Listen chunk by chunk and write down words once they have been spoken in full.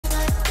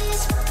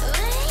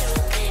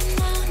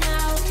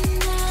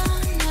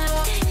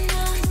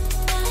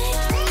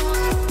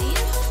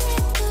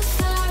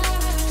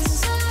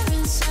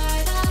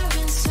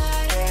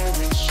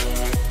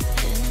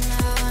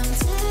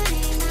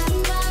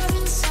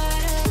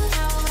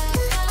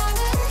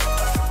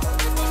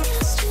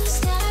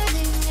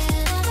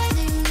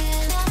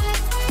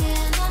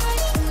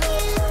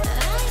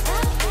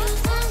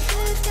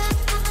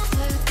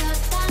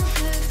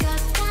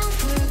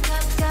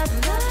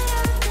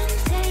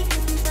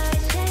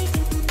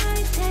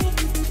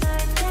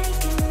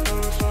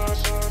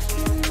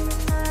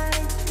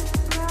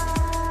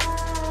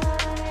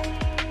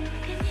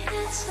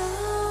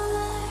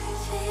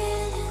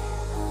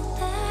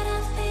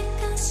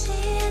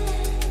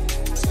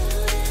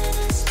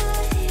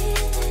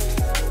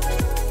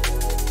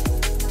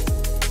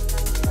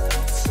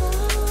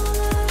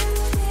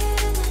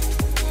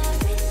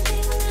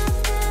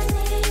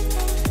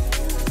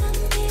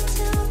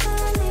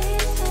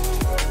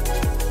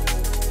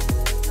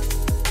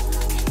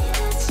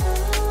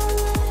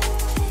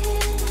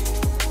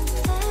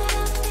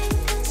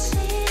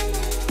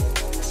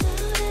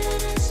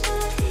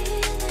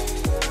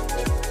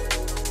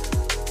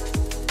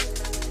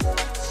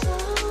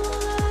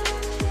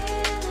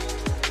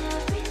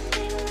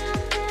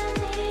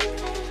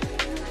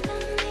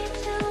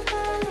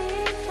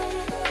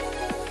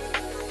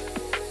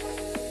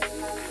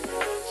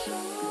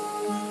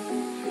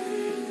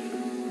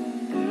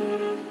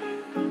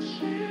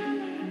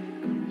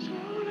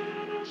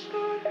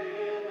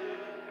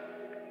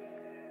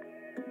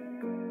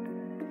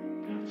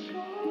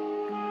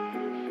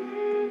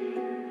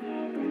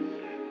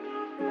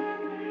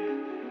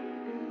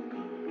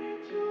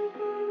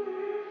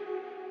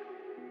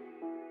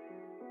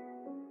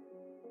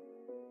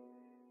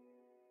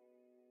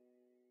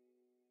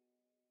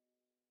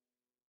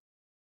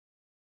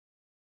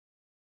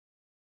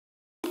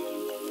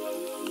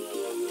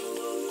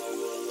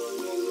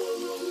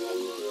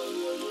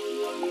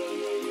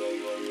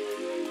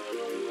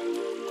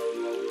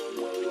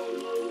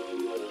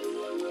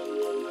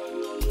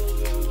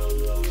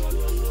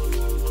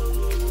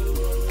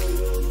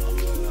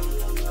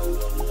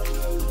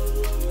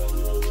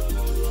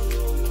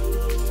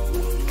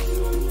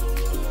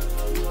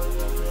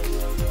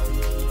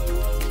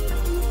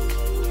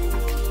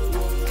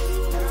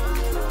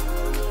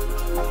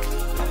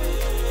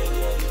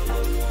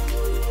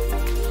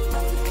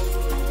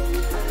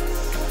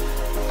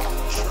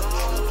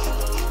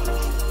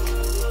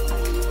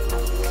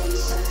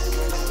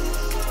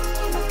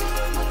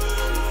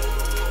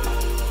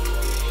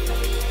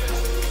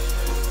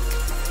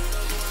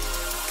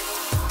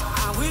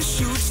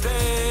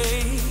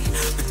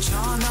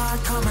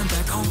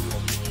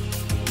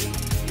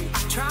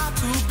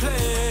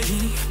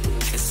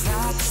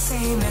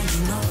same, and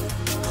you know.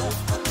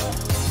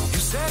 You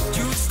said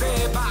you'd stay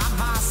by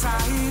my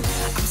side.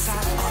 I'm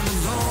sad all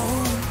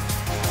alone.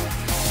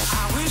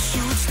 I wish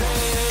you'd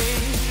stay,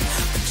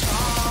 but you're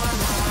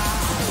not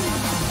home.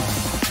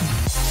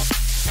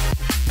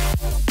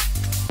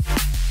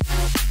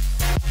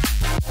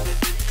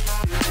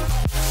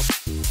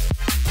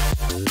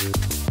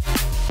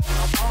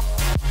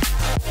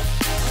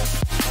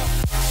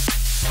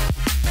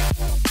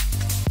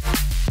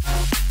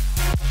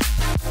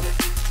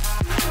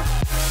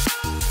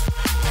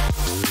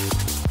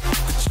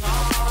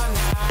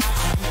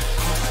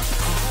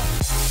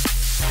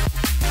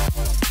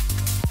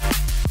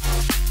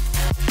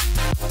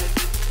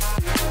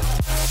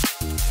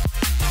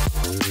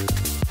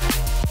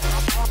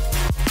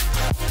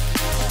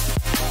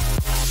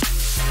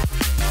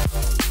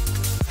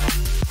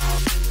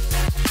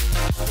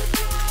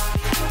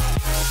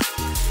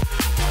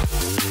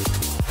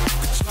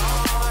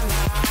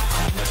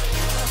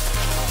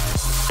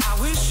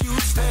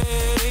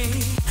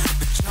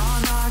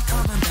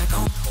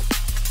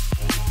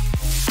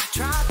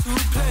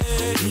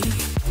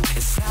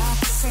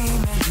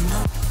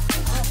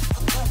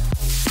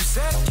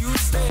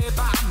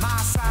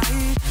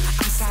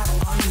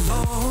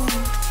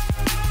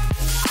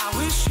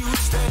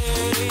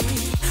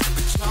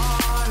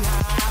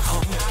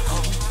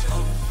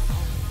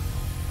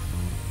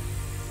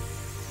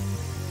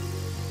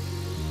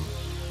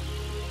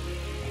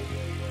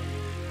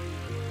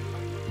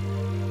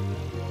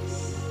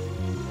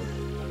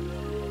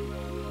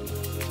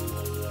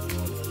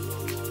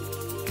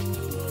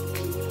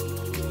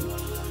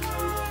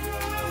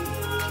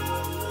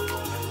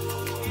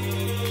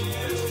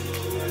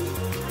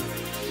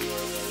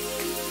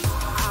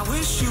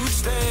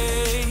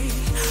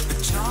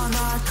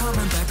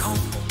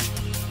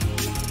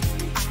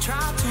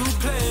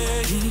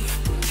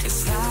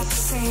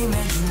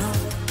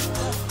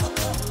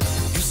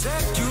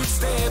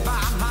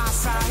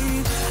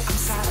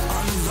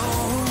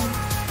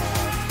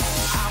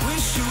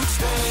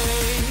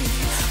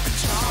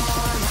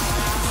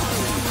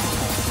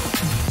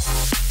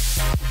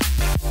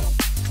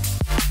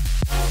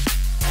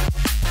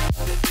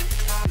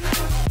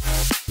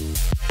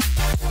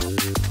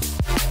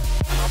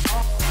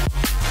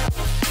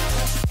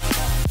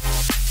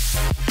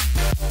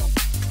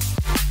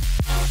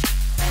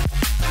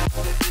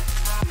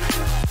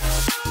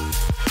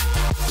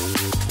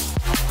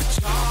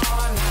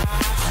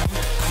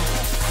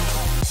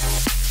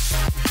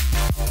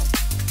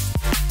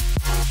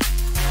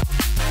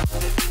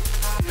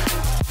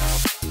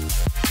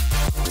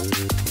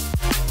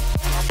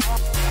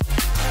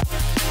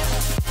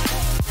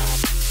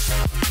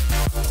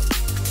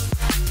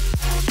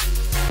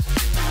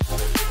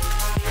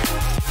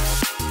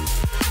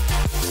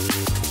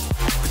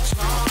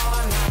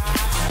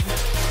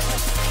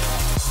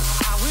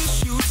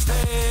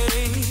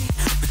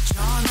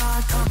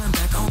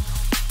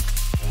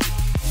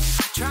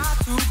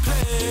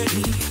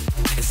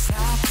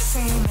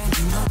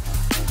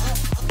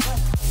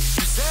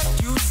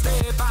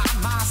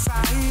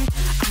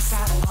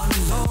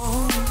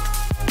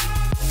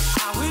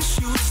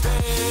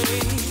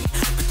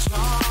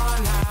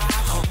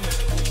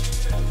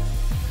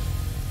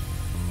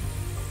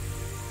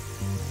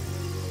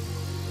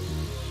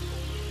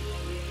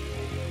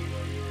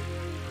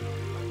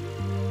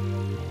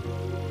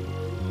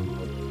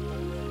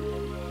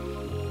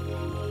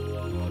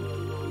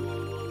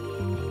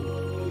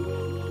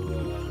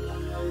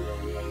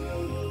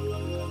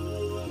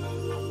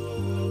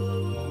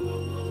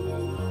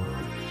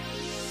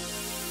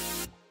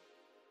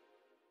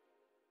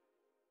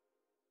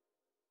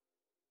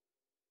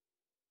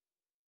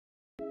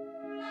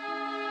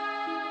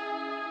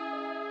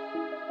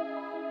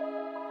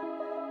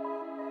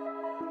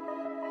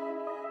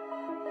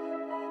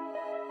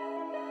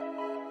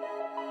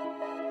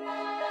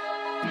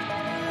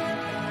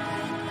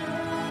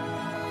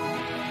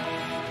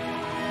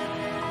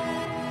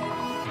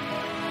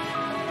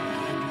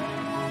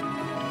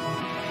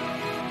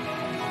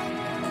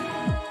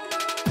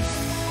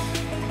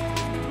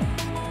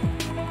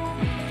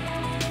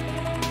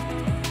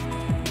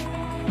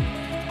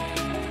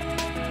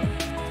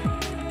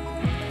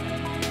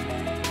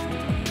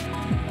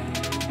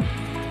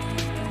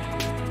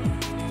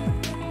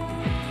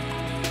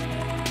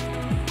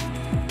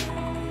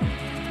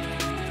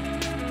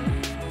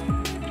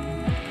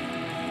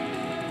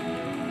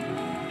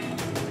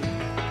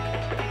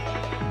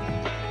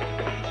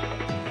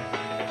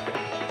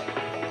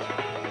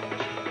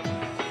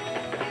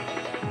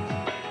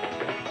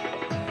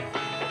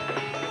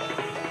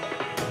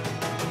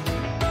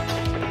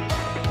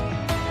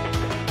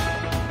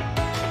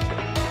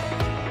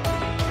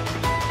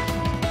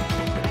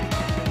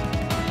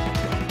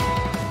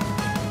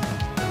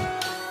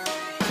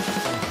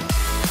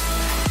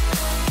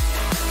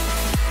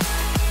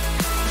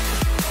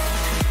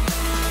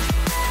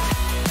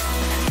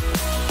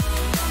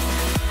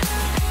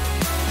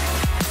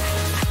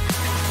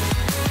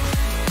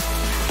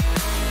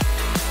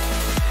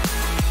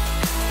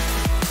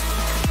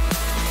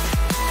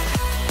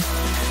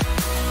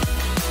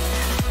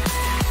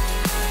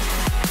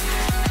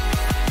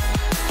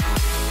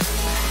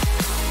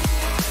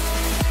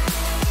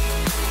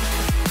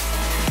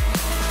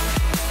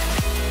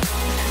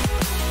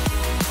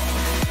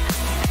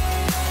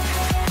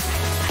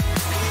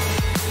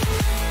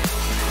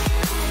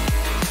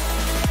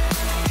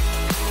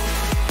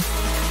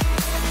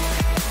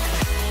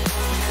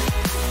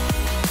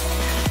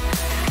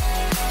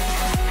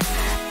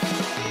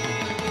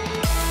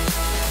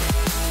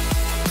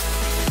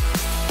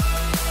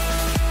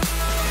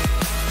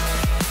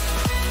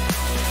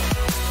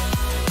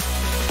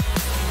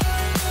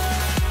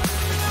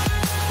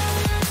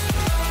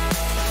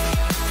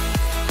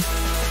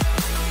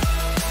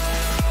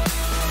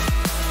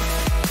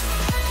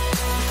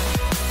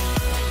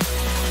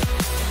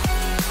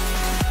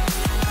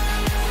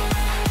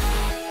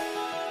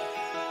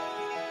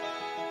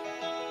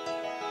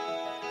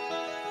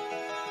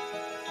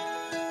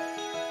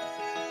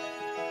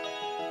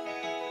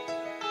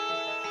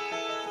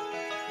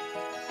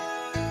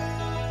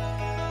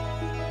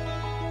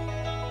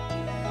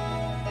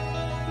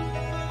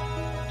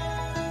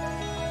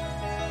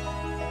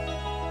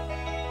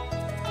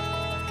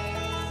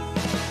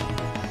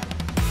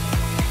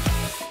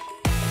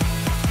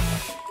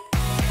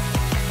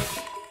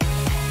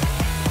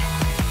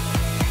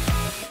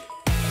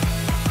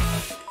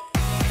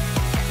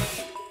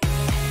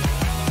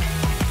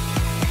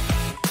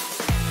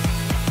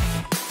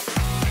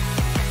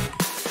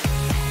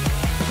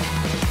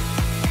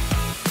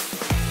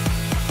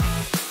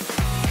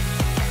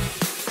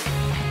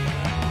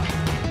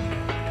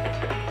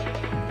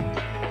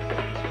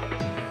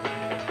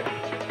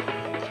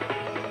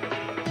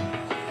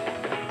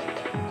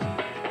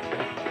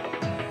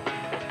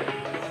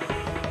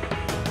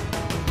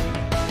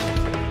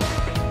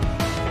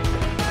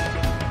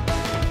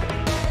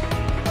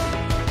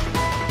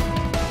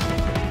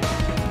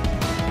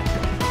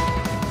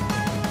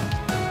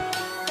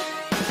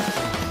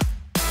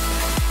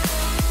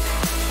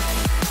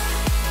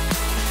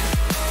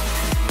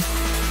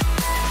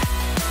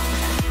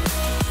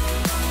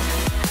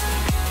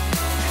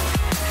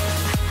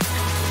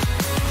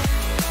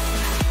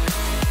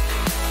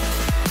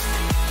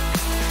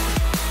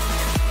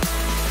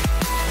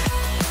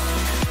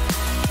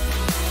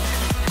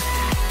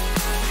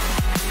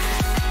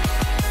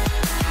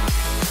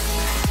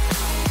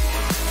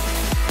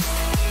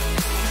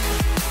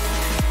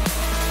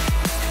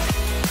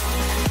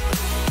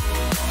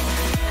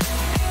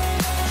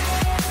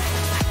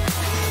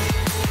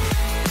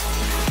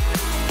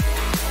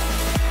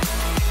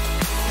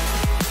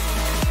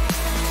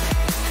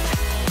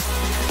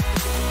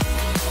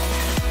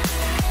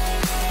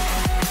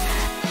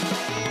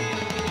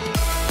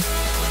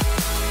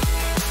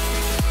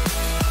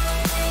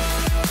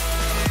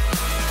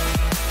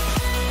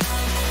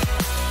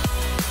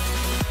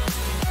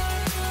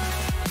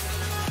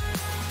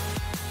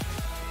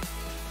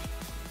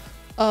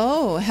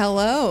 Oh,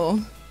 hello.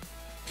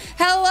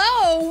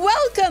 Hello,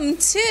 welcome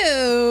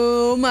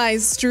to my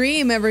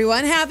stream,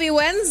 everyone. Happy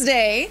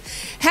Wednesday.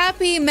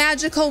 Happy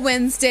Magical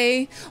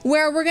Wednesday,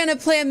 where we're going to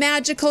play a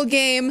magical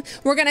game.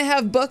 We're going to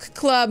have book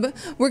club.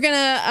 We're going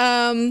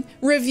to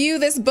review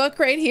this book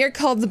right here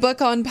called The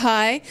Book on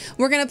Pie.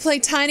 We're going to play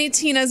Tiny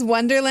Tina's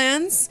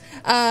Wonderlands.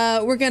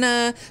 We're going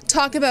to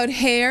talk about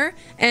hair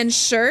and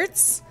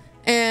shirts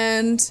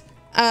and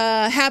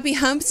happy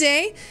hump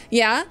day.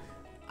 Yeah.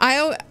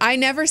 I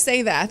never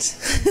say that.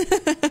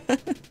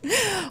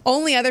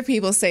 Only other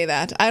people say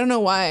that. I don't know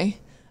why.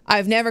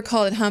 I've never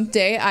called it hump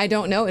day. I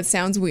don't know. It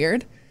sounds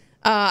weird.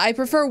 I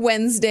prefer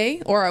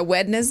Wednesday or a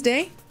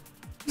Wednesday.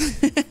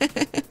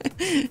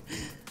 It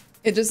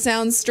just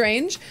sounds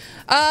strange.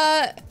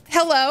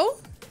 Hello,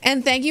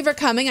 and thank you for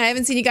coming. I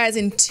haven't seen you guys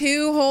in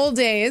 2 whole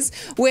days,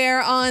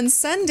 where on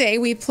Sunday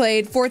we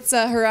played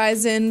Forza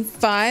Horizon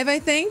 5, I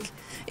think.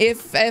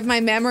 If my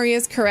memory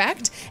is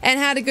correct, and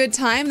had a good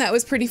time. That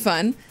was pretty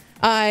fun.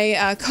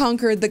 I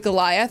conquered the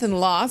Goliath and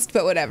lost,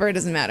 but whatever, it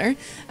doesn't matter.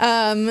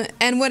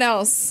 And what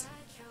else?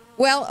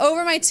 Well,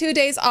 over my 2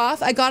 days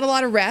off, I got a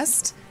lot of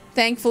rest.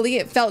 Thankfully,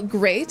 it felt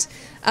great.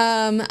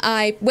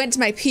 I went to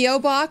my P.O.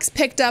 box,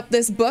 picked up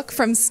this book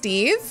from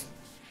Steve.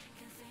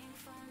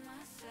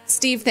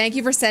 Steve, thank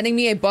you for sending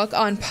me a book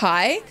on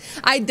pie.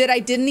 I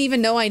didn't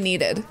even know I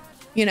needed,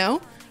 you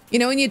know? You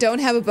know when you don't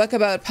have a book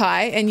about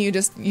pie and you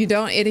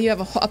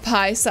have a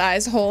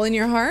pie-sized hole in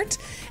your heart,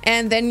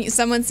 and then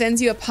someone sends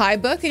you a pie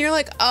book and you're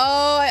like,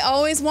 oh, I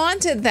always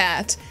wanted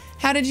that.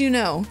 How did you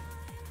know?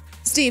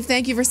 Steve,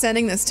 thank you for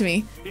sending this to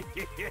me.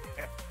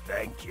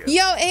 Thank you.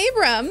 Yo,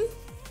 Abram,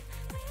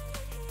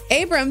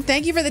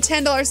 thank you for the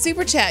 $10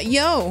 super chat.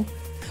 Yo,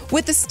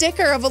 with the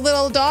sticker of a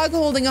little dog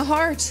holding a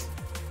heart.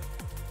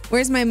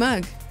 Where's my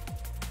mug?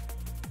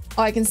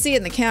 Oh, I can see it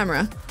in the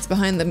camera. It's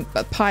behind the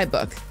pie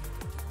book.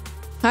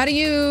 How do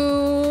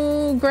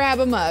you grab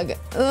a mug?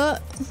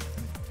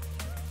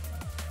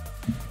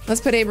 Let's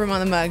put Abram on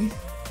the mug.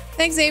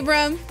 Thanks,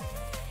 Abram.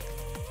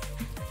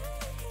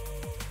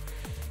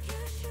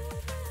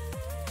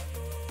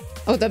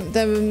 Oh,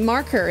 the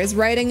marker is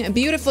writing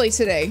beautifully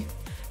today.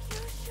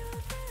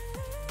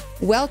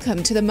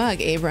 Welcome to the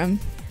mug, Abram.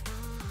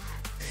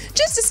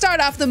 Just to start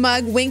off the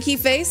mug, winky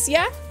face,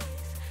 yeah?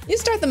 You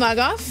start the mug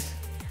off.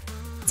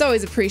 It's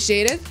always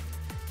appreciated.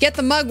 Get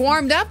the mug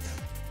warmed up.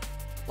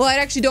 Well, I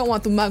actually don't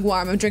want the mug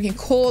warm. I'm drinking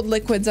cold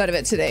liquids out of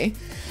it today.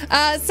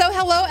 So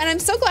hello, and I'm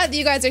so glad that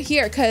you guys are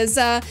here because,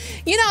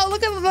 you know,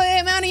 look at the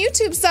amount of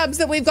YouTube subs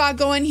that we've got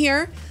going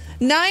here.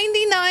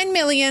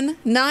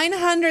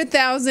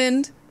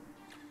 99,900,000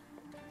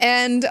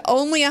 and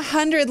only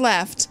 100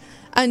 left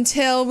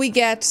until we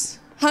get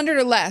 100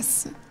 or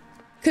less.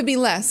 Could be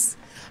less.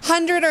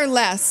 100 or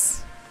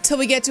less till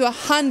we get to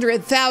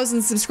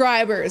 100,000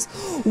 subscribers.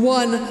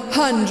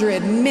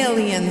 100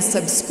 million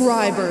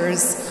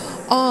subscribers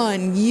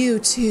on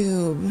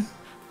YouTube.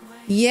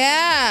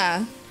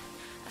 Yeah.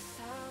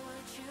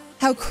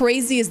 How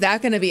crazy is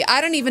that going to be? I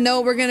don't even know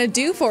what we're going to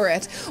do for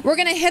it. We're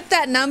going to hit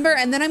that number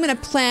and then I'm going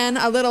to plan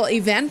a little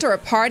event or a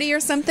party or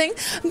something.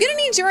 I'm going to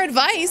need your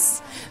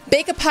advice.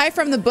 Bake a pie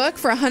from the book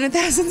for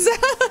 100,000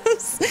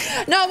 subs.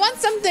 No, I want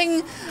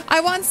something.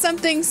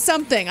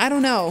 I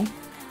don't know.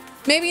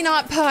 Maybe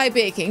not pie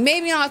baking.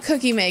 Maybe not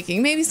cookie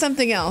making. Maybe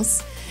something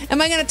else.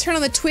 Am I going to turn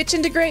on the Twitch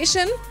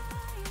integration?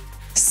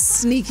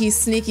 Sneaky,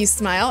 sneaky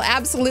smile.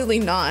 Absolutely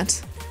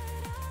not.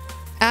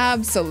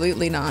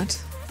 Absolutely not.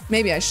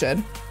 Maybe I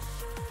should.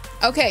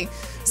 Okay,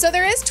 so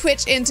there is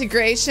Twitch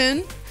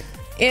integration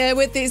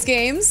with these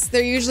games.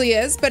 There usually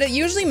is, but it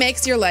usually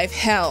makes your life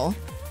hell.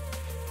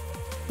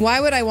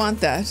 Why would I want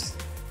that?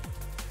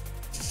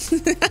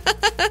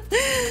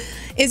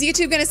 Is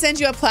YouTube going to send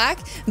you a plaque?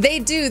 They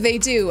do,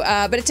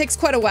 but it takes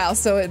quite a while,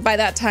 so by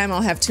that time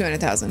I'll have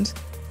 200,000.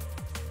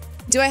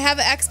 Do I have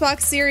an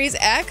Xbox Series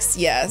X?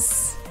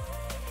 Yes.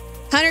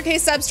 100K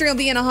substream will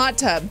be in a hot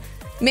tub.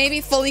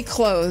 Maybe fully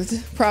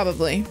clothed.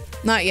 Probably.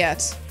 Not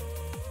yet.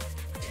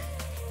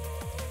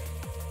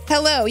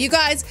 Hello, you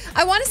guys.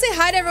 I want to say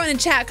hi to everyone in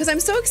chat because I'm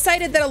so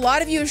excited that a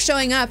lot of you are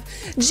showing up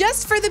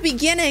just for the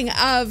beginning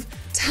of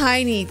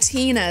Tiny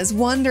Tina's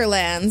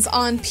Wonderlands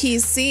on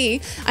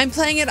PC. I'm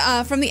playing it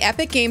from the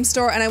Epic Game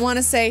Store, and I want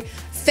to say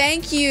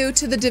thank you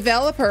to the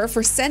developer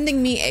for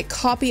sending me a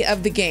copy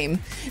of the game.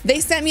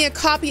 They sent me a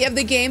copy of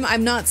the game.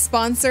 I'm not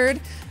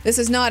sponsored. This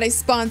is not a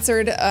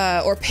sponsored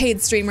or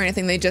paid stream or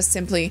anything. They just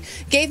simply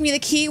gave me the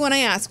key when I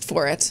asked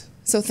for it.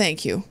 So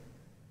thank you.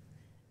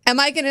 Am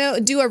I going to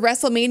do a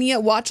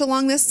WrestleMania watch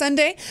along this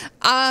Sunday?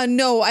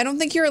 No, I don't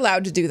think you're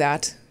allowed to do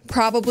that.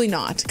 Probably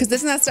not. Because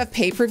isn't that stuff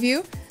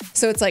pay-per-view?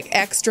 So it's like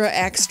extra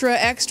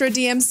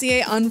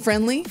DMCA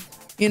unfriendly,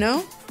 you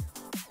know?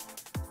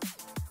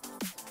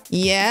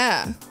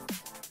 Yeah.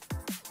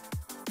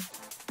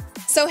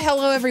 So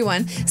hello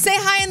everyone. Say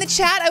hi in the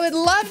chat. I would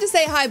love to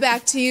say hi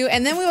back to you,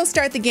 and then we will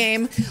start the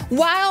game.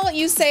 While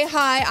you say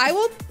hi, I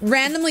will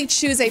randomly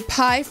choose a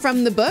pie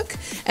from the book,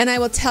 and I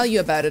will tell you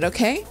about it,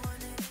 okay?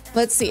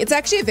 Let's see. It's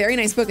actually a very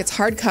nice book. It's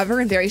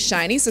hardcover and very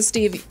shiny, so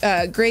Steve,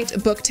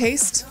 great book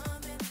taste.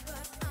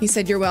 He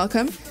said you're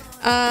welcome.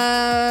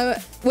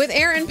 With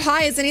Aaron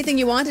Pie, is anything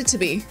you want it to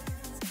be?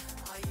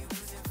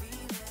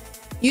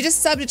 You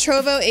just subbed to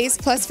Trovo Ace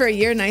Plus for a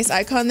year. Nice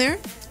icon there.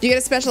 Do you get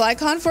a special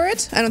icon for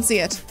it? I don't see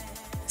it.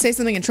 Say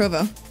something in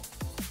Trovo.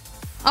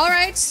 All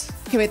right.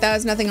 Okay, wait, that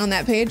was nothing on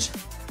that page.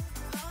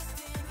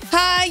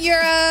 Hi,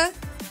 Yura.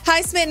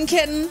 Hi, Smitten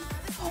Kitten.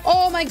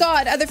 Oh my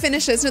God, other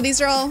finishes. No,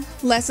 these are all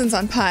lessons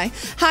on Pi.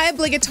 Hi,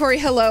 obligatory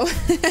hello.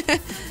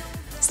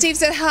 Steve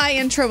said hi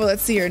in Trovo.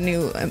 Let's see your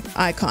new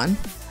icon.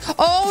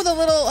 Oh, the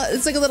little,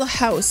 it's like a little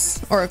house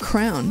or a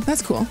crown.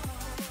 That's cool.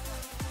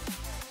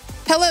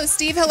 Hello,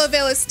 Steve. Hello,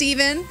 Velo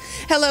Steven.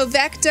 Hello,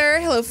 Vector.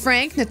 Hello,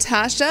 Frank,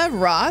 Natasha,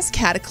 Ross,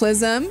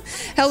 Cataclysm.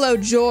 Hello,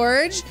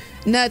 George,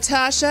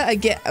 Natasha.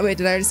 Again, wait,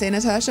 did I already say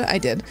Natasha? I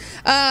did.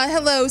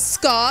 Hello,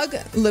 Skog,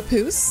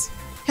 Lapoose.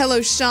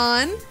 Hello,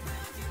 Sean.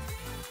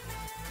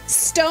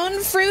 Stone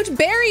fruit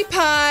berry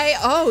pie.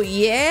 Oh,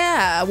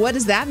 yeah. What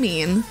does that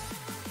mean?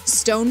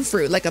 Stone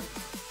fruit, like a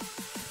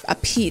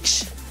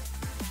peach.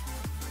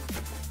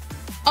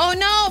 Oh,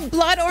 no.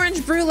 Blood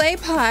orange brulee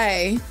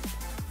pie.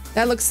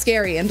 That looks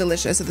scary and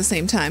delicious at the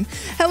same time.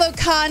 Hello,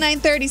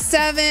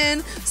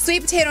 Ka937.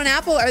 Sweet potato and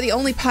apple are the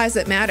only pies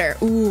that matter.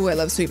 Ooh, I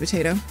love sweet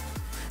potato.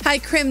 Hi,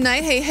 Crim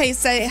Knight. Hey,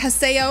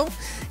 Haseo.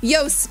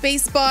 Yo,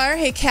 Spacebar.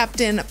 Hey,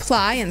 Captain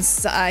Ply and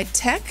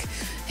Tech.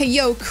 Hey,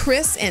 yo,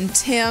 Chris and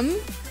Tim.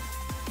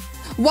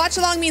 Watch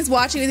along means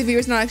watching with the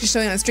viewers, not actually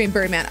showing on stream.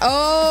 Birdman.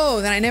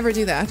 Oh, then I never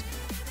do that.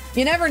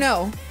 You never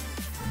know.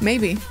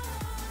 Maybe.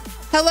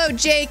 Hello,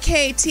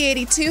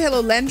 JKT82.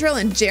 Hello,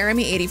 Lendril and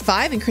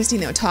Jeremy85 and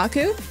Christine the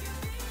Otaku.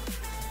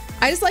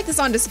 I just like this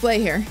on display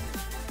here.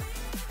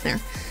 There.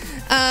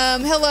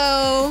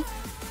 Hello,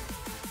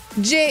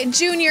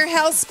 Junior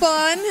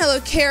Hellspawn. Hello,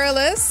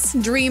 Careless.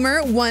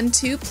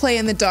 Dreamer12. Play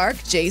in the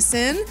Dark.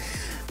 Jason.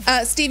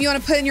 Steve, you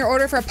want to put in your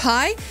order for a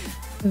pie?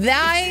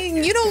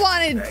 You don't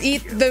want to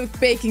eat the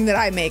baking that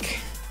I make.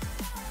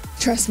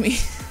 Trust me.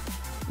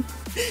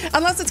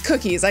 Unless it's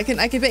cookies. I can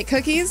bake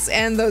cookies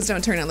and those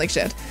don't turn out like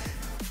shit.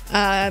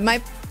 My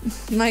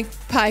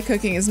pie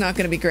cooking is not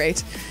going to be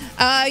great.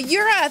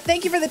 Yura,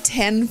 thank you for the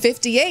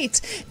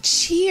 1058.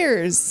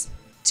 Cheers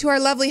to our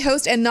lovely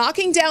host and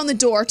knocking down the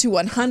door to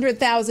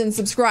 100,000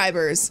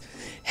 subscribers.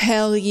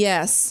 Hell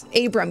yes.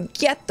 Abram,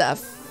 get the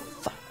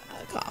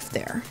fuck off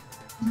there.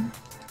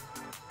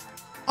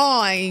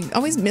 Oh, I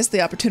always miss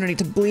the opportunity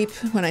to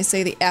bleep when I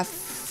say the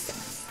F.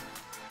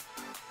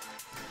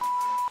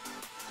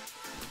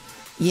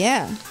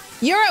 Yeah.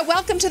 Yura,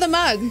 welcome to the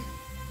mug.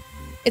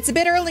 It's a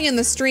bit early in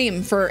the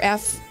stream for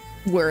F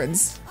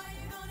words.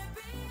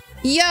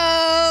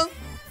 Yo!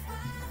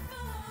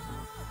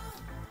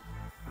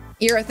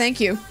 Ira, thank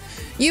you.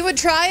 You would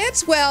try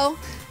it? Well,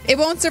 it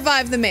won't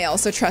survive the mail,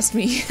 so trust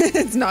me,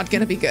 it's not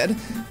gonna be good.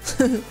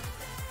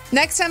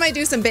 Next time I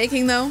do some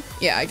baking though,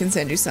 yeah, I can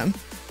send you some.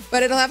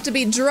 But it'll have to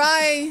be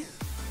dry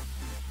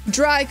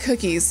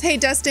cookies. Hey,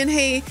 Dustin,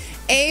 hey,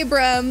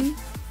 Abram.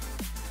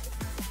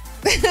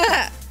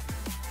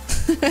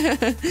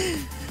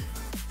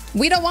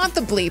 We don't want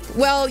the bleep.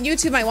 Well,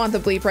 YouTube might want the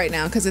bleep right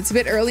now because it's a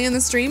bit early in the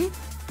stream.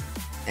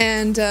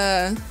 And,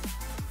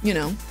 you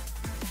know,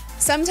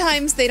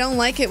 sometimes they don't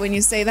like it when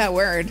you say that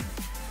word.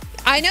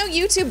 I know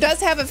YouTube does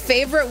have a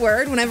favorite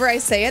word. Whenever I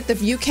say it, the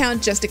view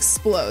count just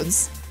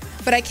explodes.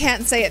 But I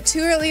can't say it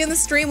too early in the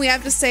stream. We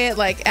have to say it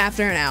like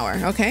after an hour,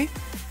 okay?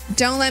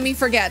 Don't let me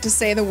forget to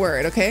say the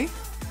word, okay?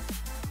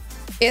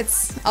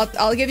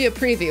 I'll give you a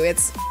preview.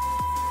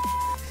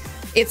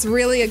 It's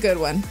really a good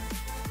one.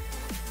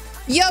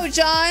 Yo,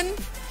 John.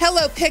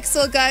 Hello,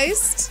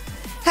 Pixelgeist.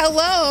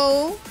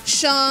 Hello,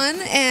 Sean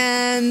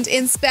and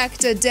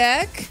Inspector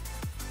Deck.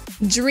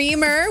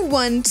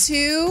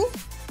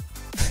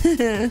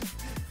 Dreamer12.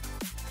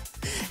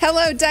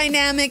 Hello,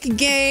 Dynamic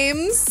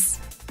Games.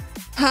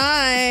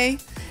 Hi.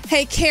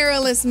 Hey,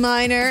 Careless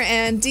Miner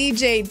and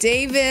DJ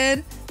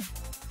David.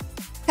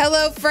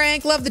 Hello,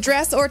 Frank. Love the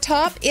dress or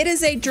top. It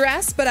is a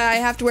dress, but I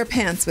have to wear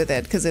pants with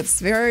it because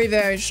it's very,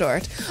 very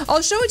short.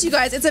 I'll show it to you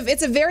guys.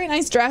 It's a very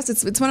nice dress.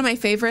 It's one of my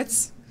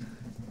favorites.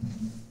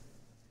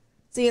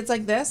 See, it's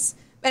like this.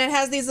 And it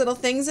has these little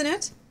things in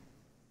it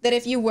that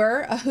if you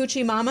were a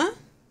hoochie mama,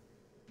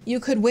 you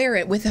could wear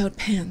it without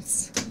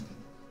pants.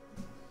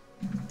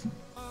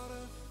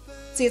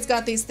 See, it's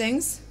got these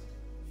things.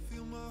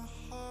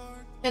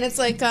 And it's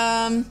like,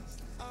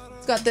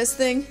 it's got this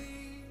thing.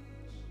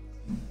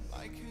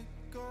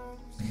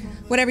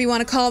 Whatever you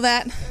want to call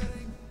that.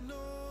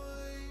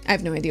 I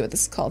have no idea what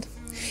this is called.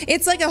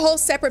 It's like a whole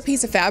separate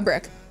piece of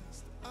fabric.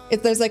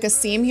 There's like a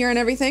seam here and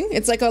everything.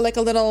 It's like a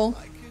little,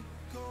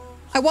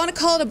 I want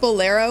to call it a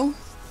bolero.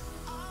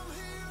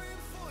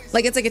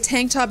 Like it's like a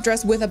tank top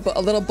dress with a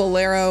little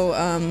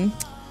bolero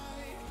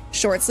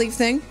short sleeve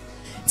thing.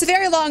 It's a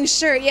very long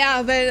shirt,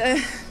 yeah, but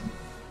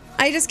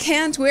I just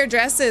can't wear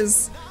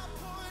dresses.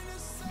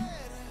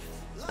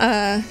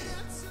 Or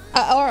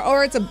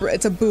it's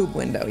a boob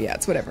window. Yeah,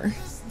 it's whatever.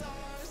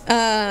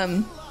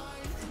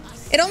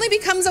 It only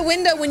becomes a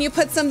window when you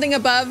put something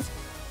above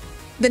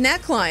the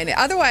neckline.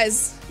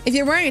 Otherwise, if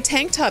you're wearing a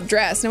tank top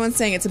dress, no one's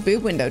saying it's a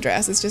boob window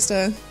dress. It's just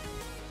a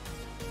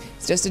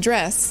It's just a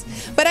dress.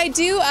 But I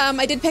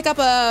did pick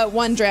up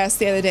one dress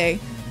the other day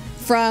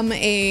from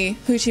a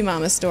Hoochie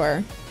Mama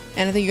store.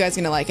 And I think you guys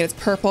are going to like it. It's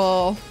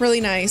purple, really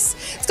nice.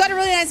 It's got a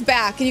really nice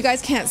back, and you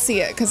guys can't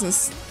see it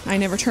because I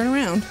never turn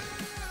around.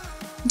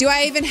 Do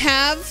I even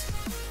have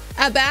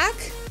a back?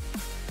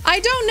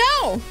 I don't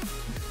know.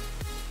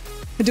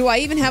 Do I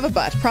even have a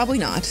butt? Probably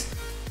not.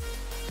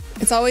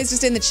 It's always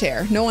just in the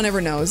chair. No one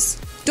ever knows.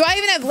 Do I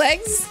even have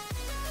legs?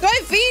 Do I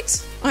have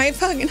feet? I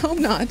fucking hope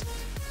not.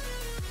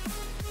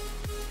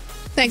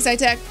 Thanks,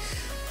 iTech.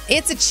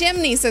 It's a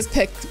chimney, says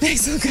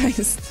Pixel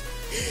Geist.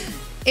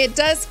 It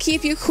does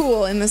keep you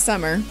cool in the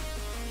summer.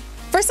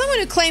 For someone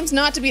who claims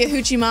not to be a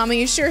hoochie mama,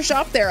 you sure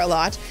shop there a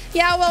lot.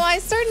 Yeah, well, I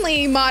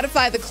certainly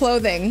modify the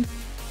clothing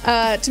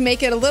to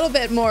make it a little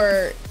bit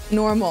more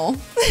normal.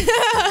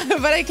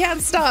 But I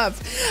can't stop.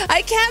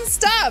 I can't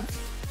stop.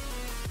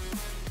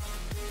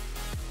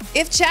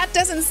 If chat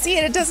doesn't see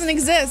it, it doesn't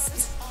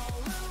exist.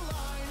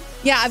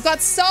 Yeah, I've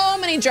got so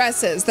many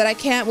dresses that I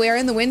can't wear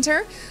in the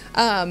winter.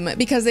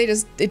 Because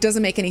it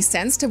doesn't make any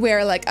sense to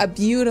wear like a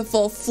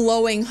beautiful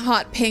flowing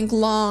hot pink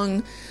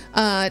long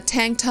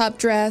tank top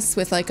dress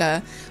with like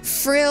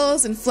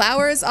frills and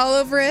flowers all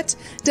over it.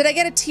 Did I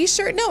get a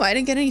t-shirt? No, I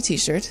didn't get any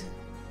t-shirt.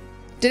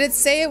 Did it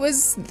say it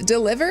was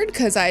delivered?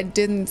 Because I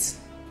didn't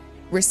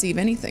receive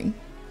anything.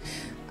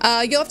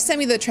 You'll have to send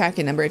me the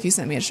tracking number if you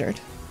send me a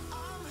shirt.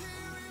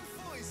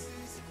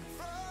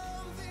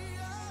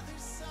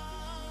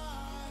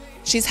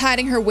 She's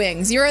hiding her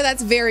wings. Yura,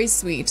 that's very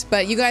sweet,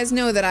 but you guys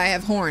know that I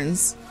have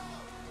horns.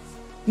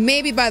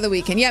 Maybe by the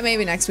weekend. Yeah,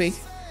 maybe next week.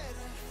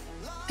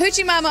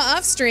 Hoochie Mama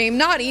off stream.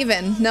 Not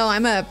even. No,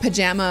 I'm a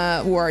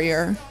pajama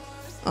warrior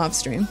off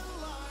stream.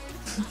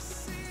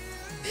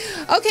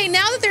 Okay,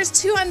 now that there's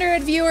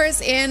 200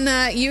 viewers in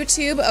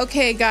YouTube,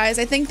 okay, guys,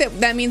 I think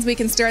that means we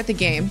can start the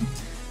game.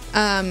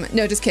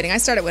 No, just kidding. I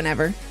start it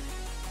whenever.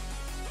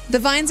 The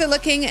vines are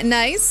looking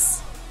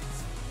nice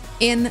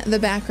in the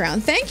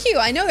background. Thank you.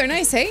 I know they're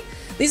nice, hey?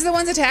 These are the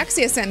ones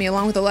Ataxia sent me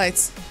along with the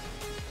lights.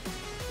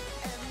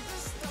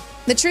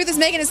 The truth is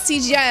Megan is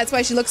CGI. That's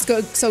why she looks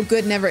so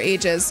good, never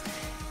ages.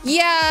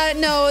 Yeah,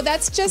 no,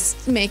 that's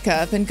just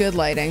makeup and good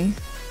lighting.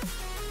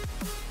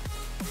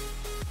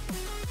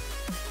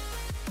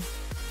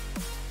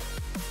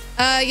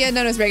 Yeah,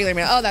 no, it's regular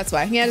mail. Oh, that's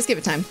why. Yeah, just give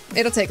it time.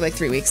 It'll take like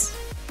 3 weeks.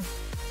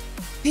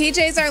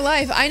 PJs are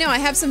life. I know, I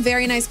have some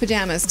very nice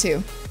pajamas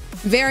too.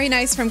 Very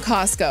nice from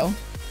Costco.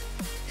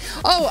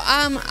 Oh,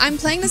 I'm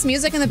playing this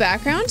music in the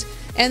background,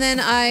 and then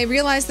I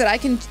realized that I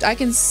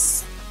can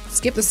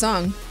skip the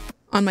song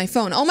on my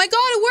phone. Oh my god,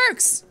 it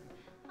works!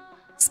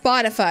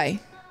 Spotify.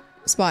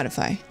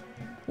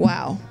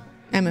 Wow,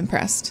 I'm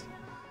impressed.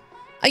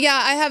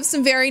 Yeah, I have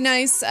some very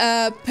nice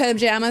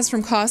pajamas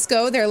from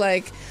Costco. They're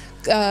like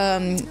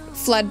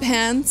flood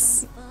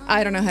pants.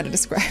 I don't know how to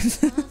describe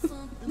them.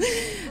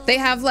 They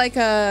have like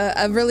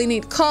a really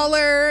neat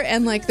collar,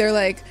 and like they're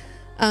like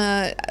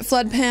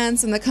flood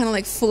pants, and the kind of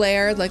like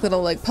flared, like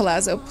little like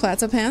palazzo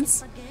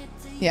pants.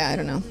 Yeah, I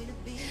don't know.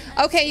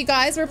 Okay, you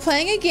guys, we're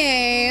playing a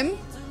game.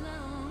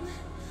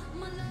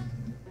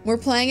 We're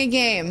playing a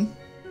game.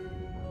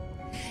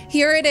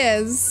 Here it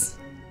is.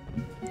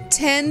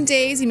 10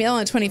 days, email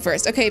on the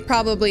 21st. Okay,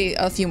 probably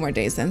a few more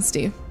days then,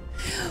 Steve.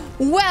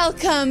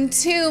 Welcome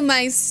to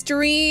my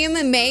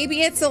stream.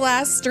 Maybe it's the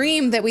last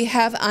stream that we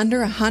have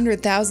under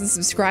 100,000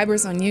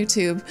 subscribers on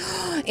YouTube.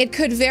 It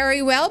could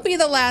very well be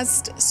the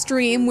last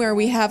stream where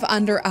we have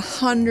under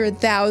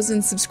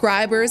 100,000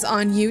 subscribers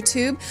on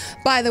YouTube.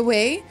 By the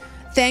way,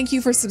 thank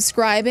you for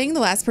subscribing.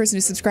 The last person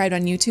who subscribed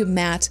on YouTube,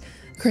 Matt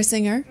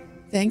Chrissinger.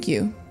 Thank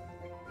you.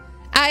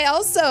 I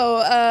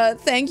also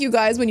thank you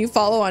guys when you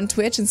follow on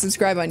Twitch and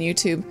subscribe on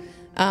YouTube.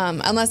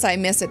 Unless I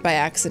miss it by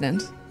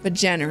accident, but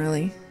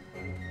generally.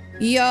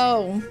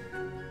 Yo.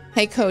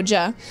 Hey,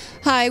 Koja.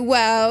 Hi,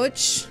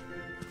 Wouch.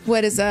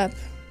 What is up?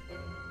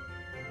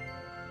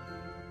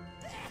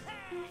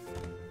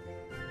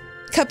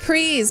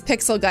 Capris,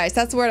 Pixel Guys.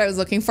 That's the word I was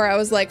looking for. I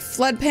was like,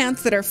 flood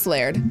pants that are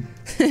flared.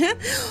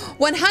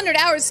 100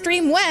 hours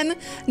stream when?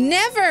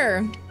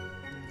 Never.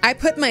 I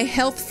put my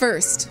health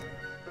first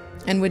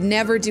and would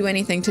never do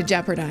anything to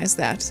jeopardize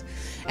that.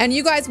 And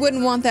you guys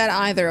wouldn't want that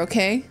either,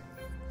 okay?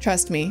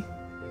 Trust me.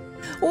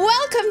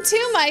 Welcome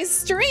to my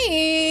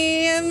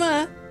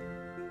stream.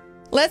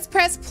 Let's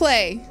press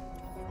play.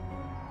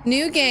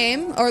 New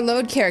game or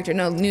load character.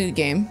 No, new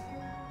game.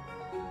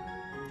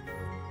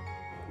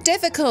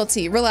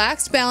 Difficulty,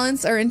 relaxed,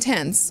 balanced, or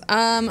intense.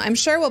 I'm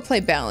sure we'll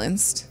play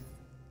balanced.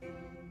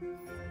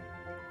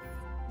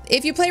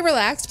 If you play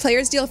relaxed,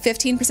 players deal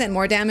 15%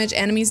 more damage,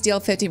 enemies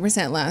deal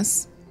 50%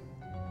 less.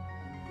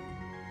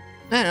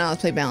 I don't know,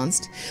 let's play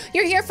balanced.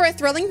 You're here for a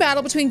thrilling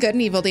battle between good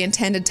and evil, the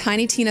intended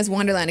Tiny Tina's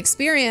Wonderland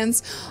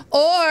experience.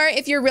 Or,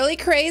 if you're really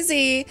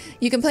crazy,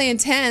 you can play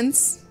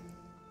intense.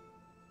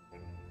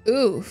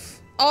 Oof.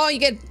 Oh, you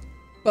get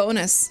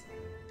bonus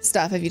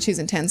stuff if you choose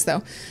intense,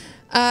 though.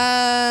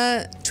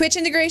 Twitch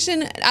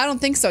integration? I don't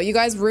think so. You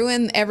guys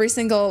ruin every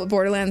single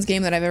Borderlands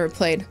game that I've ever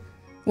played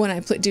when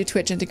I do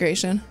Twitch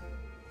integration.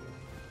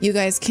 You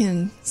guys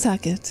can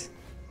suck it.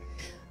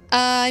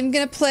 I'm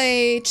gonna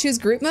play choose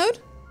group mode.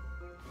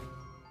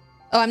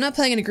 Oh, I'm not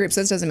playing in a group,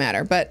 so this doesn't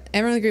matter. But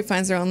everyone in the group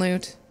finds their own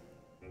loot.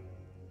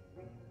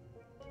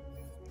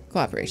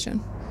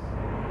 Cooperation.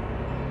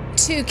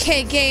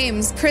 2K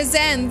Games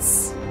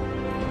presents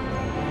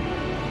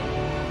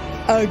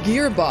a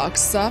Gearbox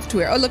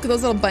software. Oh, look at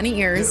those little bunny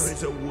ears. There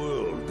is a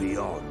world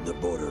beyond the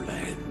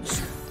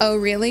borderlands. Oh,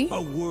 really?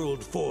 A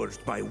world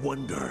forged by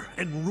wonder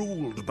and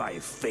ruled by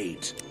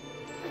fate.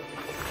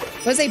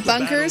 Was they The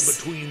battle bunkers?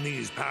 between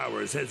these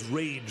powers has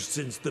raged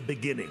since the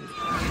beginning.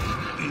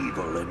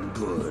 Evil and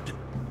good.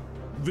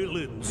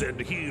 Villains and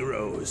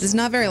heroes. It's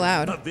not very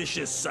loud. A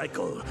vicious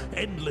cycle,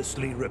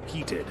 endlessly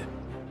repeated.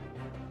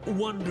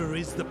 Wonder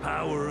is the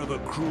power of a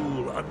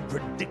cruel,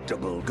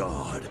 unpredictable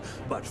god.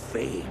 But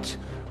fate,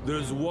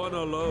 there's one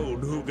alone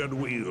who can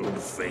wield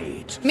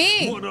fate.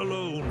 Me! One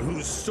alone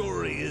whose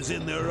story is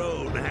in their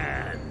own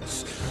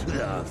hands.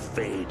 The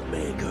Fate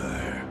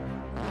Maker.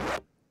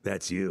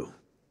 That's you.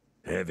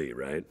 Heavy,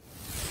 right?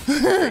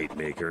 Fate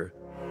Maker.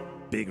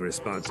 Big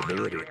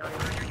responsibility.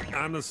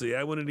 Honestly,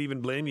 I wouldn't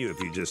even blame you if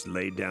you just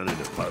laid down in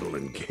a puddle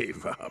and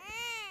gave up.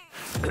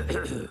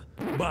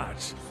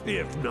 But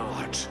if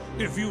not,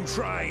 if you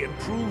try and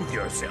prove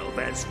yourself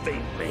as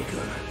Fate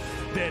Maker,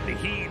 then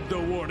heed the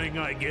warning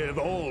I give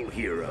all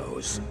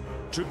heroes.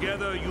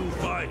 Together you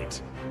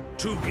fight.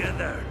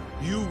 Together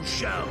you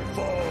shall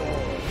fall.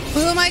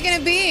 Who am I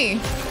gonna be?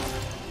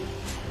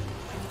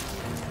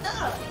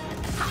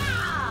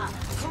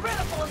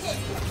 Critical hit.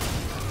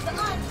 The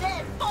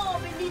undead fall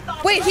beneath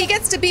our Wait, he blade.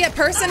 gets to be a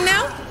person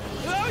now?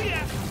 Oh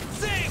yeah,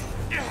 same.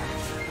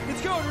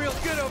 It's going real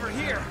good over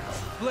here,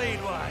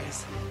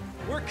 blade-wise.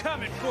 We're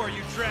coming for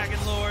you, Dragon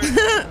Lord.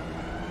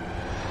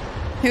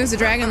 Who's the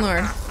Dragon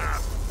Lord?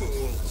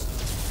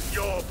 Fools.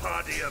 Your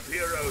party of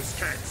heroes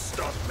can't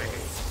stop me.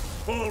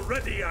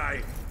 Already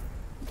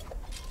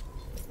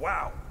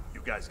Wow,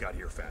 you guys got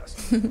here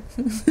fast.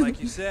 Like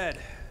you said,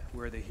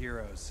 we're the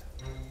heroes.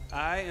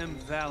 I am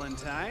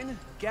Valentine,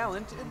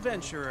 gallant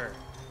adventurer.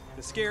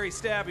 The scary,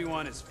 stabby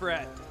one is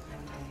Fred.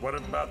 What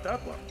about that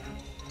one?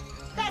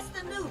 That's the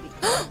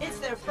newbie. It's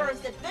their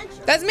first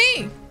adventure. That's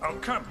me! Oh,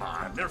 come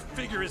on. Their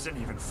figure isn't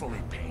even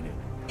fully painted.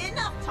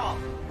 Enough talk.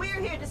 We're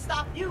here to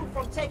stop you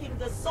from taking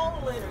the soul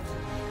energy.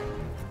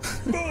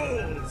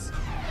 Fools!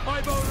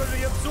 I've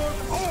already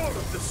absorbed all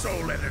of the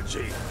soul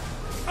energy.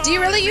 Do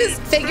you really use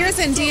figures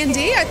in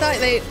D&D? I thought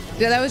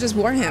that was just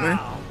Warhammer.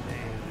 Oh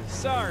man,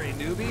 sorry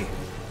newbie.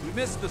 We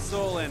missed the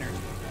soul energy.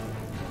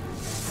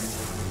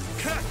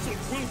 Castles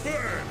will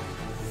burn.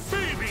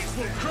 Babies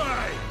will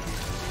cry.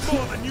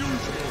 More than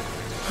usual.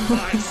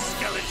 My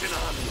skeleton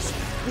armies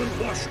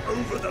will wash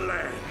over the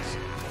land.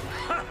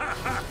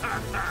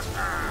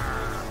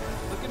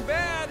 Looking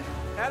bad.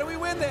 How do we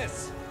win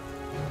this?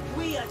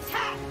 We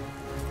attack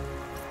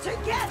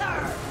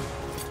together.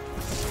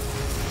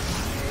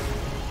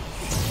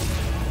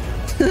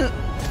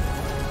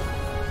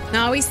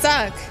 No, we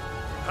suck.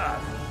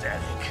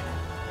 Pathetic.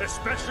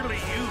 Especially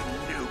you,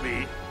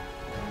 newbie.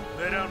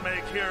 They don't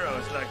make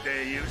heroes like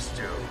they used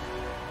to.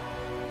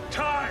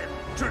 Time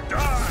to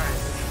die!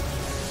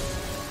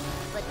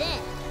 But then,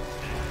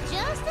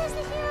 just as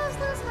the heroes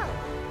lose hope,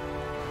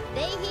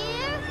 they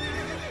hear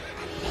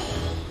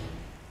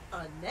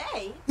A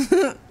nay?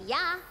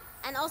 yeah,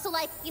 and also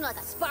like, you know, like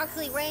a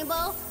sparkly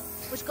rainbow,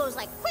 which goes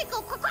like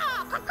quickle quack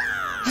quack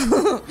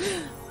quack.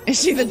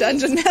 Is she the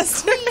dungeon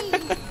master? Queen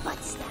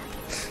Butt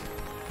Stallion,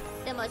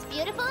 the most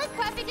beautiful and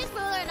perfectest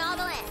ruler in all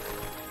the land.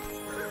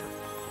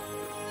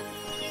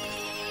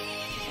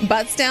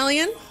 Butt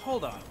Stallion?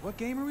 Hold on, what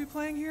game are we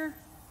playing here?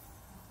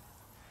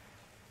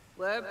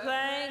 We're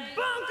playing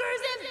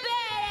bunkers Bunkers and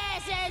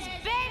badasses,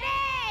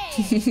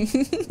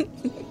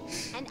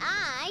 baby! And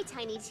I,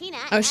 Tiny Tina,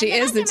 Oh, she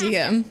am is the Dungeon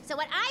Master. DM. So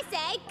what I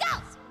say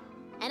goes.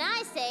 And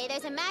I say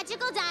there's a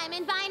magical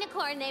diamond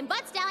vinicorn named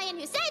Butt Stallion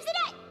who saves the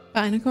day.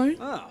 Binacorn?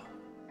 Oh,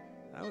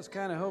 I was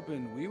kind of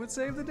hoping we would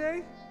save the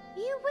day.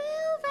 You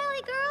will,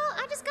 Valley Girl.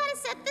 I just gotta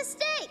set the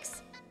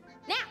stakes.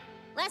 Now,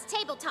 let's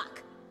table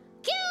talk.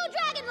 Cue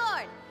Dragon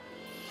Lord.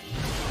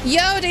 Yo,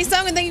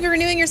 Daesung, thank you for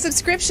renewing your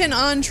subscription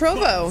on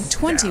Trovo.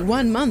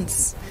 21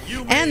 months.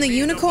 You may And the be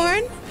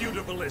unicorn? most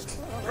beautifulest,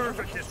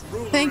 perfectest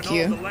ruler Thank in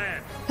you. all the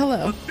land.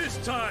 Hello. But this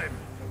time,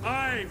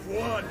 I've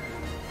won.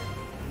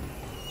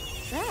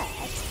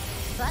 But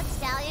Butt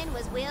Stallion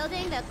was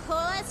wielding the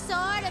coolest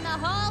sword in the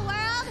whole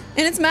world.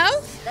 In its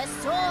mouth? The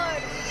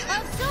sword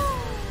of sword.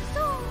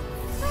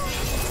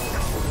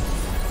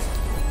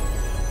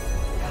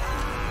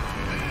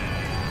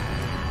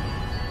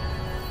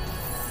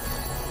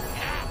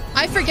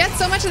 I forget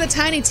so much of the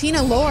Tiny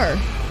Tina lore.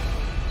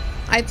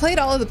 I played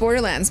all of the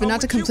Borderlands, but Oh,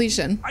 not to would you-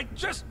 completion. I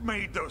just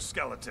made those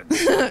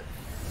skeletons.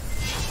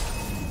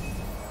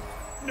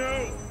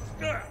 No.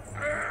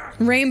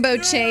 Rainbow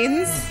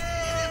chains.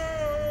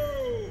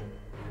 No!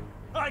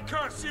 I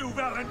curse you,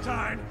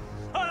 Valentine.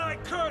 And I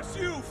curse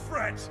you,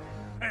 Fred.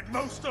 And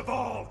most of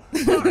all,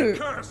 I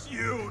curse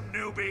you,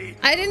 newbie.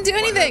 I didn't do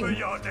anything. Whatever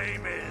your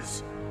name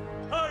is,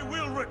 I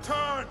will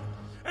return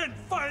and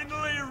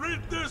finally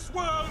rid this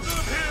world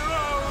of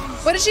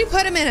heroes! What did she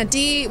put him in? A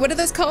D, what are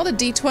those called? A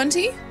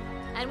D20?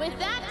 And with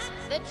that,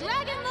 the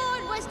Dragon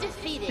Lord was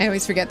defeated. I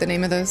always forget the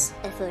name of those.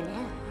 For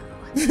now.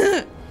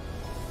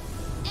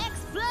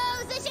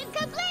 Explosion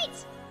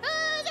complete!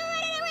 Who's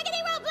ready to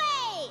rickety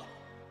roleplay?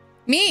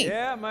 Me.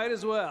 Yeah, might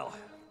as well.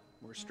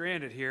 We're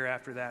stranded here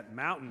after that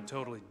mountain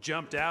totally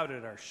jumped out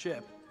at our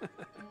ship.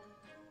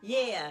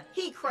 Yeah,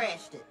 he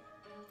crashed it.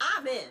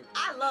 I'm in.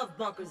 I love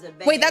bunkers and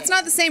bad. Wait, that's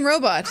not the same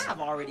robot. I've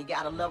already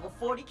got a level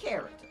 40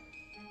 character.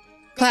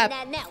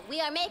 Clap. No.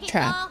 We are making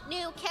Trap. all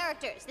new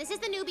characters. This is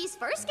the newbies'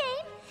 first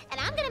game, and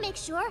I'm gonna make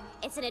sure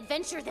it's an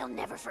adventure they'll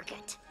never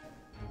forget.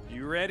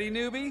 You ready,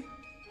 newbie?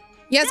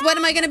 Yes, what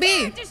am I gonna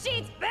be? Character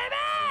sheets, baby!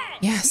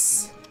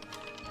 Yes.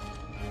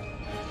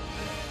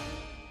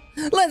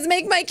 Let's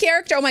make my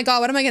character. Oh my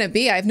god, what am I gonna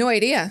be? I have no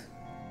idea.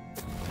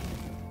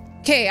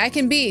 Okay, I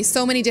can be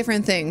so many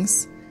different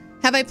things.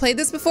 Have I played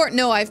this before?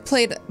 No, I've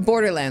played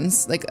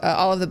Borderlands, like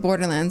all of the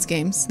Borderlands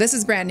games. This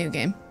is a brand new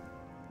game.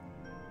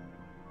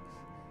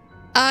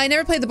 I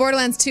never played the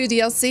Borderlands 2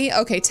 DLC.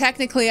 Okay,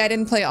 technically I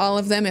didn't play all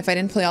of them if I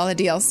didn't play all the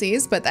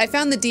DLCs, but I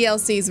found the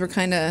DLCs were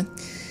kind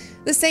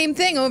of the same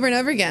thing over and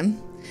over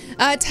again.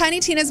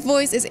 Tiny Tina's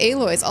voice is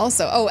Aloy's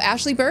also. Oh,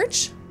 Ashley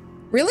Birch?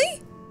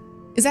 Really?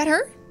 Is that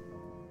her?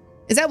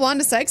 Is that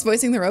Wanda Sykes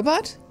voicing the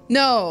robot?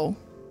 No.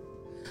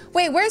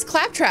 Wait, where's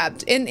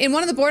Claptrap? In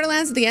one of the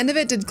Borderlands at the end of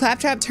it, did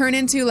Claptrap turn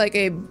into like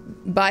a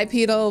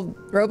bipedal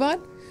robot?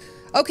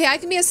 Okay, I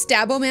can be a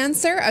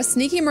Stabomancer, a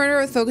sneaky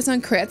murderer with focus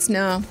on crits.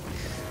 No.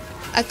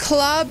 A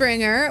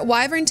Clawbringer,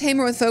 Wyvern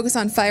Tamer with focus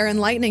on fire and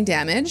lightning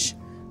damage.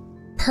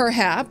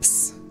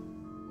 Perhaps.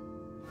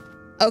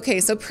 Okay,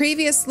 so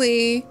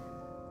previously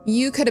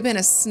you could have been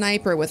a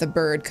sniper with a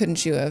bird,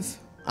 couldn't you have?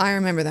 I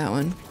remember that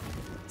one.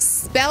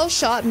 Spell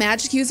Shot,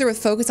 magic user with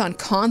focus on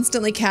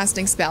constantly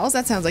casting spells.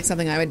 That sounds like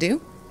something I would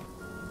do.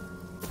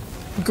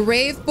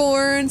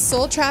 Graveborn,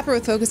 Soul Trapper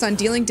with focus on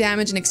dealing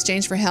damage in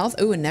exchange for health.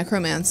 Ooh, a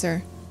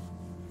Necromancer.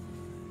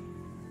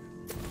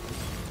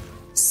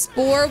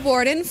 Spore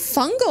Warden,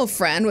 Fungal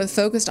Friend with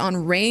focused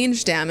on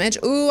range damage.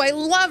 Ooh, I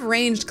love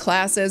ranged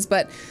classes,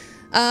 but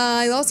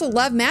I also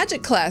love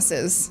magic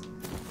classes.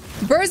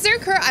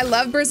 Berserker, I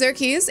love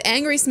Berserkies.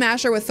 Angry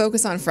Smasher with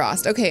focus on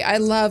frost. Okay, I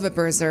love a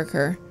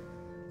Berserker.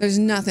 There's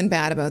nothing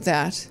bad about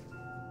that.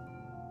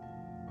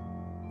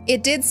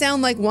 It did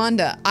sound like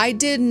Wanda. I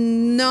did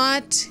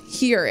not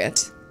hear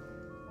it.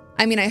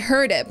 I mean, I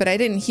heard it, but I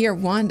didn't hear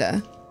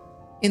Wanda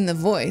in the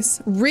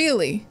voice.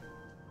 Really?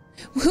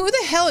 Who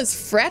the hell is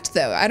Fret,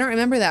 though? I don't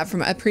remember that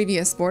from a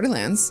previous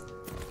Borderlands.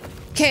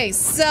 Okay,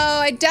 so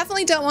I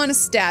definitely don't want a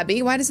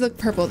Stabby. Why does he look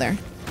purple there?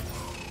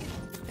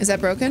 Is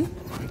that broken?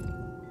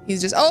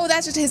 He's just... Oh,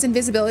 that's just his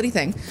invisibility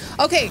thing.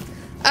 Okay.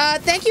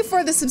 Thank you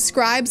for the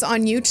subscribes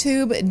on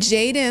YouTube.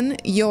 Jaden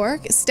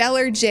York,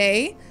 Stellar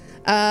J,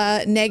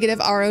 negative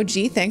ROG.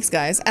 Thanks,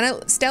 guys.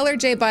 And Stellar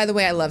J, by the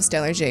way, I love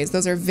Stellar J's.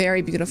 Those are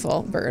very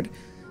beautiful bird.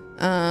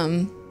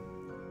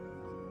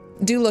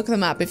 Do look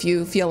them up if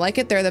you feel like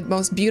it. They're the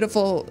most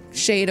beautiful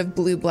shade of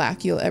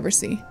blue-black you'll ever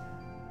see.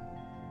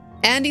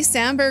 Andy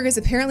Samberg is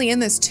apparently in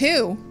this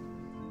too.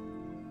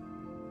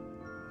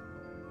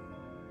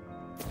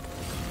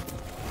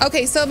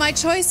 Okay, so my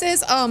choice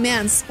is, oh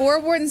man, Spore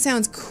Warden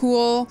sounds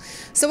cool.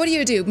 So what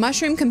do?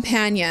 Mushroom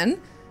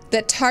Companion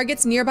that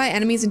targets nearby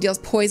enemies and deals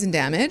poison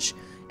damage.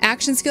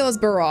 Action skill is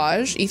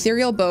Barrage.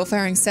 Ethereal Bow,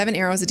 firing 7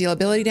 arrows that deal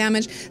ability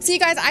damage. See, you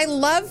guys, I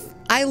love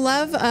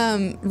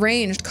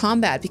ranged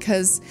combat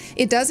because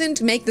it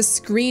doesn't make the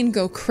screen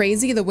go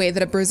crazy the way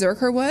that a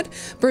Berserker would.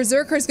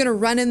 Berserker is gonna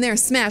run in there,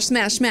 smash,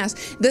 smash, smash.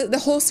 The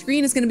whole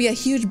screen is gonna be a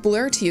huge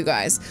blur to you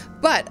guys.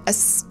 But a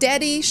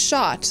steady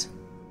shot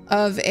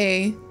of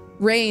a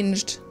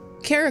ranged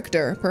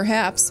character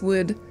perhaps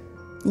would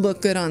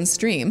look good on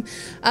stream.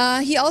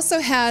 He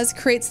also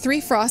creates 3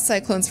 frost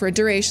cyclones for a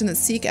duration that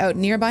seek out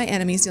nearby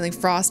enemies, dealing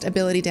frost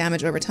ability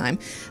damage over time.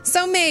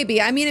 So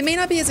maybe, I mean, it may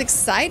not be as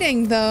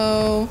exciting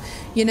though,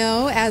 you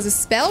know, as a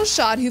spell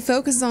shot who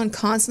focuses on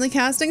constantly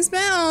casting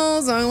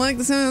spells. I like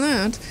the sound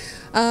of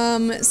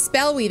that.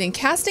 Spell weaving,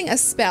 casting a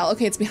spell.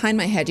 Okay, it's behind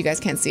my head, you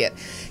guys can't see it.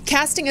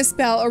 Casting a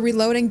spell or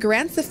reloading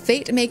grants the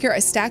Fate Maker a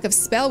stack of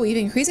spell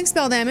weaving, increasing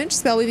spell damage.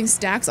 Spell weaving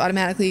stacks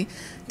automatically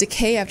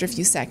decay after a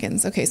few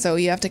seconds. Okay, so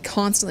you have to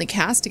constantly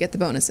cast to get the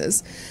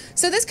bonuses.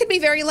 So this could be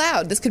very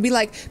loud. This could be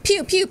like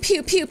pew, pew,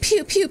 pew, pew,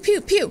 pew, pew,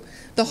 pew, pew,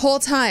 the whole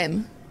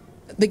time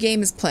the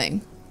game is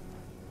playing.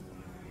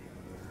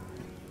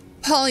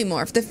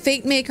 Polymorph. The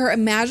Fate Maker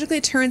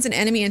magically turns an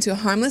enemy into a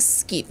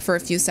harmless skeep for a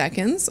few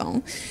seconds.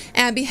 Oh.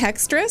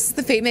 Ambihextrous.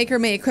 The Fate Maker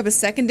may equip a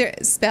secondary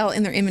spell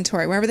in their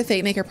inventory. Wherever the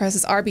Fate Maker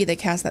presses RB, they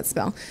cast that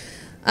spell.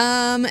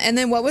 And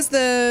then what was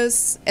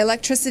the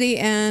electricity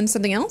and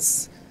something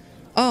else?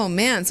 Oh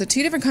man, so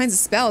 2 different kinds of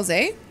spells,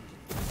 eh?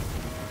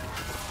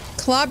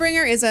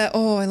 Clawbringer is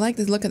oh, I like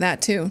the look of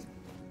that too.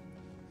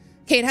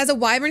 Okay, it has a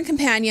Wyvern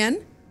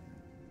Companion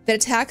that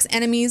attacks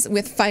enemies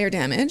with fire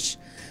damage.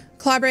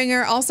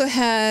 Clawbringer also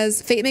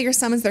has Fate Maker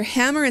summons their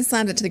hammer and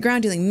slams it to the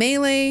ground, dealing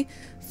melee.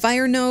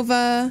 Fire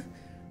Nova.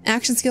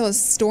 Action skill is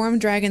Storm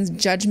Dragon's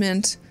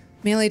Judgment.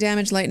 Melee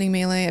damage, lightning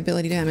melee,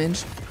 ability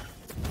damage.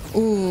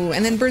 Ooh,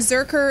 and then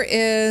Berserker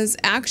is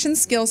action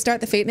skill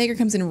start. The Fate Maker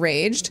comes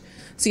enraged.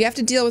 So you have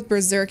to deal with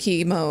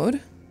Berserky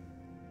mode.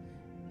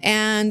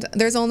 And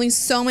there's only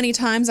so many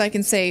times I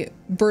can say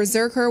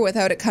Berserker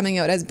without it coming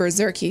out as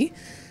Berserky.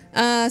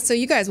 So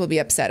you guys will be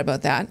upset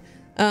about that.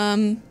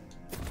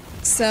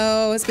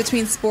 So it's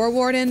between Spore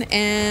Warden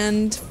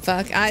and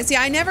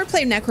I never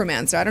play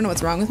Necromancer. I don't know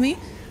what's wrong with me.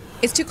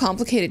 It's too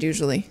complicated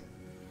usually.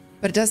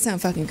 But it does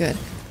sound fucking good.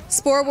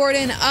 Spore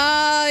Warden,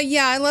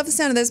 yeah, I love the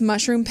sound of this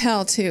Mushroom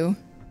Pell too.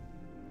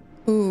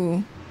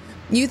 Ooh.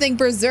 You think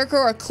Berserker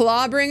or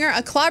Clawbringer?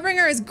 A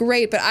Clawbringer is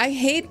great, but I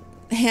hate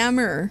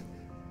Hammer.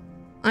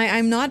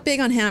 I'm not big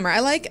on Hammer. I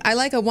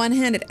like a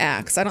one-handed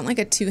axe. I don't like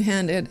a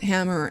two-handed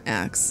hammer or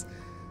axe.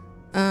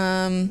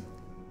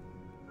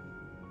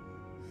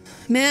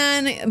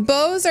 Man,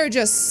 bows are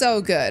just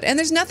so good. And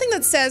there's nothing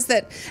that says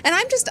that, and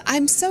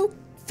I'm so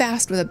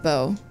fast with a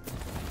bow.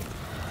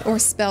 Or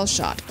spell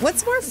shot.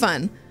 What's more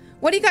fun?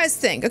 What do you guys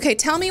think? Okay,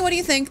 tell me, what do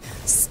you think?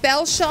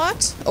 Spell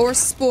shot or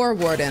Spore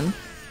Warden?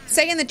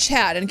 Say in the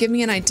chat and give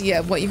me an idea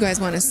of what you guys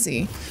want to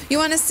see. You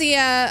want to see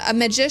a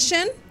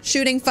magician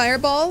shooting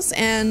fireballs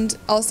and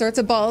all sorts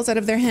of balls out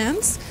of their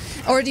hands?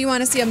 Or do you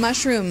want to see a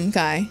mushroom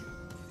guy?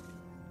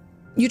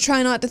 You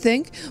try not to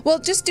think? Well,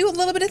 just do a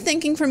little bit of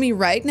thinking for me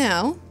right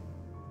now.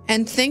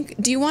 And think,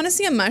 do you want to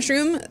see a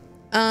mushroom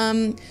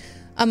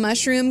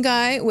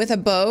guy with a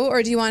bow?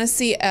 Or do you want to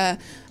see a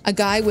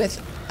guy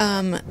with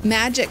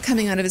magic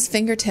coming out of his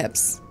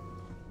fingertips?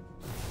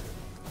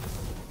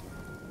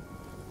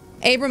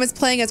 Abram is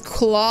playing as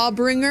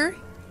Clawbringer.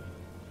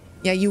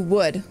 Yeah, you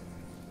would.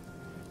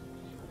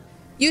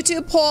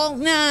 YouTube poll?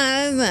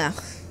 Nah.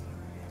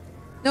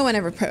 No one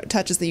ever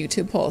touches the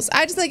YouTube polls.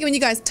 I just like it when you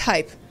guys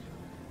type.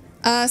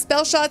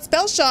 Spell shot,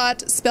 spell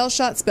shot, spell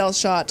shot, spell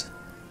shot.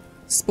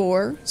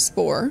 Spore,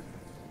 spore.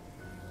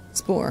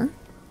 Spore.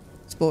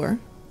 Spore.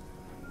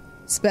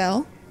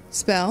 Spell.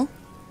 Spell.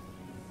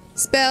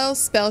 Spell,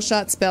 spell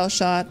shot, spell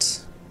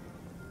shot.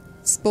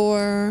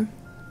 Spore.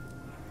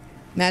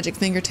 Magic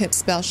fingertips,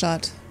 spell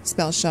shot,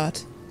 spell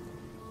shot.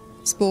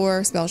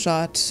 Spore, spell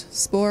shot.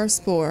 Spore,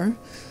 spore.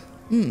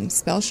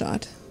 Spell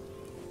shot.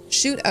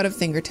 Shoot out of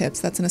fingertips,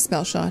 that's in a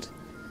spell shot.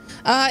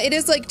 It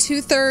is like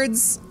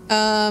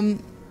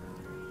 2/3,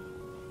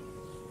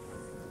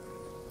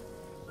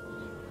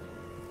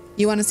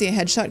 you want to see a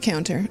headshot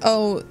counter?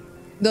 Oh,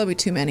 there'll be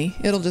too many.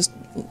 It'll just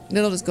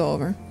go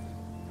over.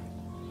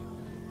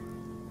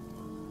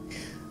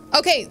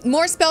 Okay,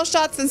 more spell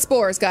shots than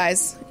spores,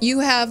 guys. You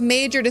have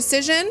made your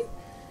decision.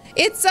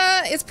 It's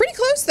pretty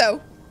close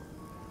though.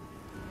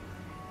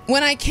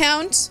 When I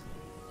count,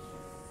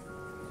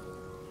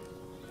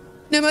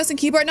 no mouse and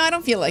keyboard. No, I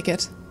don't feel like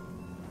it.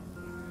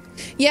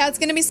 Yeah, it's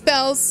gonna be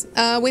spells.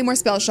 Way more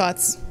spell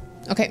shots.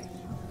 Okay.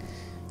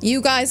 You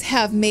guys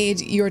have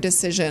made your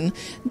decision.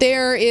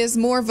 There is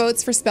more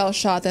votes for spell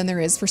shot than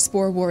there is for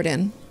Spore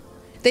Warden.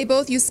 They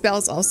both use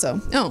spells also.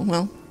 Oh,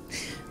 well.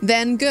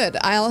 Then good.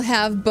 I'll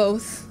have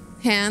both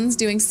hands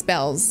doing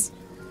spells.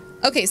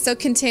 Okay, so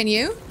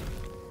continue.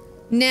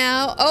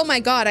 Now, oh my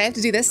god, I have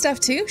to do this stuff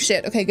too?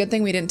 Shit, okay, good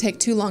thing we didn't take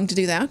too long to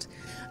do that.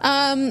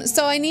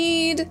 So I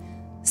need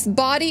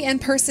body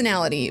and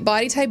personality.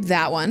 Body type,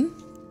 that one.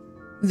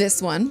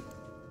 This one.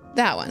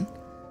 That one.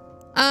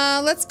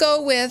 Let's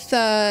go with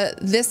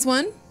this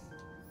one.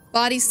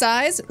 Body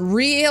size,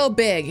 real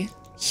big.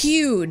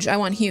 Huge, I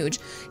want huge.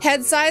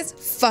 Head size,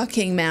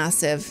 fucking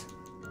massive.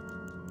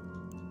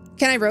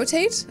 Can I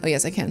rotate? Oh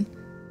yes, I can.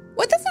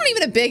 What, that's not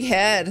even a big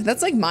head.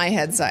 That's like my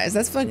head size.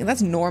 That's fucking,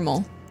 that's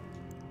normal.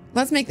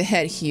 Let's make the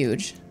head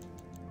huge.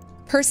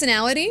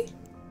 Personality?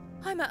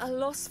 I'm at a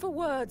loss for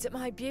words at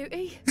my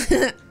beauty.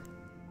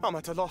 I'm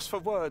at a loss for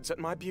words at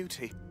my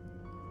beauty.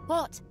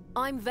 What?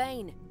 I'm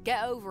vain.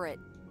 Get over it.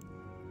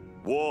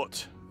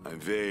 What? I'm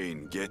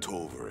vain. Get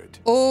over it.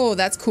 Oh,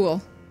 that's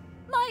cool.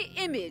 My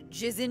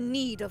image is in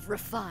need of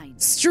refine.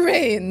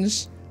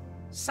 Strange.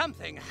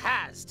 Something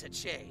has to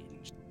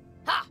change.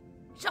 Ha!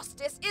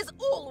 Justice is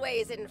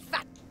always in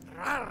fact.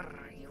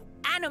 You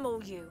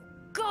animal, you.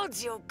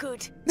 Gods, you're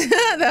good.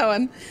 That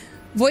one.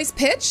 Voice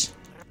pitch?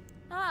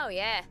 Oh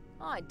yeah,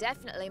 I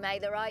definitely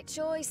made the right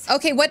choice.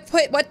 Okay,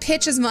 what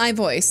pitch is my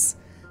voice?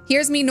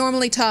 Here's me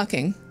normally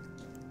talking.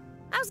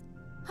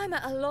 I'm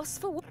at a loss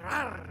for words.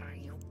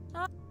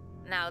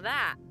 Now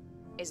that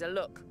is a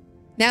look.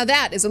 Now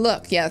that is a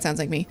look. Yeah, that sounds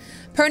like me.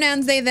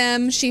 Pronouns, they,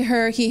 them, she,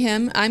 her, he,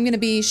 him. I'm gonna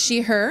be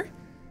she, her.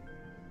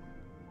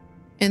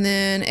 And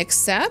then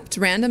accept,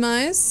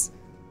 randomize.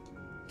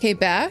 Okay,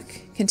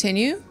 back,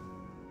 continue.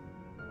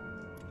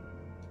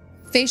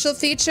 Facial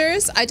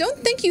features. I don't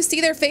think you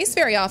see their face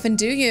very often,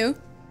 do you?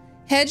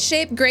 Head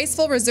shape,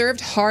 graceful,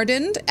 reserved,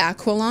 hardened,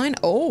 aquiline.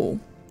 Oh.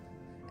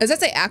 Does that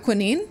say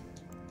aquinine?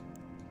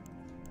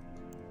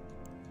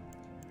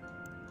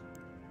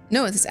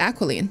 No, it's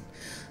aquiline.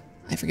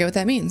 I forget what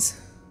that means.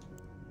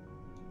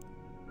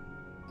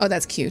 Oh,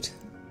 that's cute.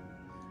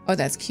 Oh,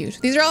 that's cute.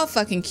 These are all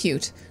fucking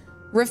cute.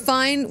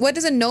 Refined. What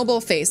does a noble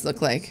face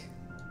look like?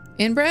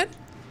 Inbred?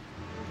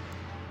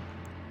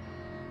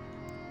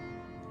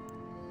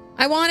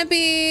 I want to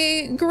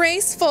be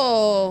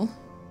graceful.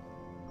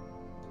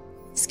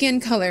 Skin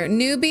color.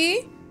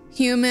 Newbie.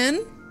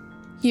 Human.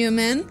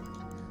 Human.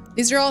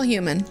 These are all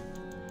human.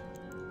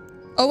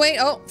 Oh, wait.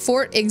 Oh,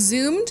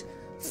 exhumed.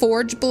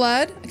 Forge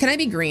blood. Can I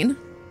be green?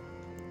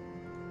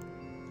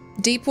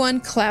 Deep one.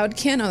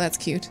 Cloudkin. Oh, that's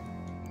cute.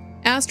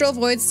 Astral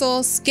void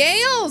soul.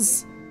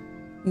 Scales.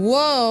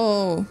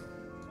 Whoa.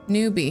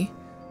 Newbie.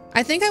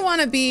 I think I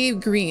want to be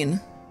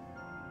green.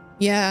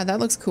 Yeah,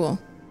 that looks cool.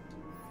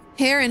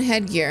 Hair and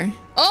headgear.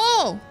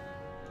 Oh!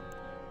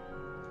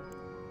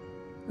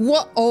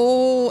 What?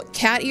 Oh,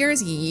 cat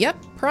ears? Yep,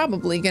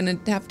 probably gonna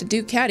have to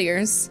do cat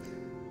ears.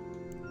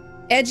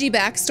 Edgy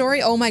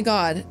backstory? Oh my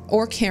god.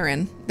 Or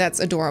Karen. That's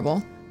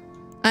adorable.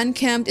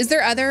 Unkempt. Is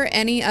there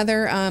any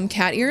other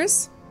cat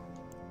ears?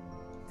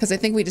 Because I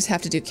think we just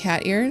have to do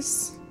cat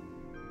ears.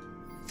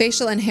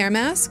 Facial and hair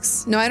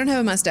masks? No, I don't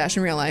have a mustache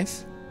in real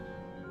life.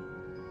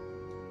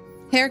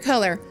 Hair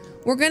color.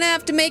 We're gonna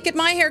have to make it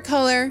my hair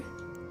color.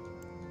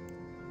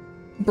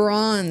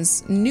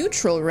 Bronze.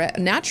 Neutral red.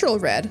 Natural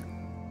red.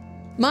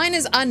 Mine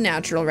is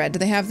unnatural red. Do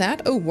they have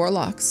that? Oh,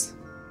 warlocks.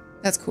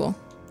 That's cool.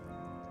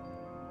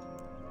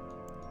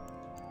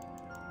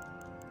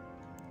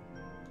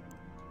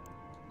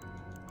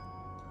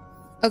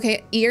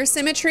 Okay, ear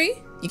symmetry.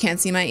 You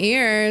can't see my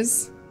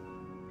ears.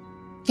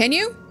 Can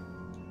you?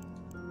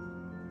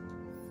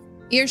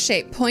 Ear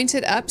shape.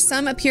 Pointed up.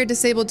 Some appear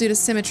disabled due to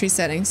symmetry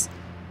settings.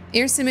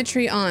 Ear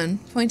symmetry on.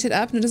 Pointed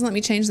up. No, it doesn't let me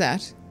change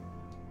that.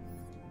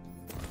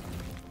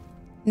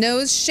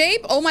 Nose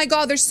shape. Oh my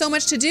god, there's so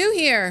much to do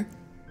here.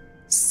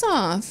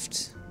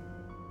 Soft.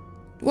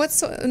 What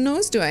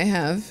nose do I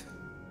have?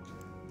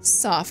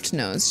 Soft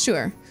nose,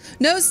 sure.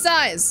 Nose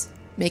size.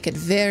 Make it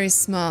very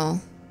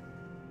small.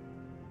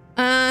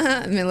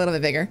 I mean, a little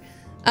bit bigger.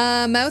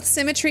 Mouth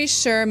symmetry,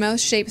 sure. Mouth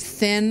shape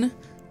thin,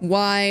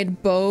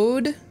 wide,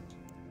 bowed.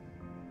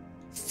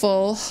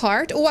 Full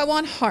heart. Oh, I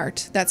want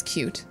heart. That's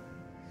cute.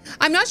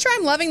 I'm not sure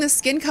I'm loving the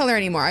skin color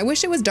anymore. I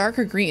wish it was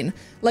darker green.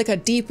 Like a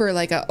deeper,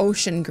 like a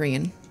ocean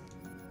green.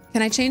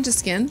 Can I change the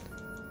skin?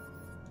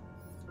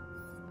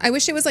 I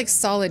wish it was like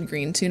solid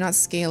green too, not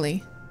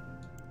scaly.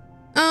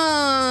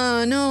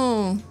 Oh,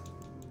 no.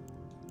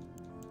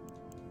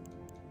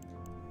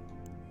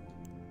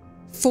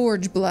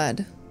 Forge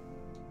blood.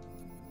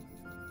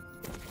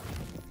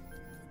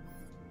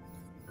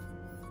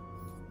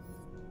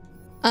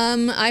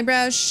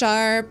 Eyebrows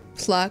sharp,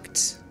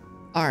 plucked,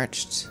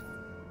 arched.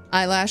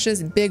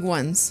 Eyelashes, big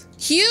ones.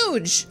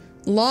 Huge!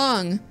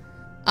 Long.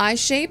 Eye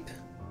shape.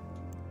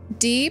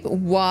 Deep,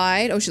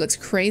 wide. Oh, she looks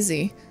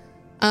crazy.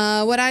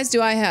 What eyes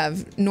do I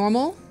have?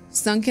 Normal,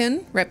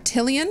 sunken,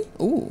 reptilian.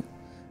 Ooh,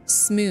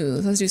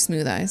 smooth. Let's do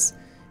smooth eyes.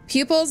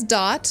 Pupils,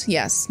 dot.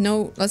 Yes,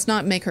 no, let's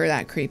not make her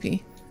that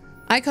creepy.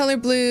 Eye color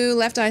blue,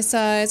 left eye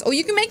size. Oh,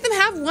 you can make them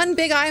have one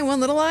big eye and one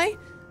little eye?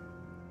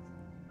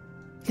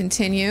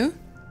 Continue.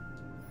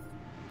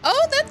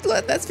 Oh,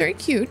 that's very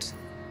cute.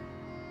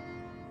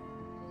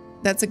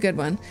 That's a good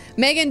one.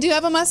 Megan, do you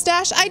have a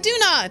mustache? I do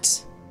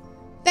not.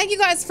 Thank you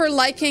guys for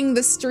liking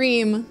the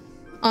stream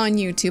on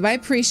YouTube. I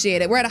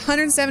appreciate it. We're at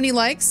 170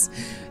 likes.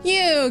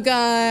 You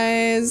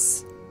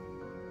guys.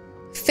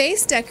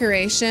 Face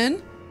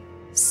decoration.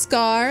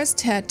 Scars,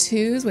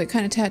 tattoos. What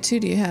kind of tattoo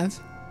do you have?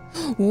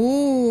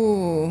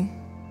 Ooh.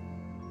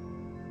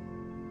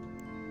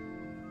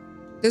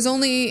 There's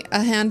only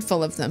a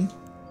handful of them.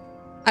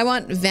 I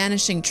want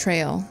vanishing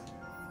trail.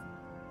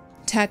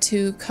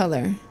 Tattoo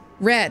color.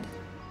 Red.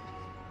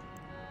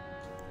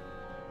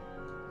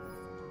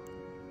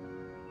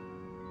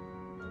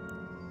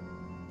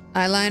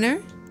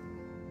 Eyeliner?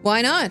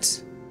 Why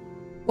not?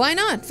 Why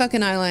not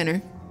fucking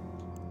eyeliner?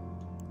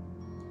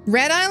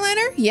 Red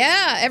eyeliner?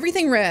 Yeah,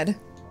 everything red.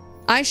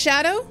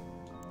 Eyeshadow?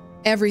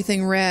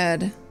 Everything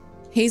red.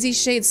 Hazy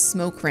shade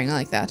smoke ring, I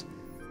like that.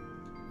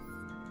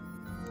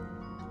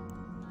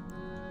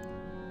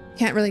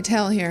 Can't really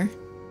tell here.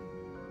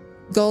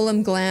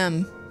 Golem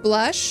glam.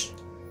 Blush?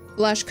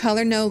 Blush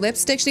color, no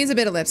lipstick. She needs a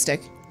bit of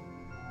lipstick.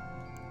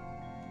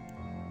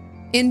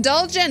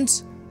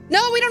 Indulgent.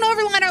 No, we don't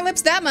overline our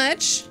lips that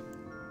much.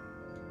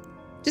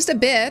 Just a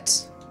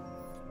bit.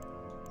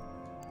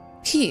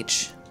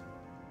 Peach.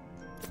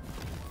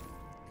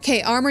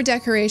 Okay, armor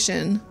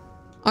decoration.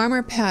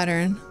 Armor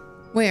pattern.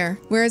 Where?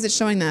 Where is it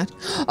showing that?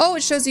 Oh,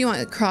 it shows you on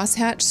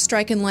crosshatch,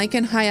 strike and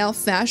lichen, high elf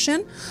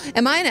fashion.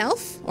 Am I an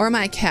elf or am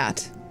I a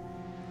cat?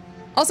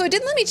 Also, it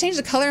didn't let me change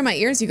the color of my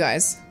ears, you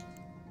guys.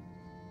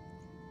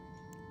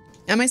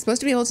 Am I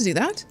supposed to be able to do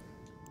that?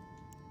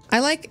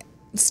 I like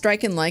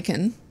strike and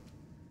lichen.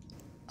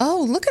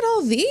 Oh, look at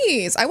all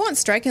these. I want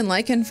strike and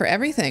lichen for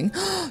everything.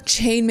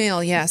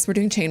 Chainmail. Yes, we're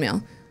doing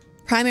chainmail.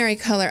 Primary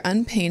color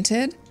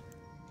unpainted.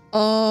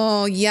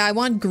 Oh, yeah, I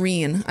want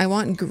green. I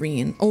want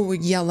green. Oh,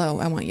 yellow.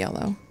 I want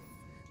yellow.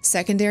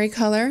 Secondary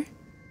color.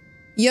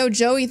 Yo,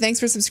 Joey, thanks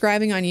for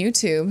subscribing on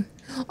YouTube.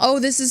 Oh,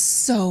 this is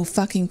so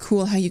fucking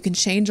cool how you can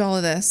change all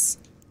of this.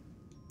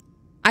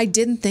 I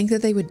didn't think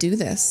that they would do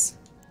this.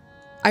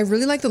 I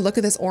really like the look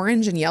of this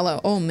orange and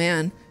yellow. Oh,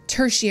 man.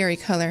 Tertiary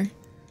color.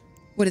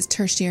 What does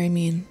tertiary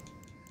mean?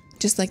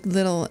 Just like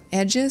little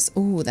edges.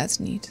 Oh, that's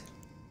neat.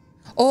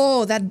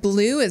 Oh, that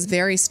blue is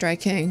very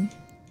striking.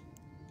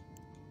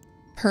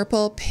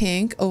 Purple,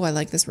 pink. Oh, I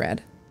like this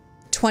red.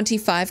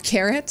 25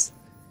 karat.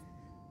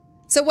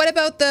 So what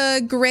about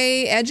the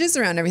gray edges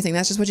around everything?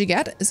 That's just what you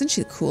get? Isn't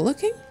she cool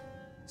looking?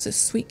 It's a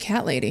sweet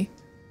cat lady.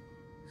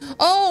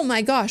 Oh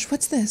my gosh,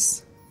 what's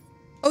this?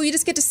 Oh, you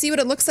just get to see what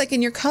it looks like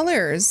in your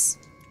colors.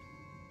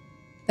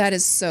 That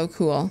is so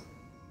cool.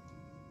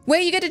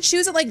 Wait, you get to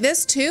choose it like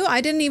this too?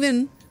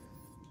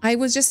 I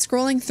was just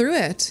scrolling through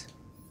it.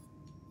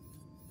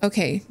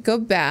 Okay, go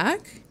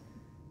back.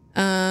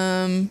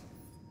 Presets.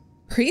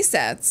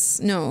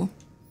 No.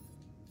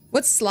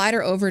 What's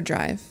slider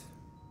overdrive?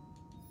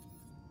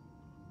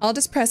 I'll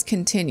just press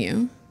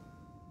continue.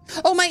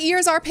 Oh, my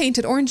ears are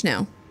painted orange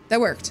now.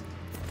 That worked.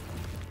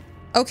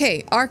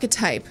 Okay,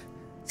 archetype.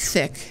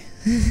 Thick.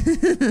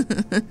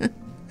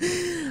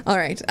 All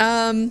right.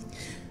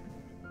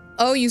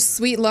 Oh, you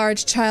sweet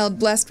large child,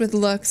 blessed with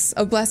looks,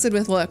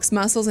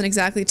 muscles, and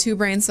exactly 2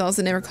 brain cells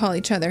that never call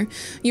each other.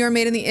 You are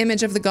made in the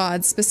image of the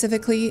gods,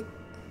 specifically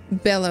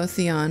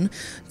Belotheon,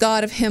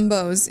 god of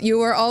himbos.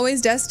 You are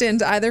always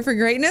destined either for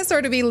greatness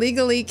or to be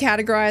legally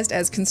categorized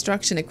as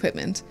construction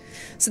equipment.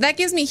 So that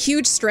gives me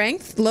huge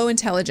strength, low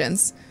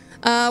intelligence.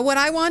 What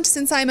I want,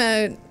 since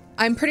I'm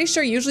pretty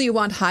sure usually you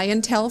want high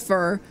intel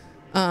for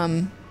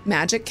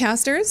magic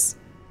casters.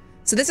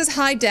 So this is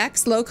high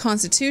dex, low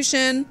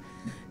constitution.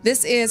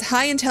 This is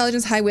high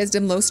intelligence, high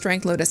wisdom, low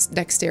strength, low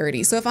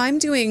dexterity. So if I'm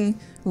doing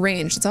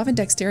range, it's often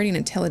dexterity and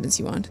intelligence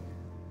you want.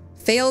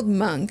 Failed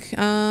monk.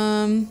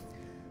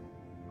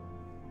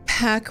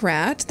 Pack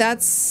rat.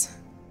 That's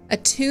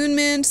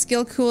attunement,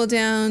 skill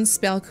cooldown,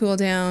 spell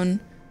cooldown.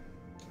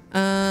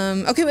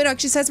 Okay, wait, it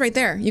actually says right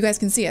there. You guys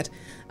can see it,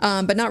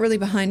 but not really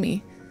behind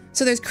me.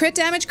 So there's crit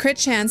damage, crit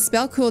chance,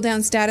 spell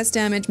cooldown, status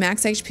damage,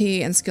 max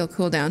HP, and skill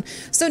cooldown.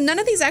 So none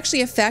of these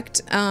actually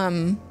affect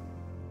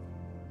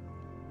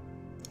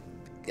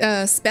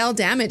spell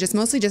damage. It's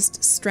mostly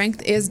just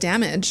strength is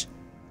damage.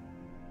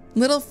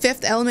 Little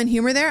fifth element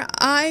humor there.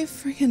 I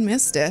freaking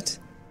missed it.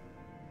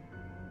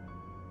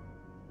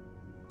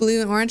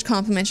 Blue and orange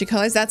complementary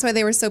colors. That's why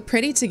they were so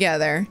pretty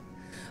together.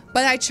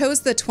 But I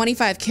chose the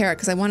 25 karat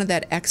because I wanted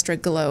that extra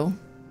glow.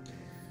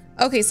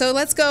 Okay, so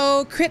let's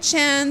go crit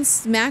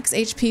chance, max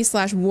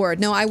HP / ward.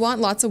 No, I want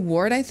lots of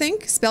ward, I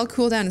think. Spell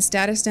cooldown and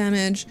status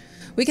damage.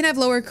 We can have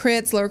lower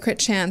crits, lower crit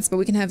chance, but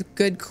we can have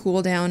good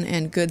cooldown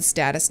and good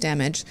status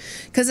damage.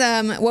 Because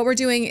what we're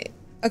doing...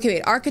 Okay,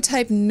 wait.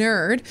 Archetype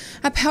nerd.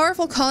 A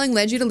powerful calling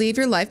led you to leave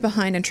your life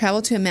behind and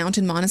travel to a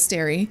mountain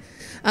monastery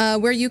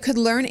where you could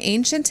learn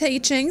ancient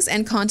teachings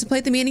and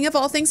contemplate the meaning of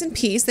all things in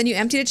peace. Then you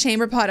emptied a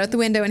chamber pot out the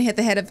window and hit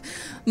the head of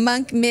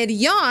monk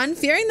mid-yawn.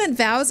 Fearing that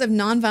vows of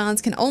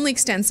non-violence can only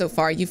extend so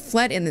far, you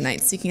fled in the night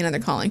seeking another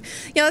calling.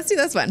 Yeah, let's do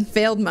this one.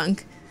 Failed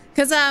monk.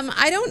 Because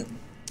I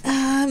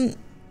don't...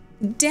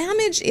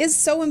 damage is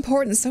so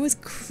important. So is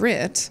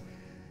crit.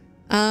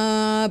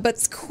 But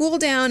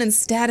cooldown and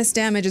status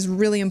damage is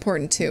really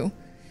important too.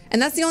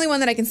 And that's the only one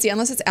that I can see,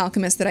 unless it's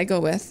alchemist that I go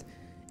with.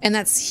 And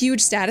that's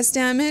huge status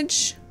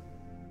damage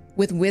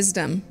with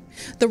wisdom.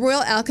 The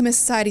Royal Alchemist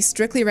Society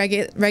strictly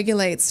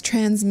regulates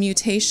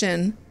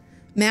transmutation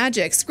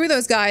magic. Screw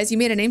those guys. You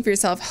made a name for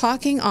yourself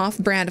hawking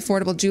off-brand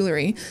affordable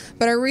jewelry,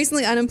 but are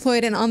recently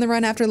unemployed and on the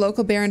run after a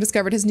local baron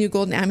discovered his new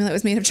golden amulet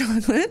was made of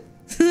chocolate.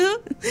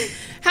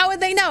 How would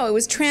they know? It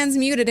was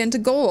transmuted into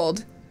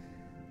gold.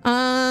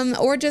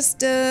 Or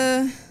just,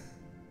 is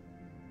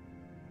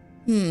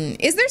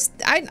there,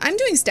 I'm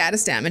doing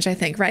status damage, I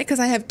think, right? Because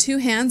I have 2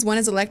 hands. One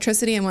is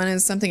electricity and one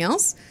is something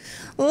else.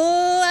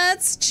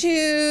 Let's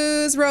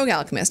choose Rogue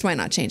Alchemist. Why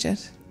not change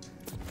it?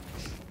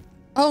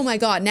 Oh my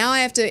god, now I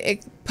have to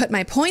put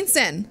my points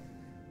in.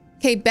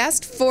 Okay,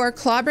 best for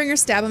Clawbringer,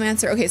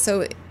 Stabomancer. Okay,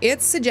 so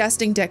it's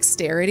suggesting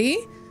dexterity,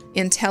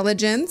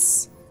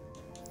 intelligence,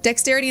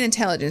 dexterity and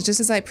intelligence, just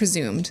as I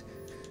presumed.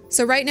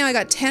 So right now I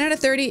got 10 out of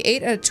 30,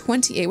 8 out of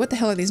 28. What the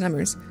hell are these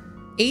numbers?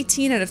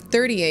 18 out of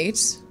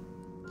 38.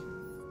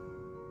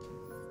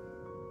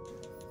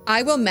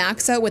 I will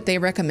max out what they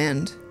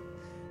recommend.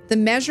 The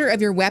measure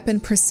of your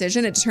weapon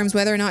precision, it determines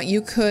whether or not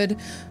you could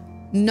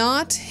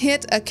not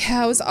hit a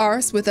cow's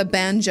arse with a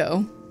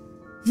banjo.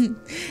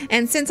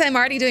 And since I'm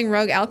already doing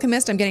Rogue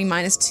Alchemist, I'm getting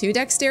 -2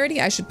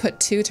 dexterity. I should put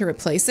 2 to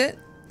replace it.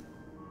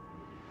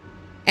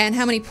 And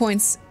how many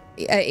points?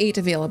 8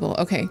 available.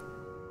 Okay.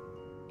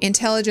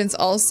 Intelligence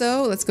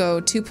also. Let's go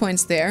 2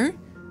 points there.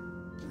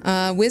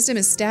 Wisdom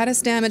is status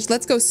damage.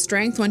 Let's go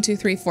strength. 1, 2,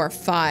 3, 4,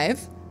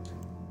 5.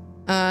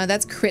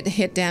 That's crit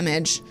hit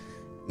damage.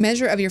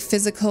 Measure of your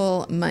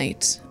physical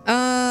might.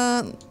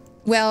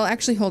 Well,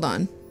 actually, hold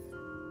on.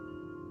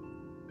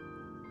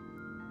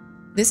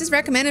 This is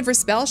recommended for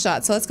spell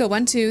shots. So let's go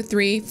 1, 2,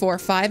 3, 4,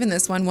 5 in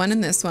this one, 1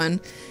 in this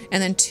one,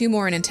 and then 2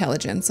 more in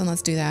intelligence. And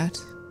let's do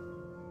that.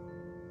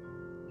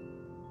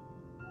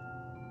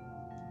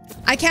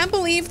 I can't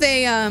believe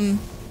they, I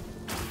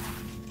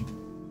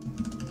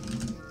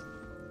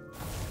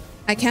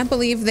can't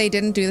believe they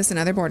didn't do this in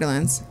other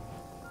Borderlands.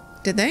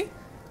 Did they?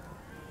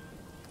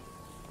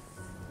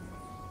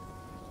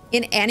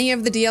 In any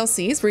of the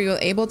DLCs, were you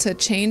able to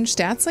change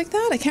stats like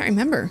that? I can't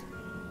remember.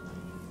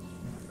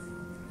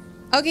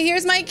 Okay,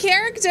 here's my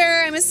character.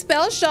 I'm a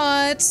spell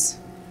shot.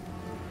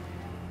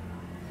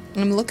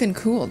 I'm looking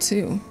cool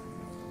too.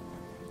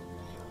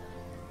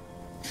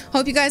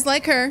 Hope you guys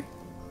like her.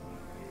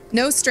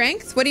 No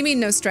strength? What do you mean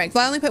no strength?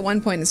 Well, I only put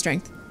 1 point in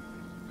strength.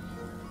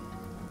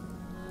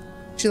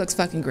 She looks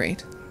fucking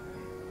great.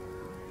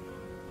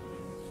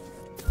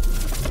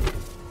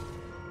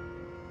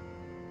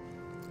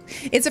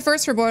 It's a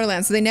first for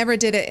Borderlands, so they never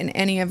did it in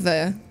any of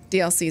the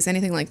DLCs,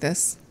 anything like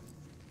this.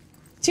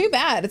 Too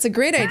bad. It's a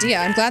great idea.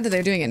 I'm glad that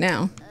they're doing it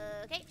now.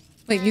 Okay.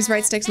 Wait, use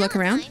right stick to look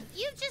around? Valentine,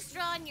 you've just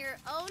drawn your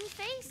own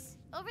face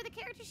over the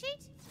character sheet?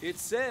 It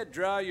said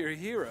draw your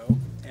hero,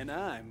 and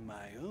I'm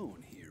my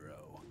own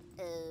hero.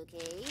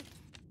 Okay.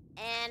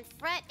 And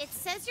Fret, it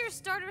says your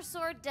starter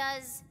sword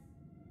does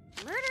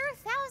murder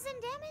 1,000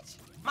 damage?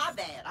 My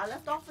bad. I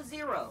left off a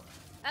 0.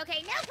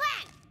 Okay, no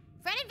plan!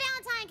 Fred and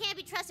Valentine can't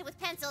be trusted with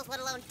pencils, let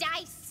alone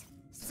dice.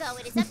 So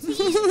it is up to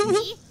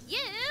you. You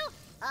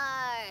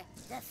are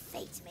the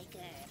Fate Maker.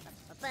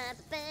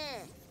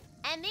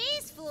 And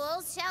these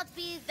fools shall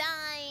be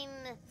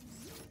thine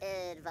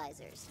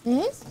advisors.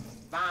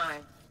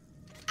 Fine.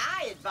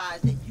 I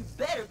advise that you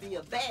better be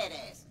a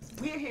badass.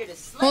 We're here to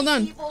slay Hold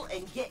on. people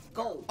and get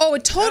gold. Oh,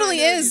 it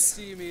totally I know is.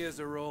 You see me as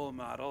a role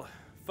model.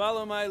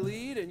 Follow my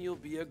lead, and you'll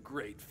be a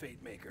great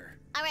Fate Maker.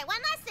 All right,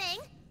 one last thing.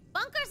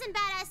 Bunkers and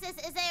Badasses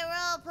is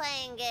a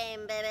role-playing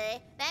game,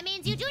 baby. That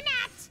means you do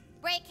not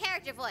break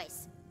character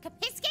voice.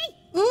 Kapiski?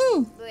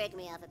 Ooh. Break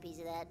me off a piece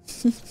of that.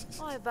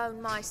 I've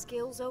honed my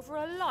skills over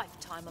a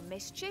lifetime of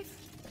mischief.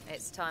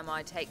 It's time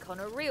I take on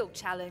a real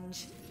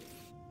challenge.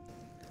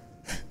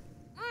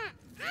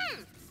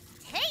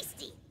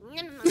 Tasty.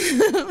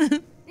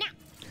 Now,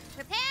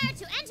 prepare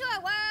to enter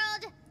a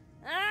world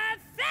of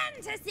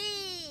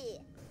fantasy.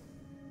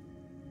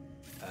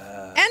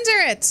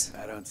 Enter it.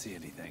 I don't see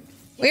anything.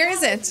 Where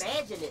is it?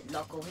 Imagine it,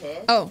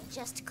 knucklehead. Oh,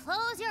 Just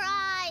close your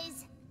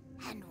eyes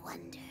and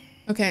wonder.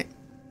 okay.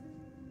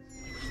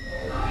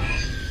 You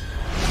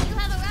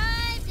have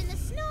arrived in the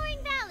Snoring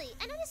Valley,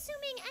 an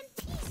unassuming and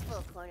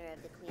peaceful corner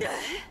of the Queen.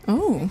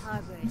 Oh.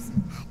 Harbors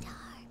a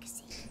dark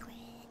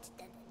secret.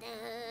 Dun, dun,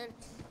 dun.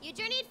 You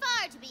journeyed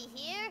far to be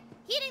here,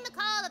 heeding the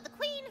call of the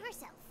Queen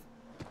herself.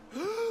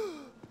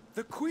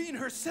 The Queen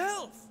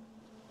herself!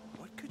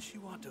 What could she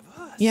want of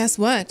us? Yes,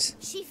 what?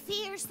 She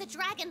fears the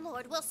Dragon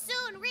Lord will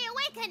soon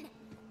reawaken.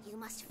 You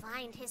must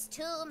find his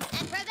tomb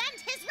and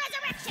prevent his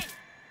resurrection.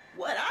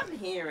 What I'm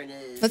hearing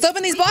is... Let's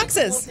open these we need to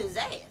boxes. whoop his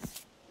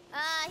ass.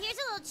 Here's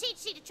a little cheat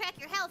sheet to track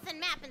your health and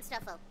map and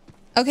stuff.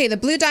 Okay, the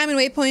blue diamond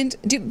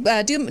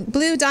waypoint,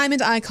 blue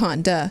diamond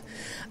icon,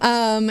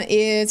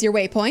 is your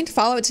waypoint.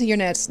 Follow it to your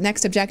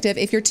next objective.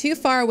 If you're too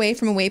far away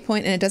from a waypoint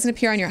and it doesn't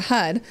appear on your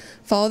HUD,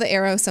 follow the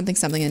arrow, something,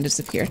 something, and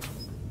disappear.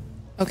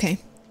 Okay.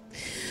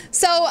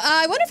 So,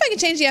 I wonder if I can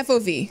change the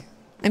FOV.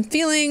 I'm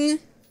feeling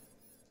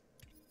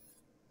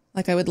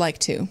like I would like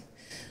to.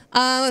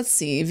 Let's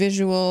see,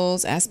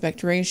 visuals,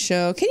 aspect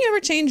ratio. Can you ever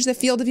change the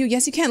field of view?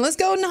 Yes, you can. Let's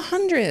go in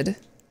 100.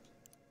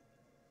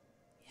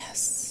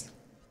 Yes.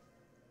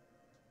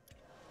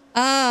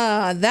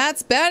 Ah,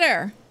 that's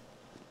better.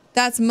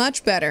 That's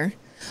much better.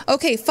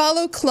 Okay,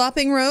 follow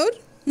Clopping Road.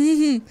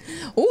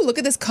 Oh, look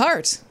at this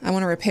cart. I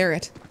want to repair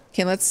it.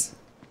 Okay, let's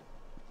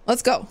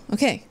go.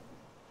 Okay.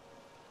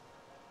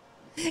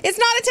 It's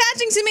not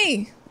attaching to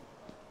me.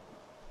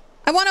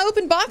 I want to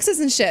open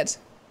boxes and shit.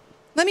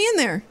 Let me in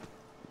there.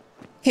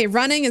 Okay,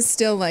 running is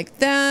still like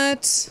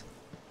that.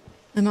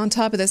 I'm on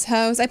top of this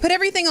house. I put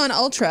everything on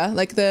ultra,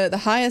 like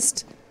the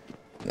highest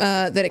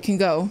that it can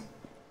go.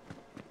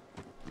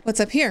 What's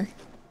up here?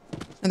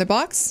 Another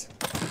box?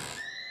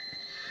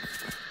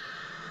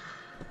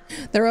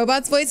 The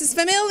robot's voice is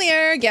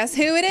familiar. Guess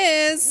who it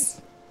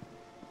is?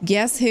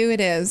 Guess who it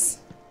is?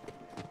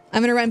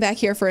 I'm gonna run back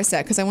here for a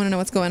sec because I want to know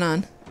what's going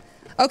on.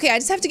 Okay, I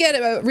just have to get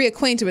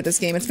reacquainted with this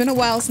game. It's been a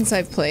while since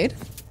I've played.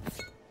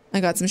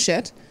 I got some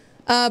shit.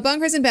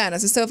 Bunkers and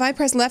badasses. So if I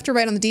press left or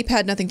right on the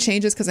D-pad, nothing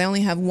changes because I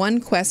only have one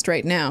quest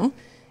right now.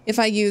 If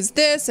I use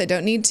this, I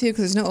don't need to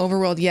because there's no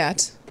overworld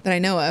yet that I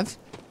know of.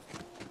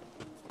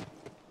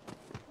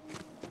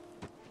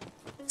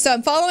 So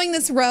I'm following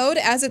this road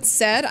as it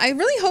said. I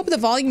really hope the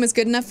volume is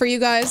good enough for you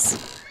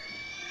guys.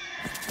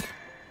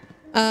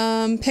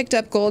 Picked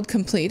up gold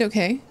complete.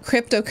 Okay.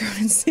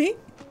 Cryptocurrency.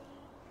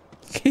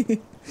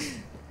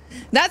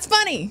 That's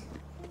funny.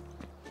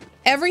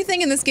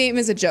 Everything in this game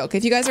is a joke.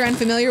 If you guys are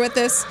unfamiliar with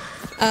this,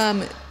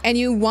 and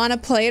you want to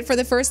play it for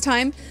the first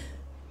time,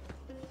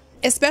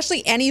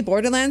 especially any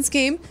Borderlands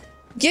game,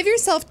 give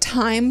yourself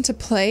time to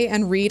play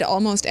and read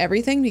almost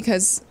everything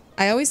because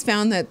I always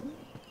found that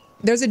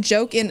there's a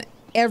joke in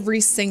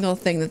every single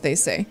thing that they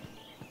say.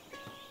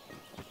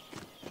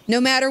 No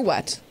matter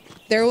what,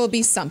 there will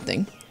be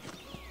something.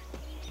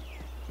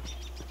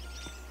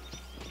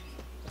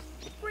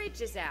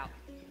 Bridge is out.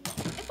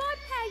 If I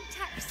paid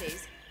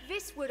taxes,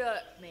 this would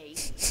hurt me.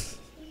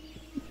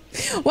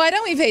 Why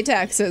don't we pay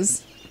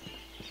taxes?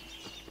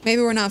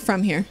 Maybe we're not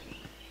from here.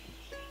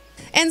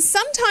 And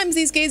sometimes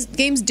these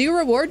games do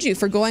reward you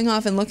for going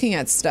off and looking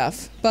at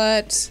stuff,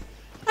 but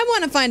I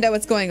want to find out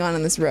what's going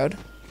on this road.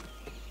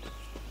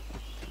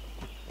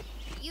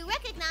 You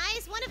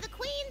recognize one of the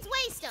Queen's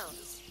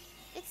Waystones.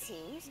 It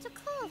seems to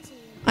call to you.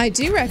 I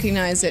do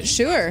recognize it,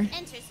 sure.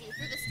 Enters you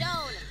through the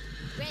stone,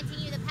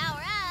 granting you the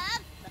power of...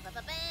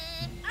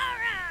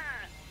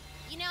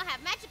 You now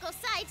have magical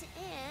sight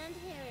and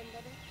hearing,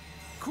 baby.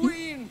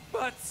 Queen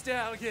Butt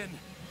Stallion.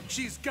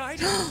 She's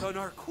guiding us on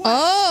our quest.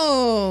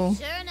 Oh!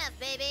 Sure enough,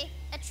 baby.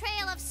 A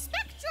trail of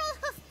spectral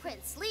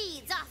hoofprints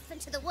leads off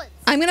into the woods.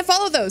 I'm gonna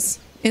follow those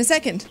in a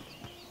second.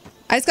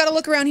 I just gotta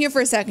look around here for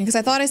a second because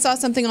I thought I saw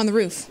something on the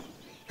roof.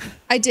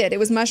 I did. It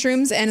was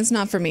mushrooms and it's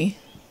not for me.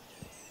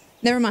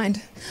 Never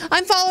mind.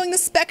 I'm following the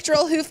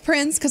spectral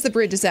hoofprints because the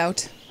bridge is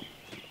out.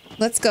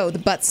 Let's go, the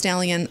Butt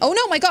Stallion. Oh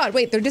no, my god,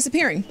 wait, they're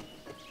disappearing.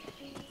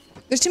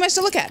 There's too much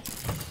to look at.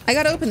 I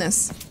gotta open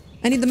this.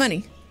 I need the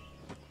money.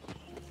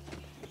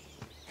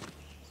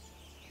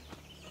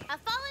 A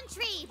fallen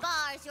tree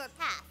bars your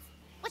path.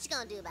 What you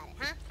gonna do about it,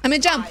 huh? I'm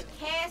gonna jump. I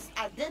cast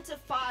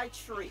identify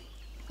tree.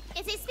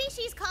 It's a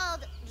species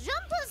called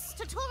Jumpus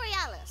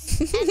tutorialis.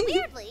 And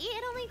weirdly,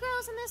 it only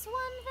grows in this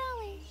one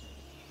valley.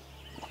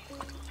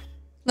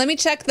 Let me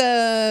check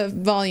the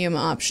volume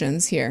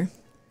options here.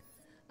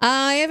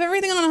 I have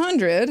everything on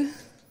 100.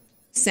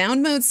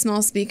 Sound mode,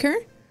 small speaker.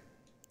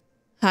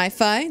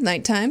 Hi-fi,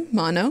 nighttime,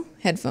 mono,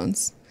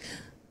 headphones.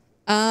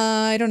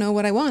 I don't know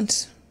what I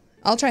want.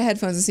 I'll try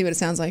headphones and see what it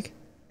sounds like.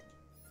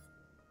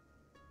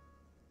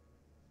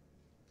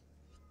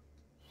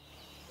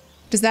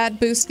 Does that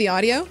boost the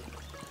audio?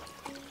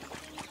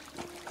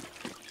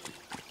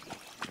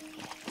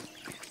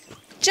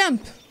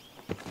 Jump.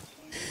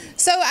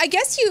 So I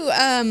guess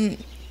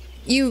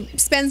you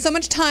spend so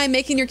much time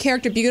making your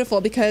character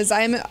beautiful because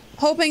I'm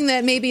hoping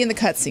that maybe in the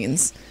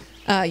cutscenes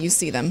you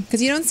see them,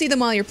 because you don't see them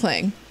while you're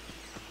playing.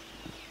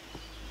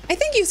 I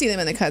think you see them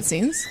in the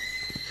cutscenes.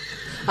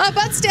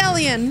 Butt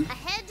Stallion.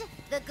 Ahead,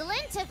 the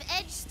glint of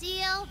edged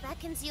steel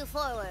beckons you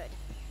forward.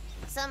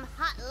 Some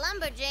hot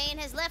lumberjane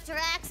has left her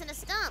axe in a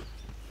stump.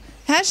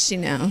 Has she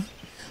now?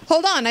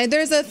 Hold on,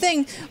 there's a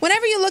thing.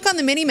 Whenever you look on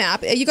the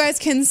mini-map, you guys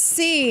can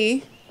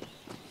see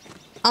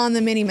on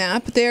the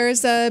mini-map,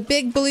 there's a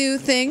big blue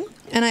thing,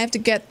 and I have to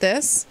get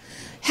this.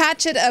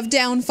 Hatchet of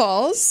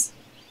Downfalls.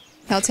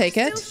 I'll take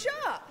it. Still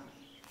sharp.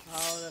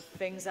 Oh, the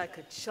things I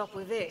could chop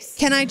with this.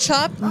 Can I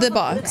chop the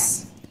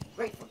box?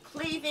 Great for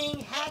cleaving,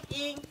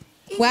 hacking.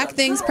 Whack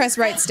things, press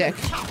right stick.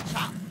 Chop,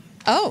 chop.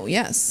 Oh,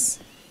 yes.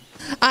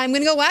 I'm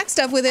gonna go whack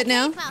stuff with it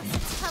now.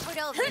 Mouse covered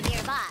over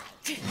nearby.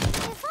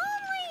 If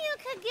only you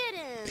could get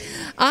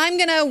in. I'm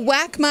gonna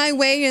whack my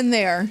way in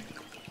there.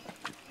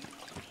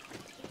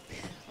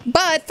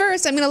 But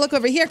first, I'm gonna look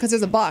over here because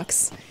there's a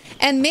box.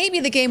 And maybe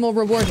the game will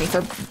reward me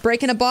for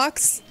breaking a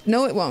box.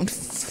 No, it won't.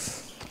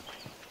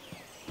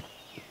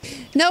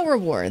 No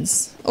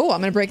rewards. Oh,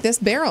 I'm gonna break this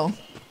barrel.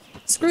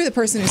 Screw the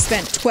person who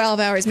spent 12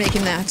 hours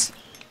making that.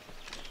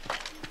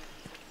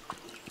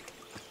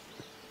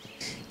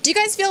 Do you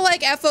guys feel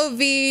like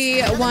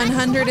FOV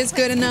 100 is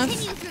good enough?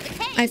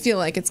 I feel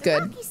like it's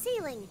good.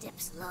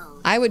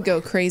 I would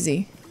go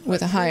crazy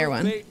with a higher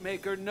one.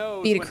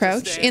 Be to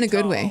crouch in a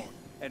good way.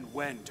 And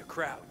when to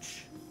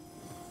crouch.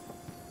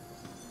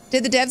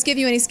 Did the devs give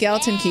you any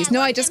skeleton keys? No,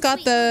 I just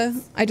got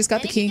the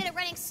key. Get a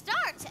running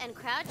start and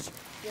crouch.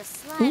 You'll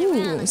slide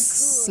Ooh,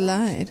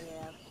 slide.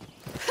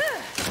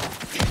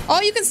 Oh,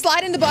 you can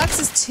slide into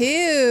boxes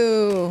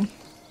too.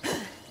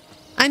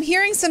 I'm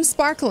hearing some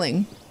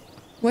sparkling.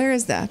 Where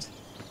is that?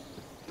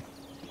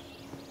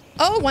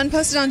 Oh, one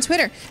posted on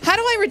Twitter. How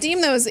do I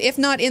redeem those if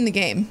not in the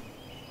game?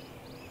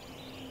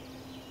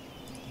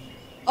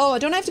 Oh,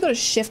 don't I have to go to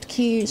shift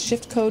keys,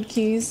 shift code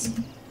keys?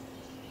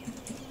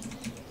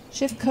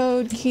 Shift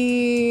code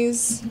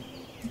keys.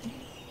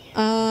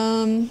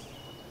 How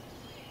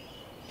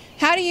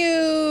do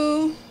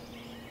you...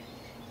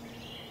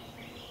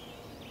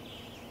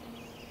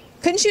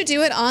 Couldn't you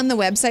do it on the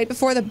website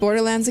before the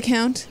Borderlands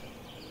account?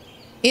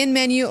 In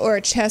menu or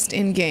a chest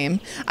in game.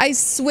 I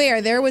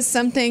swear there was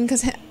something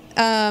because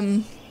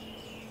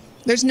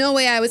there's no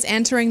way I was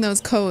entering those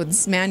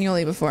codes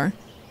manually before.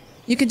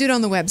 You could do it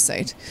on the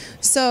website.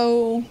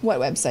 So, what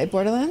website?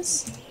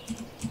 Borderlands?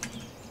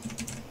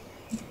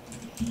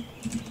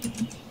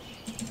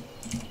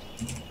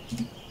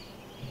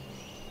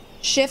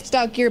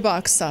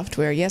 Shift.gearbox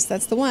software. Yes,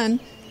 that's the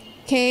one.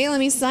 Okay, let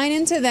me sign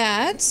into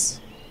that.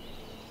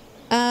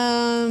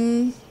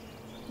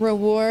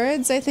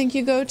 Rewards, I think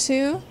you go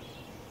to.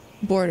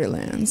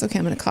 Borderlands. Okay,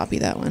 I'm gonna copy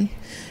that one.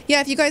 Yeah,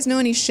 if you guys know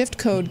any shift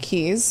code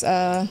keys,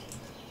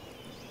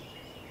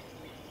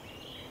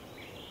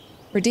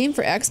 redeem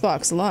for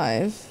Xbox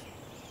Live.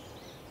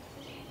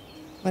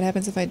 What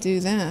happens if I do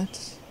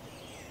that?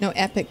 No,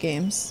 Epic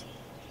Games.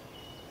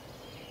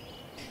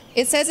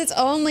 It says it's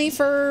only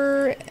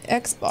for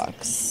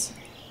Xbox.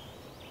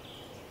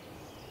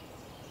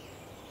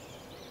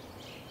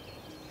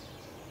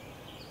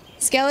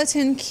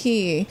 Skeleton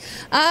key.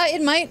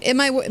 It might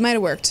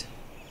have worked.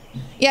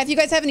 Yeah, if you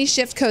guys have any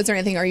shift codes or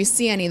anything, or you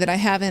see any that I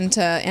haven't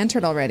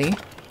entered already,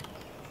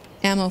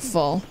 Ammo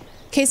full.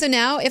 Okay, so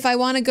now if I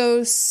want to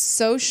go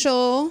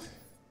social,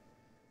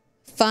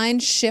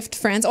 find shift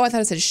friends. Oh, I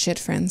thought it said shit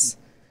friends.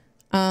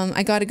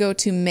 I got to go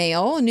to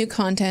mail, new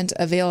content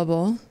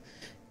available.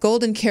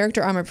 Golden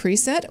character armor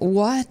preset.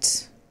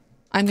 What?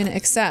 I'm going to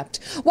accept.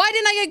 Why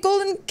didn't I get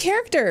golden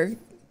character?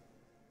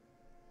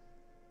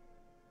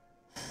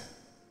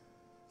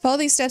 Follow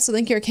these steps to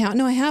link your account.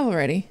 No, I have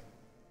already.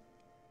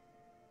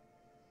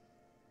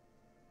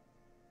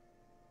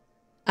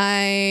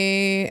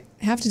 I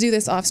have to do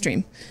this off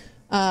stream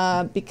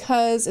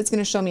because it's going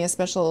to show me a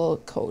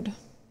special code.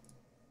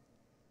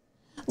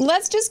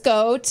 Let's just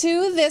go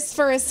to this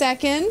for a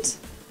second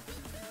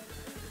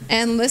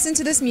and listen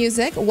to this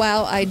music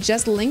while I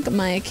just link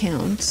my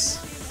account.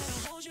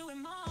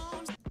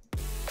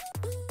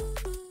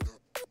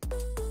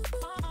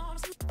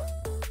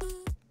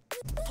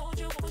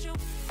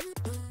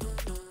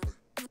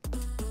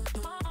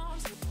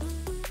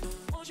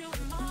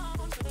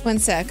 One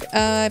sec.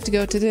 I have to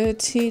go to the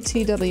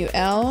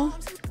TTWL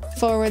 /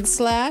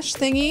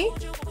 thingy,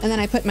 and then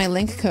I put my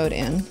link code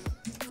in.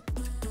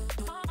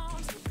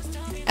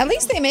 At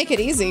least they make it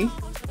easy.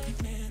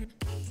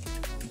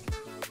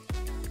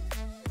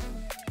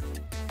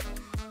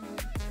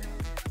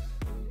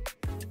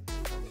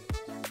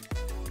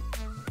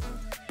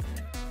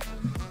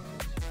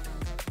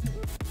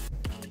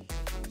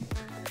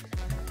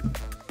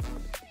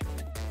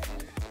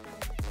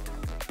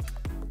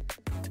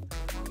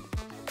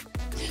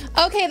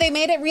 Okay, they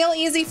made it real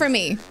easy for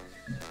me.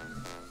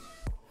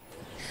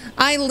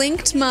 I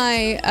linked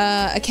my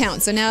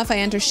account, so now if I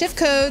enter shift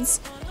codes...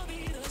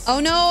 Oh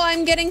no,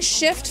 I'm getting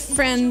shift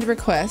friend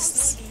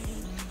requests.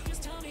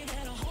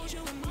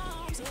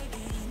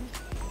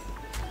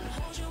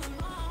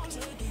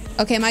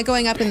 Okay, am I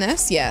going up in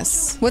this?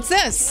 Yes. What's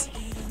this?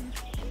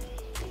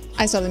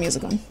 I still have the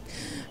music on.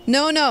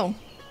 No, no.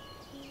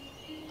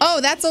 Oh,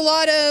 that's a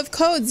lot of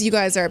codes you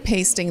guys are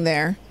pasting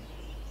there.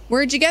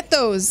 Where'd you get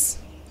those?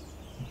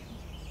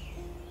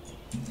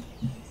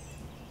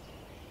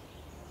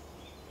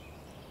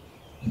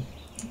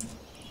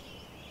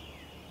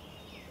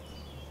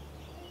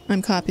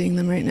 I'm copying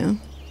them right now.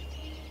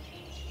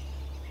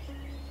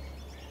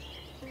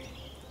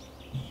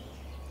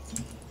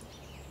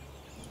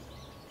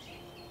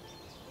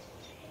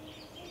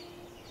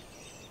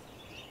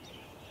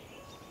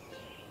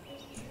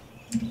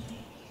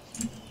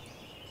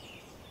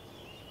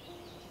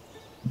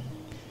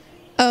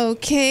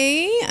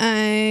 Okay,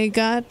 I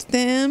got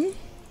them.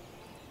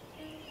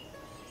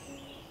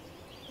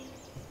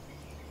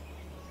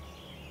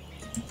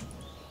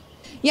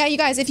 Yeah, you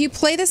guys, if you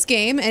play this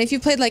game, and if you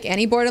played like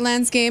any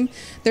Borderlands game,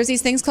 there's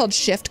these things called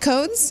shift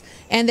codes,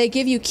 and they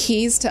give you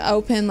keys to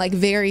open like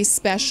very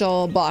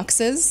special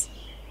boxes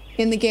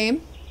in the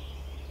game.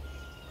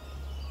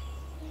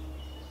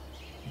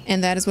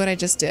 And that is what I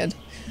just did.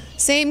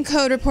 Same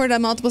code reported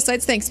on multiple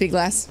sites. Thanks, Big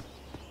Glass.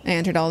 I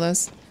entered all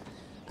those.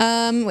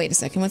 Wait a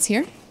second, what's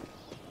here?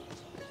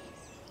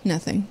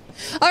 Nothing.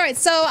 Alright,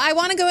 so I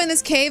want to go in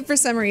this cave for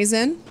some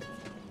reason.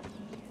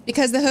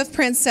 Because the hoof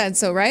prints said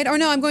so, right? Or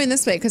no, I'm going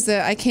this way because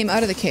I came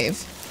out of the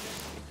cave.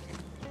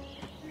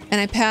 And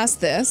I passed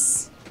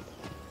this.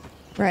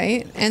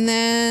 Right? And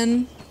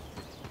then...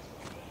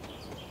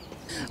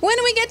 When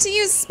do we get to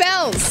use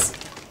spells?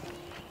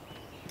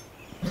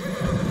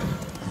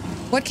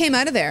 What came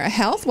out of there? A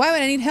health? Why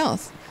would I need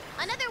health?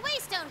 Another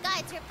waystone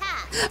guides your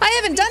path. I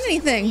haven't done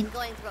anything.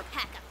 Going through a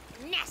pack of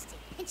nasty,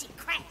 pinchy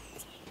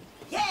crabs.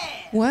 Yeah.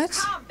 What?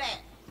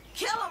 Combat.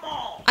 Kill them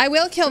all. I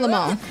will kill them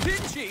all.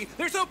 Pinchy!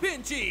 They're so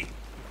pinchy!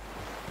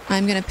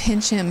 I'm gonna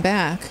pinch him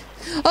back.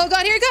 Oh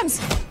god, here he comes!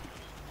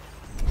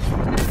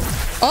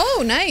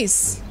 Oh,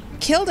 nice.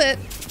 Killed it.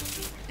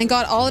 And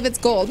got all of its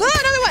gold. Ah,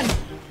 another one!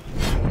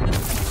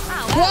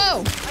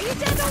 Whoa! Are you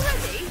dead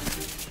already?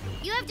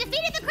 You have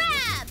defeated the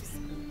crabs!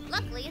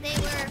 Luckily, they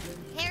were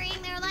carrying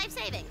their life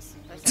savings.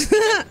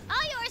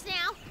 All yours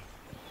now.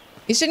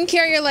 You shouldn't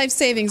carry your life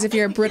savings if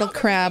you're a brittle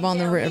crab on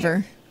the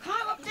river.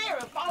 Climb up there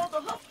and follow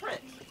the hoof prints.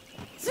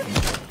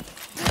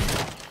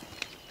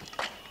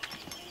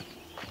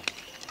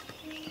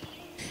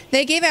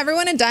 They gave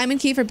everyone a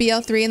diamond key for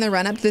BL3 in the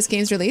run-up to this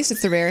game's release.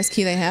 It's the rarest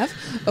key they have.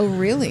 Oh,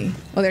 really?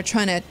 Oh, they're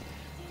trying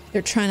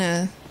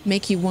to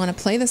make you want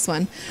to play this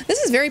one. This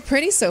is very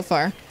pretty so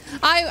far.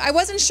 I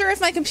wasn't sure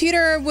if my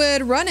computer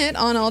would run it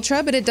on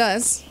Ultra, but it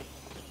does.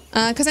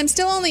 Because I'm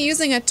still only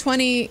using a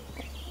 2070.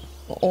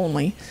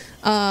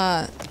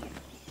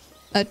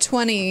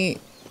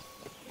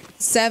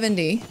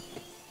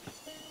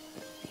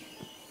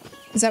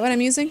 Is that what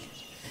I'm using?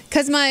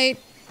 Because my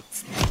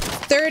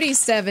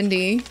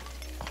 3070...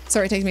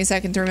 Sorry, it takes me a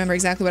second to remember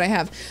exactly what I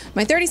have.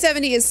 My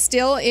 3070 is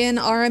still in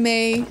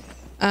RMA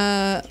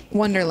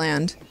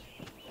Wonderland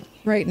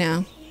right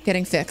now,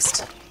 getting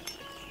fixed.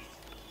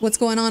 What's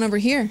going on over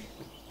here?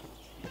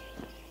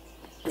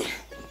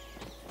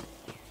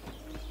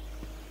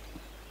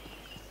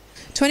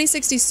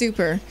 $2060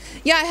 Super.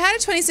 Yeah, I had a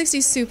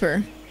 2060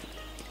 Super.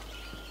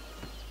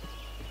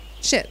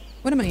 Shit,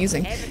 what am I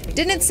using?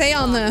 Didn't it say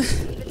on the...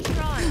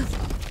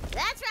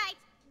 That's right.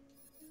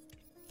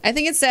 I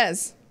think it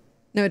says.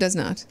 No, it does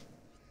not.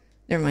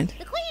 Never mind.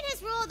 The Queen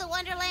has ruled the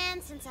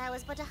Wonderland since I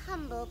was but a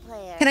humble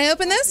player. Can I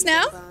open this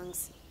now?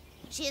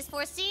 She has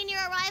foreseen your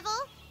arrival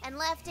and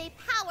left a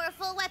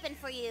powerful weapon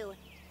for you.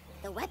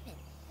 The weapon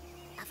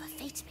of a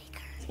fate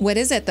maker. What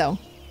is it, though?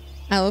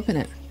 I'll open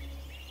it.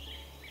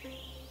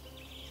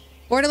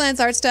 Borderlands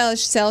art style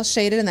is cel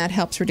shaded, and that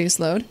helps reduce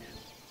load.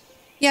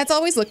 Yeah, it's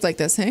always looked like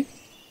this, hey?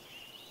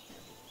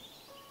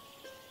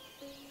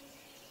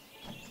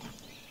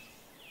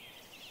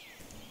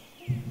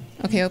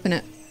 Okay, open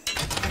it.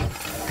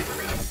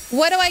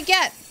 What do I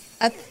get?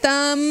 A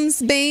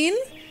Thumb's Bane?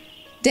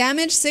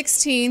 Damage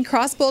 16.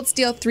 Crossbolts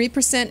deal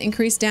 3%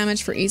 increased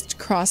damage for each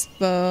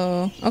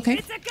crossbow. Okay.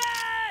 It's a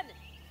gun!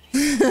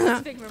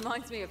 This thing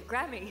reminds me of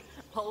Grammy.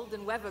 Old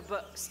and weathered,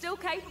 but still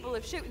capable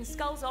of shooting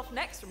skulls off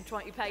necks from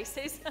 20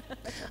 paces.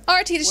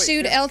 RT to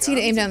shoot, LT to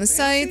aim down the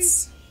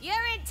sights. You're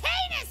in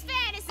Tina's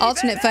fantasy.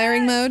 Alternate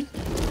firing mode.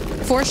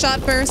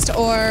 4-shot burst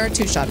or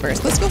 2-shot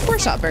burst. Let's go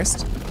 4-shot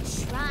burst.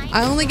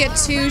 I only get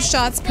 2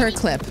 shots per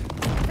clip.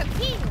 From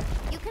here,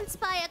 you can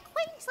spy a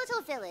quaint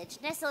little village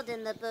nestled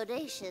in the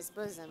bodacious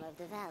bosom of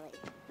the valley.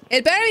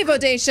 It better be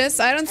bodacious.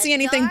 I don't see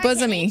anything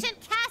bosomy. Ancient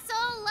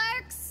castle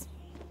lurks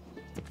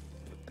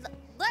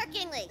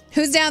lurkingly.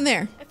 Who's down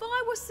there? If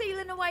I was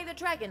sealing away the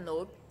Dragon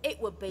Lord,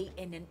 it would be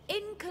in an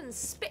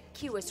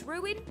inconspicuous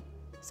ruin,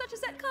 such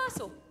as that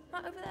castle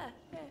right over there.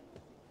 Yeah.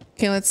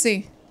 Okay, let's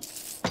see.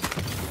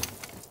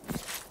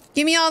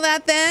 Give me all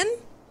that then.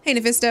 Hey,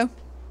 Nephisto.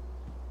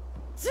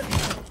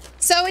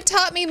 So it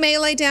taught me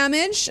melee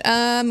damage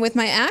with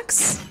my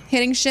axe,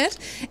 hitting shit,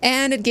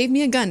 and it gave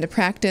me a gun to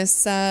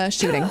practice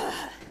shooting.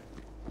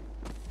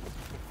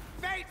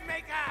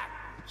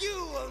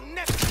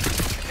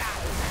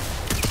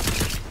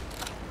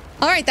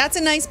 All right, that's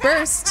a nice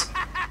burst.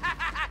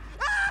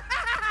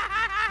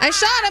 I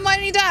shot him. Why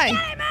did he die?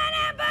 Get him in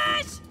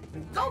ambush!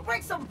 Go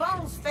break some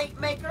bones, Fate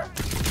Maker.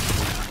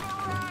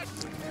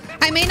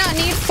 I may not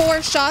need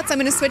 4 shots. I'm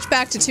going to switch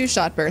back to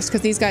 2-shot burst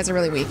because these guys are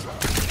really weak.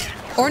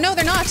 Or no,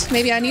 they're not.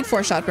 Maybe I need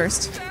 4-shot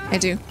burst. I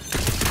do.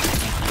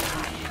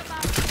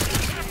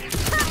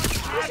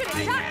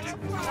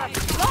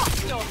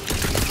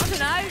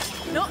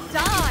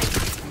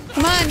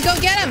 Come on, go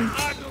get him.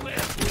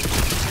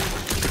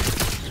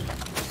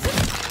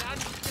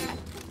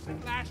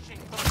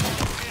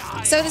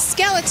 So the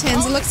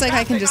skeletons, it looks like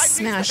I can just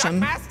smash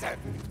them.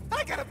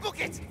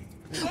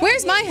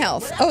 Where's my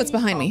health? Oh, it's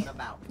behind me.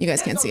 You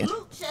guys can't see it.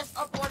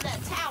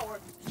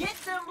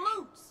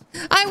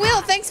 I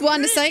will. Thanks,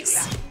 Wanda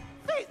Sykes.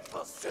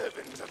 Faithful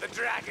servant of the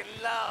Dragon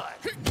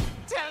Lord.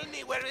 Tell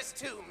me where his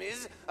tomb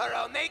is, or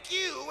I'll make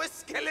you a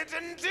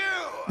skeleton too.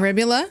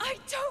 Ribula? I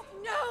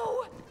don't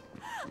know.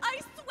 I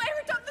swear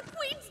it on the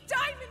Queen's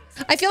diamond.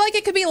 I feel like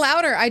it could be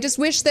louder. I just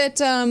wish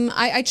that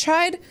I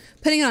tried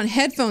putting it on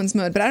headphones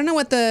mode, but I don't know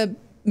what the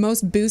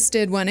most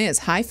boosted one is.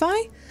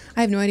 Hi-fi?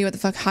 I have no idea what the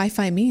fuck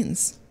hi-fi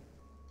means.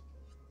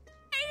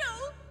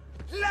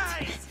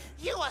 Lies!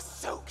 You are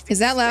soaked. Is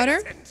that louder?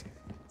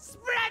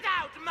 Spread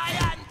out, my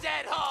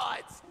undead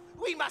hordes.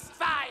 We must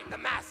find the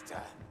master.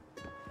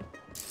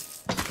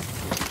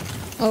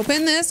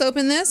 Open this,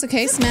 open this.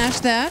 Okay,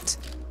 smash that.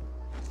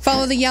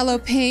 Follow the yellow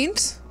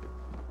paint.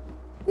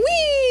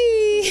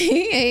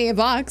 Whee! Hey, a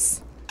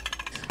box.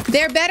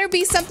 There better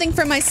be something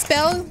for my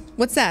spell.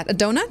 What's that? A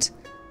donut?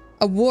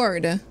 A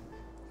ward.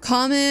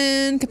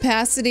 Common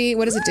capacity.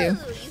 What does it do?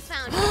 Ooh, you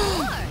found a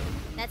ward.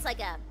 That's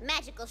like a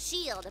magical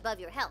shield above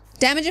your health.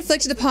 Damage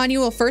inflicted upon you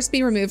will first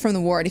be removed from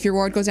the ward if your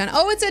ward goes down.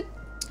 Oh, it's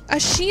a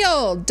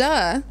shield.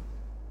 Duh.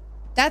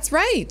 That's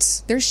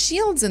right. There's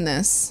shields in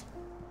this.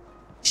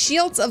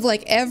 Shields of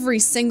like every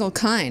single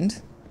kind.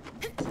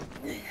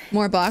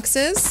 More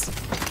boxes.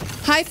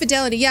 High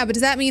fidelity. Yeah, but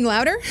does that mean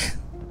louder?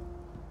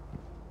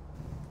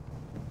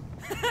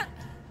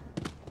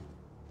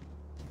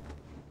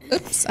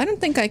 Oops, I don't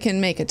think I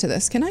can make it to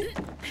this, can I?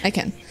 I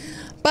can.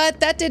 But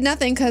that did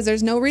nothing because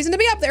there's no reason to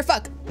be up there.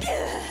 Fuck.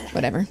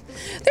 Whatever.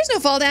 There's no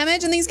fall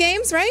damage in these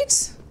games,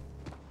 right?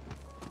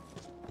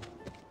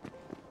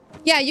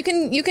 Yeah, you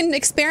can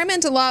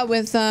experiment a lot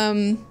with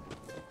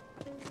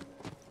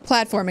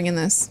platforming in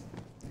this.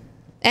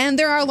 And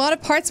there are a lot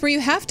of parts where you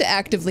have to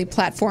actively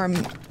platform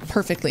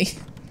perfectly.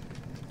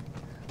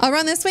 I'll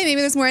run this way. Maybe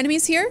there's more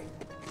enemies here.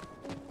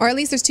 Or at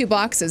least there's 2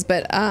 boxes,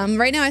 but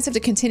right now I just have to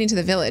continue to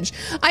the village.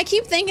 I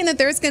keep thinking that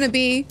there's gonna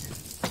be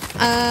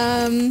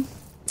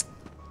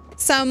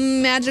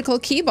some magical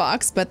key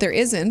box, but there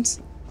isn't.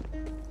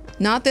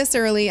 Not this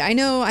early. I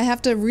know I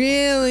have to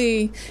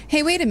really...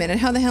 Hey, wait a minute.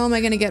 How the hell am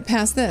I gonna get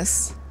past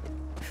this?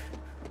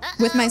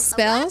 With my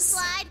spells?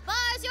 Slide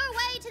bars your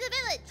way to the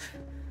village.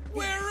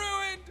 We're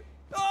ruined.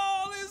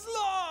 All is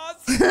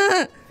lost.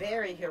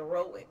 Very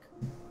heroic.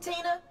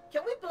 Tina,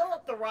 can we blow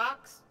up the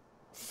rocks?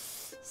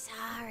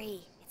 Sorry,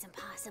 it's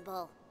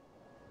impossible.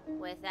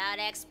 Without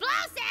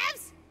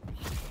explosives!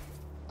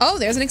 Oh,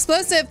 there's an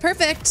explosive.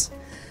 Perfect.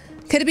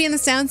 Could it be in the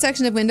sound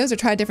section of Windows or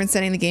try a different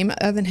setting in the game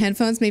other than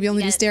headphones? Maybe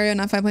only do stereo,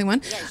 not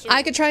 5.1.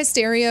 I could try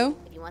stereo.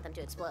 If you want them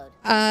to explode.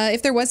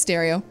 If there was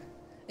stereo.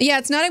 Yeah,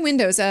 it's not in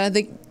Windows. I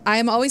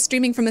am always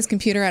streaming from this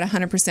computer at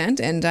 100%,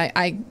 and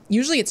I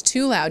usually it's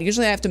too loud.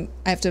 Usually I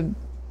have to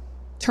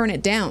turn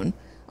it down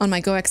on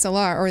my Go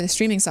XLR or the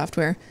streaming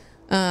software.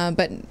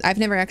 But I've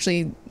never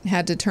actually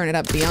had to turn it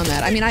up beyond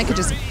that. I mean, I could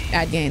just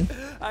add gain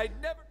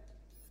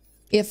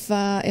if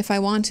I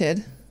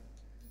wanted.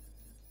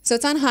 So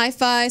it's on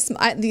hi-fi.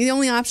 The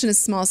only option is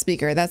small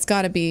speaker. That's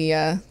got to be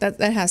that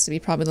has to be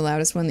probably the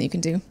loudest one that you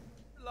can do.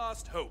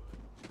 Lost hope.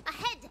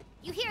 Ahead,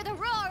 you hear the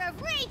roar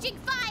of raging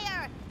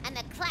fire and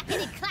the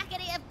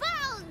clackety-clackety of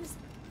bones.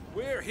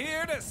 We're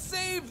here to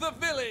save the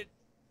village.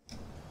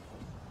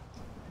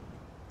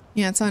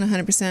 Yeah, it's on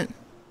 100%.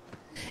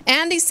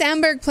 Andy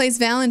Samberg plays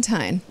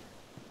Valentine.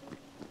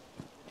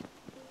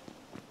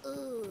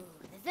 Ooh,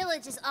 the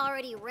village is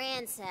already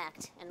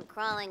ransacked and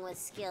crawling with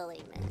skelly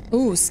men.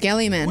 Ooh,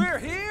 Skelly Man. We're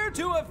here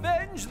to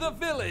avenge the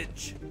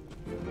village.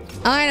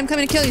 Alright, I'm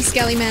coming to kill you,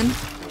 Skelly Man.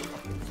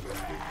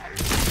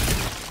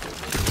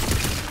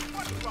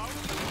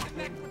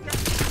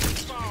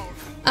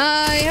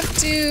 I have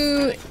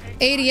to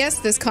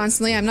ADS this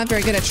constantly. I'm not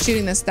very good at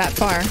shooting this that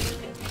far.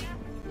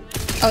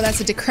 Oh,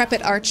 that's a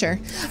decrepit archer.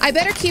 I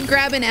better keep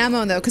grabbing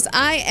ammo, though, because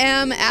I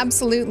am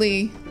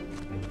absolutely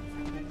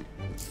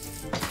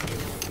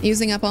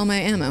using up all my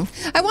ammo.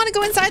 I want to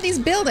go inside these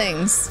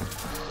buildings.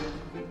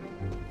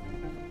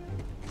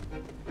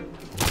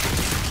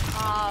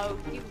 Oh,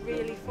 you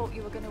really thought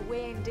you were going to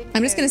win, didn't you?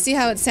 I'm just going to see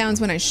how it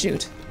sounds when I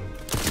shoot.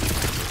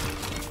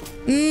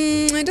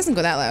 It doesn't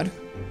go that loud.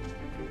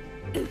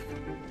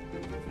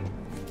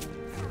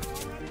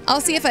 I'll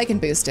see if I can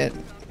boost it.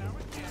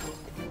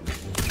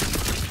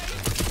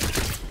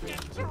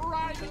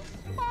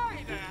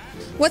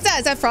 What's that?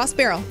 Is that Frost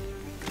Barrel?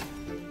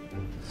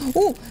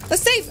 Ooh, a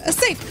safe! A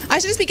safe! I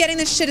should just be getting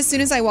this shit as soon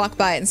as I walk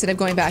by it instead of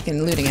going back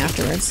and looting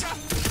afterwards.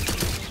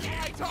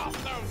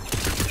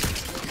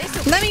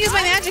 Let me use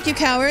my magic, you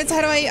cowards!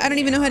 How do I don't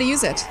even know how to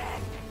use it.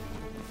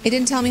 It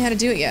didn't tell me how to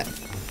do it yet.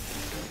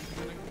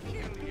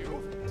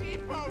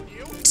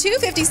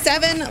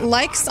 257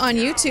 likes on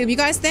YouTube. You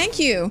guys, thank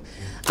you.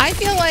 I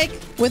feel like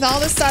with all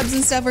the subs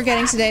and stuff we're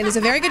getting today, there's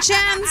a very good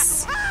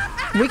chance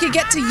we could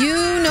get to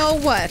you know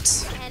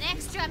what. An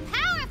extra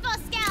powerful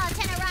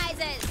skeleton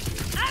arises.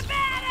 A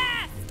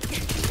badass!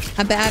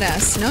 A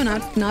badass. No,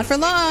 not for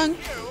long.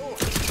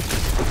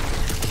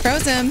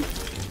 Froze him.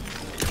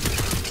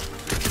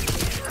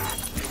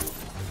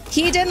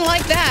 He didn't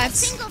like that.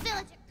 Single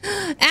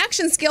villager.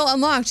 Action skill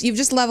unlocked. You've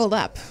just leveled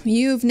up.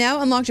 You've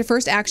now unlocked your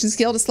first action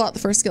skill. To slot the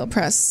first skill,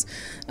 press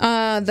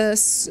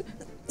the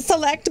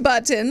select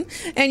button,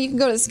 and you can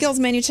go to the skills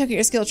menu, check out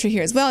your skill tree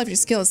here as well. If your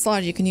skill is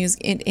slotted, you can use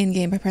it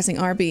in-game by pressing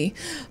RB.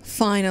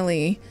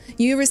 Finally,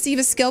 you receive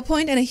a skill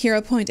point and a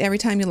hero point every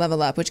time you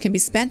level up, which can be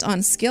spent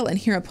on skill and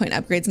hero point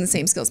upgrades in the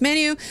same skills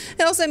menu.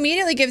 It also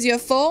immediately gives you a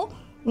full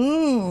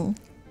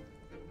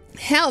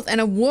health and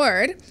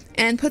award,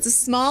 and puts a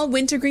small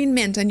wintergreen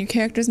mint on your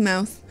character's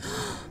mouth.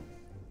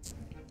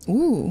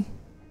 Ooh.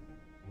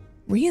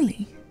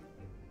 Really?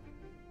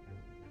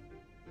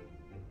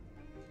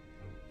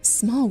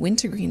 Small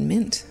wintergreen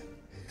mint.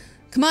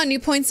 Come on, new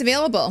points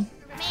available.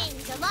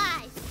 Remains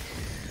alive.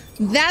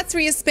 That's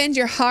where you spend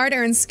your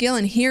hard-earned skill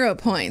and hero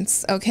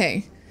points.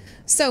 Okay.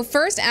 So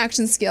first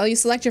action skill, you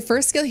select your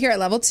first skill here at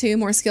level 2.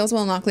 More skills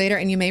will unlock later,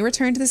 and you may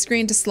return to the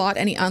screen to slot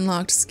any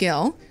unlocked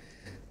skill.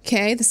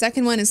 Okay, the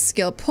second one is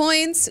skill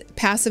points,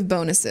 passive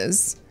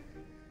bonuses.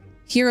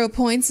 Hero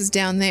points is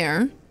down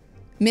there.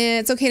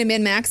 It's okay to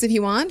min-max if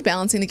you want.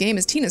 Balancing the game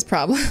is Tina's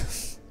problem.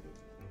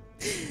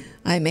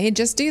 I may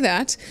just do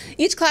that.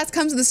 Each class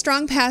comes with a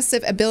strong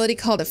passive ability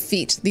called a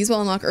feat. These will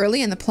unlock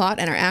early in the plot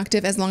and are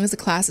active as long as the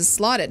class is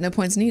slotted. No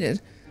points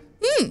needed.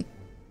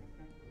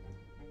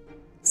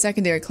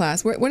 Secondary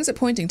class. What is it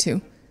pointing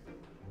to?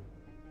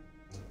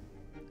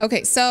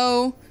 Okay,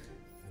 so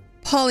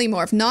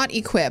polymorph, not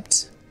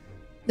equipped.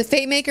 The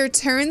Fate Maker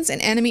turns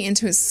an enemy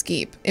into a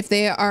skeep. If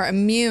they are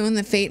immune,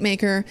 the Fate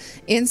Maker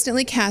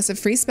instantly casts a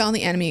free spell on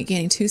the enemy,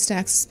 gaining 2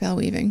 stacks of spell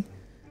weaving.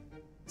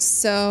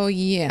 So,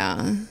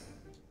 yeah.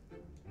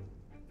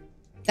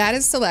 That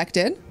is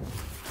selected.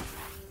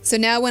 So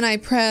now when I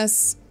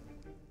press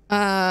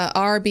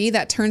RB,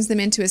 that turns them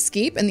into a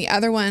skeep, and the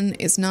other one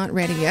is not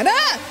ready yet.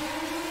 Ah!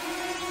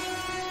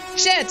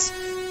 Shit!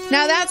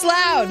 Now that's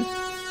loud!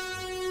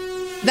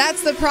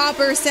 That's the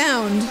proper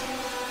sound.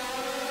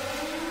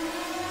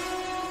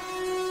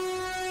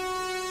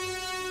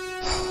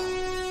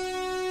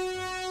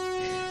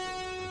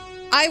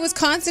 I was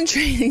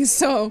concentrating,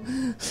 so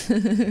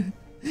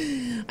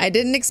I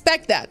didn't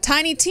expect that.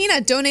 Tiny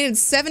Tina donated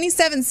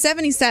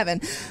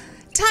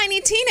 $77.77.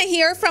 Tiny Tina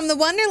here from the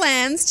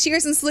Wonderlands.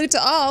 Cheers and salute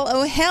to all.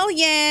 Oh, hell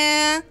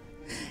yeah.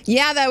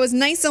 Yeah, that was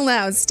nice and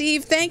loud.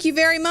 Steve, thank you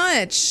very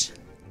much.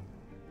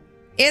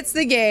 It's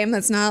the game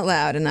that's not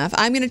loud enough.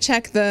 I'm going to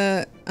check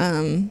the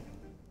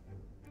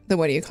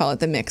what do you call it?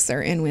 The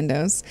mixer in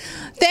Windows.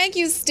 Thank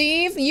you,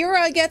 Steve.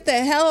 You're get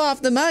the hell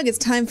off the mug. It's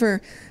time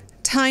for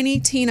Tiny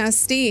Tina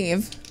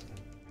Steve.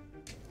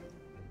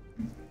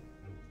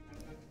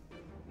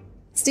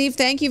 Steve,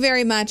 thank you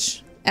very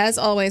much, as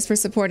always, for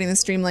supporting the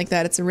stream like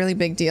that. It's a really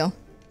big deal.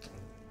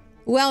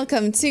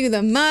 Welcome to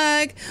the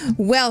mug.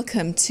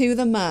 Welcome to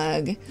the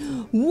mug.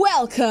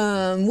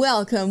 Welcome,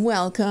 welcome,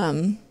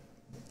 welcome.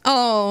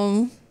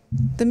 Oh,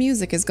 the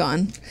music is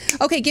gone.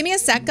 Okay, give me a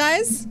sec,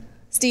 guys.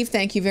 Steve,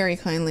 thank you very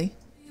kindly.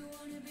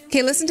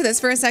 Okay, listen to this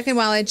for a second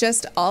while I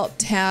just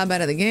alt-tab out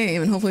of the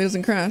game and hopefully it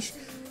doesn't crash.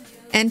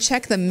 And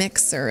check the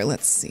mixer.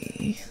 Let's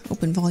see.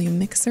 Open volume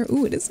mixer.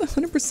 Ooh, it is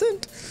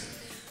 100%.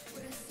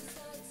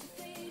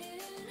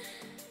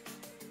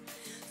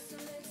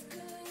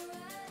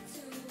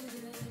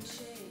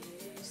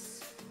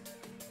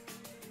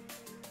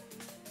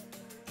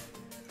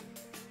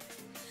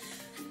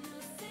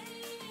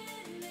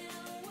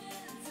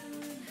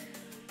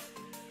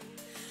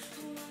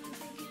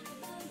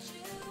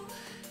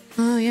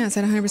 Oh, yeah, it's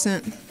at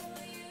 100%.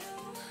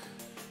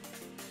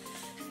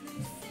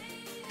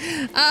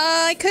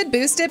 I could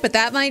boost it, but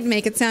that might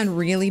make it sound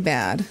really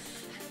bad.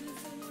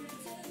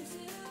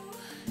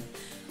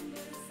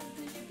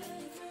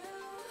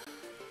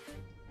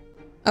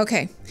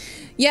 Okay.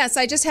 Yes,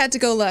 I just had to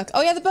go look.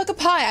 Oh yeah, the Book of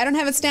Pie. I don't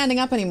have it standing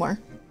up anymore.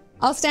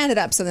 I'll stand it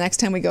up so the next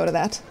time we go to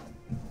that,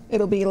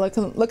 it'll be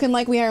looking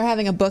like we are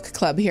having a book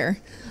club here.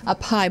 A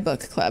pie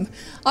book club.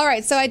 All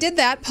right, so I did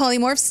that.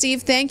 Polymorph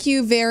Steve, thank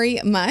you very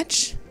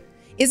much.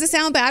 Is the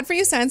sound bad for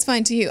you? Sounds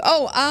fine to you.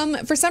 Oh,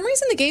 for some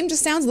reason the game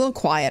just sounds a little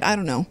quiet. I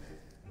don't know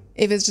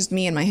if it's just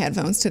me and my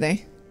headphones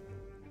today.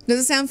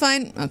 Does it sound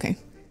fine? Okay.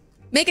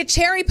 Make a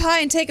cherry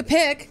pie and take a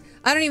pic.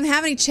 I don't even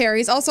have any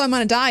cherries. Also, I'm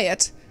on a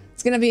diet.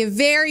 It's gonna be a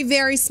very,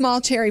 very small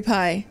cherry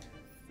pie.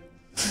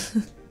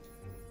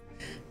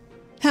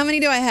 How many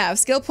do I have?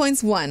 Skill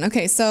points 1.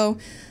 Okay, so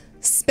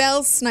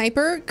spell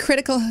sniper,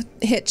 critical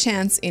hit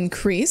chance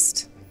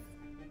increased.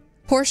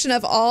 Portion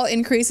of all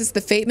increases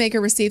the Fate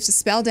Maker receives to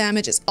spell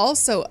damage is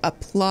also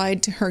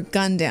applied to her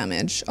gun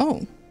damage.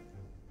 Oh.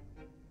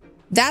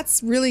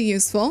 That's really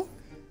useful.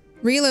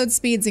 Reload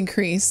speed's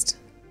increased.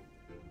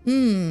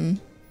 A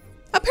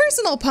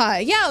personal pie.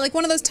 Yeah, like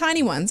one of those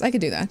tiny ones. I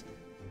could do that.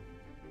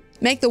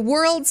 Make the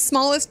world's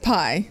smallest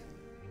pie.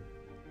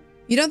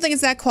 You don't think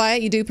it's that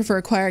quiet? You do prefer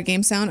a quiet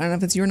game sound? I don't know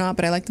if it's you or not,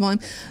 but I like the volume.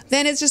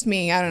 Then it's just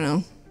me. I don't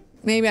know.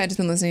 Maybe I've just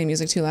been listening to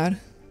music too loud.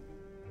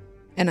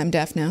 And I'm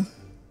deaf now.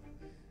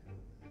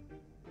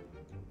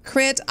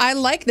 Crit, I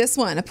like this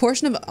one. A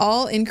portion of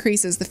all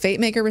increases the Fate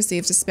Maker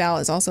receives to spell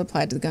is also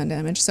applied to the gun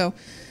damage. So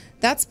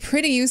that's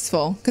pretty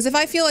useful. Because if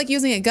I feel like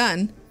using a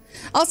gun...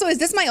 Also, is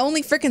this my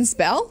only frickin'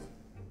 spell?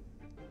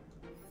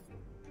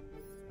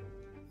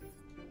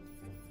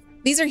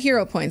 These are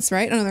hero points,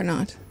 right? Oh, no, they're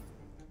not.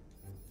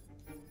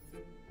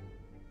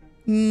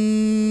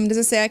 Does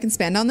it say I can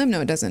spend on them? No,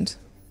 it doesn't.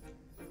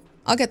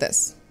 I'll get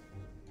this.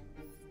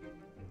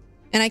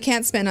 And I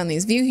can't spend on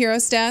these. View hero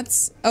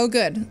stats. Oh,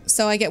 good.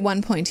 So I get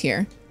 1 point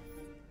here.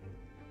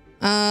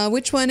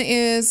 Which one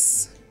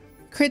is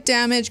crit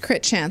damage,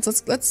 crit chance?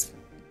 Let's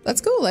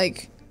go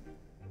like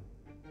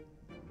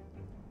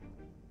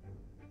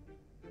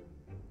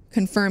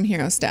confirm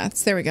hero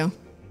stats. There we go.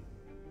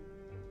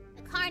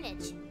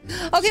 Carnage.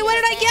 Okay, what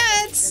did I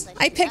get?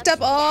 I picked up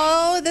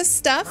all of this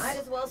stuff. Might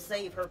as well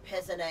save her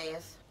peasant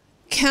ass.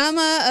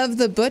 Kama of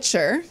the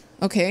Butcher.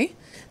 Okay.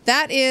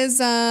 That is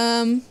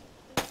that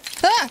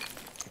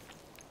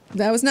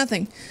was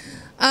nothing.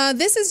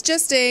 This is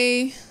just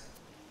a...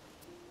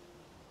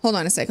 Hold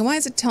on a second. Why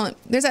is it telling...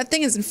 There's that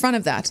thing is in front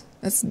of that.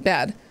 That's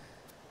bad.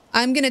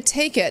 I'm gonna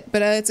take it,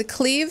 but it's a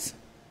cleave.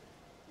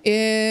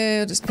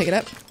 I'll just pick it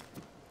up.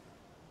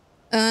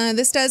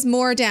 This does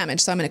more damage,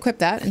 so I'm gonna equip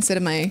that instead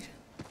of my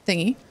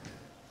thingy.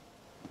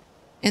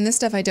 And this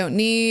stuff I don't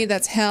need.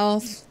 That's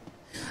health.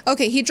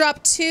 Okay, he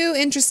dropped 2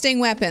 interesting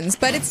weapons,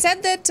 but it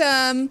said that,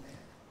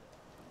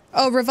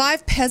 oh,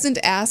 revive peasant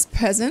ass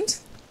peasant.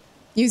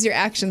 Use your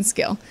action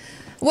skill.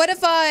 What if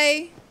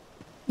I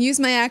use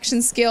my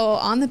action skill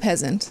on the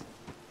peasant?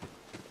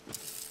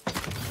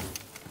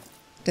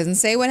 Doesn't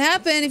say what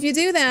happened if you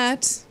do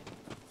that.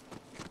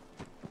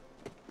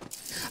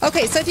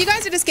 Okay, so if you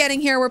guys are just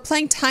getting here, we're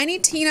playing Tiny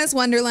Tina's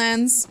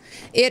Wonderlands.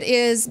 It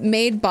is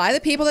made by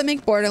the people that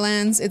make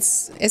Borderlands.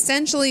 It's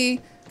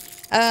essentially,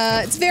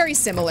 it's very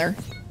similar.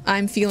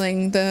 I'm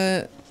feeling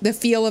the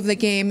feel of the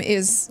game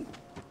is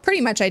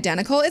pretty much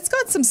identical. It's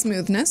got some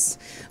smoothness,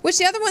 which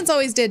the other ones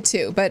always did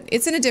too, but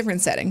it's in a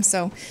different setting.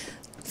 So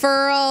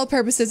for all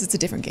purposes, it's a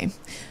different game.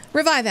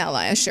 Revive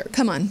ally, sure,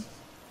 come on.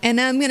 And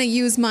I'm gonna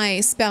use my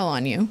spell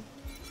on you.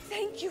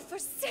 Thank you for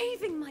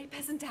saving my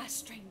peasant ass,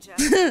 stranger.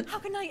 How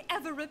can I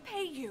ever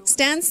repay you?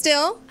 Stand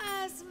still.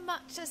 As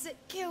much as it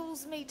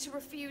kills me to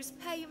refuse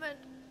payment,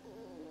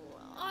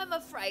 I'm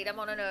afraid I'm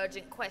on an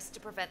urgent quest to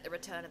prevent the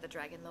return of the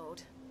Dragon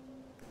Lord.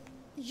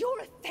 You're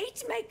a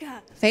Fate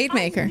Maker! Fate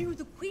Maker. I knew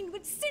the Queen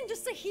would send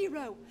us a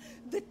hero!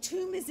 The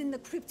tomb is in the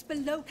crypt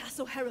below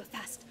Castle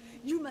Herofast.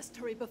 You must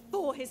hurry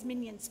before his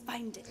minions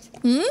find it.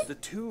 The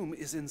tomb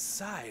is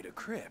inside a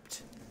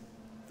crypt.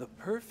 The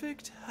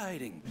perfect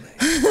hiding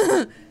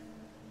place.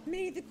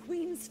 May the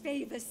Queen's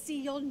favor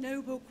see your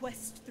noble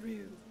quest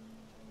through.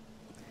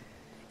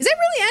 Is that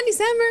really Andy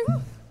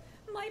Samberg?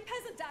 My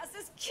peasant ass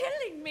is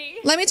killing me!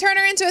 Let me turn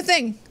her into a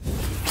thing.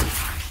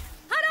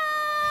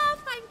 Ta-da!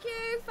 Thank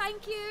you,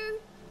 thank you.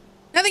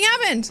 Nothing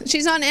happened.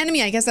 She's not an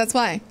enemy. I guess that's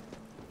why.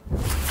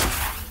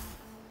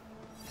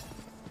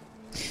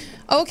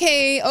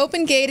 Okay,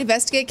 open gate,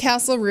 investigate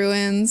castle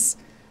ruins.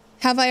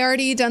 Have I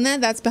already done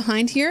that? That's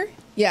behind here?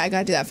 Yeah, I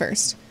gotta do that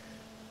first.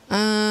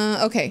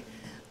 Okay.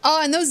 Oh,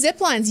 and those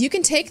zip lines, you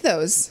can take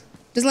those.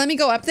 Just let me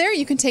go up there.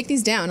 You can take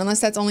these down, unless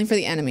that's only for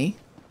the enemy.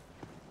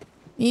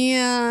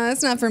 Yeah,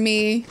 that's not for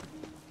me.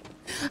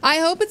 I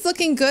hope it's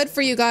looking good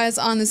for you guys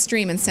on the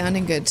stream and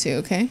sounding good too,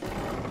 okay?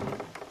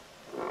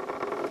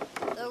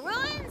 The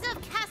ruins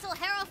of Castle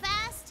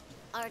Harrowfast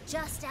are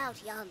just out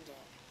yonder.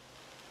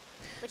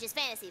 Which is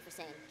fantasy for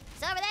Sam.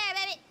 It's over there,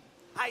 baby.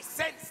 I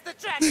sense the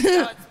Dragon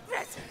Lord's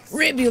presence.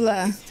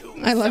 Ribula.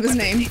 I love his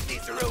name.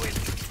 These ruins.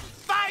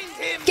 Find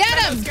him, Get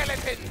him!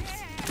 skeletons.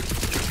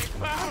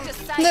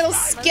 Little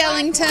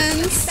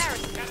skeletons.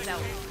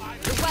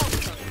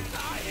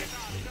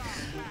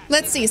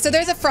 Let's see. So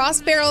there's a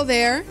frost barrel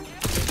there.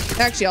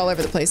 They're actually all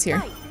over the place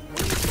here.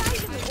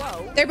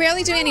 They're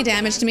barely doing any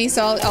damage to me,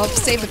 so I'll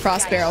save the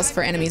frost barrels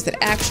for enemies that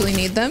actually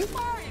need them.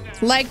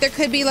 Like there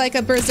could be like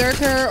a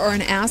berserker or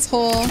an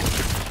asshole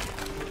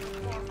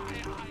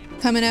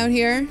coming out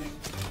here.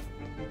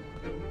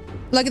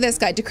 Look at this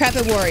guy,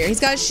 decrepit warrior. He's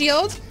got a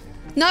shield.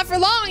 Not for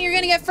long, you're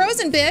gonna get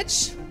frozen,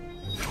 bitch.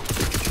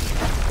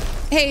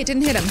 Hey, it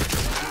didn't hit him.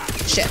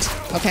 Shit,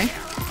 okay.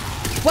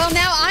 Well,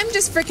 now I'm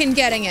just freaking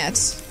getting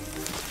it.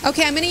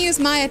 Okay, I'm gonna use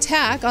my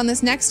attack on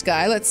this next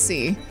guy. Let's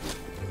see.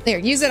 There,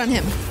 use it on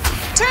him.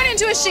 Turn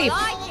into a sheep.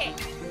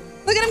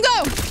 Look at him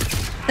go.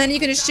 Then you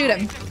can just shoot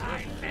him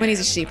when he's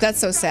a sheep. That's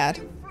so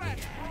sad.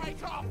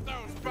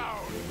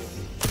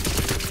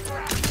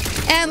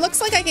 And looks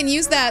like I can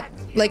use that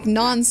like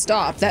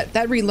non-stop. That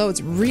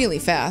reloads really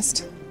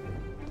fast.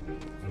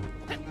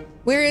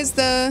 Where is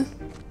the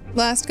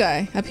last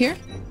guy? Up here?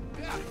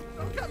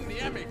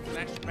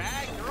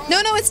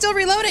 No, it's still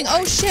reloading.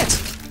 Oh shit.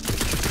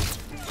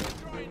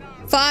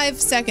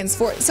 5 seconds.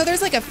 So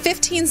there's like a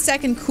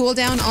 15-second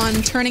cooldown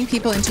on turning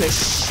people into a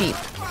sheep.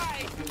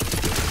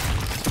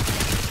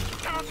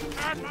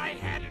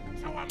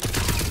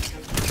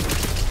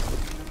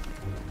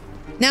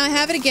 Now I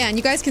have it again.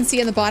 You guys can see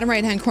in the bottom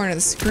right-hand corner of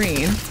the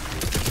screen.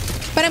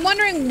 But I'm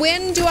wondering,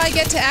 when do I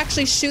get to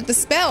actually shoot the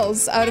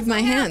spells out of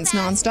my hands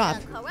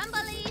non-stop?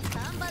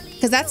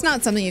 Because that's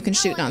not something you can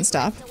shoot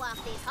non-stop.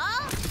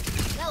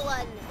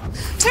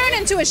 Turn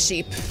into a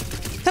sheep.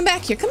 Come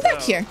back here. Come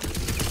back here.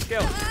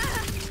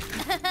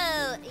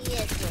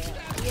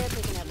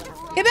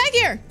 Get back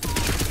here.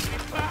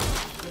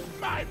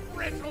 My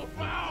brittle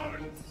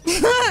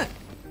bones.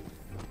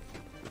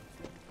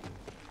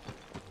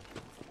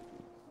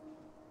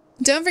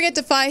 Don't forget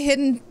to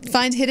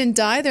find hidden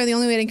die. They're the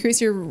only way to increase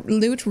your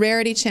loot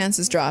rarity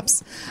chances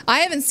drops.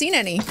 I haven't seen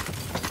any.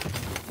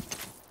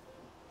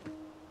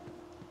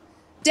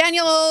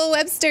 Daniel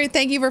Webster,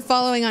 thank you for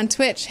following on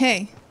Twitch.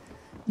 Hey.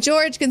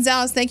 George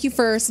Gonzalez, thank you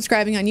for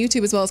subscribing on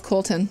YouTube, as well as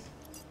Colton.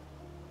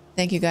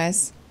 Thank you,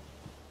 guys.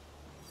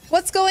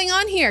 What's going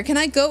on here? Can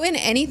I go in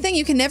anything?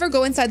 You can never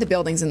go inside the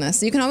buildings in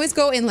this. You can always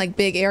go in like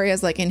big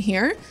areas like in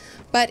here,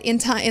 but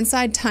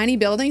inside tiny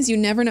buildings, you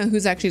never know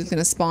who's actually going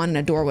to spawn in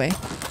a doorway.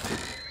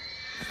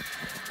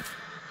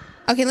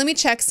 Okay, let me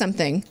check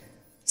something.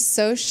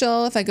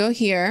 Social, if I go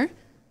here,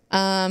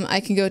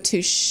 I can go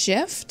to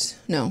shift.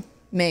 No,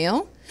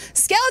 mail.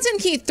 Skeleton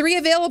key, 3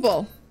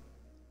 available.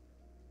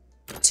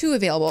 2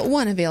 available,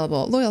 1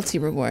 available. Loyalty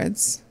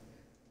rewards.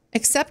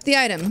 Accept the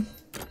item.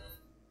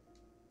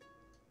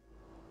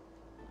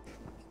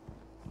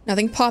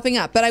 Nothing popping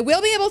up, but I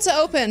will be able to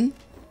open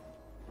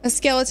a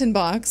skeleton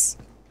box.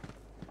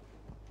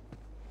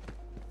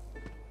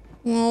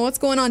 Well, what's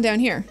going on down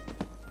here?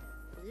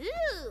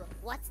 Ooh,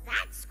 what's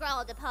that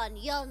scrawled upon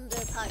yonder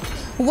parchment?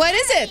 What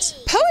is it?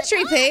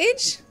 Poetry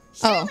page?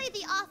 Surely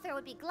the author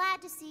would be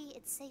glad to see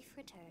its safe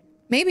return.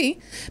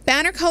 Maybe.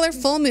 Banner color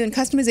full moon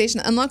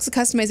customization unlocks the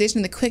customization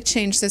in the quick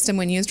change system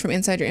when used from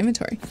inside your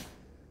inventory.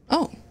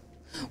 Oh.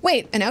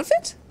 Wait, an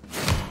outfit?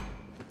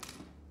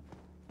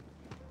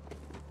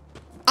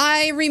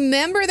 I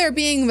remember there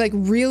being like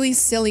really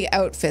silly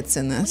outfits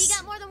in this. When you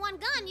got more than one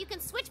gun, you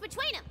can switch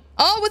between them.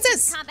 Oh, what's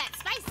this? Combat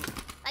spicy,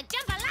 like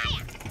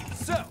jambalaya.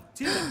 So,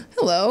 Tina.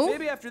 Hello.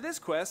 Maybe after this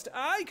quest,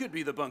 I could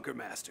be the bunker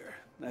master.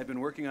 I've been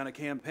working on a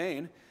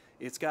campaign.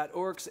 It's got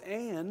orcs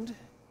and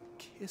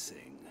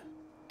kissing.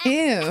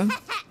 Ew.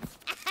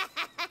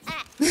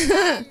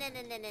 The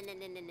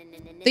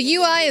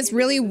UI is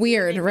really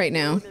weird right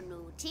now.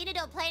 Tina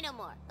don't play no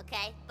more,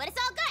 okay? But it's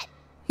all good.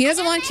 He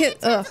doesn't want kids.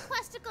 Ugh.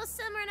 Questicle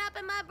simmering up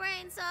in my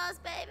brain sauce,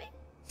 baby.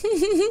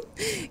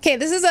 Okay,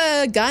 this is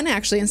a gun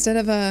actually instead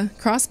of a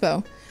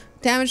crossbow.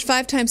 Damage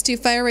 5 times 2.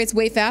 Fire rate's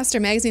way faster.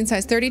 Magazine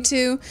size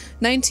 32,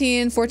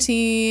 19,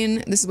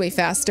 14. This is way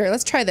faster.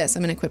 Let's try this.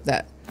 I'm gonna equip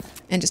that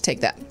and just take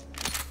that.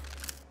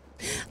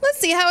 Let's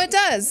see how it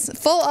does.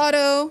 Full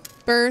auto,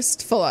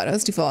 burst, full auto.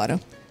 Let's do full auto.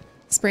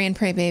 Spray and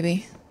pray,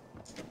 baby.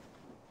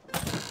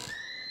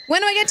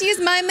 When do I get to use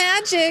my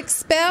magic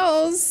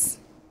spells?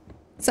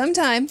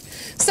 Sometime.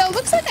 So it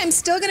looks like I'm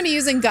still going to be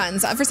using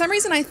guns. For some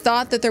reason, I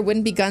thought that there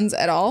wouldn't be guns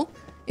at all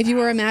if you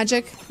were a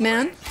magic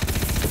man.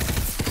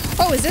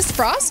 Oh, is this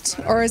frost?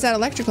 Or is that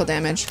electrical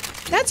damage?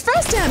 That's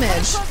frost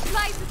damage!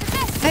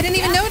 I didn't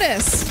even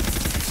notice.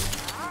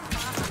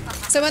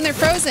 So when they're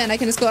frozen, I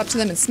can just go up to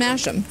them and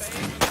smash them.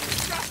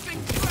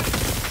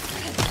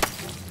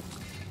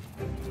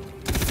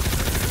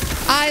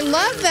 I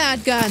love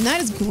that gun.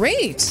 That is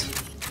great.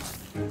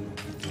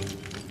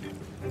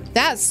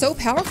 That's so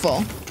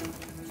powerful.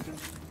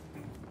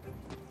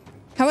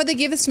 How would they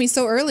give this to me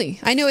so early?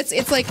 I know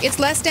it's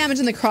less damage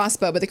than the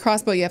crossbow, but the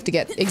crossbow you have to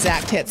get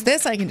exact hits.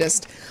 This I can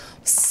just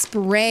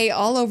spray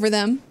all over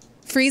them,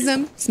 freeze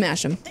them,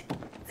 smash them.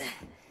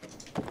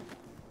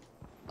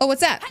 Oh,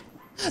 what's that?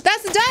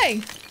 That's the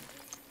die!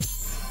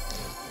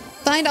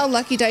 Find all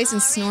lucky dice in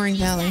Snoring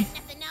Valley.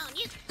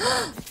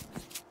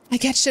 I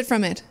get shit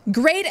from it.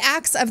 Great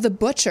Axe of the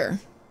Butcher.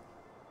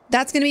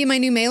 That's gonna be my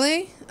new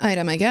melee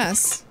item, I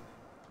guess.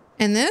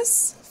 And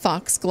this?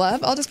 Fox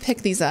Glove. I'll just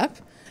pick these up.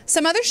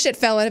 Some other shit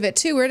fell out of it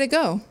too. Where'd it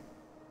go?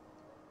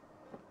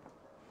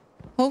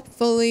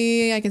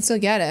 Hopefully I can still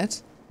get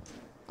it.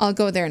 I'll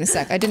go there in a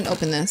sec. I didn't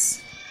open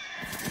this.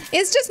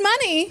 It's just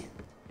money.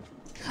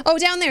 Oh,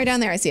 down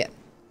there, I see it.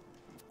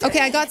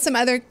 Okay, I got some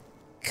other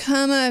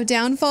comma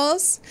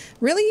downfalls.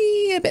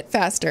 Really a bit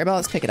faster, but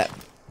let's pick it up.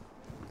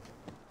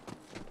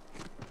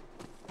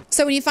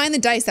 So when you find the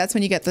dice, that's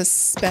when you get this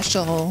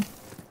special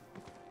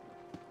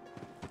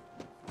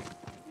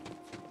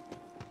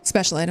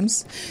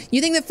items.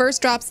 You think the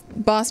first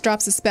boss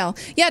drops a spell?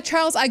 Yeah,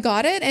 Charles, I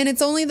got it, and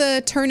it's only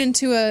the turn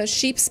into a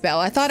sheep spell.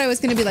 I thought I was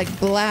gonna be like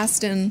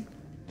blasting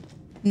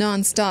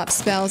non-stop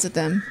spells at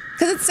them.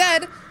 Because it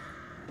said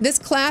this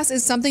class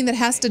is something that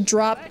has to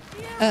drop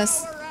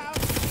us.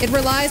 It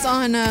relies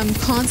on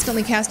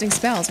constantly casting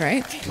spells,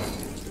 right?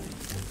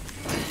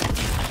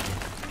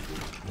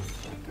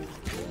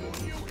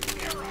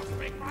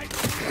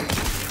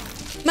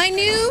 My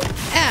new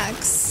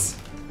ex.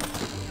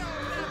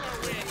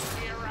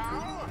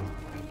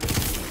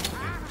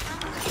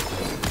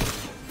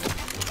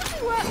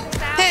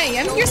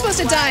 Hey, you're supposed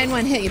to die in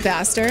one hit, you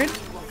bastard.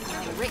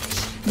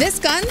 This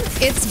gun,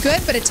 it's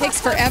good, but it takes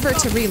forever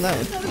to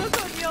reload.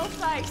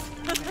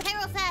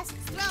 Harrowfast's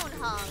throne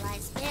hall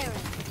lies barren,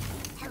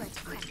 hella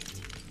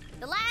decrepit.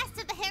 The last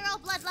of the Harrow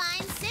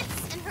bloodline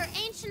sits in her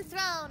ancient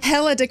throne.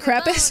 Hella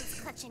decrepit? Her bones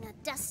clutching a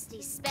dusty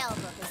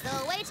spellbook as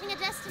though awaiting a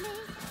destiny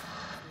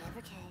that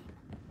never came.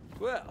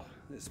 Well,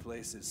 this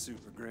place is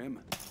super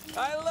grim.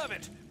 I love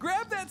it.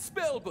 Grab that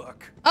spell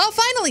book. Oh,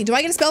 finally! Do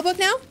I get a spell book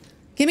now?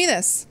 Give me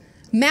this.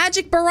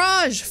 Magic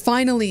Barrage,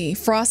 finally.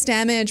 Frost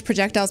damage,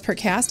 projectiles per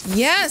cast.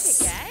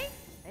 Yes! Okay.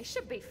 They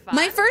should be fun.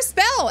 My first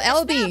spell,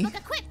 LB.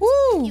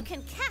 Woo! You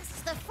can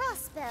cast the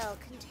frost spell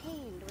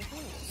contained within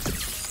it.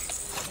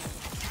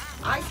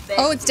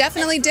 Oh, it's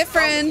definitely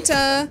different.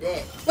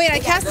 Wait,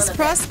 I cast this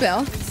frost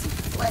spell.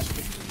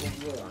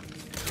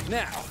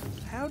 Now,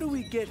 how do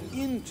we get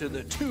into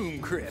the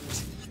tomb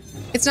crypt?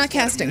 It's not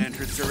casting. An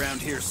entrance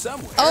around here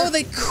somewhere. Oh,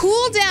 the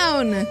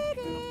cooldown.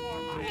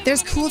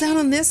 There's cooldown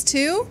on this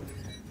too?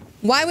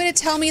 Why would it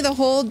tell me the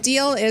whole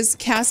deal is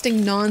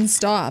casting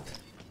non-stop?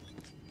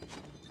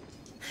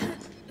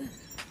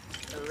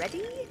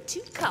 Ready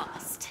to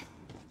cast.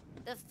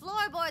 The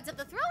floorboards of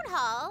the throne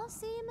hall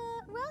seem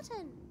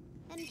rotten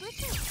and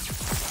brittle.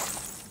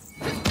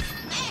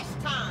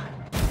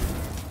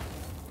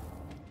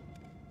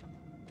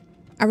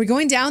 Are we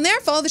going down there?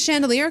 Follow the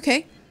chandelier,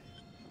 okay.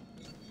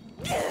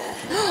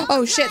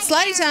 Oh shit,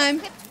 slidey time.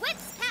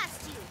 Whips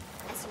past you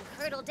as you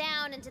hurtle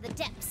down into the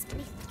depths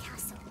beneath the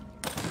castle.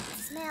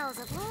 It smells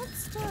of old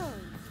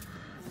stone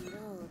and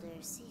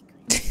older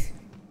secrets.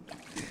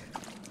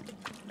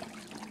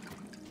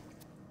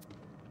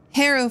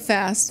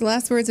 Harrowfast.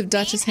 Last words of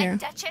Duchess Harrow.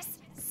 Duchess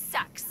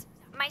sucks.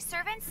 My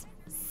servants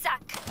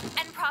suck.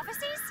 And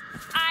prophecies?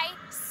 I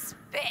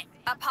spit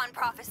upon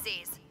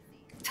prophecies.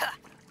 Tuh.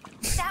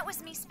 That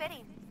was me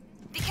spitting.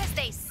 Because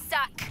they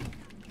suck.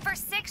 For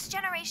 6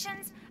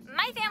 generations,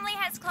 my family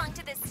has clung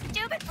to this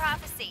stupid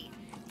prophecy.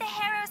 The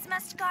Harrows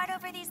must guard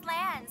over these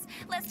lands,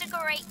 lest a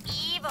great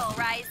evil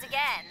rise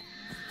again.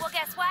 Well,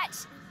 guess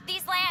what?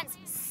 These lands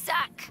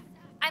suck.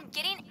 I'm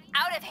getting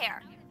out of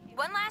here.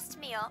 One last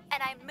meal,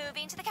 and I'm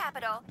moving to the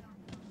capital.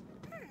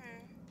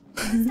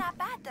 It's not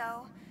bad,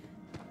 though.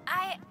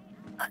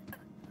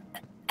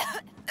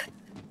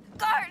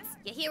 Guards!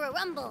 You hear a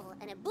rumble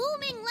and a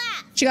booming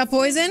laugh. She got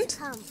poisoned?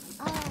 Come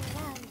from all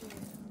around you.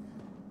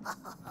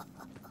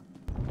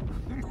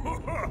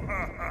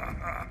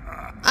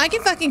 I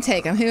can fucking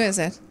take him. Who is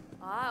it?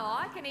 Oh,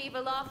 I can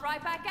even laugh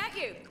right back at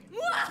you.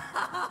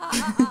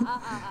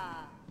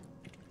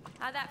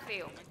 How'd that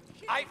feel?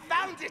 I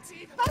found it!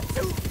 A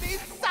tooth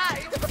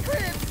inside of a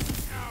crib!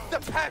 The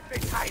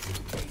perfect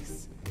hiding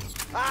place.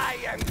 I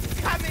am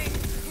coming,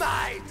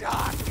 my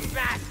dark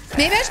master!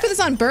 Maybe I should put this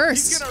on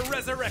burst. Gonna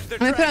resurrect the I'm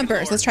gonna put it on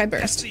burst. Let's try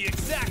That's burst. the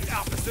exact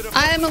opposite of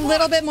I'm a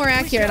little bit more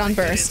accurate on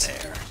burst.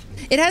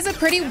 It has a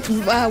pretty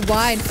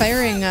wide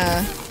firing,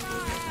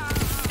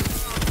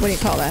 what do you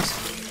call that?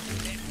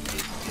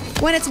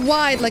 When it's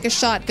wide like a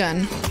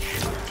shotgun.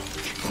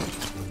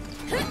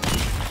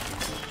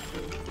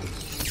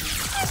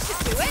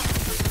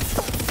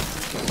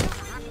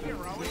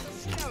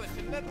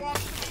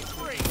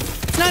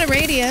 not a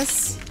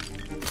radius.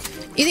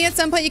 You think at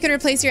some point you can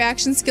replace your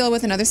action skill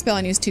with another spell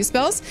and use 2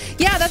 spells?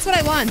 Yeah, that's what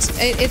I want.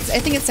 I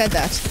think it said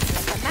that.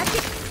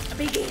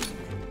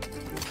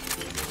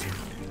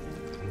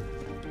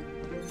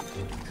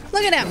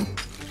 Look at him.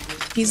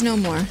 He's no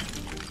more.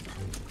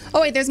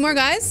 Oh wait, there's more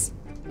guys?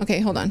 Okay,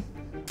 hold on.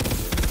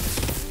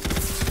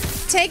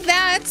 Take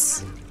that.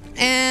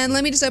 And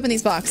let me just open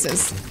these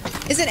boxes.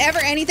 Is it ever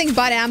anything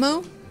but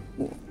ammo?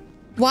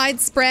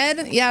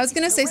 Widespread? Yeah, I was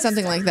gonna say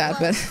something like that,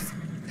 but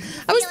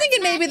I was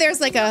thinking maybe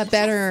there's like a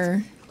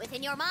better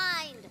Within your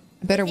mind.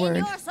 A better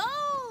within word. Your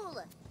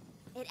soul.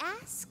 It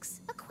asks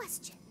a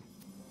question.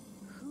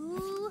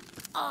 Who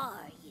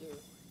are you?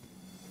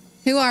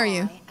 Who are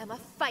you? I am a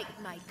fate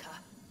maker.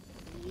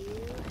 You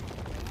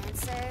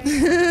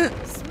answer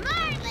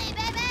smartly,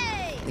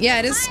 baby. Yeah,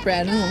 it is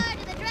spread. Door Oh. to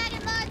the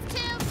Dragon Lord's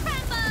tomb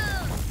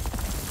crumbles.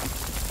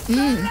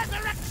 Mm.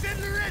 Resurrection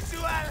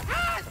ritual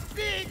has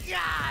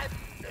begun!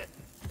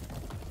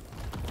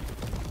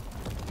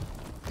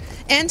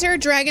 Enter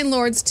Dragon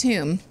Lord's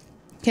tomb.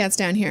 Okay, it's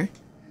down here.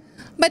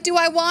 But do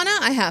I wanna?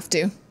 I have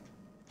to.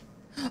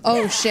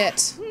 Oh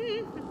shit.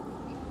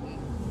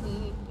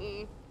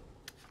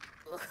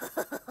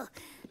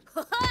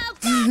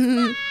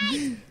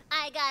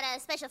 I got a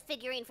special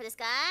figurine for this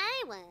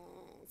guy. 1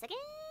 second.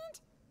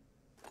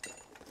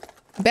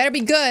 Better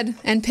be good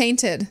and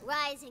painted.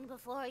 Rising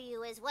before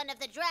you is one of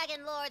the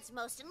Dragon Lord's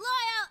most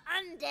loyal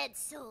undead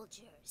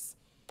soldiers.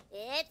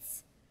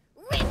 It's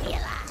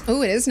Ribula.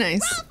 Oh, it is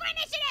nice. Roll for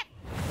initiative.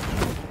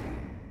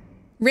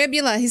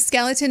 Ribula, he's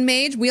skeleton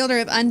mage, wielder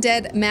of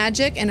undead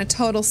magic, and a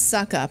total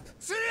suck up.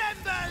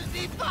 Tremble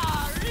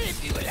before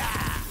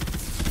Ribula!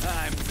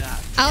 I'm not.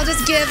 I'll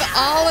just give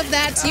all of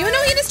that to you.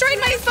 No, he destroyed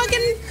my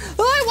fucking...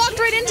 Oh, I walked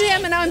right into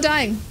him and now I'm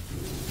dying.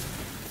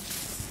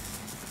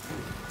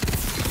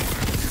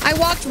 I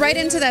walked right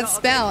into that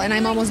spell and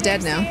I'm almost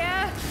dead now.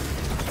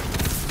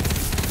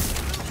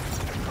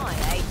 I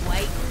hate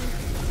waiting.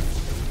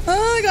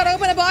 Oh, I gotta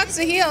open a box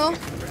to heal.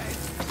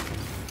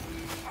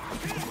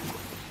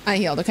 I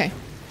healed, okay.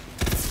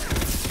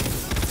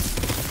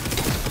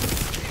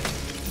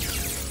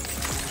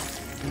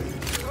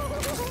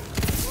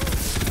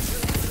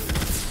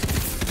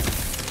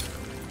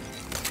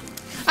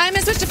 I'm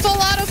gonna switch to full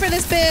auto for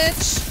this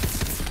bitch.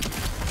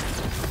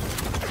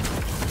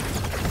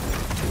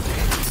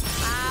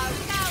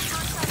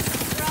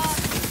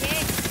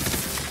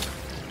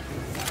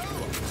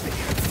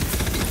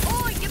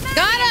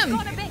 Got him!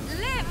 Got a bit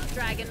limp,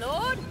 Dragon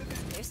Lord.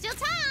 There's still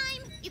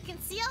time. You can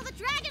seal the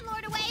Dragon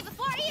Lord away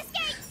before he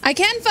escapes. I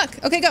can?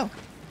 Fuck. Okay, go.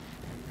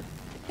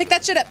 Pick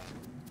that shit up.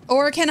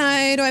 Or can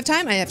I... Do I have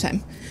time? I have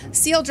time.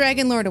 Seal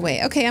Dragon Lord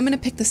away. Okay, I'm gonna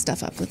pick this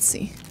stuff up. Let's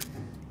see.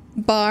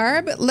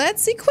 Barb.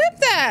 Let's equip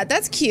that.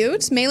 That's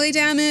cute. Melee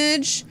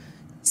damage.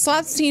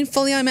 Slot 16,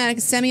 fully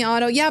automatic,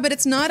 semi-auto. Yeah, but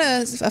it's not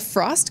a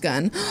frost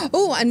gun.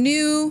 Oh, a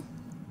new...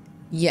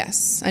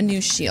 Yes, a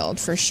new shield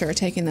for sure.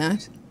 Taking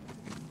that.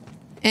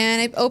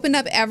 And I've opened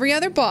up every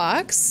other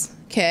box.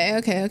 Okay,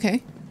 okay,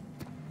 okay.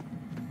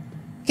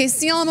 Okay,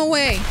 seal him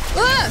away.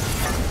 Ah!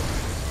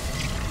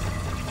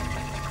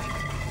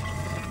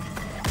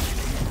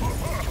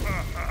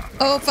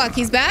 Oh, fuck,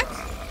 he's back?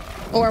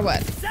 Or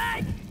what?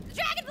 The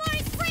Dragon Lord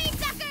is free,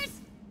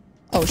 suckers!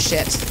 Oh,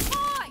 shit.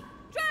 Boy,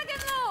 Dragon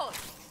Lord,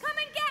 come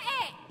and get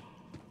it.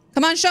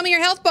 Come on, show me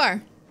your health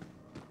bar.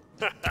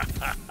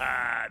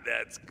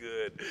 That's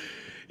good.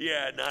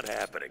 Yeah, not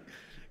happening.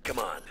 Come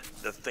on,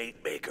 the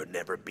Fate Maker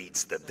never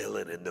beats the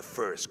villain in the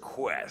first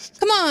quest.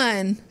 Come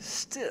on.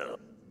 Still,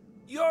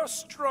 You're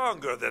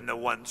stronger than the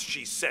ones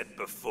she sent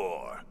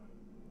before.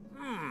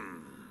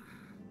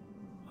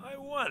 I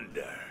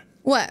wonder.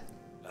 What?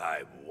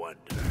 I wonder.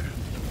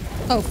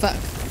 Oh, fuck.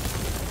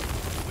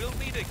 We'll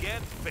meet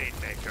again, Fate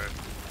Maker.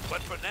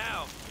 But for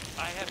now,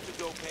 I have to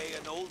go pay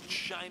an old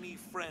shiny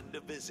friend a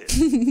visit.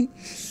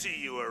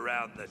 See you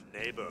around the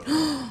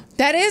neighborhood.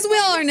 That is Will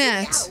Get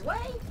Arnett. out of the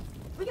way.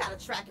 We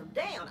gotta track him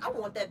down. I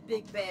want that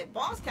big bad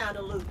boss kind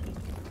of loot.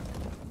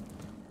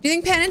 Do you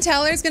think Penn and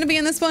Teller is going to be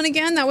in this one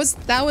again? That was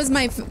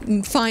my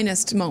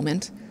finest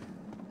moment.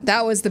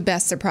 That was the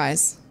best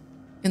surprise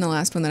in the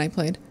last one that I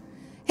played.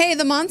 Hey,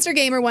 the Monster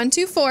Gamer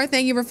 124,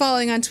 thank you for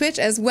following on Twitch,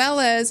 as well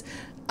as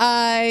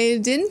I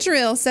Didn't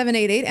Drill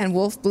 788 and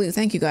Wolf Blue.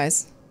 Thank you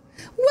guys.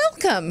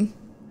 Welcome.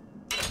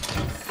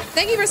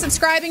 Thank you for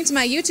subscribing to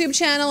my YouTube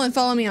channel and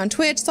follow me on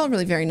Twitch. It's all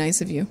really very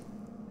nice of you.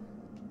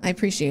 I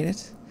appreciate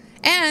it.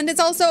 And it's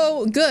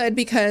also good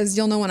because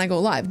you'll know when I go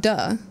live.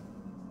 Duh.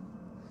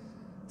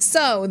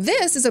 So,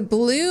 this is a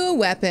blue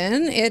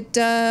weapon. It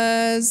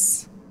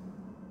does...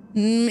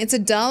 it's a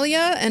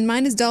Dahlia, and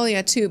mine is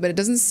Dahlia too, but it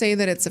doesn't say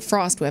that it's a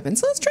frost weapon.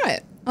 So let's try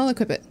it. I'll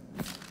equip it.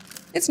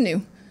 It's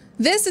new.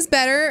 This is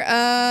better.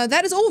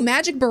 That is... Oh,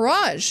 Magic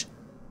Barrage.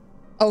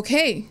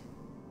 Okay.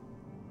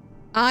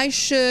 I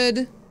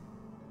should...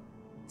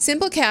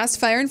 Simple cast,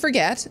 fire and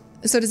forget.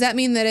 So does that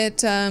mean that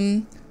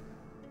it,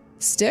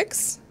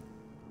 sticks?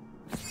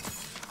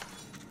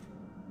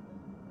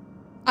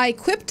 I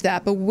equipped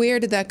that, but where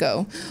did that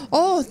go?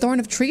 Oh, Thorn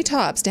of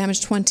Treetops,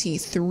 damage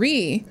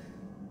 23.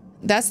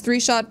 That's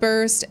 3-shot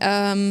burst.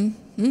 I'll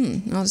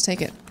just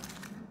take it.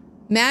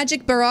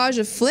 Magic barrage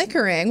of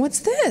flickering. What's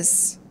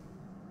this?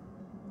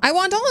 I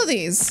want all of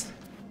these.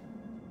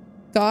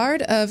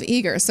 Guard of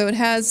eager. So it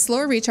has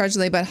slower recharge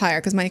delay, but higher,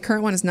 because my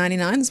current one is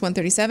 99. It's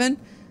 137.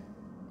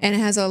 And it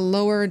has a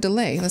lower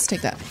delay. Let's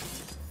take that.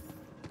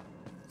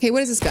 Okay,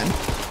 what is this gun?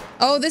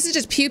 Oh, this is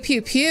just pew,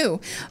 pew,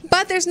 pew.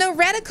 But there's no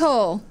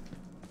reticle.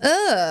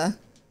 Ugh.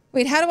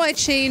 Wait, how do I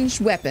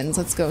change weapons?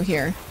 Let's go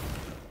here.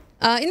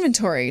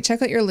 Inventory.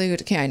 Check out your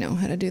loot. Okay, I know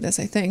how to do this,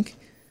 I think.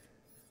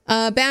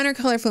 Banner,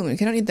 color, full moon.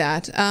 Okay, I don't need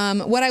that.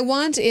 What I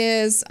want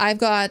is, I've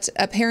got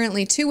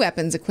apparently 2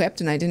 weapons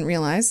equipped, and I didn't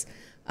realize.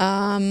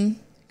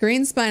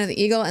 Green spine of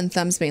the eagle and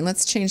thumbsbane.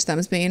 Let's change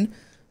thumbsbane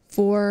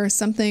for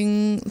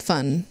something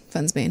fun.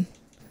 Funsbane.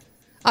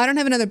 I don't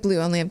have another blue,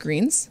 I only have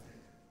greens.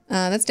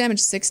 That's damage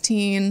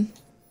 16.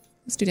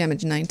 Let's do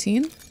damage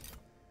 19.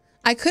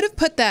 I could have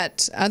put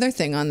that other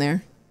thing on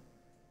there.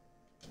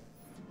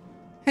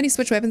 How do you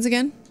switch weapons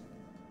again?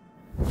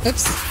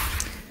 Oops.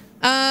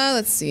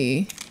 Let's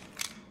see.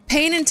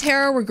 Pain and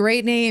Terror were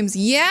great names.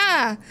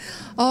 Yeah!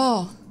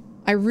 Oh,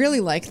 I really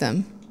like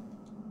them.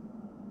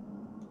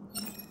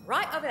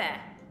 Right over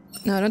there.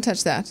 No, don't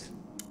touch that.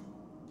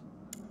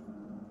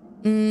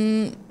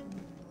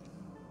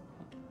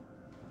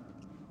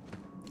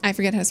 I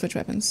forget how to switch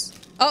weapons.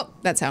 Oh,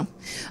 that's how.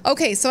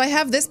 Okay, so I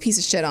have this piece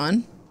of shit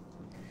on.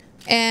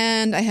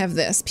 And I have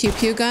this pew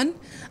pew gun.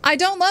 I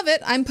don't love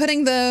it. I'm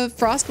putting the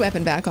frost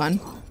weapon back on.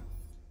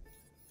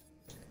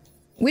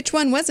 Which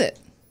one was it?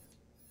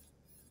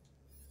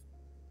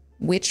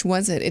 Which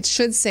was it? It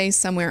should say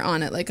somewhere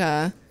on it, like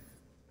a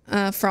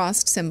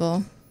frost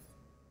symbol.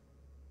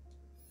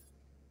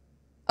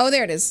 Oh,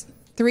 there it is.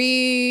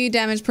 3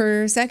 damage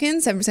per second,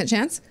 7%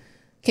 chance.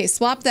 Okay,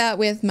 swap that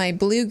with my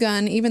blue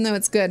gun, even though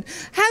it's good.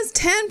 Has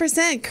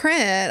 10%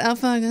 crit. Oh,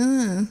 fuck.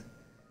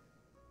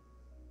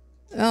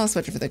 I'll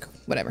switch it for the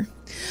whatever.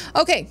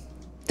 Okay,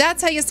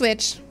 that's how you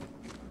switch.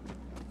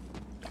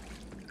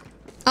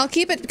 I'll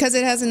keep it because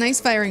it has a nice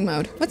firing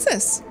mode. What's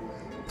this?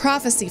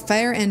 Prophecy,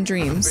 Fire and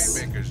Dreams.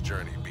 Fate-Maker's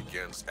journey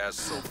begins as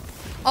so.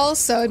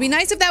 Also, it'd be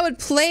nice if that would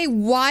play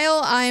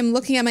while I'm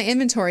looking at my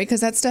inventory,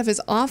 because that stuff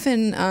is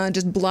often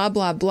just blah,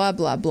 blah, blah,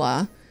 blah,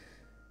 blah.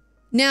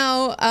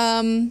 Now,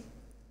 I'm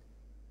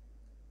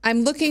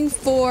looking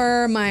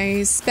for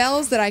my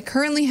spells that I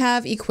currently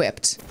have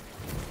equipped.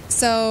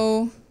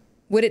 So,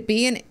 would it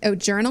be a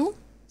journal?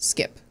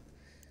 Skip.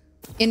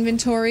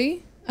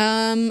 Inventory.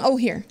 Oh,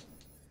 here.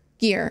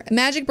 Gear.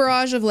 Magic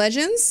Barrage of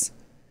Legends.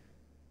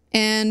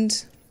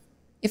 And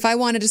if I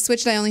wanted to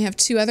switch it, I only have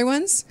 2 other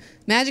ones.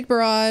 Magic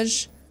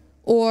Barrage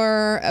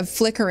or a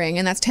Flickering.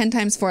 And that's 10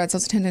 times 4. That's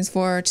also 10 times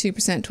 4.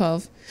 2%,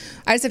 12.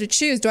 I just have to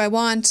choose. Do I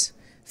want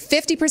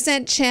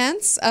 50%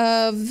 chance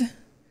of...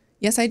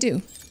 Yes, I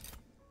do.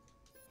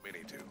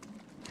 Many do.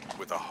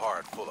 With a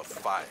heart full of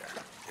fire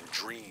and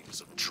dreams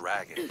of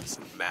dragons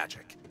and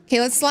magic. Okay,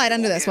 let's slide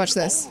under this. Watch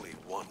this. Only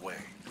one way.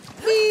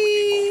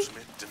 Whee! The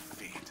ultimate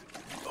defeat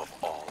of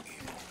all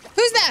evil.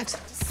 Who's that?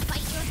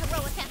 Despite your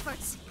heroic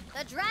efforts,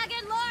 the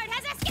Dragon Lord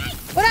has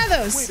escaped! What are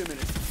those? Wait a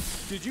minute.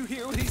 Did you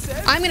hear what he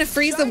said? I'm gonna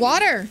freeze the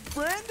water.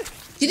 Friend?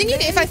 Do you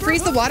think if I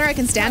freeze the water, I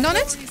can stand on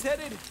it?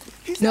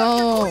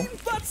 No.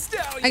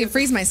 I can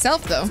freeze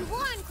myself, though. To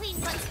warn Queen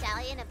Butt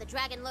Stallion of the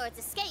Dragon Lord's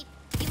escape,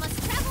 you must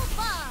travel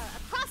far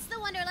across the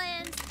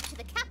Wonderlands to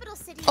the capital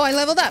city. Oh, I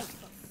leveled up.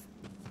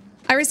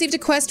 I received a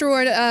quest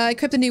reward.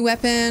 Equipped a new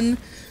weapon.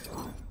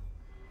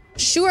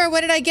 Sure,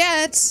 what did I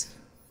get?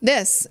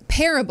 This.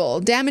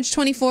 Parable. Damage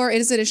 24.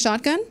 Is it a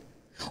shotgun?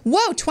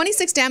 Whoa,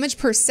 26 damage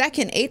per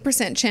second.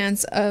 8%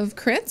 chance of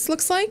crits,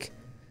 looks like.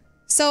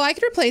 So I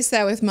could replace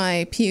that with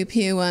my pew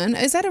pew one.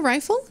 Is that a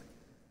rifle?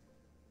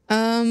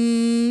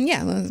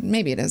 Yeah,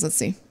 maybe it is. Let's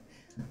see.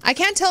 I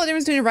can't tell the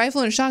difference between a rifle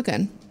and a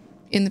shotgun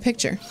in the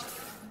picture.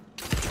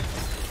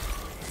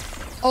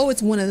 Oh,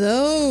 it's one of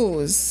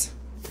those.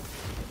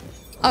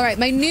 All right,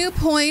 my new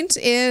point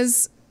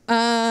is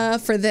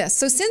for this.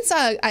 So since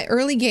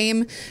early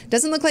game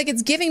doesn't look like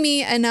it's giving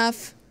me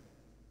enough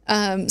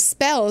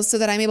spells so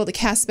that I'm able to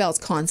cast spells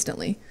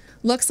constantly.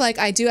 Looks like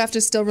I do have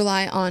to still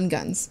rely on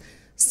guns.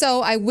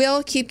 So I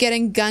will keep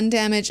getting gun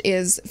damage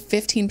is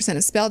 15%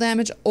 of spell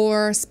damage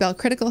or spell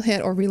critical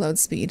hit or reload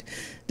speed.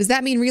 Does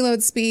that mean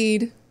reload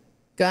speed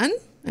gun?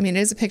 I mean, it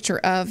is a picture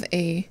of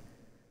a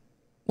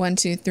 1,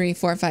 2, 3,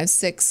 4, 5,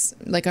 6,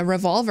 like a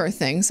revolver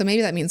thing. So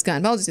maybe that means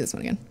gun, but I'll just do this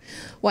one again.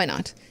 Why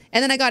not?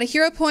 And then I got a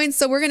hero point,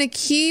 so we're going to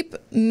keep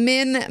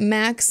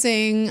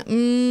min-maxing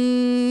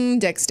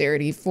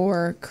dexterity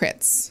for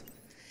crits.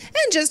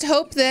 And just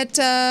hope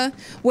that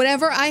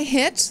whatever I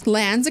hit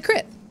lands a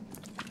crit.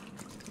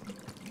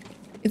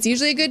 It's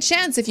usually a good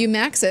chance if you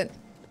max it.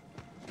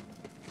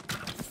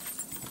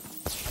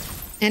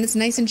 And it's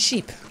nice and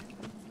cheap.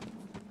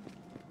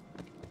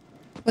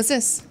 What's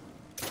this?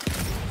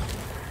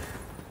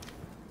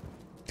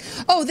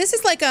 Oh, this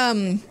is like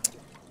a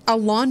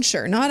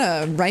launcher, not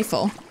a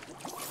rifle.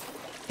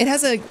 It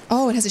has a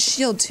it has a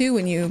shield too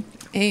when you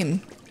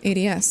aim.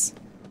 ADS.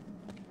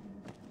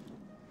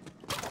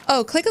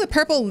 Oh, click on the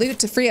purple loot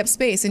to free up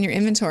space in your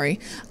inventory.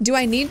 Do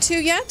I need to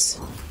yet?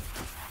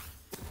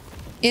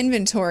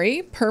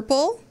 Inventory,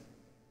 purple.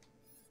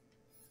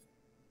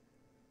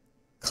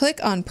 Click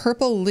on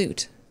purple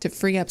loot to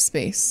free up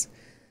space.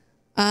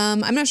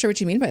 I'm not sure what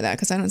you mean by that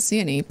because I don't see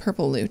any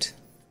purple loot.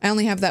 I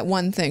only have that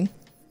one thing.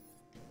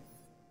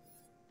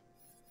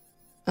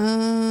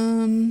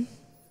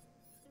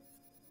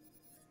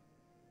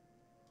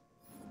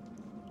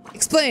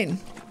 Explain.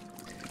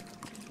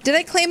 Did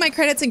I claim my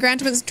credits in Gran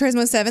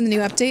Turismo 7, the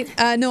new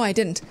update? No, I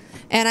didn't.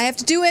 And I have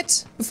to do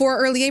it before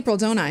early April,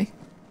 don't I?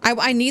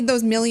 I need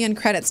those million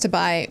credits to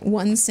buy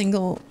one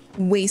single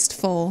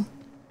wasteful...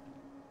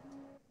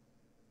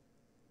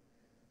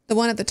 The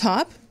one at the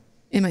top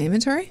in my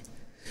inventory?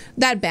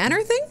 That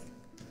banner thing?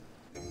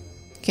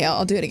 Okay,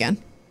 I'll do it again.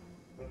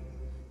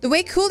 The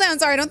way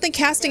cooldowns are, I don't think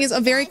casting is a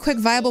very quick,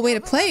 viable way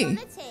to play.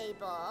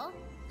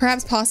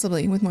 Perhaps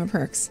possibly with more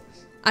perks.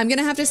 I'm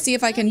gonna have to see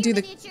if I can do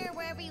the...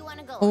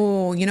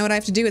 Oh, you know what I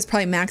have to do is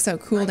probably max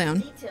out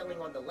cooldown. Detailing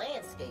on the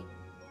landscape.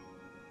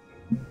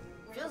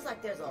 Feels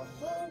like there's a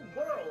whole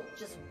world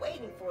just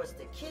waiting for us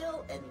to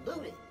kill and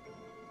loot it.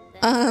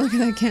 Look at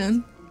that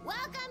can.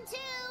 Welcome to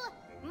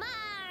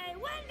my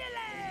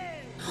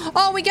Wonderland.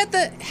 Oh, we get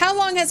the... How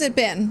long has it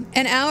been?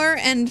 An hour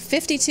and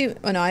 52...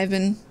 Oh no, I've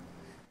been...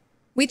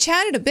 We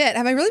chatted a bit.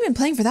 Have I really been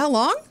playing for that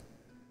long?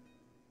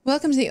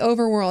 Welcome to the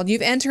overworld.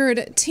 You've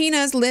entered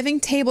Tina's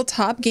living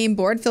tabletop game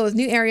board filled with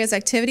new areas,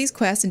 activities,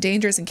 quests, and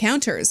dangerous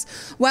encounters.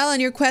 While on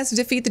your quest to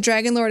defeat the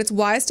Dragon Lord, it's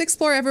wise to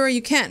explore everywhere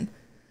you can.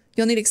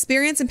 You'll need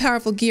experience and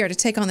powerful gear to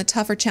take on the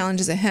tougher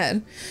challenges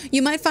ahead.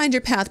 You might find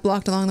your path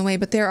blocked along the way,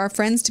 but there are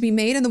friends to be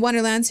made in the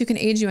Wonderlands who can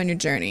aid you on your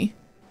journey.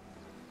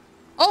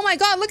 Oh my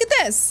god, look at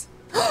this!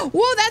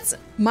 Whoa, that's...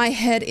 My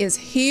head is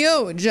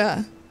huge!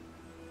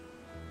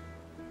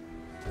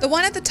 The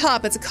one at the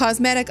top, it's a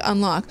cosmetic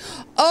unlock.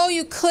 Oh,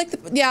 you click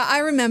the... Yeah, I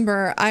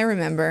remember. I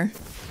remember.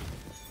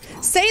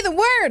 Say the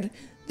word!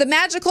 The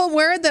magical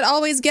word that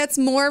always gets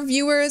more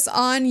viewers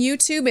on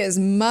YouTube is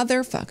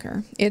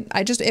motherfucker.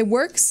 It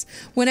works.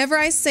 Whenever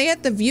I say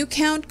it, the view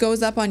count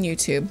goes up on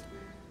YouTube.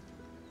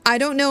 I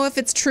don't know if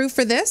it's true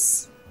for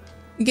this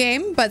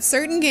game, but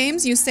certain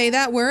games, you say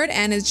that word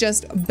and it's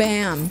just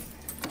bam.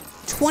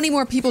 20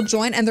 more people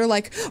join and they're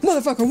like,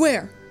 motherfucker,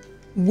 where?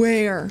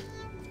 Where?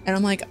 And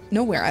I'm like,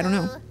 nowhere, I don't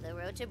know. The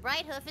road to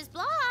Brighthoof is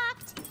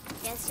blocked.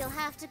 Guess you'll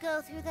have to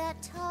go through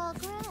that tall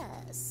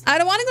grass. I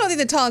don't want to go through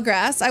the tall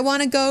grass. I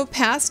want to go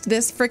past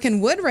this frickin'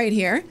 wood right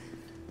here.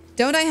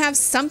 Don't I have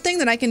something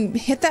that I can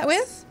hit that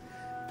with?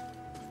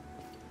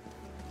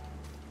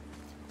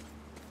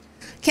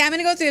 Okay, I'm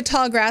gonna go through the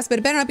tall grass, but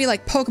it better not be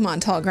like Pokemon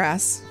tall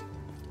grass.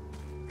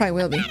 Probably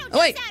will be. Oh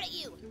wait!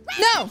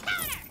 No!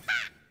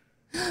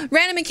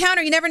 Random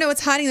encounter. You never know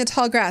what's hiding in the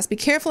tall grass. Be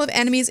careful of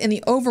enemies in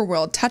the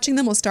overworld. Touching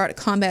them will start a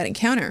combat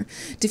encounter.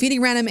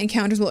 Defeating random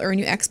encounters will earn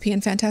you XP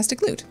and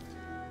fantastic loot.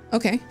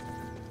 Okay.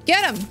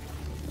 Get him!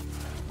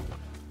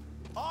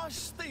 I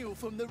steal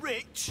from the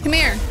rich. Come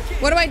here.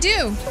 What do I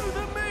do?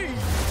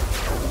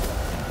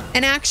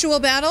 An actual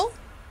battle?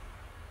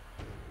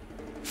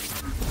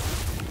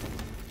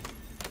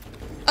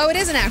 Oh, it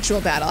is an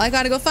actual battle. I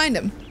gotta go find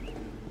him.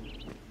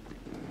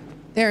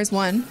 There's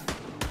one.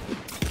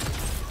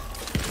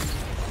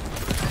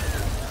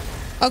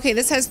 Okay,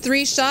 this has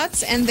 3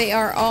 shots and they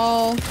are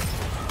all...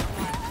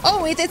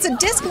 Oh, it's a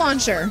disc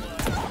launcher.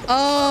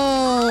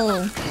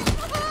 Oh.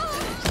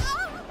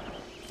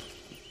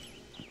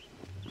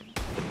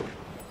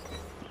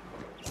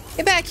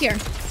 Get back here.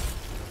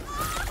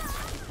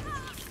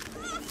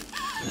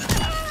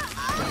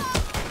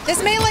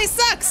 This melee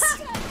sucks.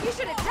 You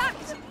should have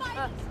ducked,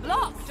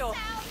 blocked, or,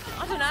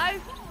 I don't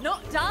know,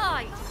 not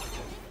died.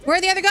 Where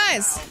are the other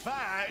guys?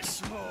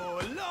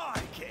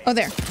 Oh,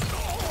 there.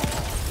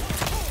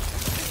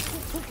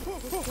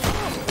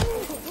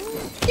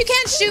 You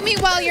can't shoot me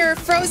while you're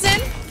frozen.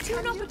 To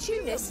an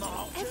opportunist,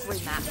 every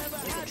map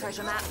is a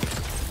treasure map.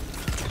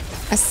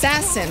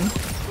 Assassin.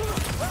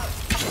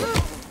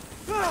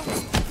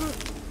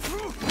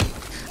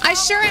 I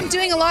sure am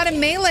doing a lot of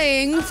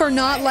meleeing for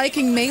not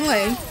liking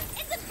melee.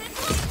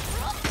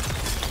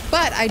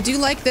 But I do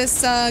like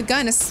this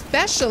gun,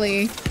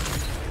 especially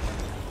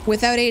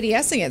without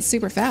ADSing it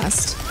super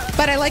fast.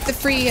 But I like the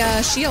free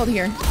shield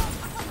here.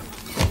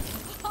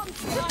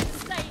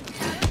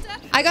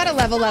 I gotta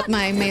level up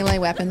my melee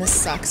weapon. This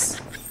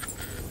sucks.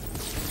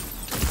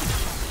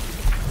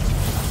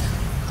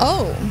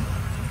 Oh.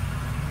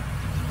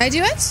 Did I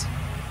do it?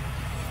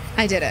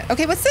 I did it.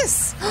 Okay, what's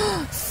this?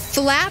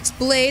 Flat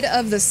blade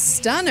of the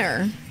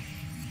stunner.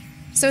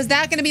 So is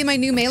that gonna be my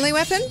new melee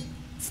weapon?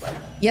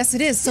 Yes,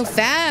 it is. So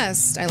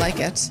fast. I like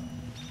it.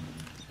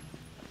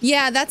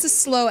 Yeah, that's a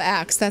slow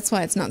axe. That's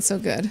why it's not so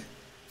good.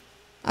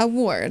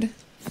 Award.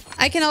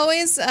 I can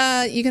always,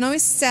 you can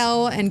always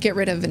sell and get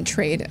rid of and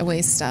trade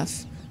away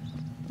stuff.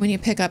 When you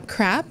pick up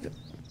crap,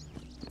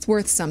 it's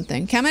worth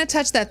something. Okay, I'm gonna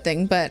touch that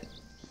thing, but...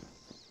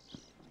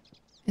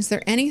 Is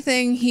there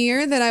anything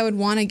here that I would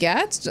want to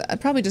get?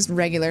 Probably just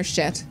regular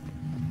shit.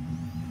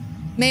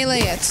 Melee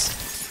it.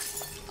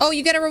 Oh,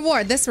 you get a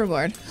reward. This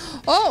reward.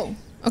 Oh!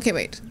 Okay,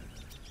 wait.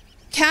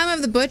 Cam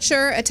of the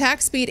Butcher.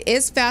 Attack speed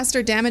is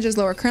faster. Damage is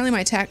lower. Currently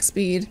my attack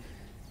speed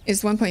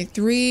is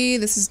 1.3.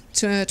 This is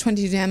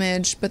 22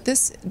 damage. But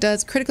this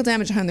does critical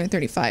damage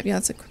 135. Yeah,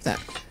 let's equip that.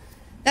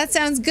 That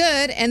sounds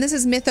good. And this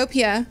is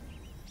Mythopia.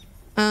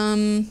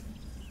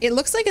 It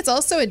looks like it's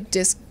also a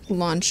disc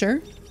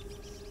launcher.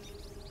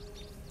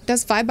 It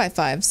does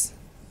 5x5s.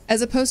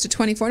 As opposed to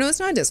 24. No,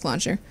 it's not a disc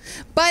launcher.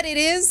 But it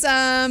is,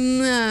 I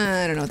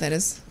don't know what that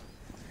is.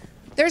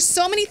 There's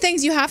so many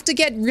things you have to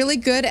get really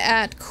good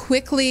at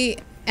quickly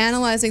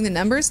analyzing the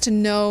numbers to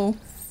know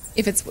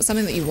if it's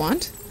something that you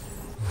want.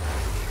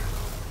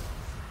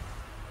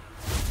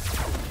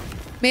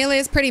 Melee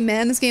is pretty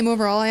meh in this game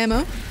overall,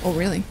 IMO. Oh,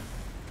 really?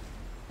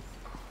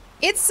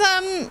 It's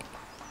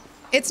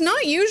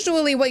not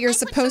usually what you're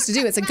supposed to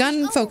do. It's a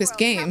gun-focused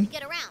game.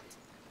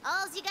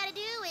 All you gotta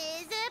do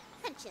is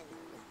punch him.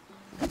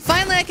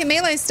 Finally, I can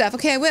melee stuff.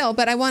 Okay, I will,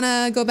 but I want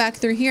to go back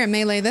through here and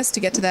melee this to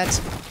get to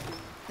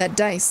that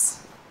dice.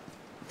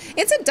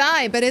 It's a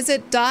die, but is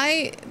it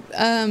die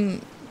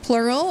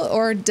plural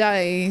or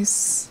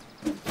dice?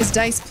 Is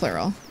dice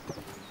plural?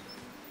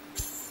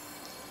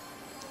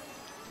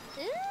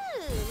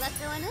 Ooh, luck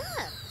going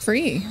up.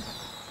 Free.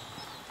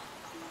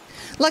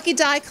 Lucky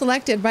die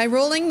collected. By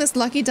rolling this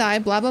lucky die,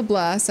 blah, blah,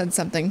 blah, said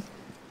something.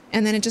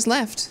 And then it just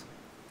left.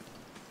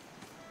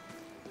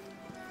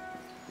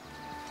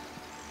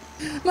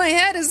 My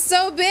head is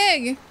so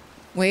big.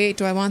 Wait,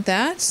 do I want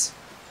that?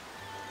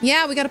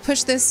 Yeah, we gotta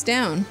push this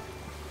down.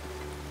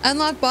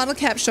 Unlock bottle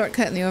cap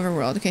shortcut in the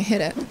overworld. Okay,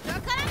 hit it.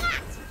 Shortcut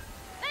unlocked!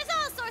 There's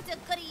all sorts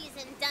of goodies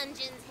and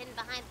dungeons hidden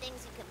behind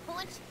things you can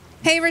punch.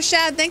 Hey,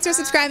 Rashad, thanks for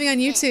subscribing on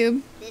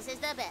YouTube. This is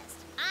the best.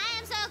 I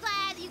am so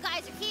glad you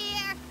guys are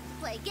here to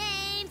play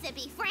games and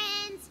be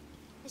friends.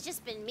 It's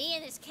just been me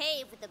in this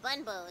cave with the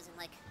bunbows and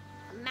like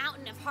a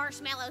mountain of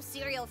marshmallow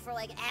cereal for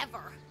like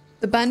ever.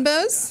 The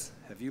bunbows?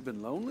 Have you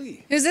been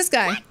lonely? Who's this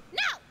guy? What?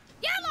 No!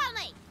 You're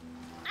lonely!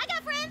 I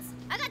got friends!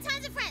 I got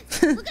tons of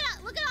friends! look at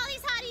all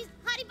these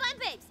hottie bun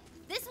babes!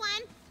 This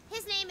one,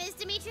 his name is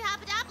Dimitri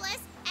Papadopoulos,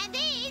 and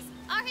these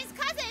are his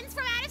cousins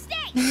from out of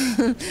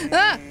state!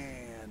 Ah!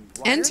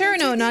 Enter?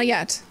 No, not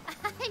yet.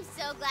 I'm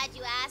so glad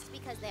you asked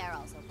because they are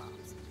also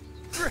moms.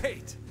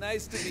 Great!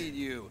 Nice to meet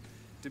you,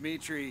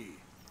 Dimitri.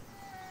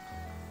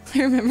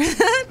 I remember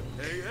that.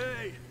 Hey,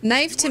 hey.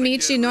 Knife to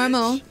meet you,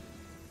 normal. Rich?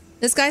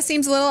 This guy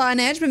seems a little on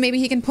edge, but maybe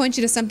he can point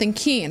you to something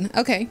keen.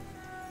 Okay.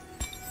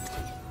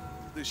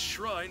 This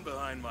shrine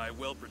behind my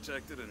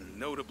well-protected and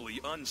notably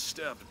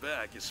unstabbed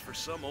back is for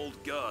some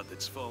old god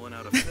that's fallen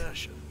out of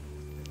fashion.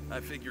 I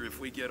figure if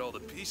we get all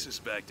the pieces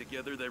back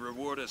together, they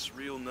reward us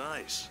real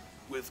nice.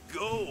 With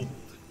gold.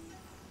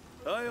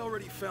 I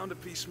already found a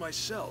piece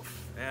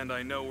myself, and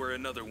I know where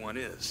another one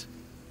is.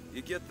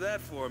 You get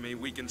that for me,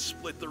 we can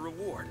split the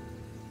reward.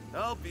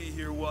 I'll be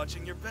here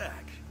watching your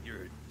back.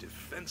 Your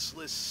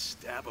defenseless,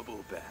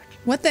 stabbable back.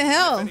 What the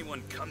hell? And if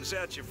anyone comes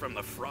at you from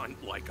the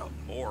front like a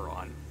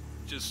moron,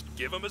 just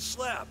give him a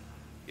slap.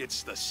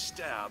 It's the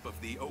stab of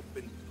the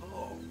open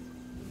palm.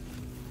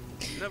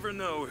 Never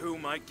know who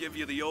might give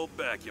you the old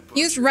back you push.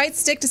 Use right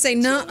stick to say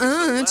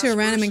nuh-uh to a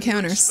random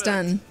encounter.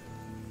 Stun.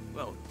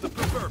 Well, the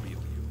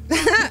proverbial you.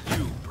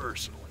 You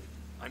personally.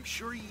 I'm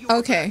sure your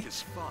okay. back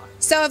is fine.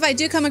 So if I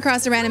do come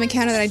across a random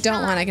encounter that I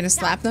don't want, I can just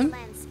slap them?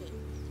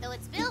 Though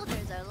its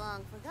builders are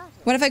long forgotten.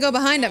 What if I go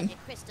behind him?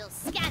 Crystals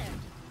scattered.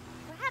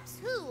 Perhaps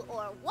who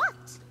or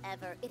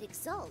whatever it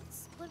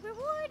exalts would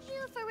reward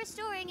you for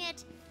restoring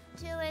it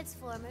to its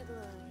former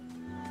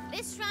glory.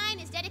 This shrine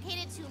is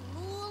dedicated to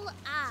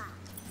Mul-Ah,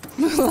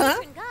 the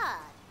patron god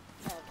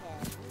of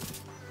heaven.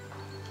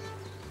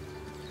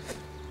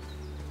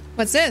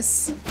 What's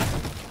this?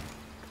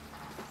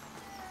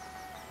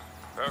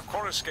 Her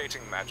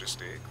coruscating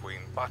majesty,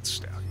 Queen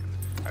Butt-Stallion,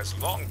 has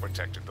long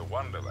protected the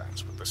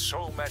Wonderlands with the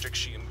soul magic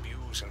she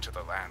imbues into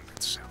the land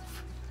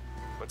itself.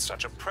 But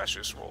such a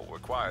precious role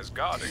requires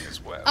guarding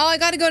as well. Oh, I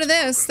gotta go to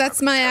this.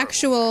 That's my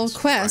actual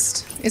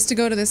quest, is to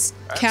go to this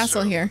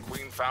castle here. The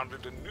Queen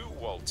founded a new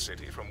walled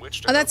city from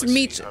which to oh, that's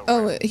reach.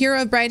 Oh,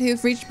 Hero of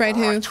Brighthoof, reach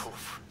Brighthoof,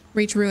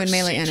 reach ruin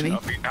melee enemy.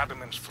 Of the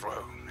adamant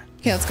throne.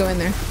 Okay, let's go in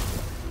there.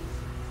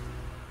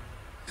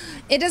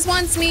 It just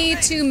wants me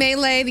to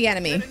melee the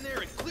enemy. Get in there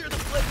and clear the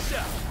place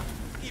out,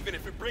 even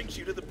if it brings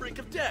you to the brink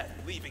of death,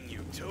 leaving you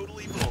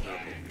totally vulnerable.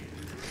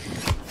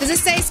 Does it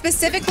say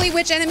specifically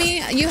which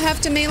enemy you have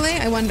to melee?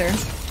 I wonder.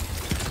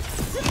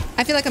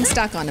 I feel like I'm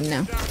stuck on him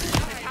now.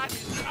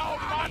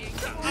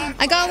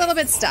 I got a little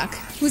bit stuck.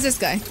 Who's this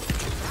guy?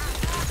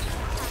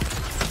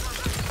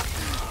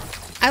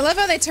 I love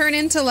how they turn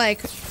into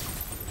like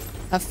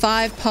a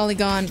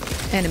 5-polygon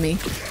enemy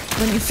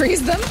when you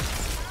freeze them.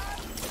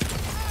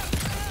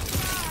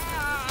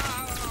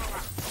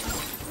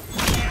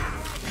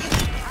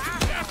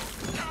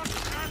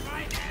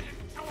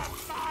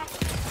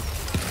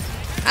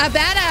 A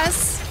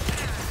badass.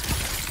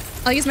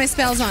 I'll use my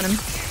spells on him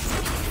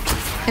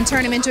and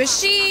turn him into a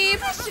sheep.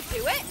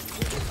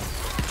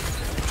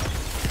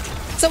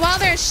 So while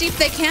they're a sheep,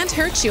 they can't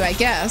hurt you, I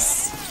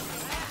guess.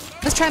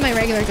 Let's try my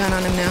regular gun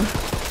on him now.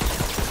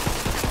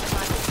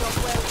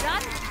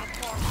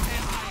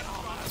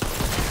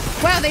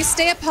 Wow, they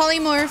stay a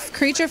polymorph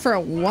creature for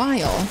a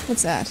while.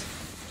 What's that?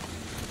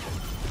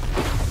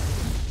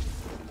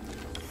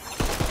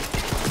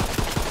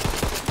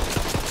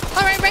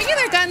 Alright,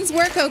 regular guns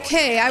work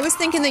okay. I was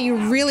thinking that you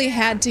really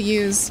had to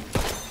use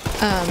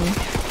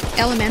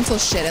elemental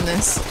shit in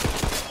this.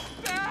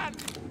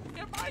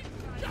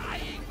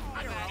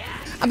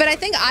 But I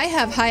think I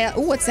have high...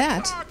 Ooh, what's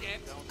that?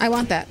 I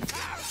want that.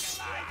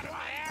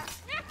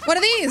 What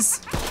are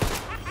these?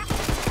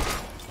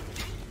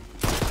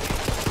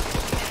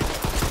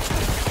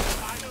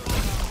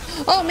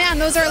 Oh man,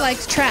 those are like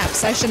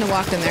traps. I shouldn't have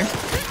walked in there.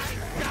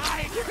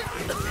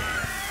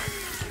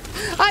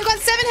 I've got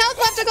 7 health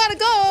left. I gotta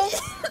go.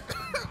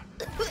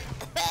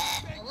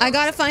 I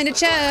gotta find a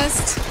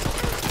chest.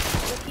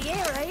 Looky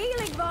here, a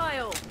healing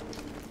vial.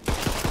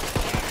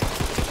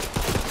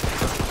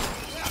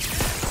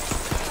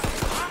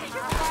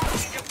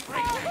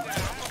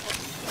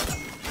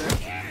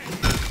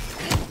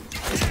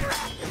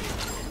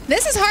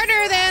 This is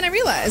harder than I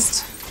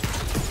realized.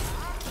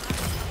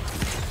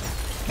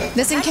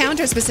 This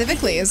encounter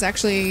specifically is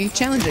actually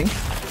challenging.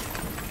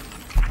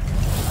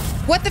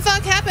 What the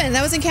fuck happened?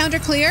 That was encounter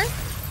clear?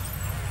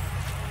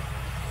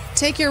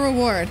 Take your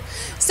reward.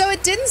 So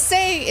it didn't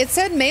say, it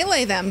said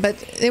melee them, but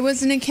it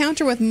was an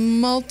encounter with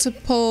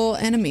multiple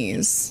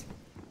enemies.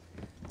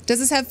 Does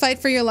this have fight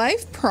for your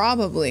life?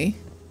 Probably.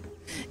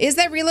 Is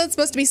that reload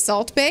supposed to be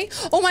Salt Bay?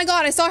 Oh my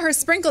god, I saw her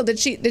sprinkle. Did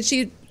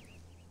she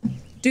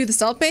do the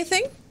Salt Bay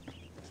thing?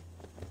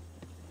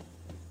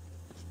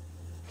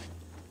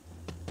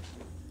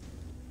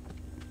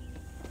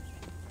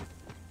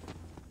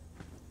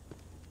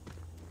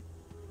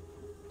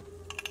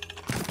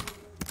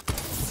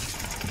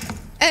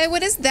 Hey,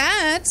 what is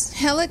that?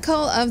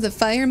 Helical of the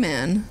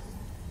Fireman.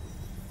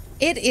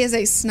 It is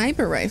a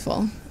sniper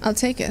rifle. I'll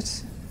take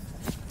it.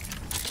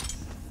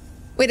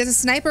 Wait, it's a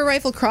sniper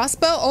rifle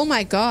crossbow? Oh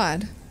my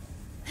god.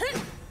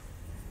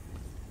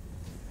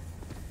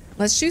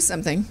 Let's shoot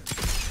something.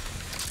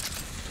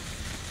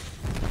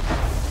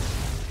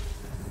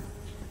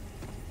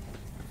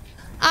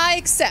 I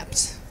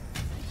accept.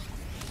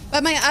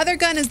 But my other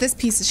gun is this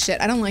piece of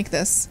shit. I don't like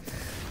this.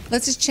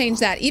 Let's just change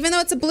that. Even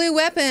though it's a blue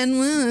weapon,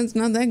 well, it's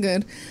not that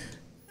good.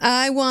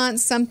 I want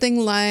something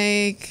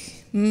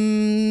like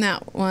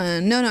that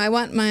one. No, I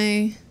want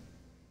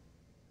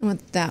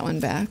that one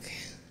back.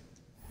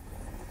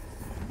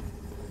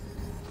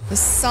 The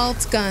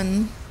salt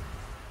gun.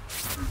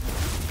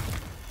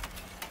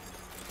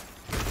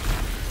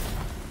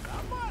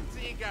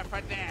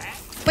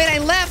 Wait, I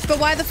left, but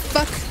why the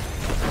fuck?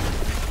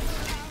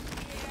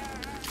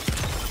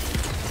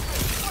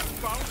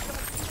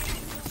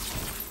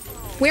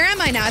 Where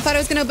am I now? I thought I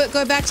was gonna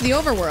go back to the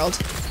overworld.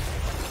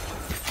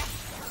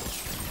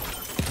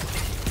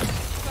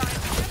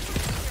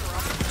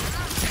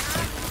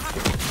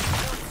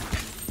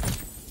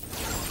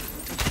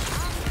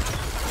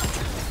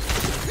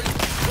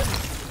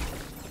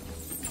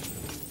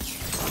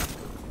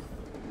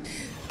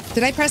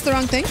 Did I press the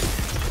wrong thing?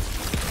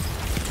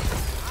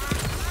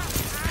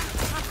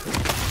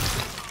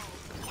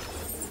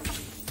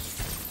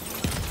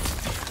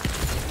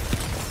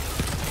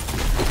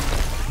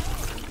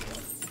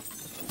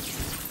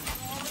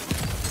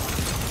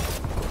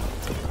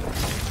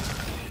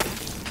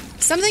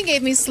 Something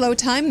gave me slow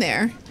time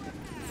there.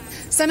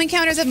 Some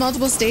encounters have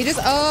multiple stages.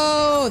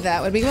 Oh,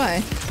 that would be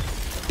why.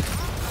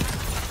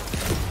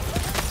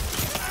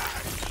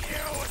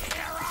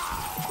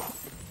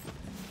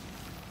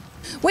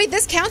 Wait,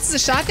 this counts as a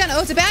shotgun?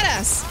 Oh, it's a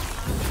badass.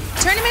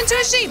 Turn him into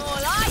a sheep.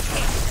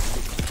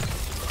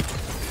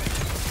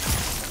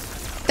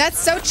 That's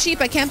so cheap.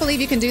 I can't believe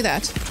you can do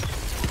that.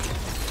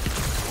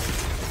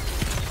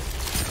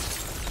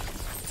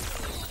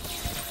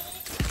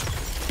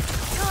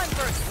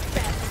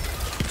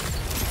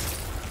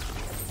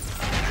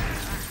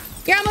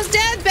 You're almost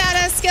dead,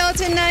 badass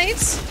skeleton knight.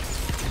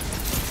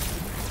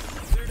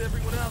 Cleared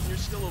everyone out and you're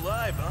still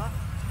alive, huh?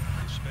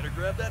 You better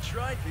grab that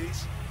shrine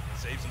piece.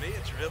 Saves me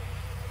a trip.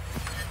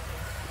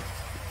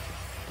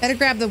 Better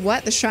grab the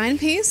what? The shrine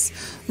piece?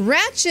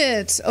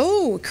 Ratchet!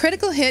 Oh,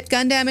 critical hit,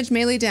 gun damage,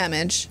 melee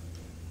damage.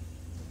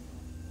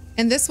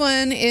 And this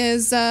one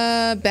is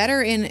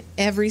better in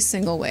every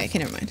single way. Okay,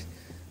 never mind.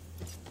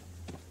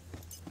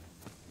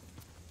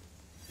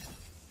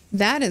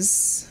 That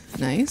is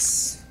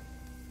nice.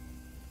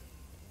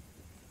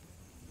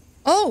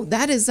 Oh,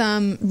 that is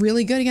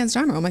really good against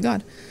armor. Oh my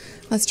god.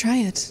 Let's try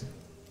it.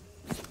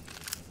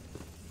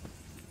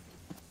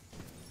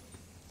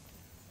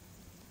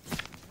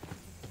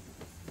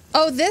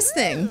 Oh, this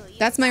thing.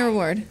 That's my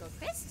reward.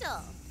 Crystal,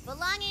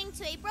 belonging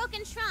to a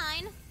broken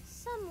shrine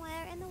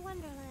somewhere in the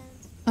Wonderland.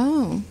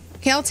 Oh.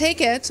 Okay, I'll take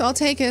it. I'll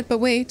take it, but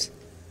wait.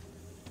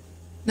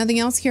 Nothing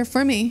else here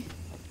for me.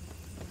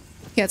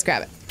 Okay, let's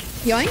grab it.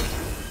 Yoink.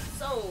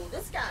 So,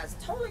 this guy's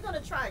totally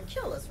gonna try and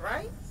kill us,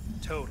 right?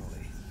 Totally.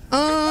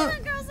 Oh,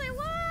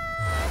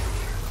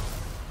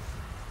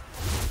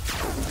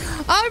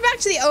 we're back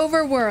to the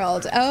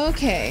overworld.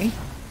 Okay.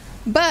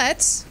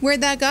 But,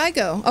 where'd that guy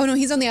go? Oh no,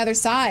 he's on the other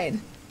side.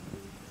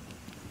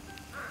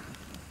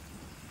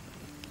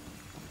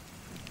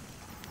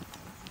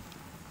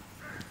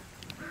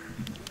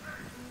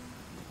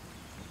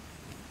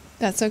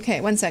 That's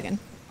okay. 1 second.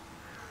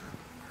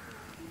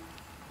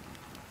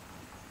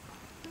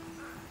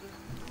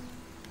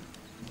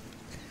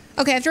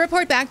 Okay, I have to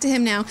report back to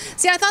him now.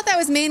 See, I thought that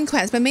was main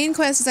quest, but main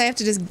quest is I have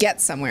to just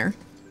get somewhere.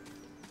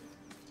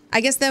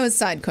 I guess that was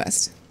side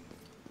quest.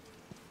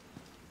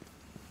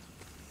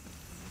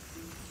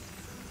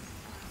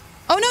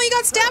 Oh no, he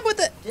got stabbed with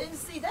Didn't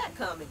see that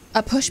coming.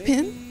 a push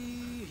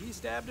pin? He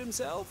stabbed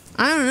himself?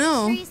 I don't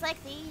know. Trees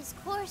like these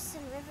course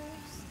in rivers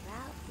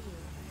throughout the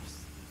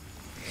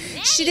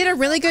universe. She did a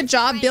really good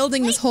job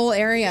building this whole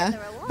area,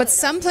 but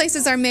some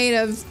places are made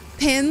of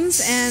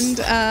pins and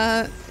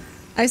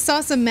I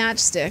saw some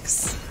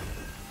matchsticks.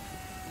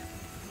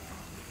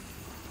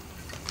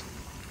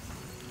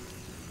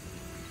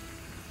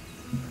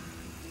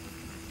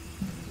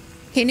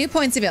 Okay, new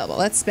points available.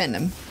 Let's spend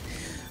them.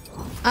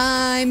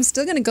 I'm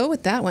still gonna go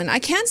with that one. I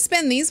can't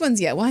spend these ones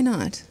yet. Why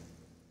not?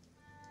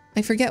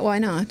 I forget why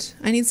not.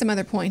 I need some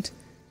other point.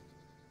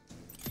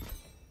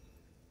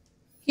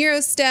 Hero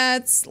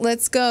stats.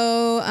 Let's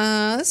go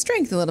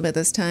strength a little bit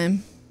this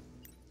time.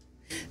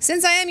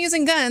 Since I am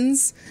using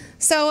guns,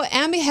 so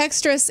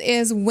ambidextrous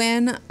is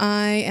when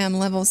I am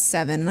level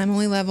 7 and I'm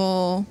only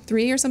level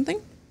 3 or something.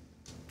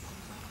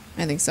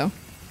 I think so.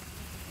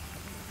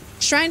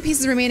 Shrine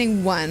pieces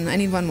remaining 1. I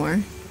need 1 more.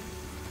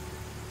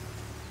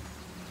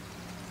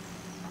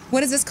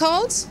 What is this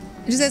called?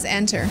 It just says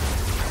enter.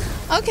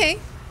 Okay.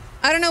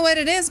 I don't know what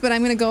it is, but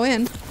I'm gonna go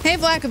in. Hey,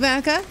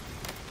 Blackabacca.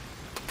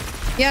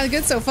 Yeah,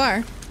 good so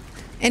far.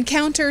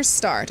 Encounter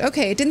start.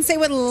 Okay, it didn't say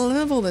what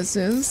level this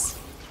is.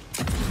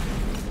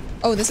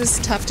 Oh, this is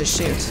tough to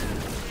shoot.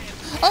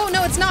 Oh,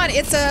 no, it's not.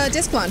 It's a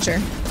disc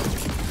launcher.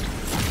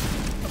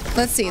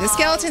 Let's see. The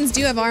skeletons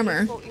do have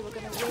armor.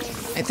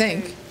 I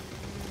think.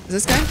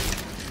 Is this guy?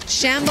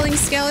 Shambling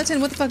skeleton?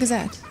 What the fuck is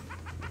that?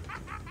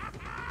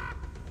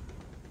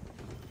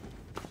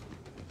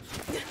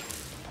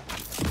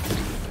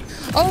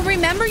 Oh,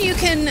 remember you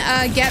can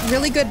get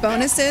really good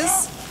bonuses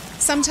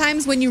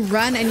sometimes when you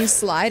run and you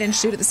slide and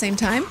shoot at the same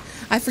time?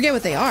 I forget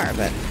what they are,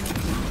 but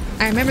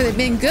I remember they've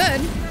been good.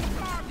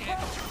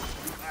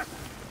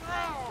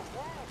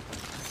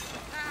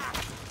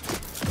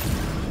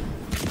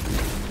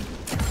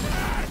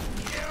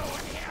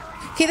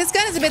 Okay, this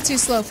gun is a bit too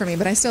slow for me,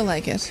 but I still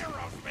like it.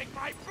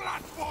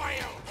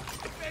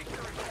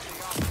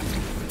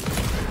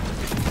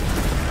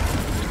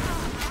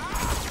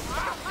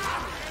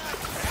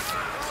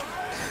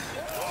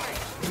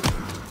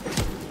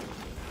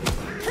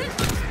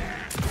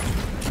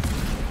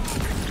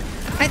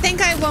 I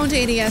think I won't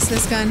ADS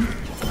this gun.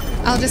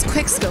 I'll just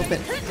quick scope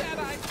it.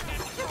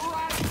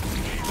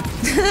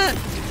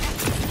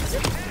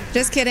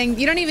 Just kidding.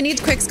 You don't even need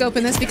to quick scope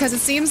in this because it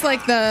seems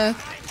like the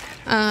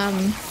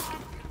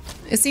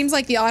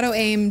auto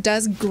aim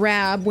does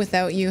grab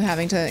without you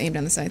having to aim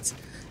down the sights.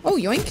 Oh,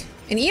 yoink.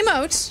 An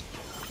emote.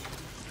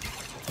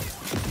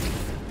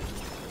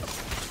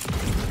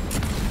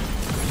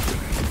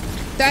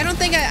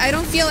 I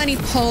don't feel any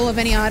pull of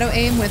any auto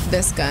aim with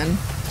this gun.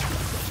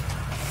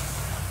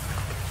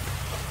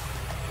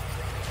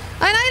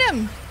 An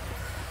item!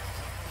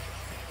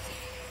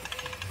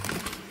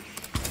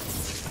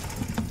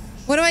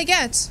 What do I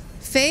get?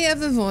 Fae of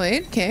the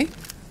Void, okay.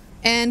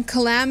 And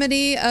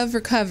Calamity of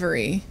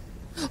Recovery.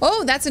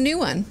 Oh, that's a new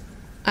one.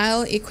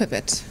 I'll equip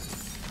it.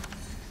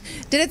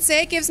 Did it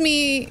say it gives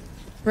me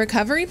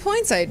recovery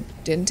points? I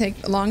didn't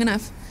take long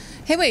enough.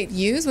 Hey, wait,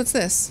 use? What's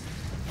this?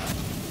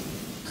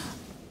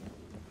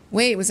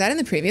 Wait, was that in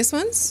the previous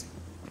ones?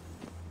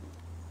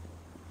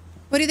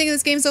 What do you think of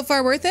this game so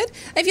far? Worth it?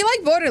 If you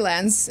like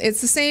Borderlands, it's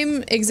the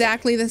same,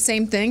 exactly the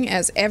same thing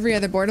as every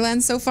other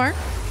Borderlands so far.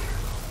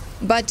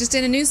 But just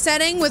in a new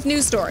setting with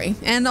new story.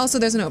 And also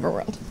there's an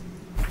overworld.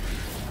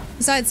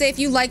 So I'd say if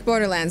you like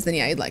Borderlands, then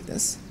yeah, you'd like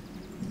this.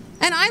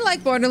 And I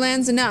like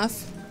Borderlands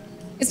enough.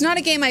 It's not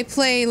a game I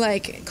play,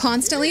 like,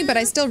 constantly, but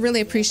I still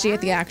really appreciate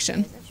the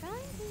action.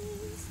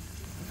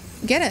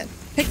 Get it.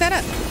 Pick that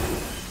up.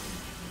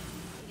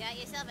 You got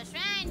yourself a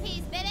shrine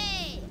piece,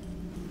 Biddy.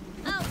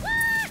 Oh,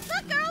 what?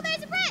 Look, girl,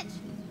 there's a bridge.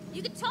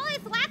 You could totally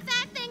thwack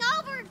that thing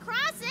over and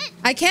cross it.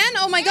 I can?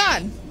 Oh my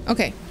god.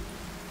 Okay.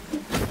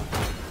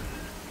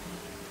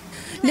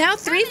 Now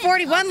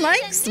 341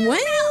 likes? Wow.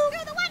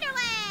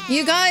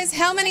 You guys,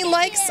 how many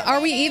likes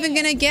are we even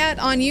gonna get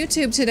on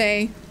YouTube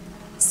today?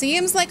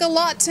 Seems like a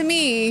lot to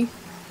me.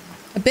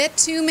 A bit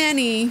too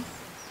many.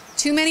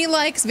 Too many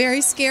likes,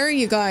 very scary,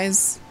 you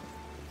guys.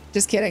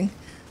 Just kidding.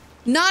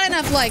 Not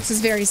enough likes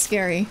is very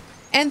scary.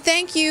 And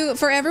thank you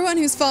for everyone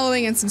who's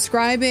following and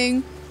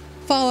subscribing.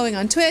 Following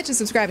on Twitch and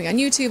subscribing on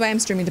YouTube. I am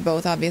streaming to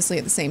both, obviously,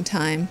 at the same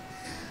time.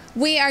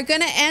 We are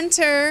gonna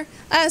enter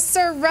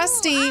Sir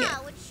Rusty.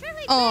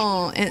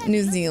 Oh, and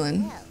New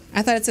Zealand.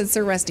 I thought it said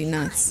Sir Rusty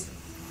Nuts.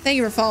 Thank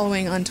you for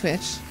following on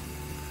Twitch.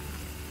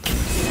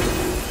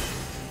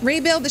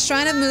 Rebuild the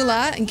Shrine of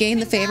Moolah and gain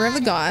the favor of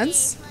the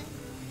gods.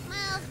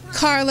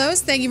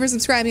 Carlos, thank you for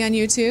subscribing on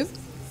YouTube.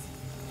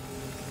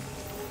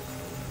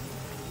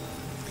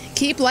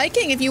 Keep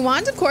liking if you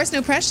want, of course,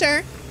 no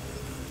pressure.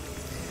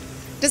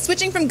 Does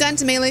switching from gun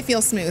to melee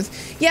feel smooth?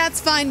 Yeah, it's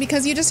fine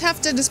because you just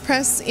have to just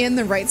press in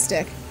the right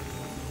stick.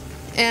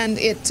 And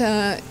it's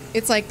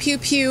like pew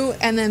pew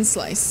and then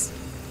slice.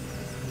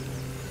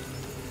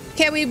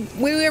 Okay, we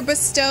were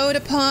bestowed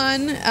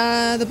upon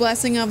the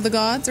blessing of the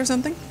gods or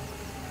something.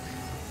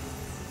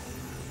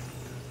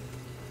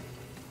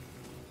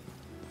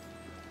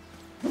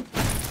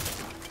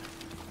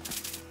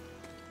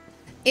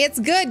 It's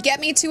good. Get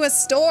me to a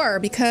store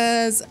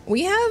because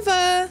we have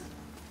a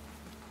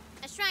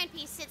shrine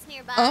piece sits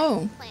nearby.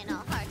 Oh. Playing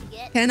all hard to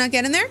get. Can I not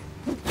get in there?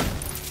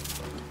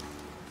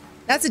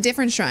 That's a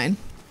different shrine.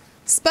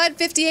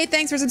 Spud58,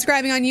 thanks for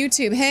subscribing on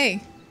YouTube.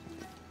 Hey,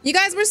 you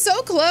guys, we're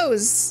so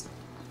close.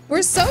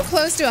 We're so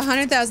close to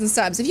 100,000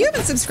 subs. If you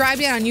haven't subscribed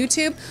yet on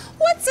YouTube,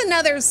 what's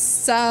another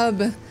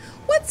sub?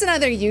 What's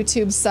another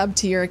YouTube sub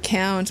to your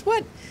account?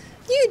 What?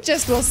 You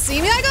just will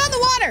see me. I got in the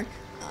water.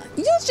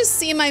 You'll just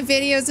see my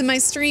videos and my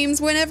streams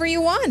whenever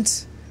you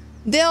want.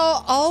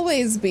 They'll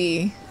always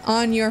be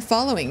on your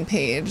following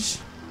page.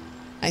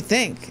 I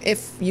think,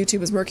 if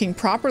YouTube is working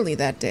properly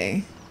that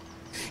day.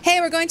 Hey,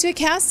 we're going to a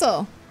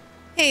castle.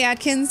 Hey,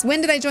 Atkins. When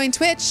did I join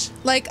Twitch?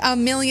 Like a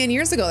million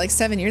years ago, like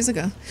 7 years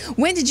ago.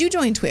 When did you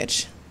join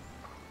Twitch?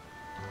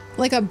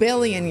 Like a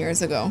billion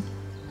years ago.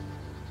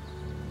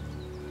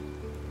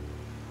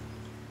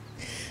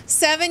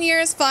 7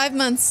 years, 5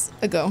 months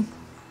ago.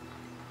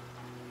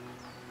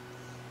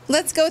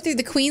 Let's go through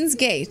the Queen's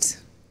Gate.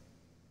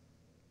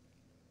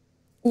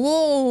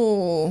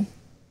 Whoa.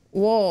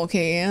 Whoa,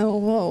 okay,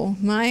 whoa.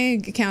 My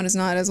account is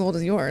not as old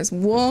as yours.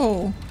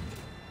 Whoa.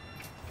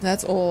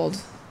 That's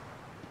old.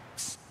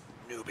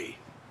 Newbie,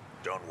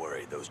 don't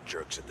worry, those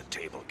jerks at the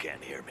table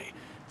can't hear me.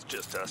 It's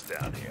just us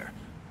down here.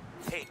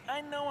 Hey,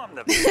 I know I'm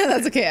the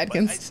That's okay,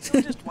 Atkins. But I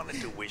still just wanted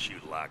to wish you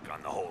luck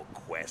on the whole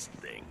quest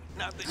thing.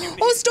 Not that you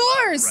need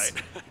stores!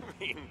 luck, right? I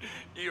mean,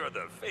 you're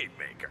the fate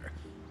maker.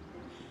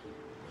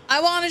 I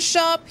want to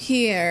shop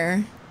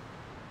here.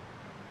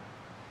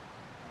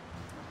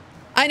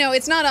 I know,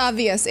 it's not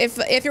obvious.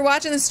 If you're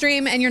watching the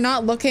stream and you're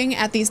not looking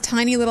at these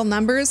tiny little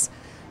numbers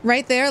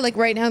right there, like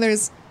right now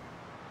there's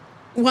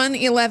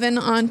 111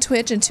 on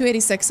Twitch and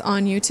 286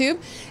 on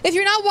YouTube. If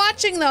you're not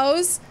watching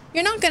those,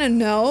 you're not gonna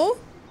know.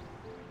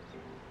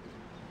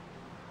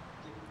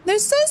 They're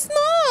so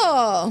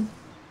small.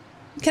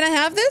 Can I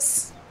have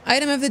this?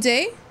 Item of the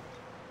day?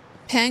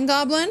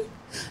 Pangoblin?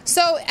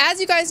 So, as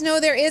you guys know,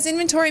 there is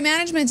inventory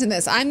management in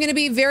this. I'm going to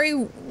be very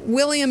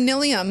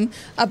willy-nilly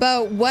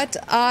about what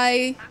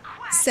I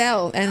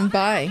sell and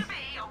buy.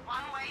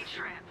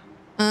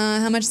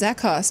 How much does that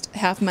cost?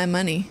 Half my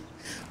money.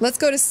 Let's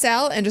go to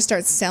sell and just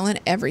start selling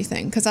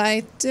everything, because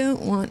I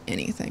don't want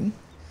anything.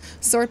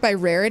 Sort by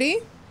rarity?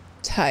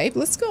 Type.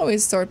 Let's go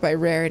always sort by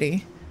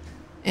rarity.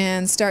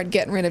 And start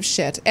getting rid of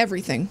shit.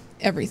 Everything.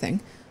 Everything.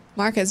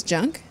 Mark as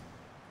junk?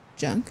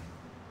 Junk.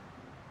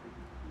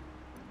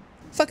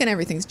 Fucking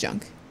everything's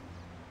junk.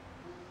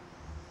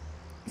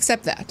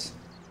 Except that.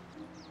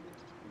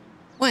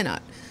 Why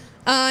not?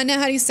 Now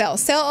how do you sell?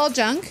 Sell all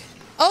junk?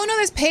 Oh no,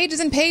 there's pages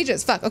and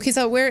pages. Fuck. Okay,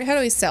 so how do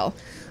we sell?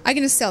 I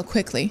can just sell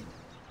quickly.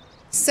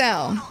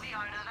 Sell.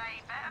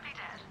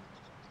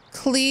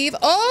 Cleave.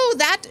 Oh,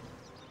 that.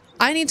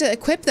 I need to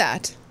equip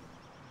that.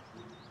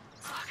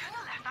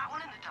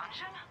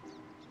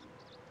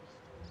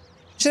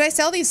 Should I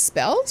sell these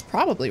spells?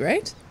 Probably,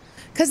 right?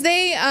 Because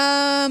they,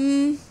 how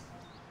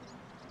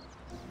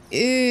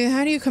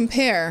do you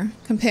compare?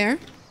 Compare?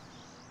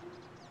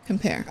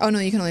 Compare. Oh, no,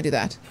 you can only do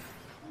that.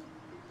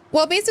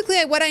 Well,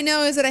 basically, what I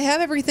know is that I have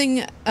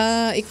everything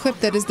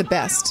equipped that is the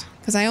best.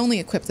 Because I only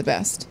equip the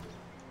best.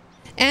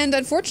 And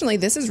unfortunately,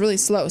 this is really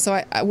slow.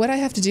 So what I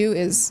have to do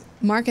is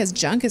mark as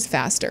junk is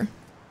faster.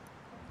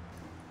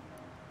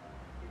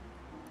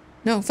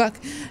 No, fuck.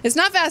 It's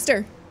not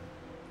faster.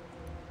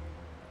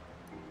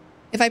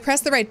 If I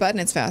press the right button,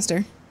 it's faster.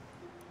 You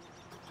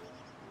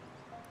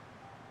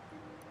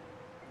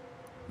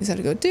just have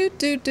to go do,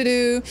 do, do,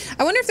 do.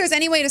 I wonder if there's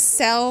any way to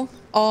sell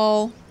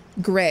all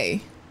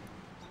gray.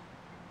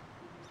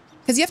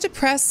 Because you have to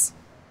press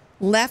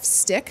left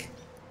stick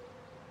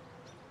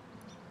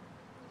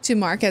to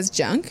mark as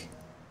junk.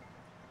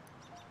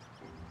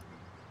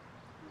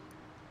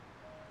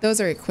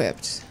 Those are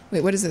equipped.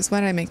 Wait, what is this?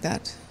 Why did I make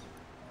that?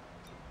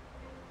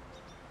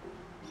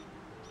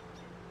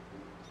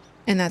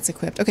 And that's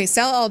equipped. Okay,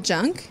 sell all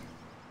junk.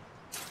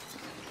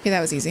 Okay,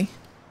 that was easy.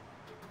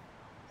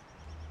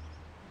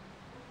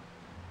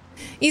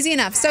 Easy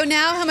enough. So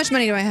now how much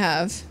money do I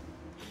have?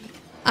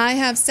 I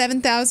have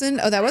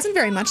 7,000. Oh, that wasn't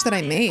very much that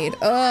I made.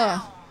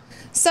 Ugh.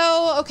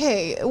 So,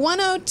 okay,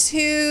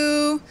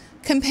 102.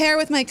 Compare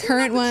with my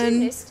current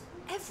one.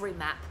 Every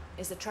map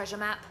is a treasure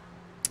map.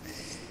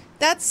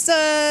 That's,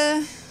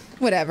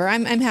 whatever.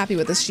 I'm happy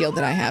with this shield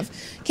that I have.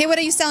 Okay, what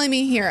are you selling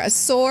me here? A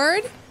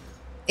sword?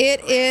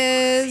 It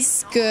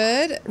is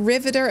good.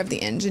 Riveter of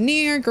the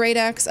engineer. Great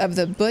axe of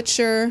the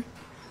butcher.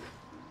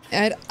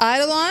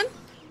 Eidolon?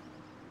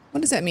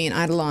 What does that mean,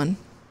 Eidolon?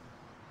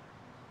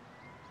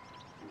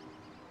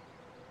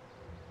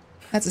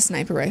 That's a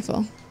sniper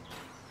rifle.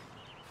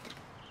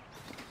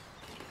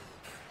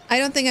 I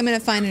don't think I'm going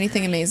to find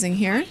anything amazing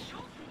here.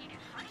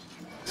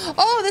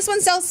 Oh, this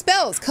one sells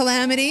spells.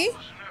 Calamity.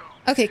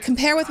 Okay,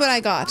 compare with what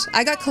I got.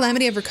 I got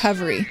Calamity of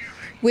Recovery,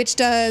 which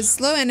does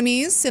slow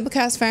enemies, simple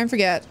cast, fire and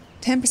forget,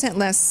 10%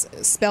 less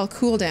spell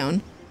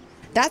cooldown.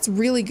 That's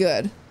really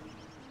good.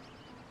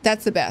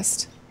 That's the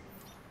best.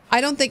 I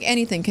don't think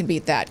anything can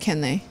beat that,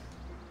 can they?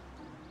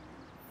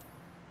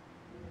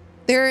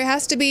 There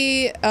has to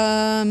be,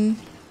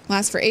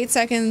 lasts for 8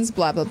 seconds,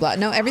 blah, blah, blah.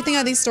 No, everything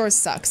out of these stores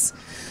sucks.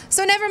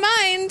 So never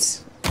mind.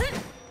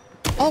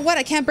 Oh, what?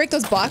 I can't break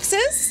those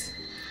boxes?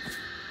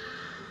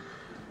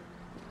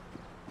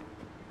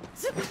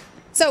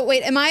 So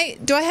wait,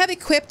 do I have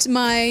equipped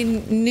my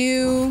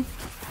new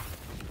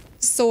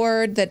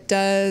sword that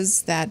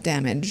does that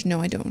damage?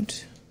 No, I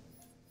don't.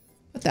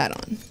 Put that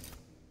on.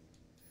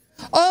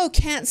 Oh,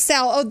 can't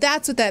sell. Oh,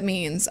 that's what that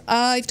means. You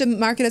have to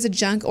mark it as a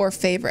junk or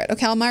favorite.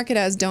 Okay, I'll mark it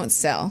as don't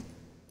sell.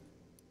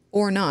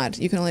 Or not.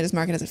 You can only just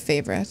mark it as a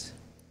favorite.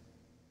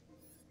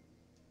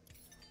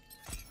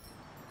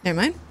 Never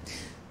mind.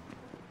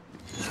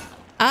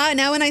 Ah,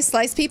 now when I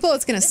slice people,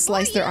 it's gonna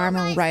slice their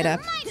armor right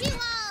up. But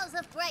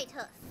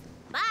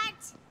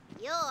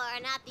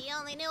you're not the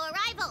only new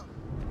arrival.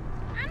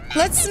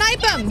 Let's snipe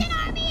him! An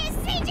army is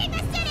sieging the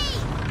city!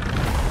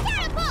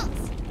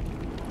 Catapults!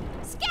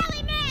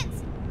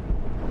 Scallymans!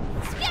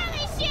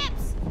 Scally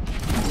ships!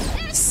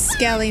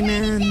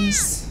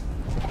 Scallymans.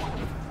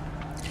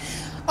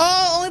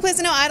 Oh, only place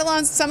I know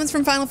Eidolon summons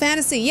from Final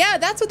Fantasy. Yeah,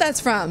 that's what that's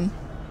from.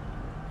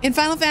 In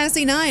Final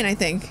Fantasy 9, I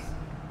think.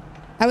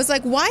 I was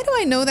like, why do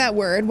I know that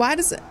word? Why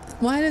is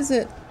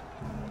it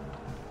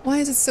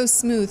so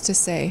smooth to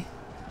say?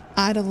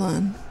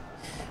 Eidolon.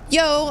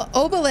 Yo,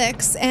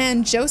 Obelix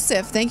and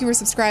Joseph, thank you for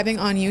subscribing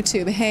on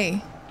YouTube.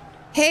 Hey.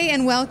 Hey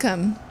and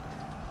welcome.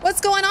 What's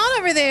going on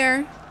over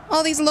there?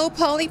 All these low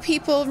poly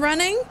people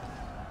running?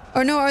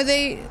 Or no,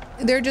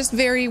 they're just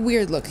very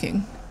weird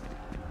looking.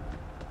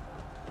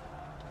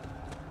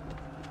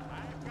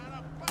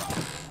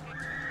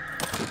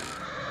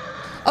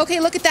 Okay,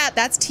 look at that.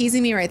 That's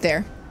teasing me right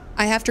there.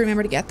 I have to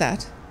remember to get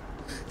that.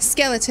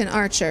 Skeleton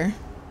archer.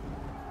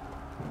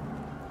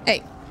 Hey.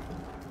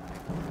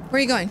 Where are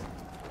you going?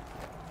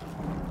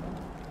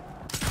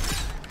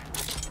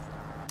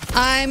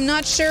 I'm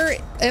not sure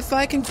if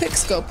I can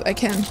quickscope. I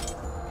can.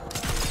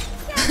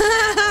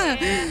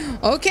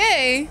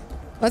 Okay.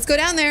 Let's go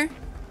down there.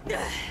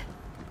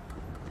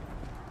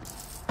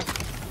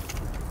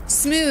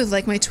 Smooth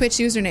like my Twitch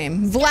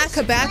username.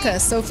 Vlakabaka,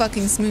 so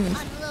fucking smooth.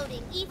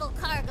 Unloading evil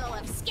cargo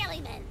of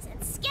skellymens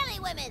and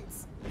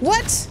skellywomens.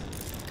 What?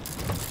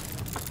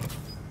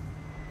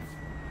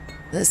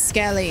 The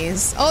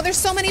skellies. Oh, there's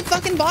so many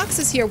fucking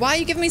boxes here. Why are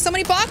you giving me so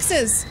many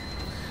boxes?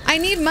 I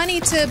need money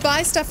to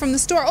buy stuff from the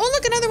store. Oh,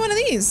 look, another one of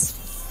these.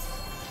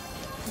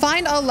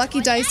 Find all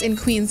lucky dice in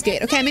Queen's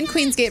Gate. Okay, I'm in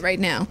Queen's Gate right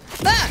now.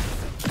 Ah!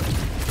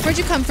 Where'd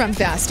you come from,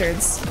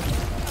 bastards?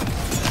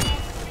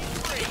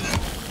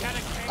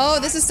 Oh,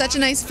 this is such a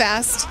nice,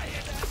 fast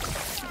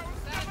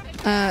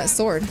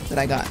sword that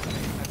I got.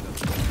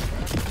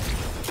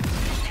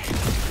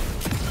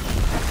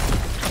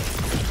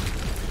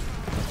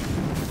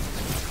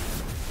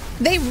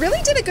 They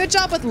really did a good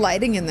job with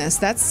lighting in this.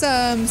 That's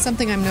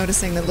something I'm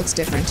noticing that looks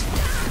different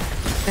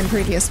than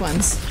previous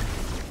ones.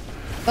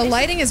 The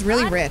lighting is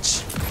really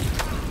rich.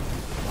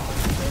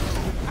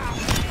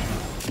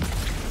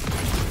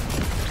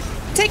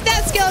 Take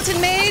that, skeleton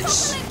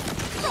mage!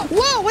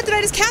 Whoa, what did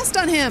I just cast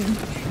on him?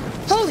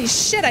 Holy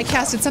shit, I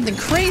casted something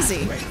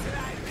crazy.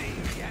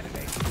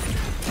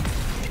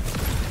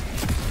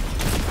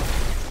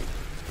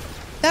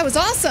 That was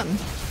awesome.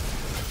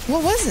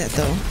 What was it,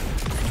 though?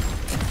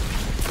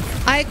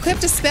 I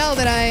equipped a spell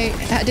that I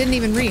didn't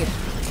even read.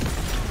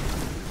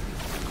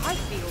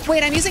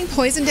 Wait, I'm using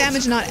poison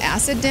damage, not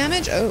acid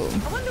damage? Oh.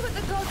 I wonder what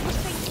the gods were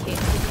thinking,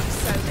 with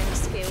so many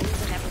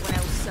skills and everyone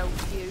else so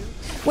few.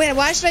 Wait,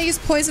 why should I use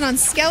poison on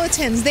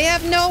skeletons? They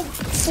have no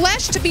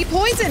flesh to be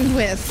poisoned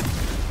with.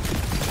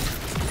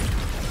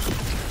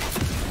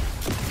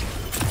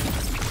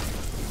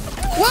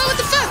 Whoa, what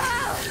the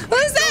fuck?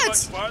 What is that?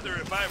 Much farther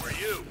if I were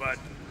you, but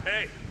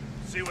hey,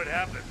 see what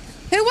happens.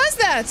 Who was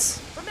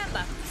that?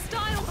 Remember,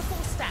 style before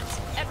stats,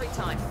 every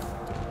time.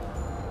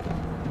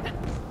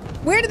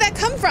 Where did that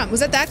come from?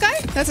 Was that guy?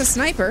 That's a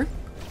sniper.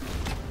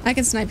 I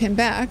can snipe him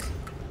back.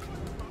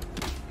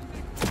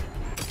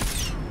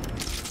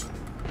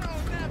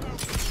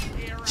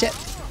 Shit.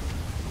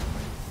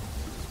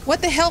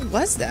 What the hell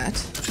was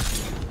that?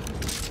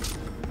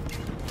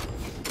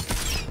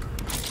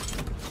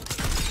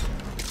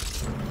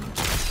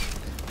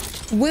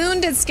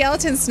 Wounded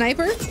skeleton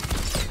sniper?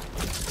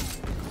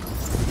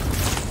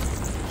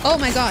 Oh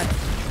my god.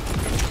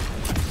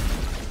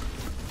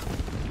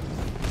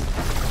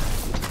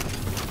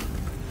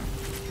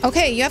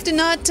 Okay, you have to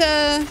not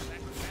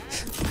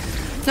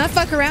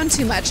fuck around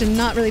too much and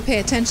not really pay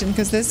attention,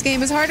 because this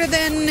game is harder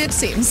than it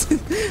seems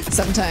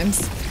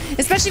sometimes.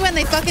 Especially when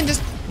they fucking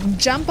just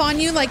jump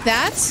on you like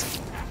that.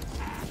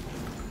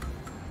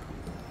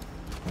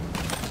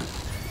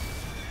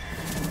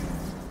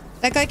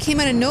 That guy came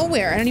out of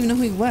nowhere. I don't even know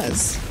who he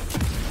was.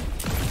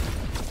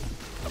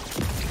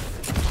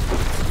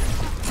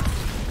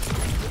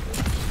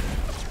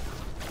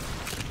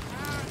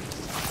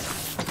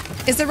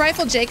 Is the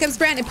rifle Jacob's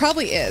brand? It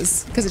probably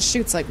is, because it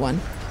shoots like one.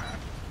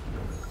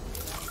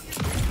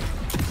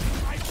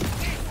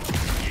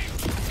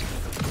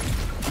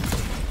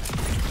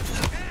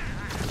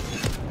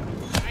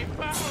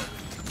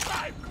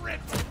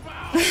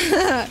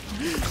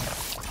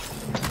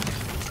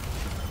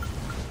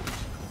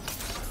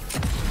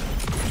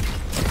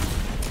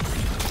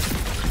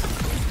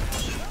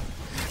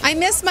 I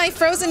missed my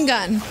frozen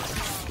gun.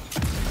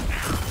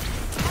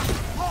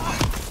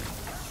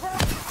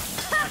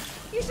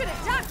 You should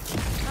have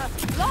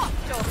ducked,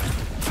 blocked, or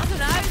I don't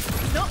know,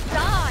 not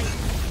died.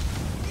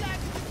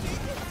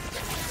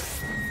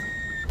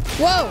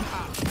 Whoa!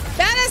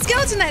 Badass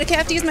skeleton knight. Okay, I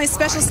have to use my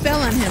special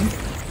spell on him.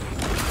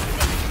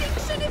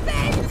 Extinction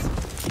event!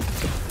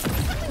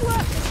 Can we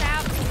work this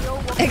out so we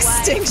all walk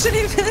Extinction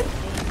away? event?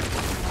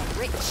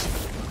 Rich.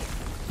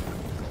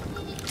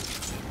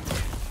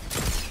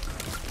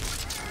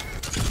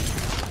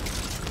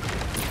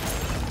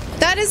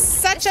 That is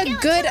such a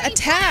good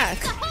attack.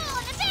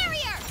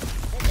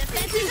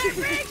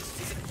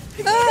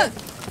 Ah!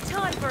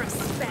 Time for a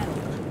spell.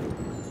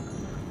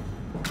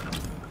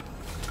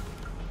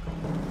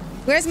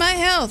 Where's my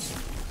health?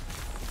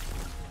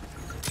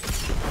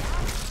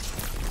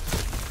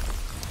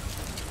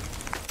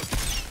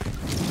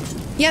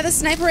 Yeah, the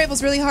sniper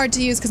rifle's really hard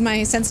to use because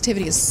my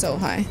sensitivity is so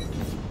high.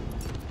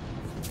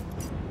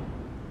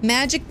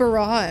 Magic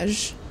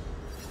barrage.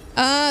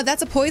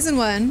 That's a poison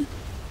one.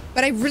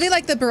 But I really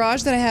like the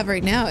barrage that I have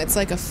right now. It's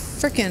like a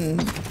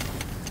frickin'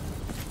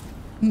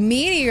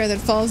 meteor that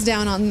falls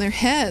down on their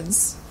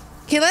heads.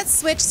 Okay, let's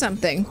switch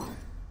something.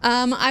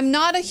 I'm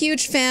not a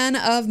huge fan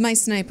of my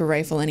sniper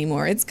rifle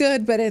anymore. It's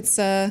good, but it's,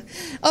 oh,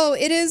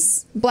 it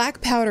is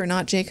black powder,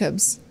 not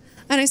Jacob's.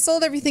 And I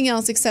sold everything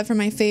else except for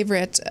my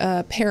favorite,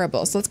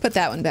 Parable. So let's put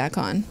that one back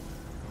on.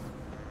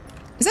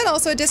 Is that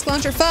also a disc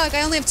launcher? Fuck,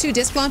 I only have 2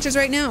 disc launchers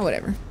right now.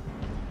 Whatever.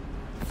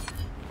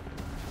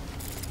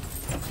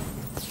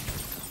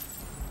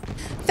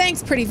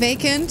 Thanks, pretty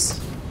vacant.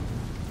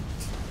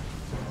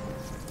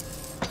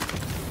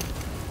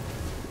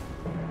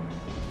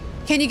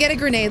 Can you get a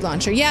grenade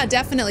launcher? Yeah,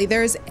 definitely.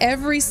 There's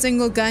every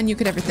single gun you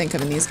could ever think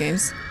of in these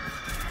games.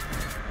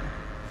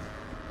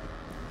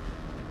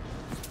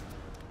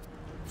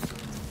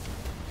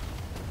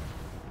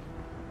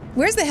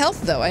 Where's the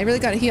health, though? I really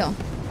gotta heal.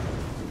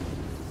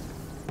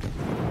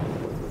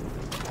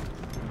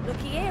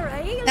 Looky here,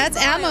 eh? That's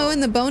ammo in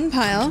the bone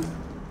pile.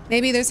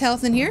 Maybe there's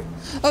health in here?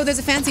 Oh, there's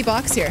a fancy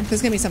box here.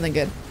 There's gonna be something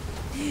good.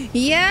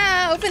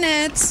 Yeah, open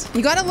it.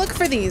 You gotta look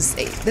for these.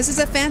 This is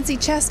a fancy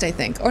chest, I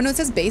think. Or no, it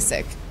says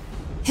basic.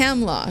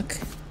 Hemlock.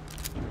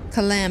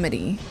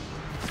 Calamity.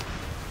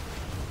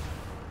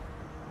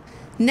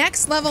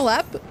 Next level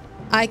up,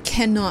 I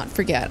cannot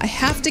forget. I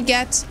have to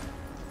get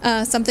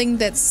something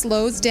that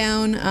slows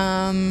down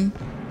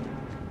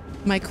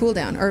my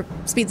cooldown, or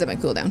speeds up my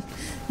cooldown.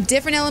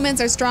 Different elements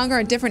are stronger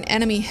at different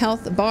enemy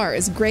health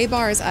bars. Gray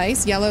bar is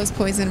ice, yellow is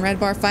poison, red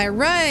bar fire.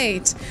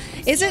 Right!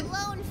 Is it...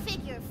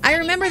 I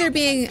remember there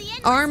being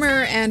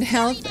armor and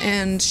health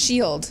and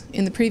shield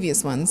in the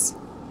previous ones.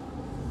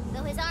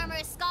 Though his armor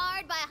is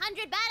scarred by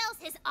 100 battles,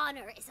 his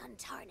honor is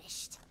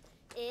untarnished.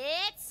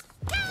 It's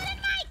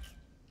Paladin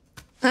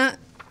Mike!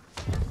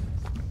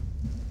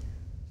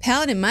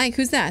 Paladin Mike?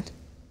 Who's that?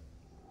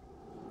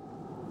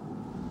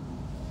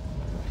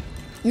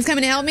 He's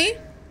coming to help me?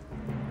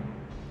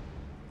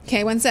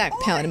 Okay, one sec,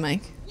 Paladin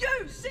Mike. You,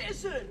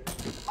 citizen!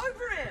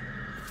 Over here!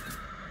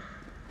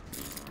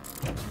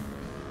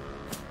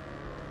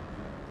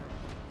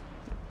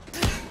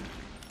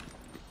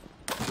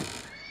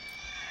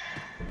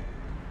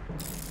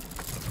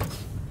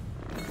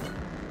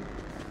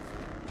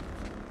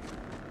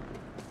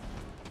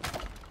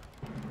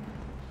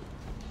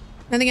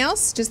 Nothing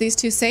else? Just these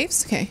 2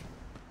 safes? Okay.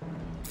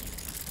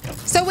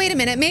 So wait a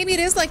minute, maybe it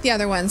is like the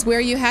other ones where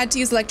you had to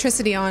use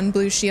electricity on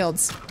blue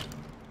shields.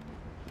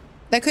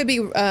 That could be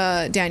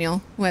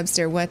Daniel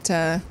Webster, what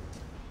I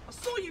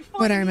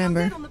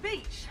remember.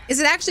 Is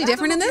it actually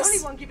different in this? I'm the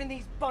only one giving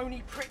these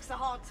bony pricks a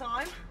hard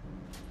time.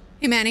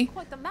 Hey Manny.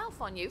 Quite the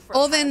mouth on you for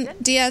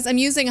Olvin Diaz, I'm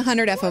using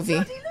 100 FOV.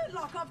 Look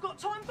like I've got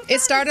time for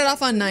It started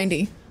off on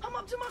 90. I'm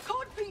up to my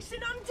cod piece in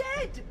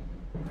undead.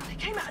 They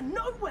came out of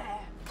nowhere.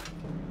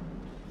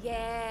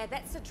 Yeah,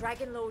 that's the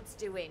Dragon Lord's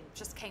doing.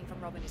 Just came from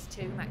robbing his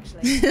tomb,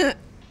 actually. The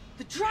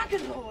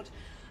Dragon Lord?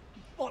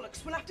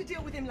 Bollocks, we'll have to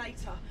deal with him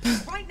later.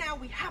 Right now,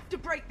 we have to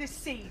break this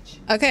siege.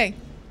 Okay.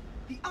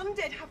 The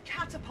undead have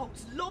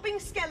catapults lobbing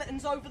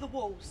skeletons over the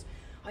walls.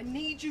 I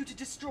need you to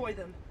destroy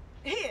them.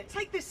 Here,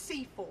 take this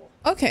C4.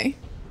 Okay.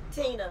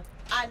 Tina,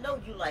 I know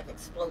you like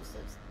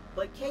explosives,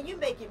 but can you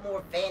make it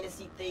more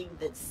fantasy themed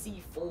than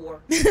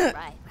C4?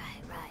 Right.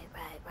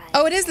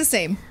 Oh, it is the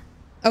same.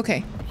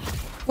 Okay.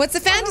 What's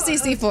the fantasy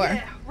C4?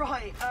 Yeah,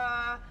 right.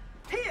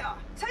 Here,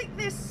 take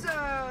this,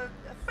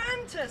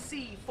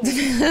 fantasy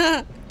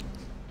 4.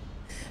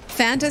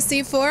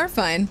 Fantasy 4?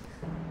 Fine.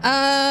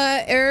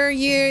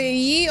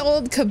 Ye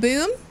old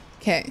kaboom?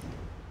 Okay.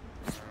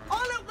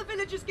 I'll help the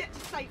villagers get to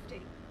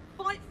safety.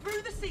 Fight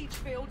through the siege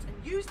fields and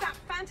use that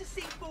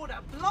fantasy for to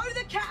blow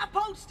the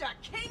catapults to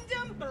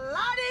Kingdom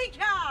Bloody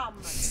Come.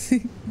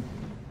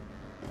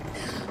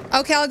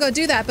 Okay, I'll go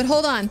do that, but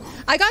hold on.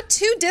 I got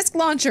 2 disc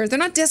launchers. They're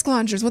not disc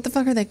launchers. What the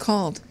fuck are they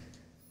called?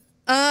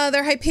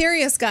 They're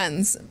Hyperius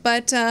guns,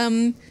 but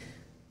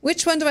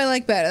which one do I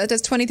like better? That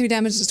does 23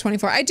 damage, does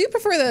 24. I do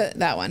prefer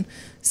that one.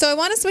 So I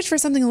want to switch for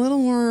something a little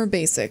more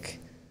basic.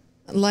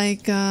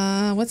 Like,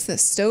 what's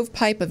this?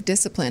 Stovepipe of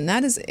Discipline.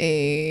 That is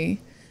a...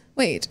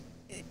 Wait,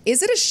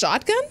 is it a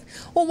shotgun?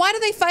 Well, why do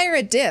they fire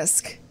a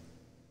disc?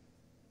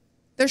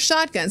 They're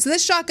shotguns. So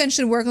this shotgun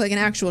should work like an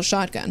actual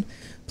shotgun.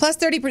 Plus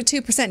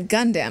 32%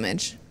 gun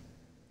damage.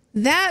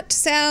 That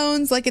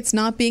sounds like it's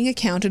not being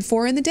accounted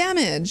for in the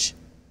damage.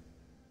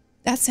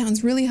 That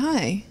sounds really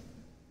high.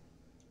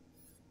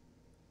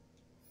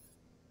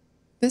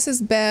 This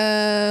is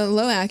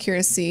low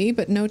accuracy,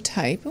 but no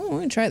type. Oh, I'm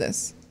gonna try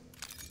this.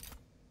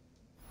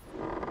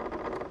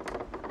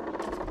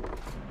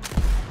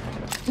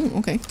 Ooh,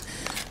 okay.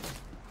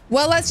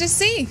 Well, let's just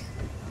see.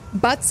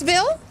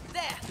 Buttsville?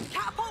 There,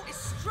 catapult is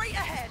straight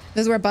ahead.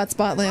 This is where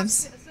Buttspot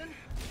lives.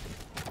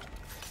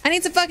 I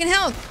need some fucking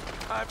help.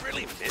 I've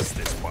really missed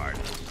this part.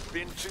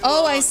 Been too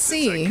Oh, long I since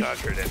see. I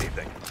conquered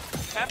anything.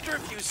 After a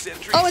few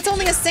centuries, Oh, it's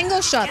only a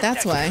single shot.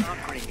 That's why.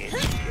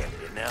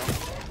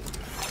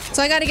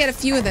 So I got to get a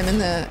few of them in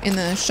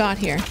the shot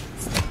here.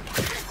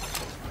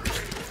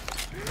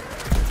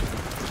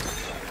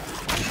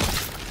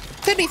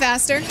 Could be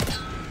faster.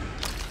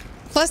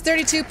 Plus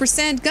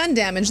 32% gun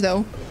damage,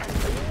 though.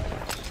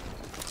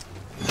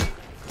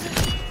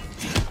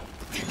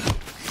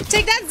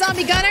 Take that,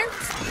 zombie gunner!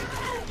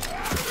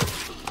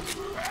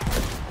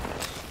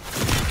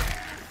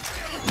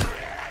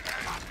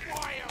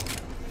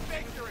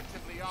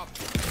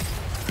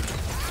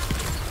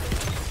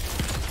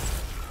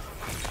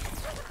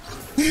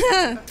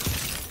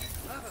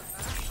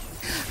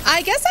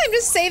 I guess I'm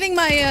just saving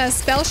my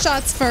spell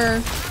shots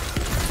for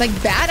like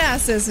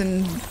badasses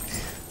and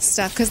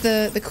stuff because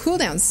the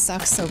cooldown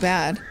sucks so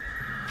bad.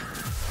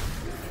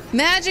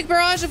 Magic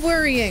barrage of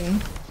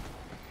worrying.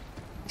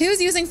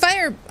 Who's using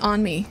fire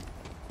on me?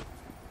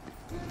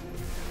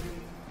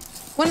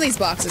 One of these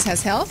boxes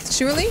has health,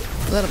 surely?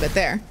 A little bit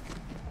there.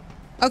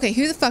 Okay,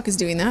 who the fuck is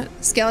doing that?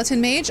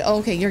 Skeleton mage? Oh,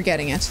 okay, you're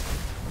getting it.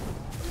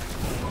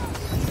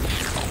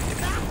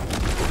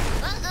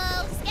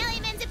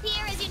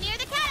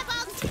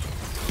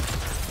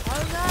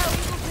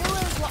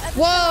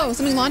 Whoa,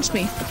 something launched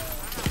me.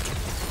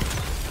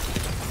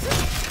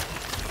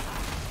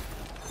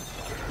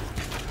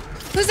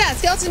 Who's that?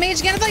 Skeleton mage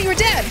again? I thought you were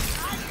dead.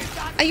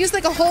 I used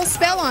like a whole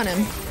spell on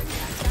him.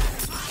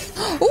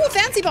 Ooh,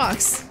 fancy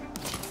box.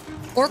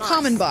 Or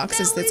common box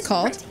as it's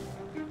called.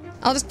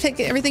 I'll just pick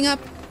everything up.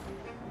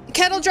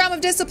 Kettle drum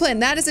of discipline.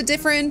 That is a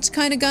different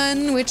kind of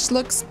gun, which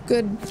looks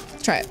good.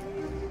 Try it.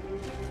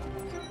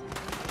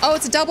 Oh,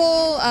 it's a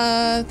double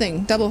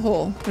thing. Double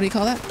hole. What do you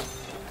call that?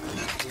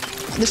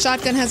 The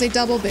shotgun has a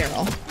double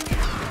barrel.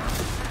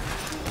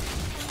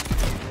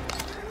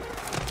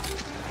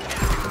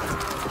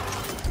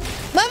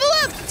 Level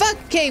up! Fuck!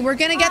 Okay, we're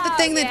gonna get the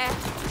thing that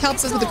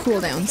helps us with the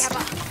cooldowns.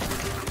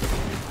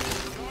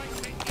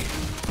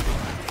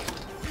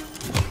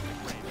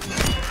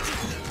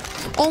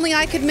 Only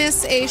I could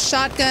miss a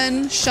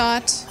shotgun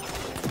shot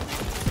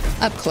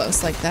up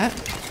close like that.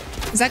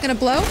 Is that gonna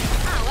blow?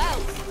 Oh,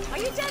 well. Are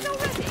you dead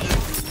already?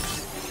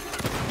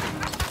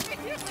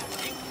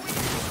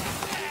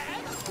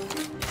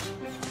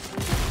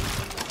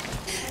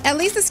 At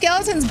least the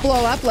skeletons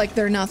blow up like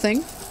they're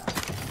nothing.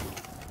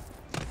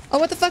 Oh,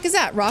 what the fuck is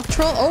that? Rock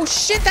troll? Oh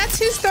shit, that's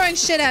who's throwing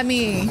shit at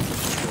me.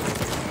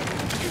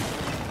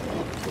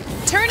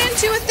 Turn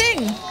into a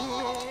thing.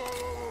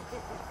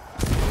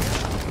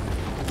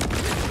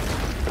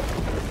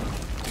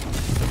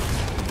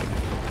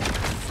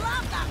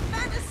 Slap that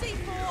fantasy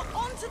ball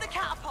onto the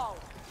catapult.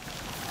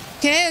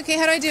 Okay,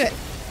 how do I do it?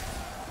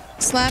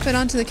 Slap it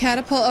onto the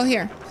catapult. Oh,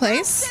 here.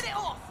 Place. Set it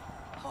off.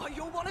 Oh,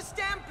 you'll want to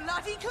stand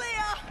bloody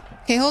clear.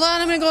 Okay, hold on.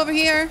 I'm gonna go over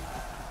here.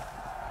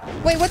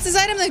 Wait, what's this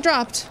item they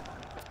dropped?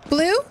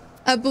 Blue?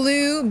 A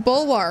blue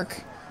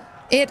bulwark.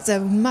 It's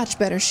a much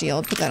better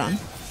shield. Put that on.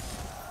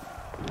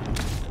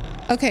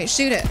 Okay,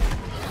 shoot it.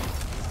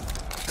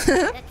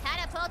 The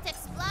catapult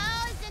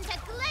explodes into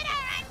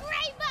glitter and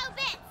rainbow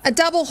bits. A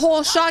double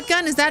hole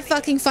shotgun. Is that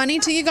fucking funny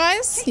to you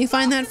guys? You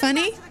find that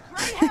funny?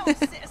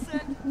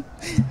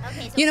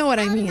 You know what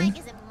I mean. Like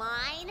isn't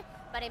mine,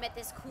 but I met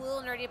this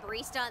cool nerdy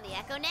barista on the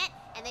EchoNet,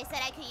 and they said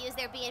I could use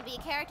their B&B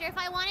character if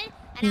I wanted,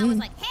 and I was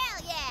like,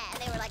 hell yeah!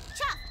 And they were like,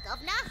 chuff,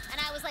 governor,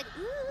 and I was like,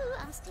 ooh,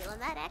 I'm stealing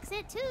that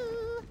accent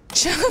too.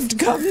 Chuffed,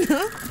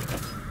 governor.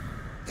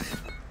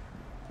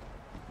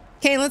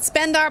 Okay, let's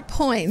spend our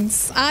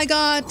points. I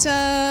got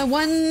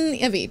one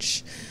of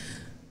each.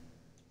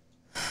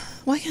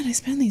 Why can't I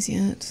spend these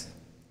yet?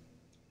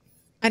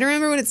 I don't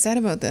remember what it said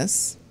about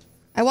this.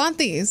 I want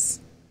these.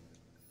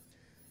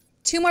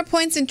 2 more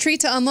points in tree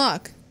to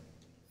unlock.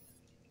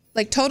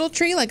 Like total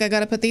tree, like I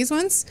gotta put these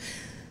ones.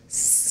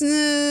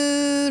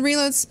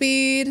 Reload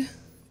speed.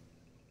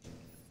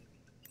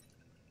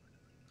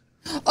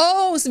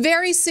 Oh,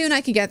 very soon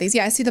I can get these.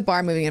 Yeah, I see the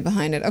bar moving in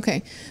behind it.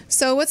 Okay.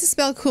 So what's the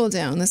spell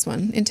cooldown? This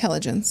one.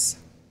 Intelligence.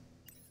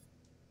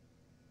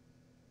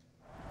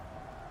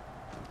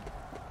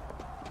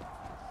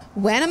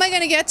 When am I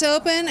going to get to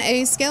open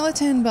a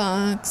skeleton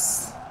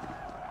box?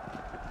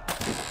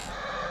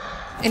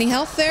 Any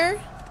health there?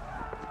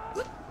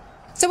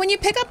 So when you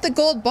pick up the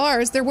gold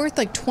bars, they're worth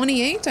like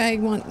 28. I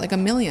want like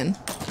 1 million.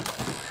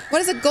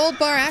 What is a gold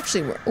bar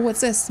actually worth?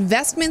 What's this?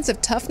 Vestments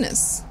of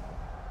toughness.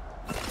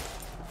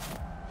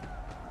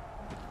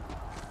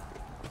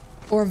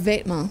 Or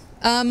vêtements.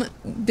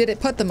 Did it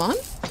put them on?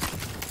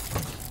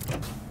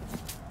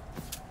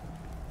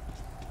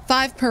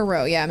 5 per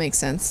row. Yeah, makes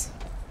sense.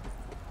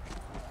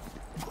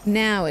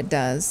 Now it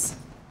does.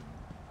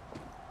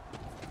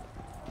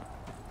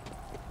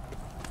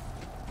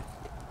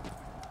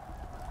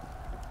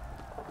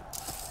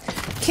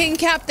 King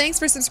Cap, thanks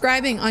for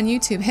subscribing on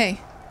YouTube. Hey.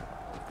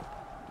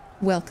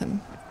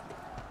 Welcome.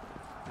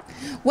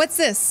 What's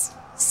this?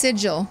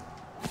 Sigil.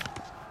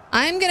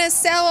 I'm gonna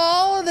sell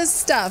all of this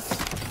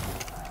stuff.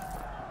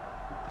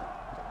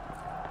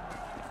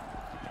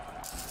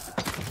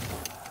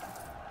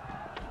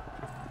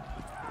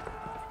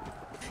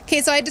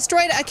 Okay, so I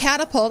destroyed a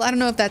catapult. I don't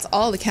know if that's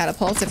all the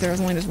catapults, if there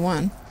was only just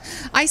one.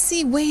 I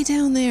see way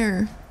down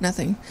there.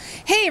 Nothing.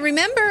 Hey,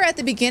 remember at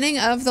the beginning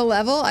of the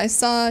level, I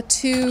saw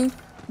 2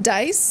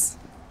 dice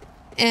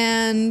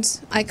and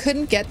I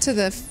couldn't get to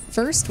the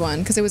first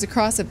one because it was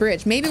across a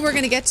bridge. Maybe we're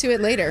going to get to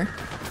it later.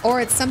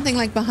 Or it's something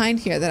like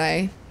behind here that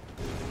I...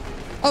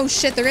 Oh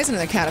shit, there is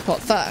another catapult.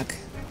 Fuck.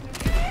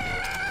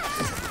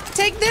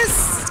 Take this,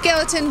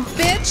 skeleton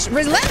bitch.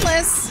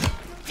 Relentless!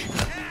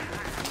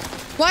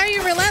 Why are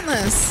you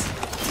relentless?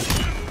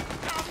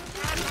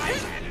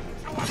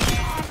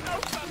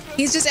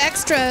 He's just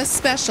extra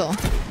special.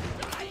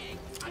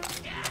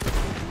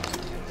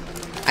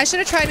 I should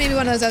have tried maybe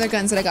one of those other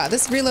guns that I got.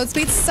 This reload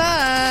speed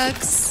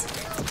sucks.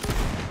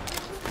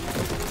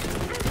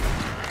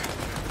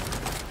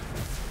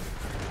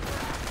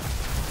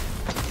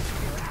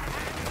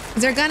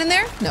 Is there a gun in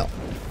there? No.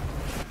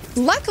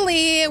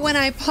 Luckily, when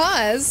I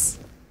pause,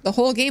 the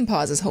whole game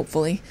pauses,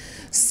 hopefully.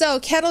 So,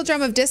 kettle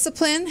drum of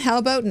discipline, how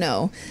about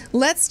no?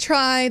 Let's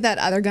try that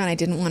other gun I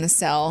didn't want to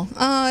sell.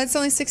 Oh, it's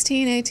only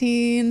 16,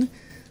 18.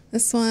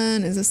 This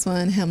one, is this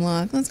one,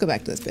 hemlock. Let's go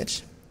back to this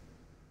bitch.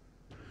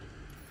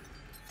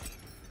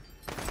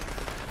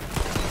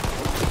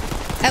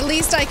 At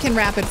least I can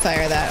rapid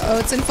fire that. Oh,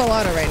 it's in full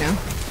auto right now.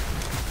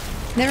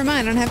 Never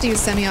mind, I don't have to use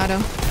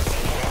semi-auto.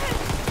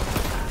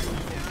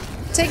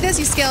 Take this,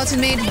 you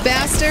skeleton made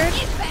bastard.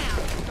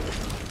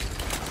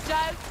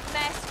 Don't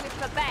mess with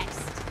the best.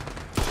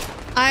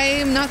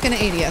 I'm not gonna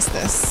ADS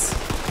this.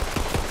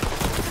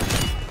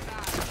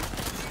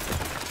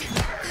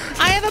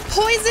 I have a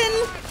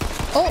poison!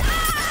 Oh!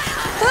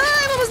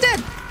 Ah, I'm almost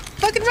dead!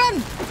 Fucking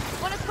run!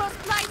 Wanna cross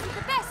blades with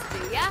the best, do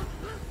ya?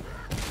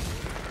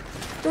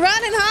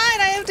 Run and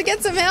hide! I have to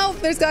get some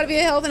health! There's gotta be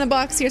a health in a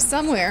box here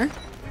somewhere.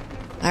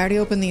 I already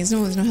opened these.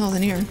 No, there's no health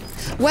in here.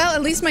 Well,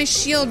 at least my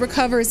shield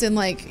recovers in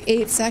like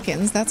 8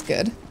 seconds. That's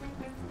good.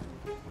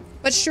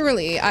 But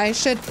surely I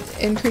should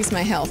increase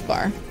my health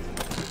bar.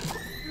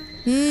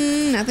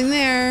 Nothing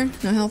there.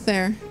 No health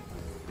there.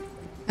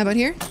 How about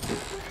here?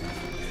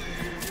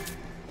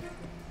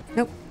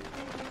 Nope.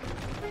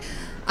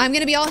 I'm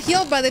gonna be all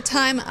healed by the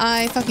time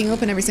I fucking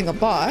open every single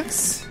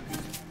box.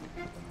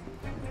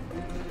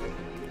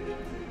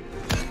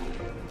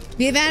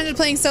 The advantage of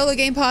playing solo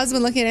game pause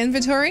when looking at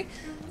inventory.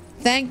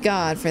 Thank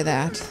God for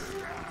that.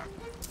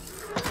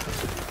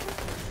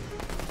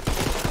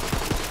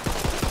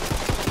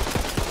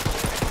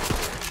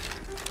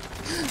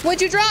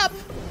 What'd you drop?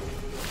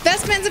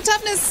 Vestments of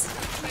toughness.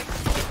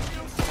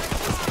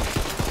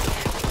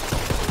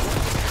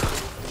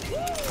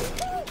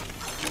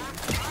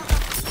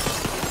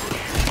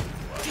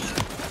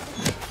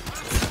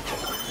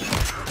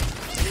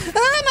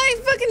 Ah, my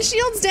fucking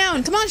shield's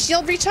down. Come on,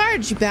 shield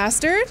recharge, you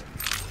bastard.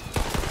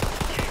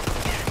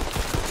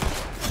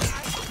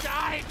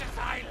 Died as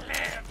I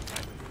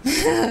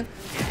lived.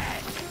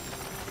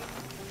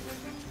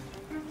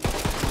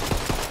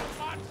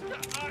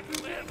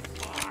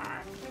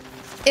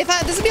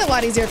 This would be a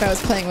lot easier if I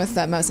was playing with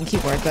mouse and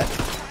keyboard, but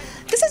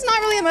this is not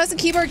really a mouse and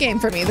keyboard game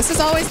for me. This has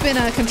always been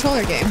a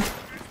controller game.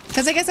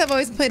 Because I guess I've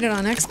always played it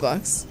on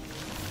Xbox.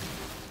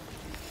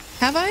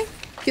 Have I?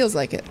 Feels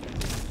like it.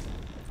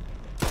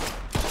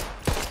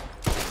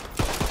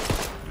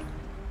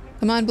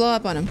 Come on, blow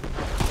up on him.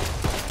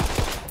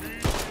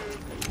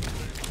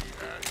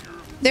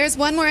 There's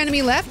one more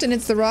enemy left, and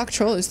it's the rock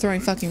troll who's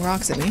throwing fucking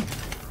rocks at me.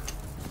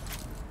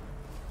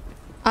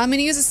 I'm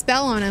gonna use a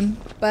spell on him,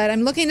 but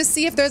I'm looking to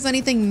see if there's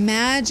anything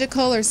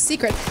magical or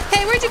secret.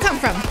 Hey, where'd you come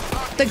from?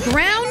 The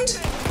ground?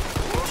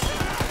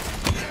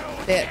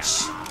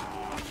 Bitch.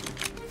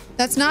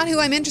 That's not who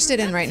I'm interested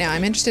in right now.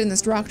 I'm interested in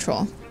this rock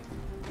troll.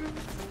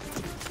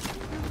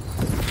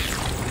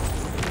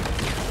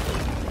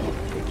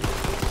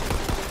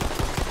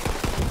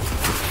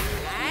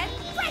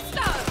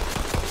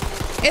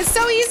 It's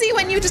so easy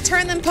when you just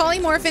turn them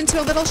polymorph into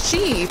a little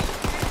sheep.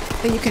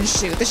 that you can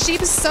shoot. The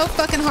sheep is so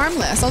fucking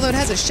harmless, although it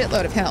has a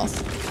shitload of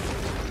health.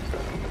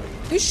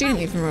 Who's shooting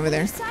me from over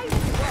there?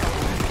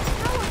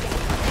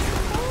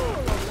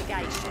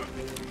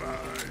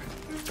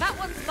 That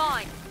one's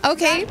mine.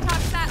 Okay. Don't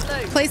touch that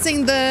loot.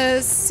 Placing the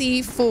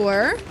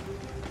C4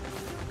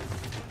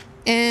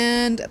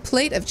 and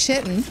plate of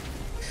chitin.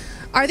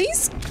 Are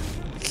these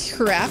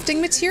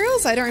crafting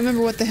materials? I don't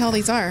remember what the hell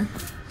these are.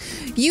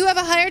 You have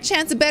a higher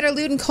chance of better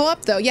loot in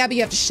co-op though. Yeah, but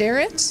you have to share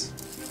it.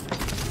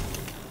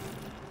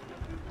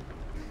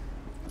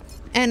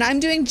 And I'm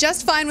doing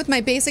just fine with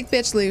my basic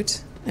bitch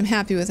loot. I'm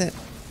happy with it.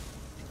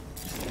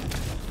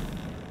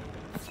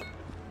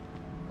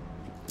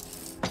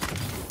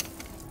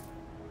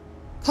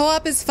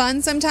 Co-op is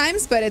fun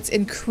sometimes, but it's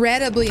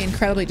incredibly,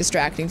 incredibly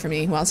distracting for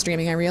me while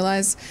streaming, I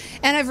realize.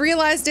 And I've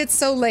realized it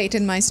so late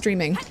in my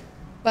streaming.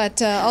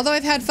 But although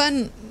I've had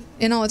fun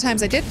in all the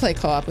times I did play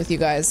co-op with you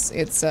guys,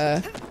 it's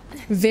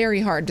very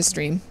hard to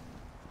stream.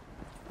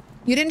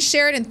 You didn't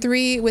share it in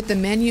 3 with the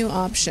menu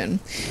option.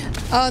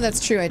 Oh,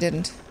 that's true, I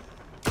didn't.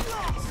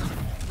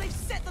 They've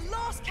set the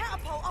last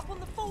catapult up on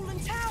the fallen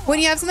tower. When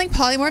you have something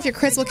polymorph, your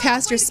crits will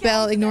cast your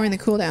spell, ignoring the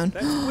cooldown.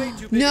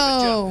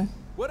 No!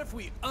 What if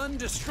we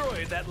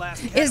undestroyed that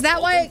last Is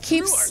that why it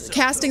keeps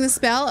casting the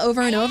spell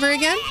over and over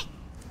again?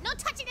 No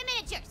touching the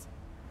miniatures.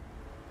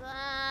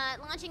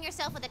 But launching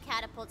yourself with a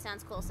catapult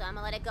sounds cool, so I'm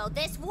gonna let it go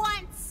this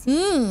once.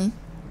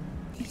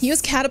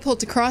 Use catapult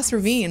to cross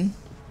ravine.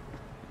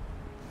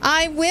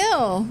 I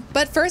will,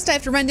 but first I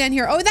have to run down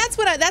here. Oh, that's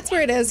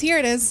where it is. Here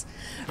it is.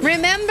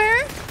 Remember,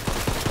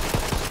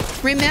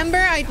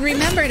 I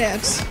remembered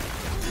it.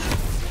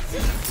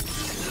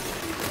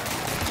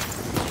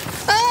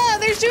 Oh,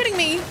 they're shooting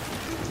me.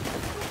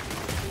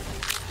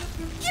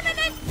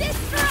 Imminent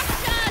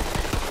destruction.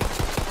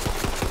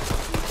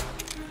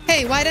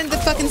 Hey, why didn't the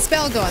fucking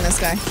spell go on this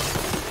guy?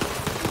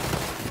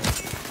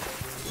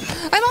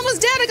 I'm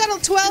almost dead. I got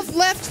a 12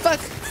 left.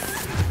 Fuck.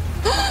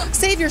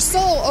 Save your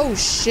soul. Oh,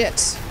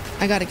 shit.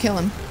 I gotta kill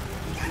him.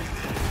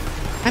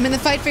 I'm in the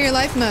fight for your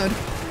life mode.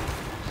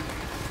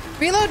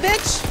 Reload,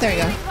 bitch. There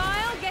you go.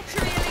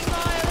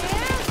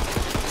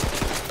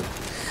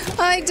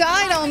 I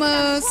died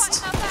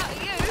almost.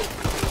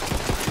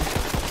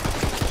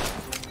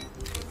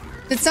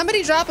 Did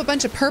somebody drop a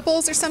bunch of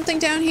purples or something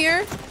down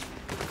here?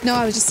 No,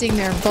 I was just seeing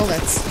their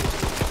bullets.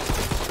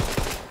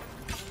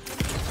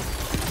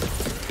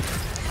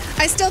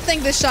 I still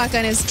think this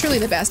shotgun is truly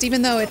the best,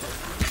 even though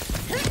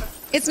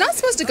it's not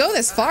supposed to go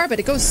this far,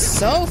 but it goes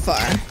so far.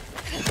 I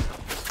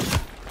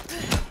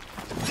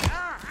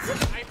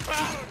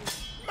found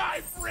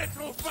my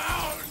brittle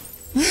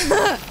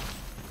bone.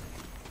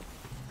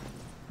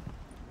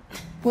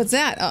 What's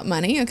that? Oh,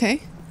 money.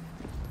 Okay.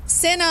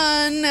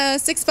 Sinon,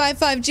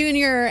 655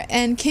 Junior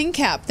and King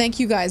Cap. Thank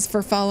you guys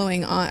for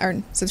following on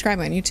or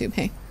subscribing on YouTube.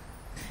 Hey,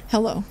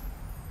 hello.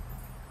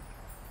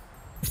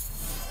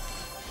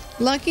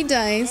 Lucky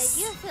dice.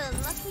 You feel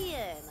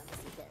luckier.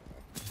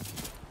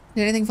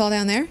 Did anything fall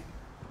down there?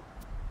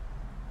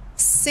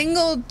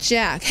 Single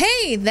jack.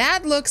 Hey,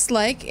 that looks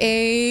like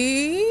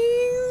maybe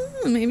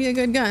a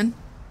good gun.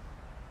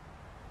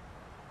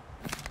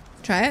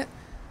 Try it.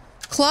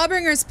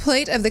 Clawbringer's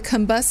plate of the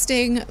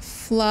combusting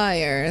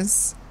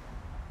flyers.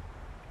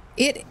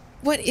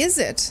 What is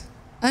it?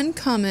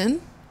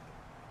 Uncommon.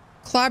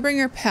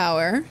 Clawbringer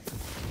power.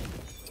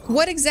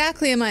 What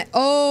exactly am I?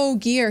 Oh,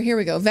 gear. Here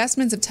we go.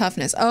 Vestments of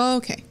toughness. Oh,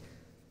 okay.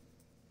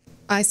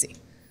 I see.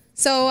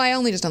 So I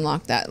only just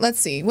unlocked that. Let's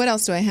see. What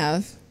else do I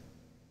have?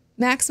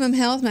 Maximum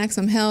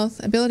health,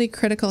 ability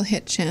critical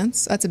hit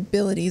chance. That's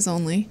abilities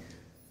only.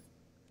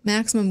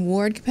 Maximum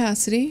ward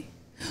capacity.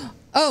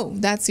 Oh,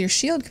 that's your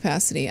shield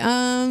capacity.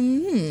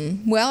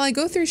 Well, I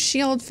go through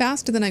shield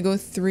faster than I go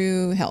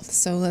through health,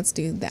 so let's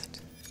do that.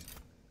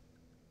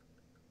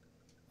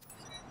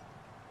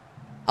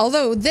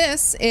 Although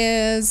this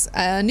is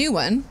a new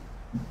one.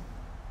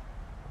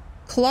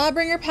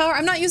 Clawbringer power.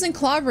 I'm not using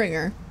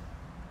Clawbringer.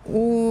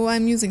 Oh,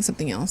 I'm using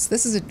something else.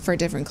 This is for a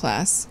different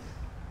class.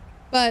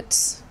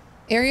 But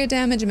area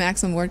damage and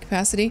maximum ward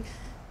capacity.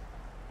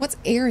 What's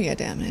area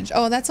damage?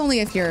 Oh, that's only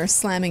if you're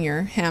slamming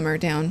your hammer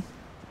down.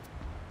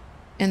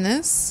 And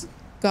this?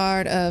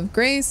 Guard of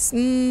Grace.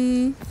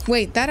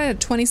 Wait, that had a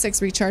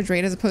 26 recharge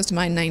rate as opposed to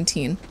mine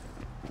 19.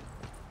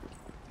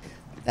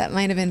 That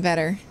might have been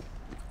better.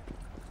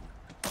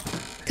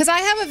 Because I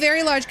have a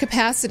very large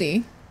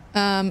capacity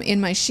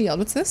in my shield.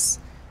 What's this?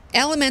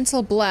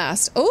 Elemental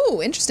Blast.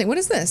 Oh, interesting. What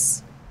is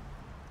this?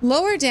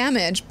 Lower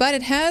damage, but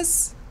it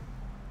has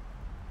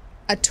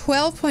a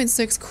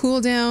 12.6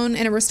 cooldown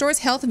and it restores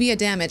health via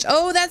damage.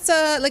 Oh, that's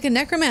like a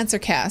Necromancer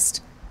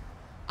cast.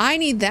 I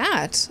need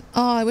that.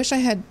 Oh, I wish I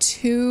had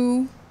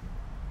 2.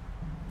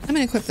 I'm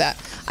gonna equip that.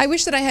 I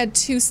wish that I had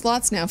 2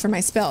 slots now for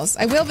my spells.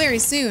 I will very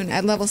soon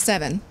at level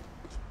 7.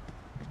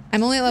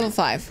 I'm only at level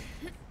 5.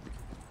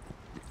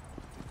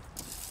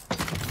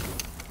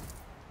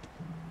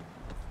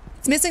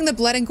 It's missing the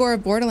blood and gore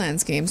of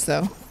Borderlands games,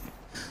 though.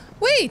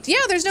 Wait,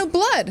 yeah, there's no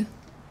blood.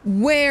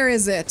 Where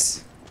is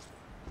it?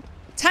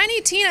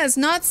 Tiny Tina is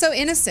not so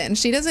innocent.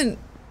 She doesn't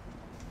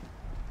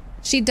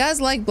She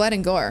does like blood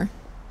and gore.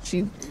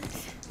 She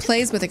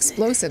plays with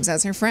explosives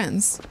as her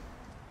friends.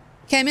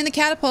 Okay, I'm in the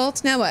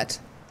catapult. Now what?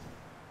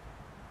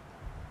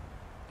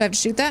 Do I have to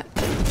shoot that?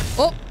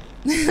 Oh!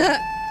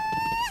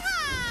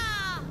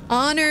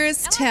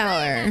 Honors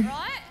Tower.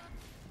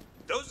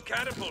 Those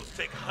catapults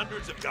take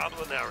hundreds of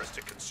goblin hours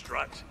to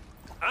construct.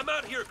 I'm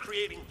out here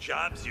creating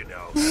jobs, you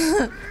know.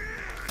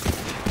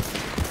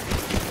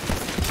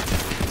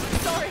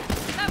 Sorry,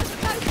 that was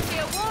supposed to be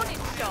a warning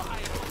shot.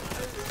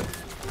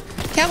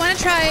 Okay, I want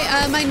to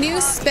try my new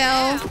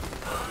spell.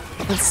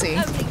 Let's see.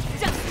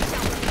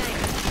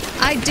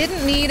 I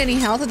didn't need any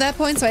health at that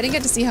point, so I didn't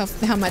get to see how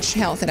much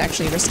health it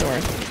actually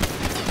restored.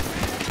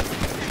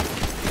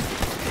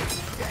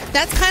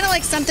 That's kind of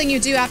like something you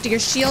do after your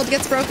shield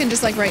gets broken,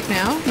 just like right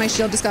now. My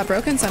shield just got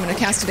broken, so I'm going to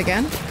cast it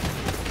again.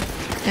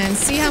 And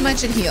see how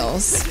much it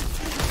heals.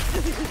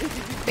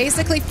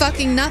 Basically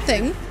fucking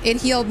nothing.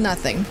 It healed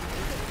nothing.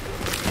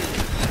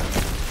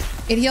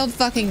 It healed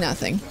fucking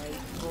nothing.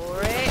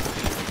 For it.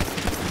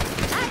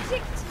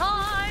 Magic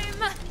time!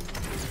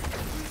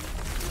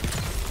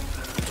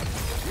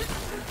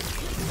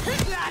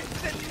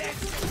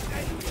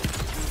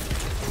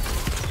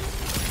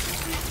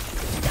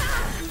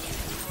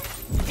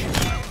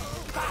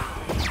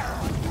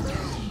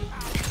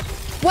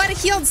 What? It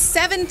healed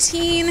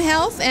 17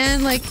 health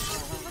and like...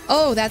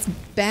 Oh, that's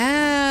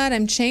bad.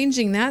 I'm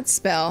changing that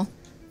spell.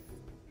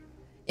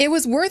 It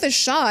was worth a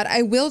shot.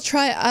 I will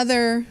try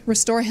other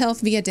restore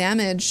health via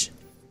damage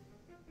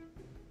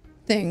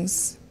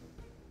things.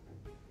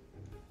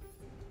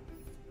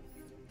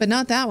 But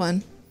not that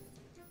one.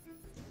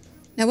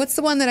 Now, what's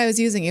the one that I was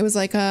using? It was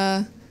like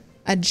a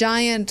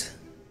giant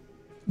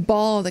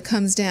ball that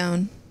comes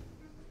down.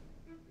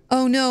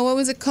 Oh no, what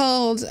was it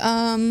called?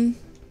 I'll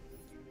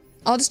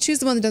just choose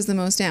the one that does the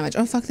most damage.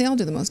 Oh fuck, they all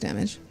do the most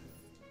damage.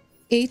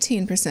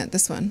 18%,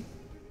 this one.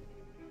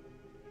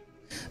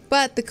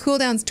 But the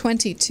cooldown's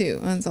 22.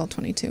 Oh, it's all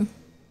 22.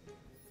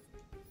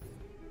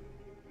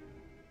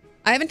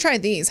 I haven't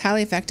tried these.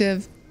 Highly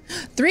effective.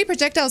 3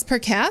 projectiles per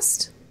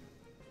cast?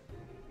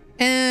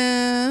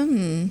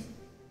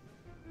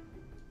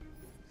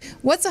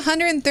 What's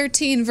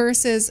 113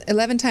 versus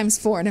 11 times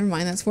 4? Never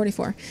mind, that's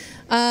 44.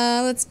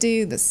 Let's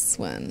do this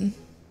one.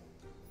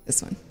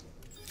 This one.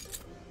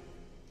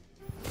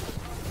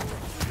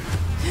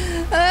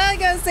 I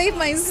gotta save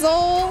my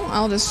soul.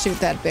 I'll just shoot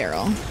that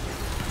barrel.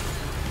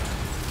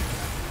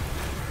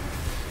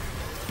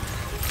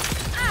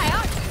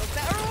 I feel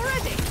better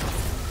already.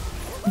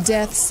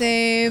 Death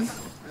save.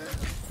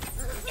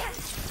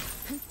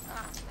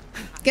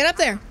 Get up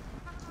there.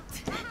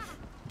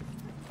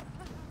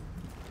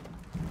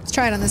 Let's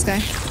try it on this guy.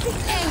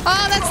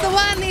 Oh, that's the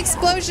one, the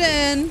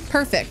explosion.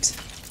 Perfect.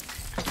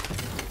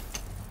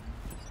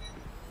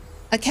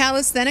 A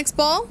calisthenics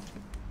ball?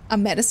 A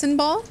medicine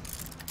ball?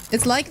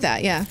 It's like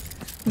that, yeah.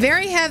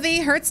 Very heavy,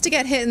 hurts to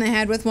get hit in the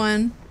head with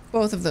one.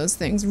 Both of those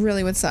things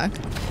really would suck.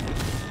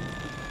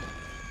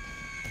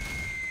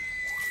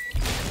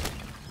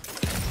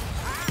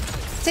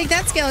 Take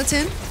that,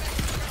 skeleton.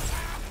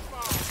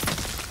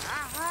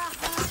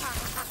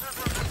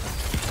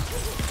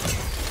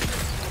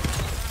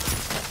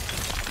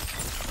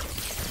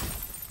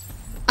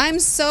 I'm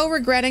so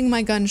regretting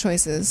my gun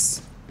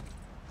choices.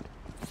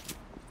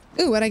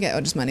 Ooh, what'd I get?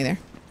 Oh, just money there.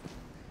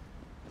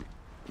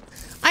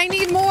 I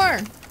need more!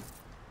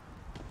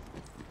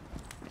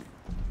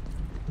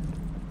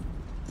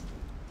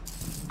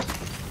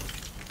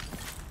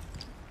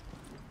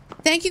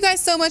 Thank you guys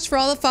so much for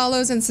all the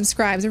follows and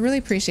subscribes. I really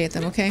appreciate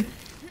them, okay?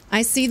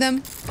 I see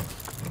them.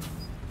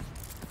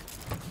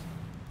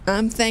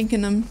 I'm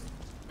thanking them.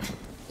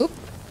 Oop.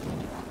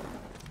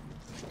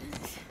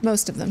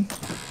 Most of them.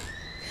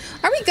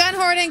 Are we gun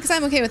hoarding? Because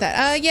I'm okay with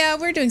that. Yeah,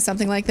 we're doing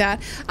something like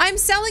that. I'm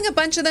selling a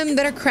bunch of them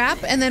that are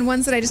crap and then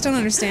ones that I just don't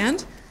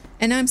understand.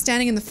 And now I'm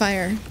standing in the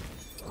fire.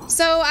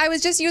 So I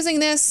was just using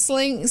this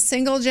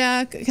single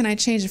jack. Can I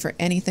change it for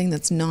anything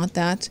that's not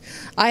that?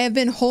 I have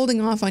been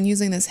holding off on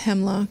using this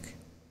hemlock.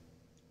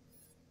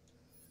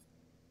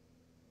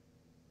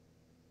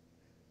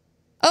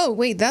 Oh,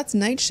 wait, that's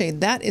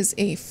nightshade. That is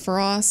a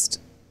frost.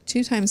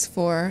 2 times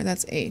 4,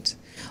 that's 8.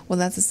 Well,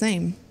 that's the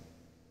same.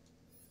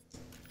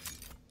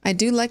 I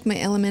do like my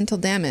elemental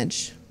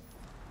damage.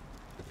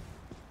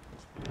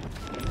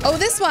 Oh,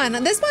 this one.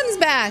 This one's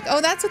back. Oh,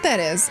 that's what that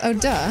is. Oh,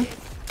 duh.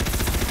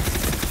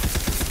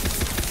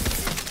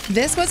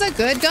 This was a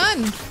good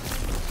gun.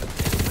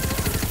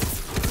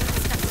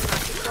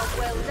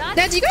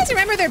 Now, do you guys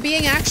remember there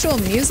being actual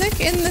music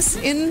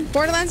in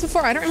Borderlands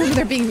before? I don't remember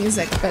there being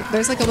music, but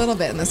there's like a little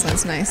bit in this one.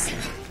 It's nice.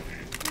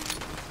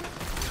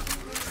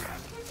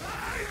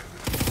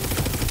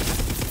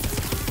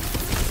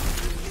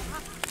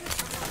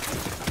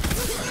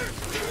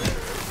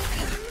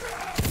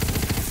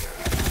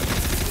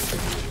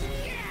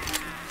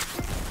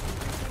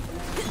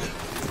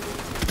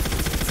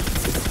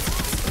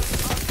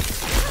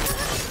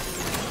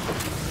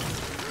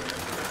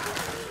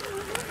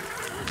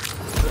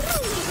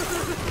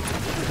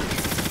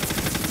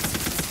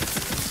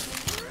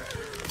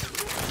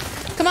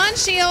 Come on,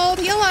 shield,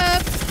 heal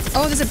up.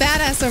 Oh, there's a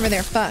badass over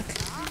there. Fuck.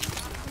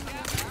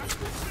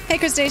 Hey,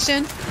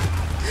 Crustacean.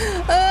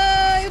 Oh,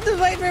 I have to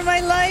fight for my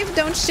life.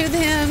 Don't shoot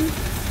him.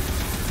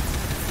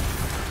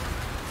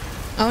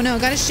 Oh no,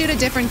 gotta shoot a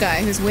different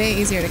guy who's way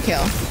easier to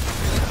kill.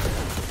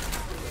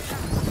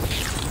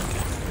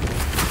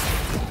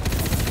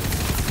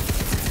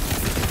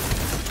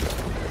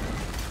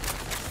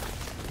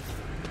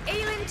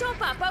 Ealing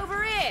top up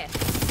over here.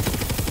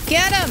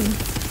 Get him!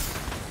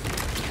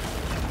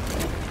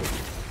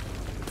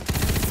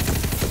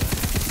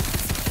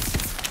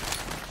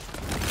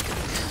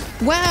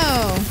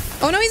 Wow.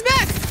 Oh no, he's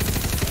back!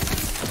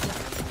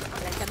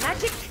 Let the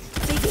magic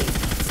begin.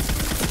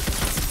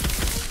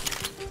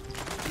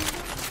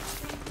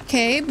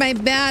 Okay, my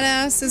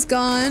badass is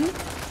gone.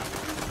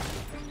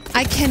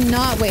 I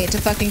cannot wait to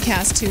fucking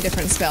cast 2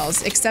 different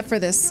spells, except for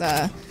this,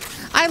 I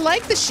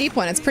like the sheep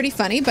one, it's pretty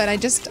funny, but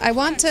I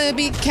want to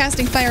be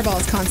casting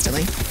fireballs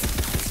constantly.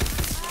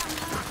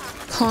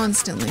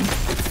 Constantly.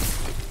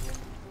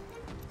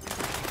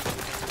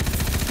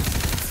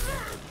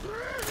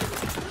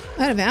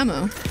 Out of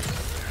ammo.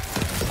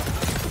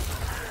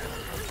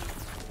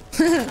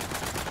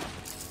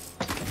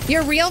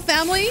 Your real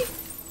family?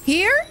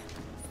 Here?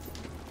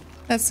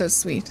 That's so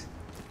sweet.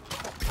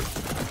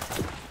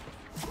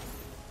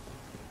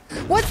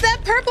 What's that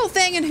purple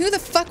thing and who the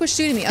fuck was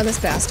shooting me? Oh, this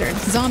bastard.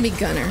 Zombie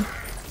gunner.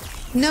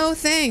 No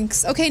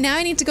thanks. Okay, now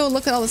I need to go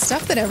look at all the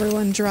stuff that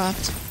everyone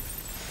dropped.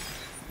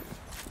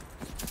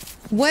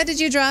 What did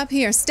you drop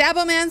here?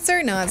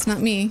 Stabomancer? No, that's not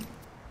me.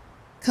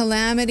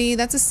 Calamity,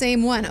 that's the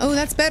same one. Oh,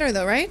 that's better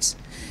though, right?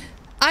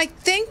 I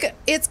think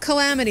it's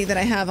Calamity that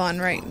I have on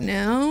right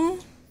now.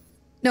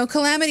 No,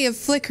 Calamity of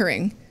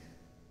Flickering.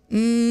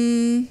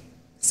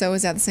 So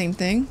is that the same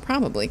thing?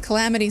 Probably.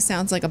 Calamity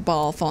sounds like a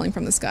ball falling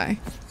from the sky.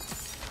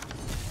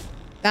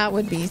 That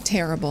would be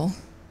terrible.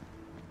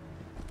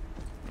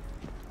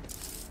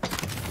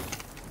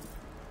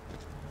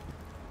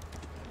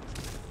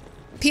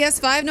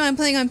 PS5? No, I'm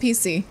playing on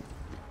PC.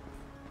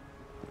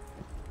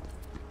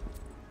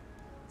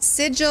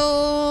 Sigil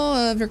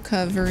of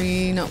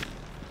Recovery. No.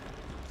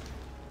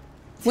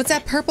 What's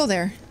that purple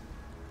there?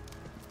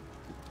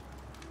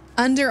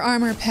 Under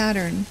Armor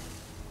Pattern.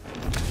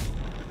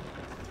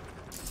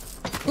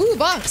 Ooh,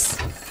 box.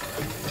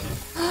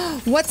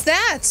 What's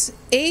that?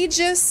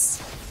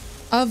 Aegis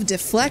of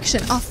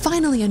Deflection. Oh,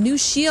 finally a new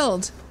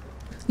shield.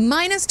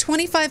 Minus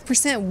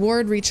 25%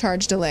 ward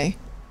recharge delay.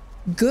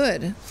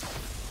 Good.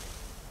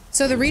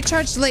 So the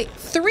recharge delay,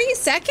 3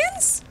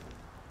 seconds?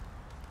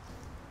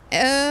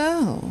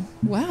 Oh,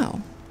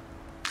 wow.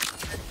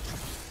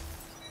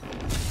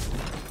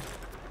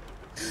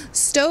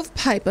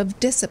 Stovepipe of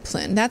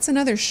Discipline. That's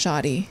another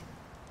shoddy.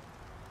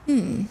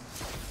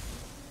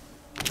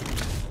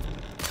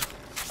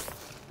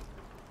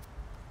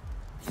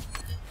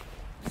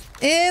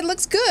 It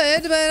looks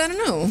good, but I don't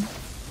know.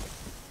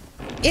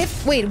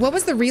 Wait, what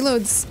was the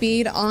reload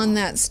speed on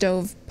that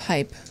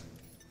stovepipe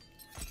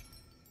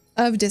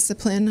of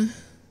Discipline?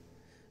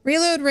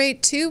 Reload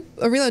rate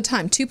reload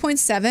time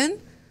 2.7.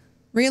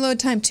 Reload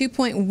time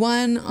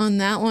 2.1 on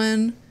that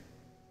one.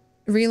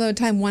 Reload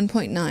time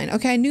 1.9.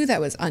 Okay, I knew that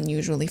was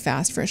unusually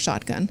fast for a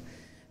shotgun.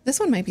 This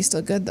one might be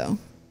still good though.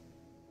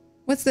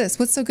 What's this?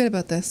 What's so good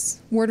about this?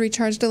 Ward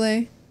recharge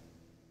delay?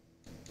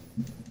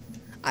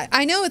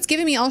 I know it's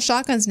giving me all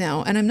shotguns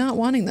now and I'm not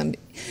wanting them.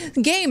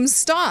 Games,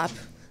 stop!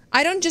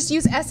 I don't just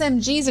use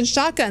SMGs and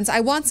shotguns. I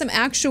want some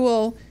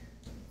actual,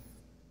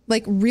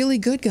 like, really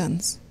good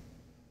guns.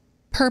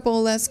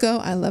 Purple, let's go.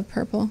 I love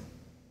purple.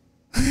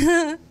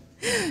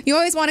 You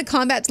always wanted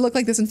combat to look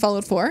like this in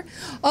Fallout 4?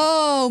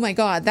 Oh my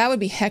god, that would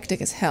be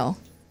hectic as hell.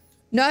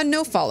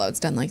 No Fallout's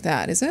done like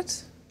that, is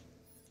it?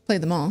 Played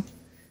them all.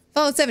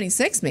 Fallout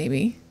 76,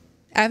 maybe.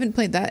 I haven't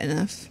played that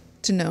enough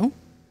to know.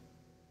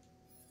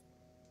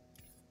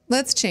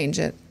 Let's change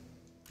it.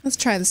 Let's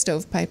try the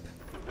stovepipe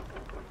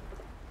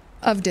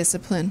of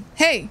Discipline.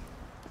 Hey!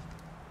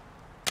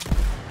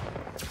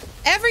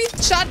 Every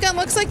shotgun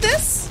looks like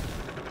this?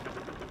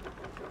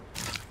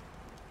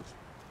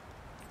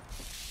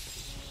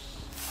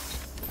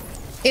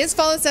 Is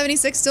Fallout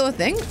 76 still a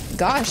thing?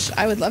 Gosh,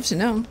 I would love to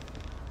know.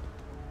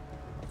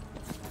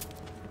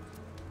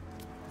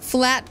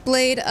 Flat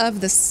Blade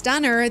of the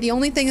Stunner. The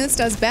only thing this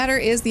does better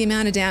is the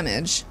amount of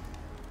damage.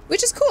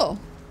 Which is cool,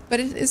 but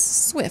it is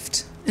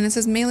swift. And it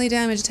says melee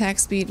damage, attack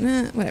speed,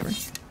 whatever.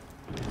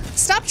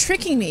 Stop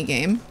tricking me,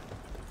 game.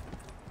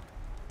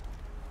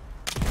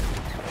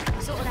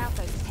 Sorted out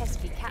those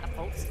pesky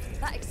catapults.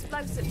 That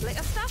explosive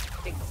glitter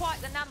stuff did quite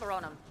the number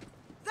on them.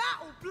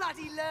 That'll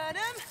bloody learn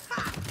them!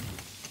 Ha!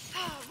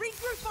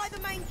 Regroup by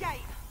the main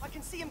gate. I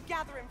can see them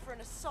gathering for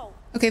an assault.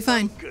 Okay,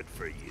 fine. Oh, good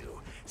for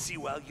you. See,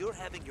 while you're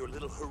having your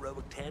little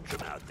heroic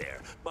tantrum out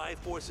there, my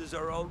forces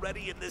are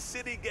already in the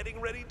city getting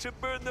ready to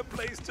burn the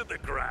place to the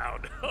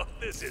ground. Oh,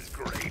 this is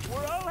great.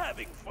 We're all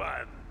having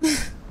fun.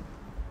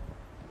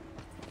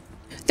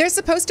 There's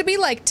supposed to be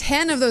like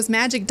 10 of those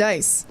magic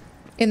dice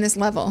in this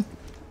level.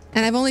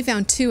 And I've only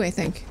found 2, I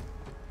think.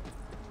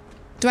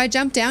 Do I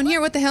jump down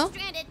here? What the hell?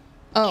 Stranded.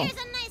 Oh. Here's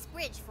a nice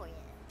bridge for you.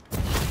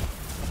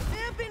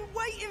 They've been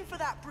waiting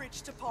that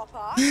bridge to pop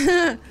up.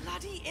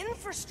 Bloody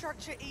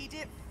infrastructure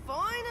edict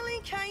finally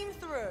came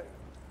through.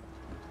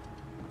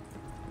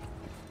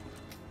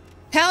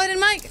 Paladin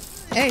Mike!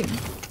 Hey.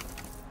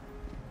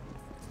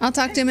 I'll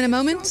talk to him in a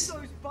moment.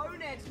 Those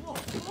boneheads what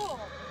for?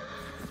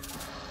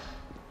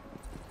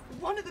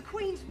 One of the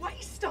Queen's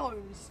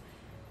waystones.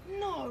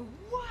 No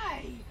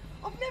way!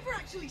 I've never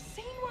actually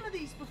seen one of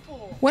these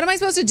before. What am I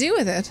supposed to do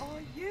with it? Are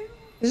you?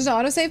 Is this an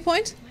autosave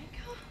point?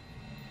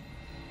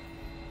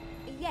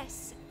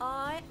 Yes,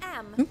 I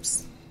am.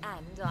 Oops.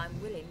 And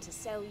I'm willing to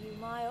sell you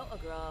my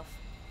autograph.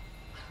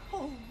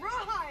 All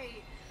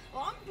right!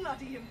 I'm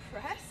bloody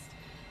impressed.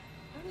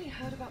 Only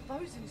heard about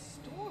those in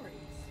stories.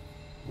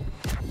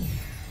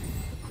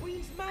 The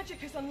Queen's magic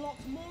has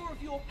unlocked more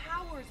of your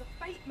power as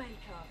a fate maker.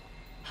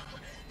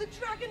 The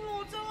Dragon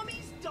Lord's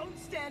armies don't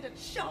stand a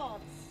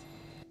chance.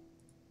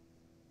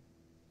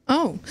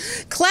 Oh.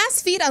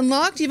 Class feat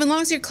unlocked. You've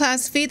unlocked your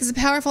class feat. This is a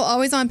powerful,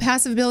 always-on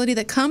passive ability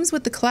that comes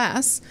with the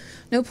class.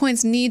 No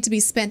points need to be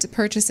spent to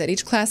purchase it.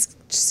 Each class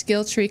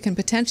skill tree can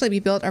potentially be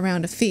built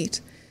around a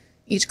feat.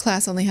 Each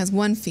class only has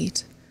one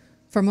feat.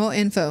 For more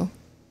info,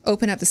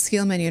 open up the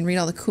skill menu and read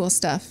all the cool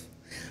stuff.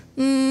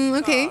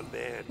 Okay. Oh,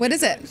 man, what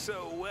is it?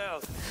 So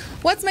well.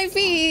 What's my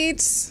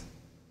feat?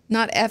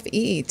 Not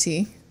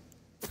F-E-E-T.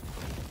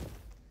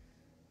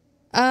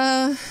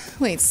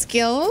 Wait,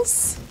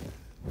 skills?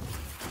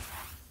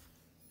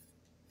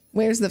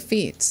 Where's the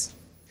feat?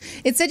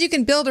 It said you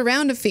can build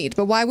around a feat,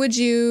 but why would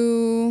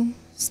you...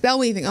 Spell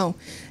weaving. Oh.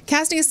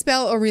 Casting a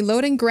spell or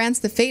reloading grants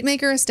the Fate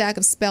Maker a stack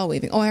of spell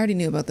weaving. Oh, I already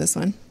knew about this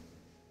one.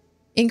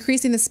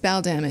 Increasing the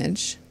spell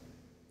damage.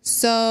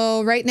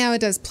 So right now it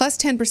does plus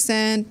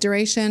 10%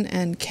 duration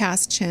and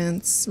cast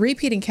chance.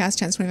 Repeating cast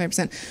chance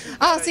 25%.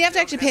 Oh, so you have to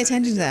actually pay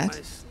attention to that.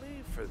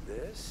 For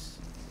this?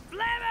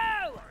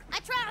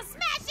 Atreus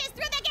smashes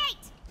through the gate!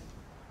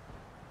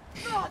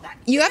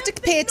 You have to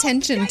pay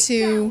attention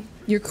to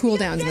your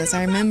cooldowns in this.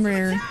 I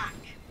remember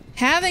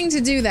having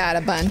to do that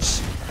a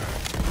bunch.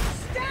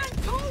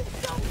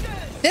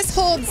 This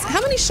holds...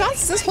 How many shots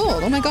does this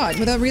hold? Oh my god,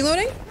 without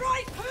reloading?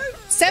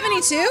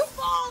 72?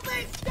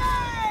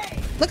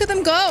 Look at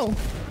them go.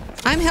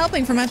 I'm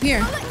helping from up here.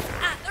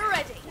 At the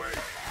ready.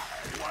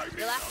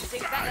 You'll have to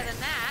do better than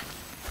that.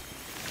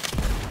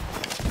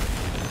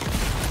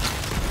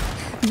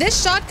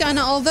 This shotgun,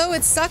 although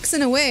it sucks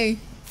in a way,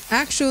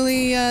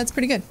 actually, it's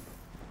pretty good.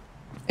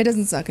 It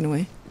doesn't suck in a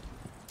way.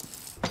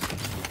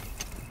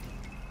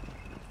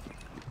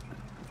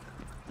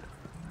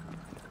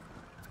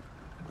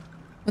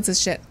 What's this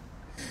shit?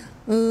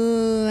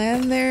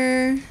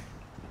 Leather.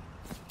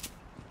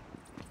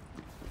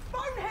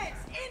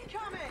 Boneheads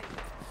incoming!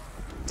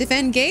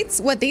 Defend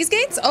gates? What, these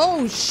gates?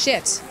 Oh,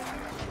 shit.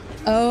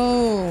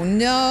 Oh,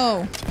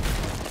 no.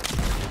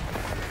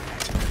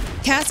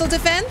 Castle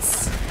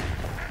defense?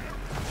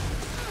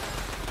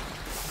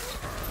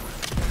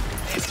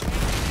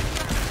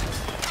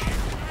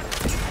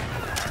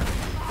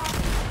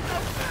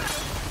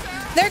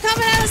 They're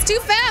coming at us too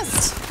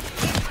fast!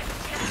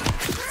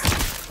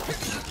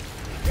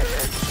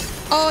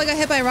 Oh, I got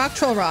hit by a rock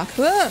troll rock.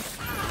 Ugh.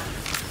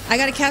 I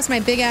gotta cast my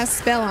big ass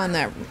spell on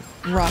that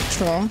rock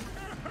troll.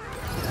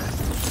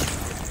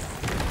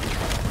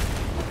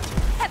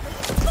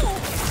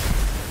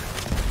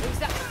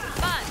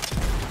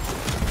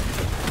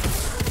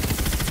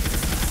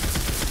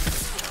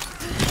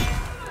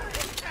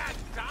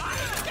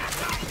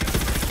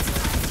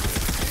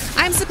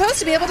 I'm supposed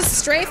to be able to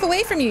strafe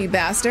away from you, you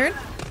bastard.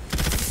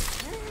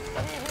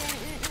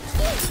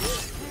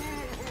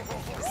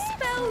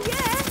 Spell,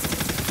 yes.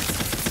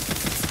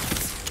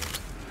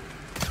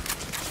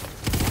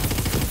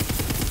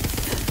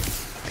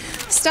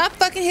 Stop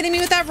fucking hitting me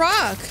with that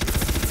rock.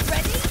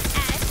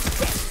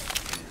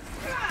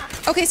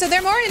 Okay, so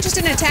they're more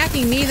interested in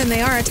attacking me than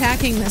they are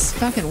attacking this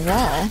fucking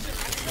wall.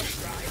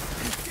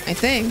 I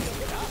think.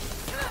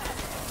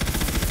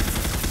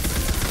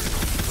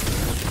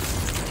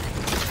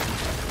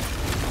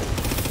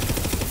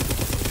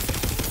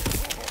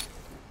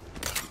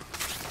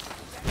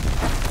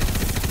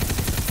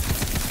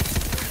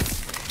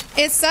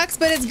 It sucks,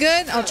 but it's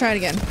good. I'll try it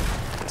again.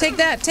 Take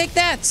that, take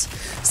that.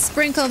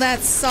 Sprinkle that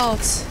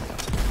salt.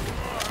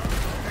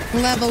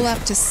 Level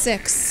up to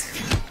 6.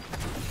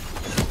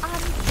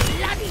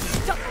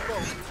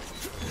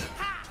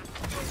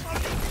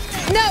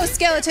 No,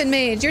 skeleton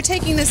mage, you're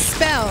taking this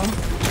spell.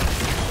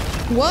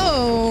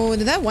 Whoa,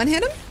 did that one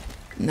hit him?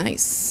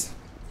 Nice.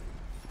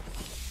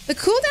 The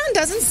cooldown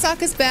doesn't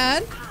suck as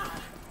bad.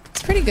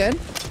 It's pretty good.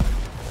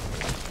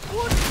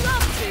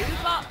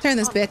 Turn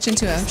this bitch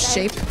into a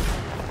shape.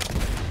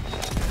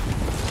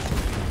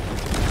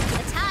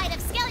 The tide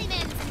of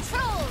skeletons and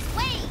trolls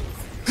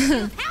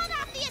wanes. Pound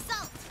off the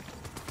assault.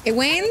 It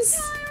wanes?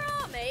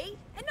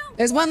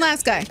 There's one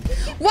last guy.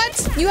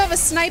 What? You have a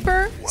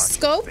sniper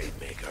scope?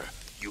 Maker,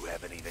 you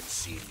haven't even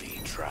seen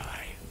me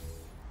try.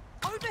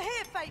 Over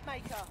here, Fate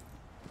Maker.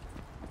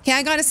 Okay,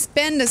 I gotta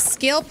spend a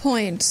skill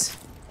point.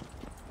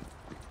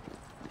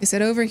 Is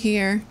it over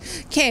here?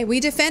 Okay, we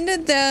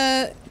defended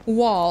the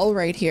wall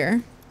right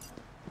here.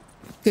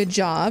 Good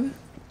job.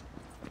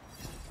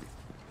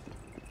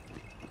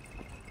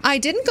 I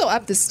didn't go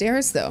up the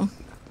stairs though.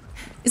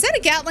 Is that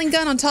a Gatling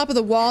gun on top of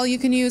the wall you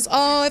can use?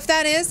 Oh, if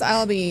that is,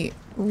 I'll be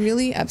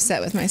really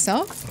upset with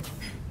myself.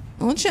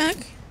 I'll check.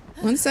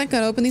 One sec,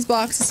 gotta open these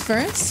boxes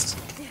first.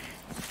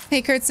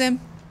 Hey, Kurt Sim.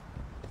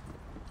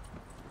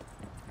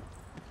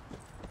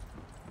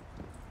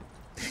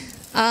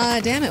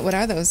 Damn it, what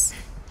are those?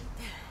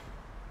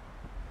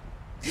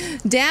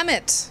 Damn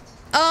it!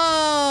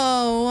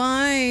 Oh,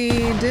 why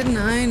didn't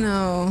I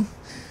know?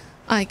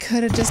 I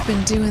could have just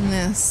been doing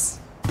this.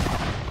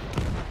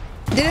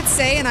 Did it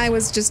say and I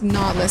was just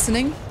not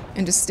listening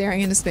and just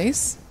staring into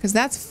space? Because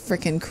that's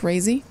freaking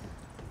crazy.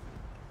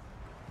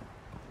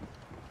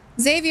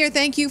 Xavier,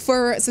 thank you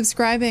for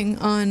subscribing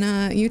on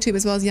YouTube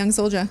as well as Young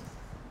Soldier.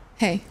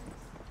 Hey.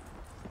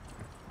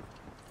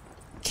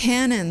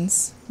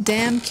 Cannons.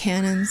 Damn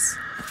cannons.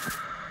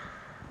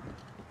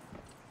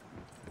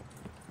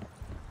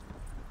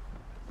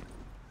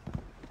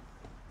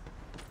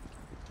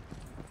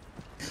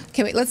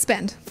 Okay, wait, let's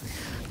spend.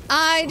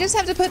 I just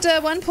have to put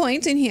 1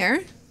 point in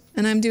here.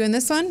 And I'm doing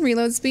this one,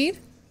 reload speed.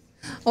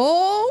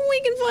 Oh,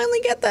 we can finally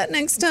get that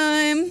next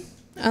time.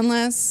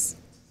 Unless...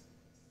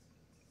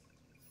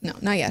 No,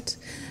 not yet.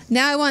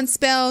 Now I want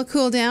spell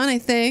cooldown, I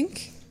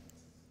think.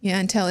 Yeah,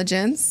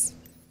 intelligence.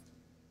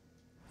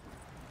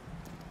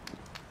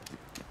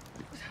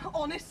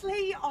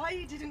 Honestly,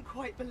 I didn't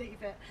quite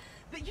believe it.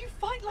 But you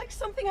fight like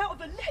something out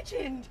of a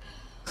legend.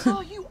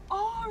 Oh, you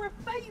are a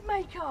fate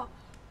maker.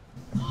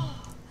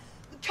 Oh,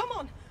 come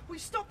on.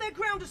 We've stopped their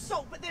ground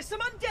assault, but there's some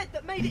undead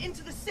that made it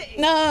into the city.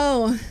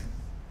 No.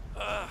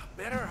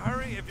 Better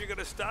hurry if you're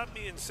gonna stop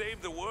me and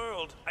save the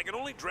world. I can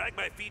only drag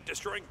my feet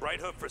destroying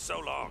Brighthoof for so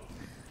long.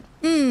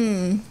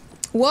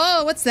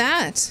 Whoa, what's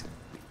that?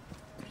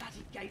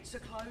 Bloody gates are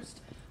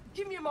closed.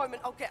 Give me a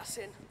moment, I'll get us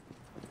in.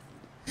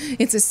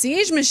 It's a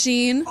siege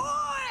machine.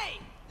 Oi!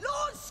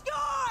 Lord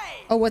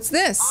Sky! Oh, what's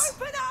this?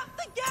 Open up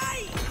the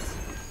gate!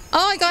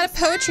 Oh, I got a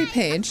poetry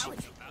page.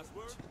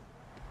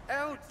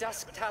 Oh,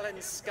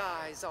 dusk-taloned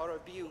skies are a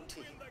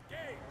beauty.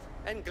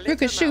 And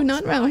Ruka, shoo,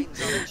 not now.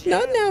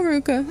 Not now,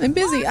 Ruka. I'm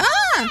busy. Ah!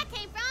 That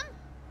came from?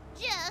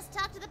 Just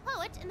talk to the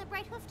poet in the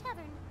Brighthoof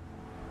Tavern.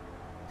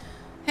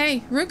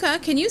 Hey,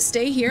 Ruka, can you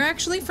stay here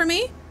actually for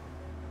me?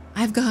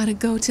 I've got to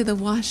go to the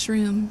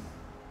washroom.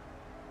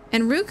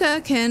 And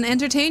Ruka can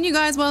entertain you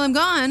guys while I'm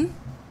gone.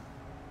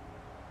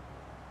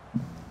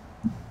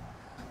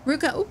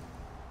 Ruka, oh,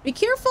 be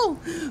careful.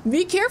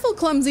 Be careful,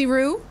 clumsy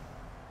Roo.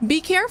 Be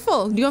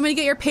careful. Do you want me to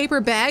get your paper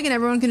bag and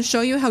everyone can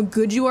show you how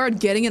good you are at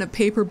getting in a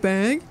paper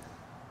bag?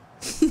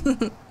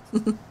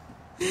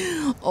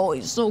 Oh,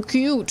 he's so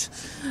cute.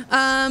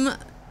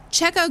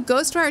 Check out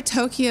Ghostwire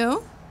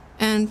Tokyo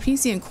and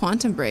PC and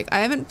Quantum Break.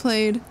 I haven't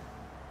played...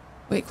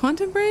 Wait,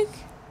 Quantum Break?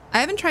 I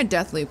haven't tried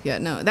Deathloop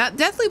yet, no. That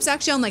Deathloop's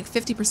actually on like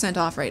 50%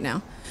 off right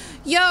now.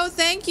 Yo,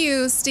 thank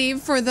you,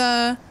 Steve, for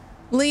the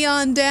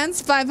Leon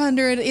Dance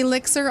 500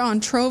 Elixir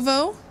on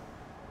Trovo.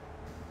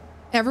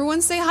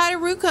 Everyone say hi to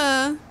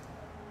Ruka.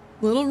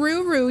 Little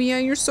Ruru, yeah,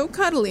 you're so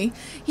cuddly.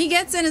 He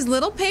gets in his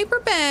little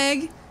paper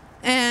bag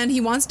and he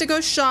wants to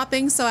go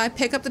shopping, so I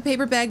pick up the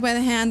paper bag by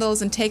the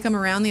handles and take him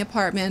around the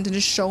apartment and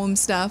just show him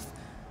stuff.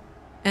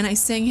 And I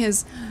sing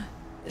his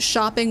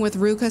Shopping with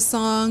Ruka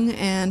song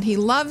and he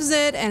loves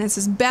it, and it's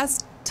his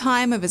best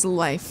time of his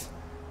life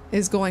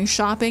is going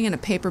shopping in a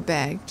paper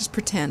bag. Just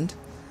pretend.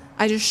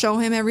 I just show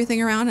him everything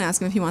around and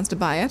ask him if he wants to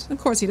buy it. Of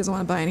course he doesn't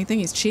want to buy anything,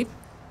 he's cheap.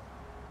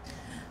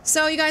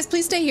 So you guys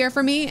please stay here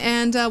for me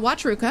and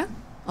watch Ruka.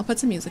 I'll put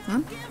some music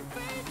on.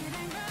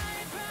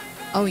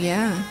 Oh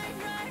yeah.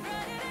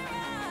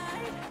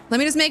 Let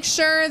me just make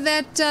sure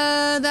that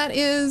that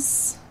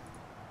is...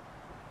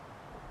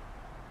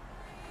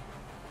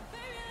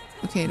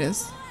 Okay, it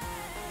is.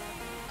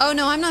 Oh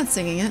no, I'm not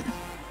singing it.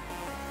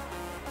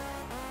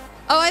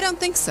 Oh, I don't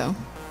think so.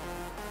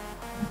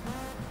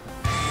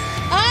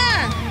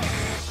 Ah!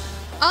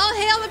 All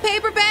hail the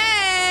paper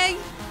bag!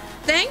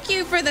 Thank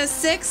you for the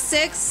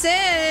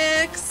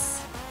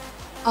 666.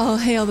 All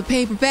hail the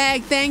paper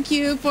bag. Thank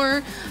you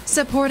for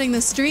supporting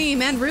the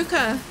stream and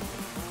Ruka.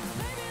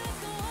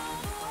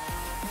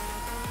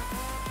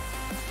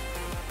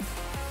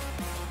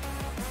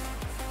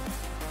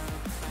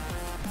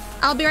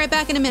 I'll be right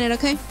back in a minute,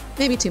 okay?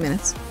 Maybe 2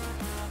 minutes.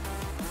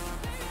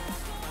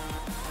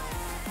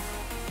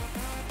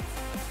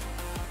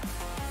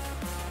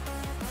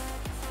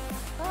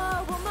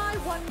 Oh, will my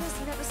wonders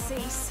never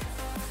cease?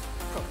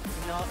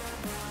 Probably not.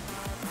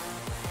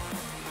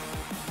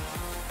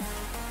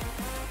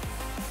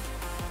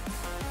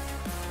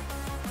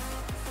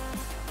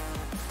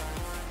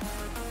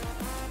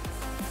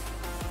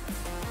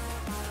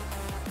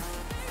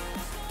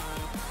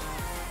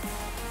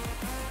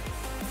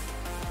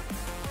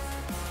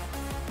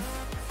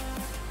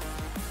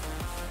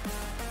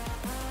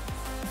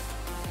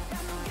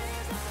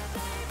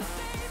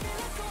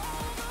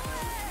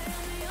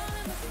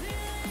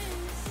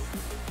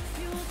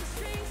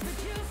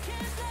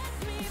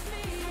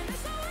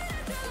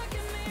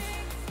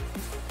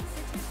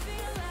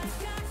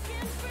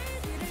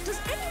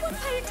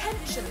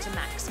 Attention to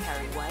Max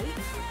Carryway.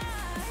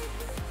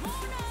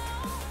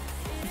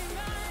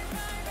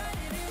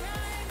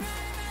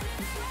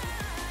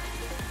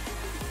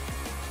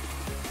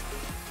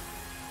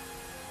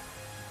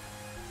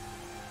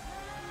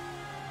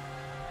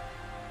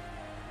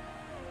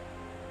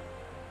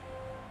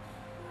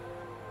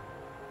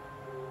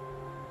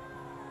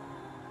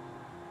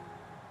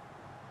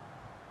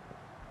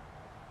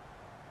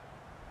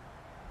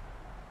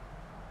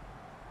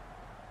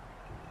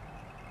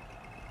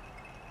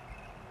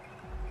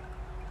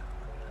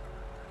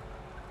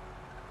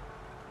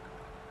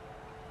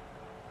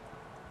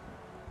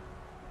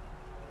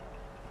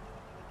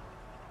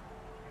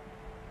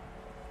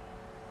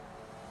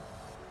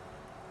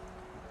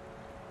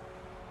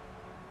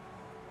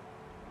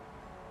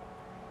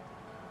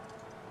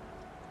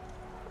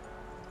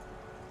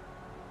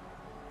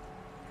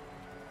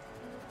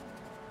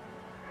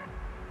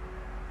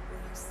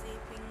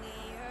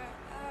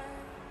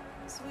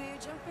 we're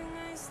jumping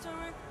ice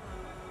storm.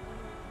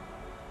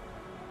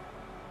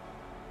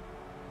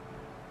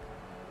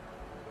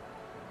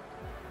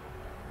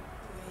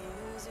 We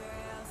use our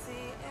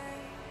healthy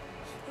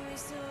air. We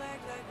still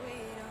act like we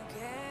don't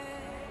care.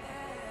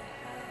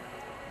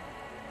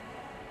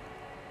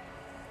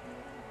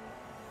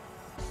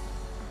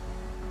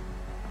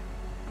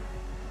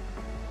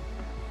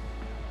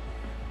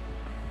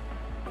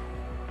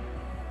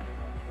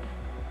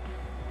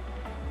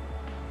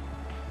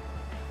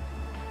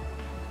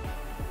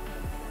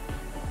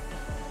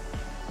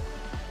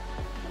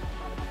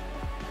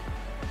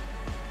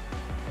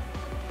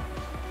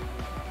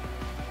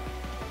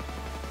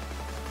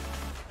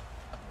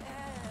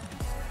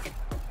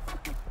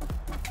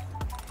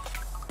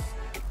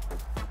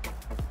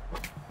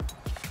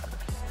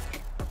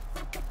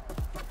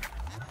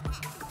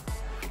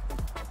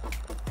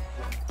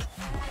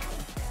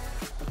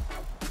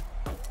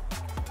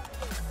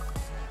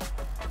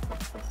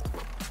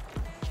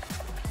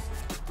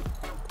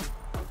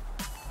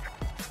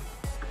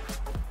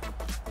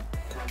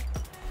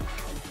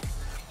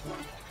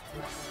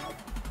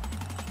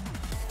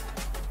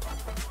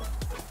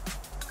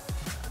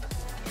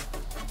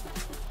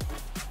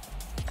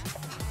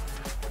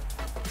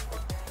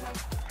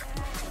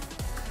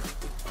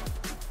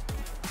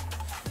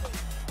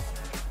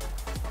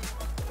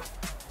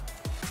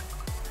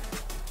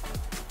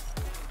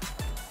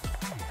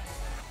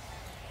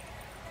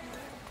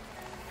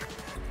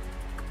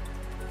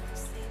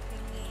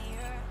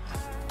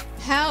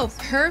 How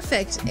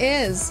perfect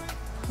is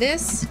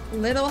this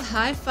little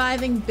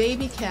high-fiving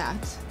baby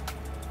cat?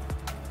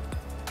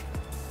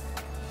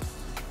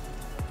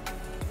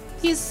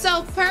 He's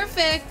so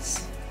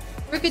perfect.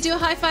 We could do a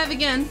high five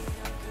again.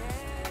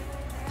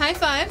 High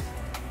five.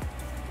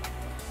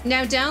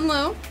 Now down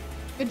low.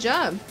 Good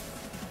job.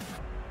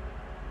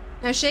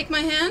 Now shake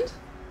my hand.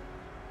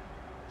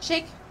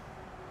 Shake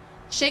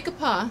a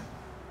paw.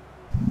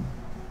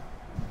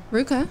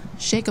 Ruka,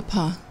 shake a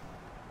paw.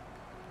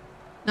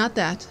 Not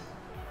that.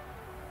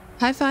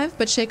 High five,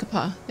 but shake a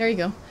paw. There you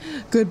go.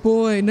 Good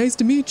boy. Nice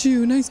to meet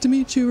you. Nice to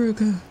meet you,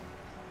 Ruka.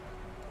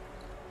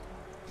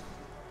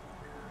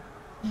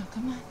 Now,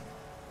 come on.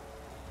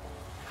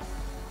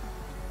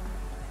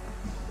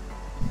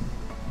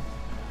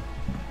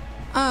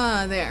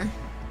 Ah, there.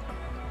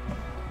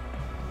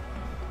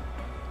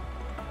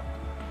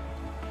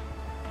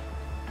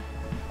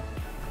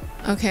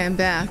 Okay, I'm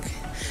back.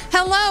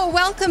 Hello,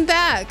 welcome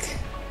back.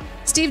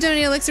 Steve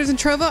donated elixirs and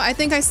Trovo. I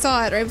think I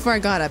saw it right before I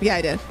got up. Yeah,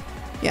 I did.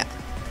 Yeah.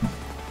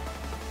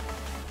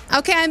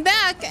 Okay, I'm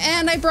back,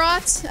 and I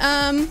brought,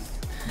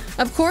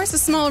 of course, a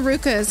small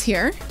Ruka is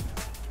here,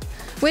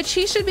 which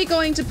he should be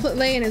going to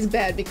lay in his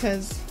bed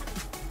because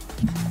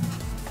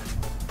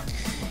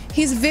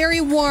he's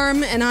very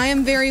warm, and I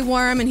am very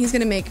warm, and he's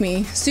gonna make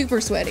me super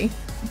sweaty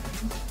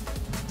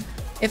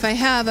if I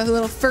have a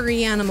little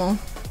furry animal.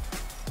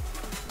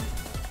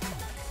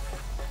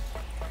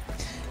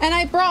 And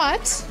I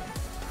brought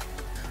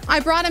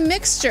a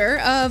mixture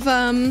of,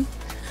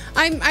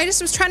 I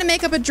just was trying to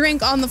make up a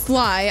drink on the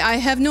fly. I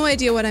have no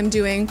idea what I'm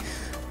doing,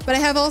 but I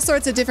have all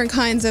sorts of different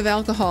kinds of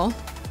alcohol.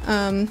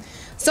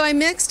 So I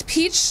mixed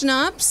peach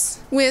schnapps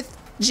with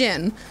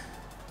gin.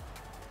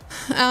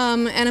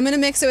 And I'm gonna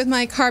mix it with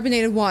my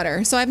carbonated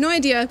water. So I have no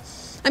idea.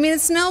 I mean,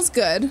 it smells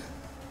good.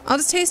 I'll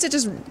just taste it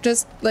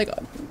just like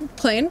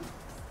plain.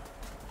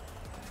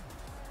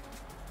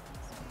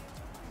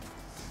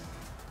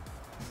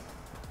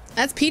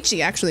 That's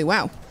peachy, actually.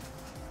 Wow.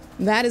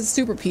 That is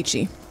super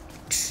peachy.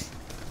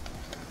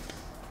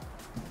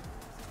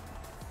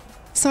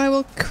 So I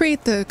will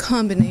create the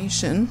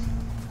combination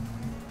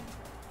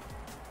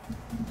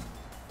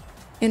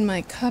in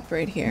my cup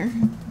right here.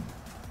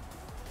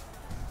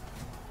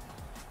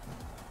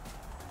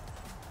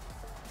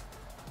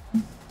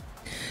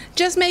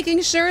 Just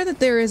making sure that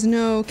there is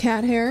no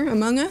cat hair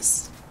among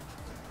us.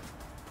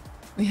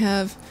 We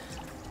have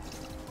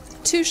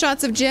 2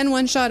 shots of gin,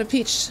 1 shot of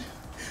peach.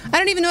 I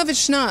don't even know if it's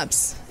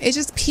schnapps. It's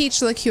just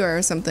peach liqueur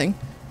or something.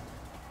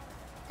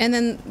 And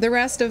then the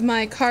rest of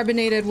my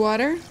carbonated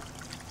water.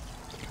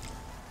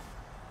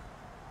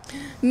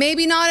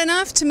 Maybe not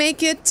enough to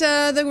make it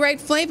the right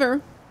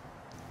flavor.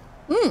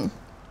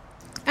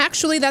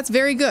 Actually, that's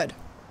very good.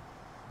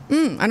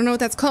 I don't know what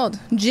that's called.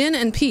 Gin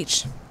and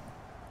peach.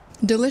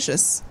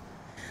 Delicious.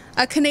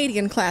 A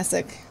Canadian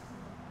classic.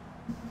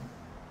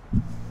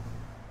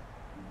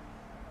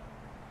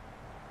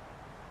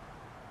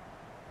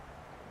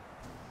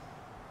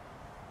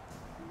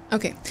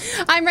 Okay,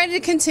 I'm ready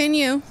to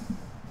continue.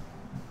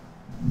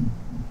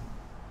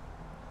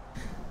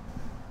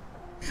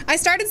 I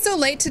started so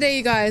late today,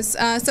 you guys,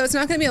 so it's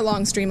not going to be a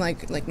long stream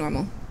like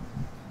normal.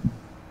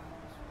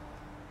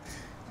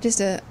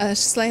 Just a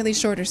slightly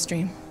shorter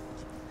stream.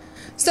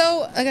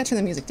 So I gotta turn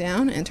the music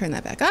down and turn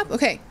that back up.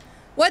 Okay,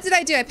 what did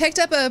I do? I picked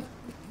up a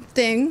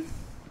thing,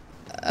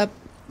 a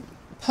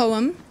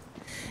poem,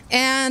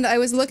 and I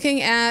was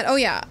looking at, oh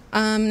yeah,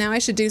 now I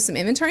should do some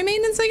inventory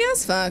maintenance, I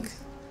guess? Fuck.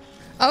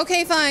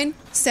 Okay, fine.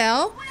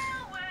 Sell.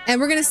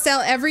 And we're gonna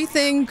sell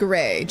everything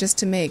gray, just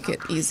to make it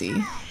easy.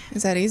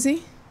 Is that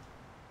easy?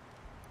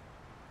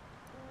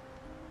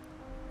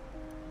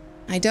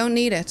 I don't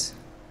need it.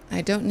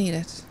 I don't need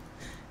it.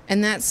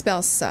 And that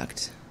spell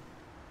sucked.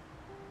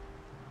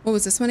 What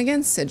was this one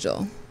again?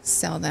 Sigil.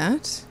 Sell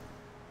that.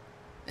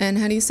 And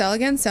how do you sell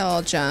again? Sell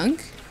all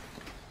junk.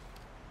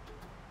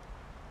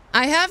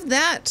 I have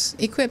that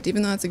equipped,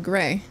 even though it's a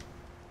gray.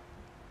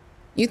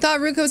 You thought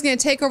Ruko was going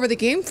to take over the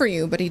game for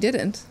you, but he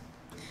didn't.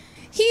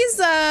 He's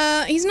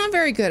not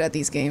very good at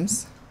these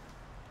games.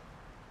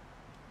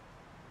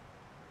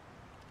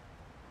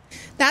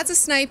 That's a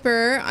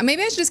sniper.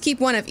 Maybe I should just keep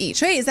one of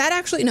each. Wait, is that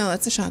actually... No,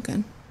 that's a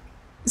shotgun.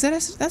 Is that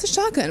that's a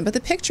shotgun, but the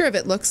picture of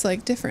it looks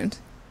like different.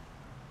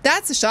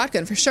 That's a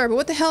shotgun for sure, but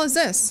what the hell is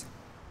this?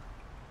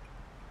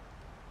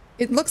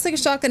 It looks like a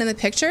shotgun in the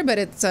picture, but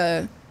it's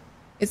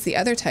the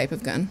other type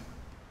of gun.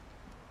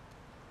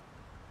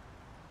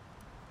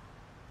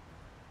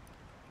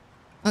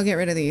 I'll get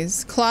rid of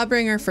these.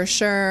 Clawbringer for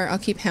sure. I'll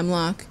keep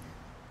Hemlock.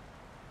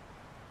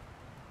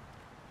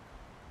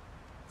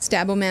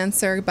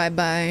 Stabomancer,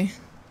 bye-bye.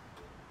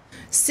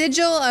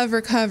 Sigil of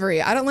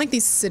Recovery. I don't like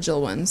these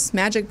sigil ones.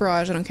 Magic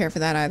Barrage, I don't care for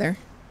that either.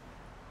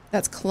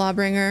 That's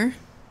Clawbringer.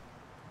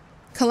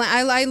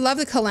 I love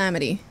the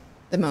Calamity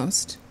the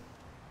most.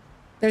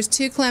 There's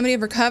 2 Calamity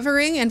of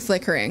Recovering and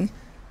Flickering.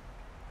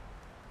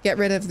 Get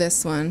rid of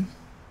this one.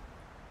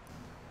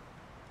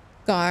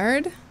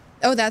 Guard.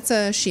 Oh, that's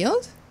a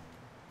shield?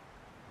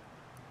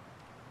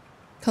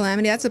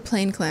 Calamity, that's a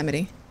plain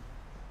Calamity.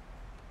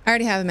 I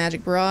already have a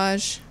Magic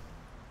Barrage.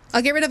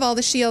 I'll get rid of all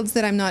the shields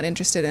that I'm not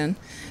interested in.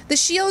 The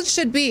shield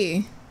should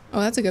be... Oh,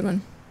 that's a good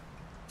one.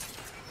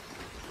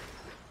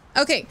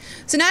 Okay,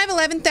 so now I have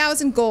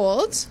 11,000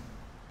 gold.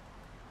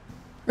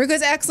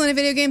 Ruko's excellent at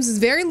video games. He's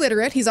very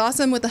literate. He's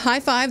awesome with the high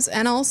fives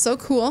and all. So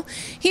cool.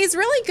 He's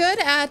really good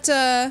at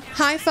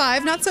high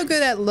five, not so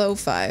good at low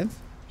five.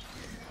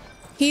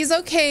 He's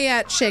okay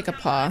at shake a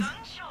paw.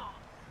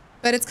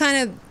 But it's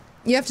kind of...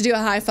 You have to do a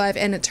high five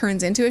and it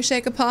turns into a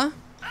shake a paw.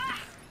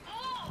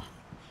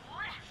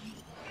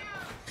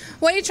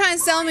 What are you trying to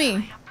sell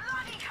me?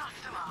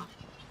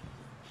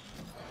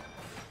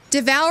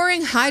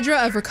 Devouring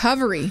Hydra of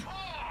Recovery.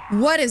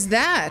 What is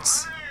that?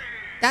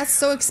 That's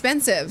so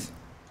expensive.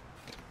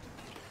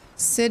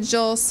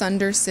 Sigil,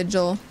 Sunder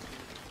Sigil.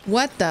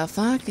 What the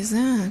fuck is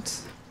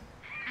that?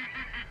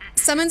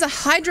 Summons a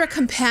Hydra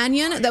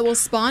companion that will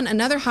spawn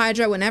another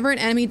Hydra whenever an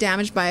enemy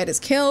damaged by it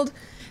is killed.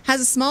 Has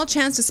a small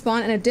chance to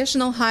spawn an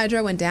additional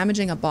Hydra when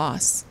damaging a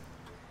boss.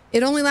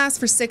 It only lasts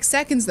for 6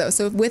 seconds though,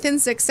 so within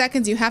 6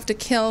 seconds you have to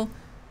kill...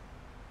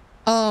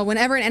 Oh,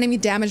 whenever an enemy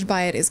damaged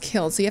by it is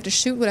killed. So you have to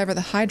shoot whatever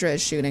the Hydra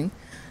is shooting.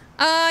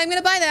 I'm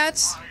gonna buy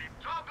that.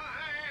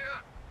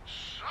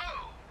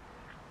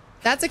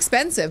 That's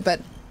expensive,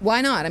 but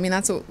why not? I mean,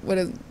 that's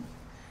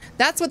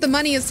what the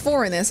money is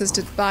for in this, is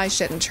to buy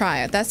shit and try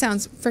it. That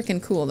sounds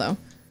freaking cool though.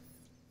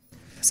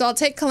 So I'll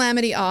take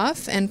Calamity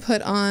off and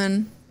put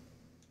on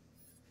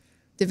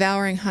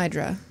Devouring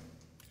Hydra.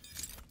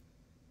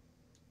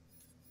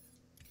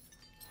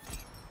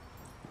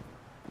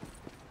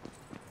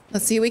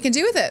 Let's see what we can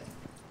do with it.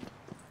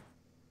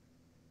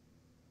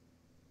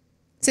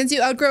 Since you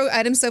outgrow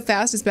items so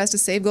fast, it's best to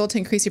save gold to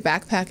increase your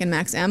backpack and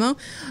max ammo.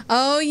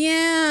 Oh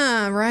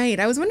yeah, right.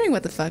 I was wondering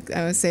what the fuck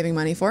I was saving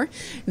money for.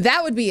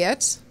 That would be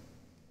it.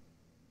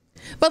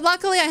 But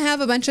luckily I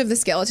have a bunch of the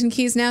skeleton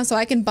keys now, so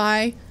I can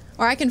buy,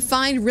 or I can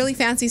find really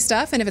fancy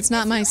stuff, and if it's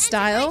not my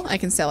style, I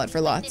can sell it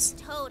for lots.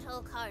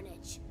 Total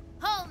carnage.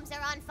 Homes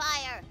are on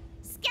fire.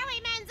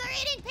 Skelly-mans are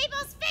eating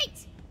people's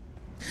feet.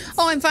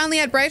 Oh, I'm finally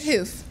at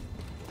Brighthoof.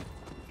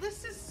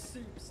 This is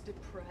Soup's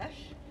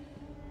depression.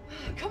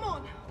 Come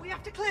on, we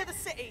have to clear the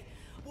city.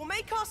 We'll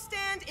make our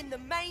stand in the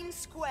main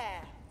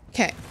square.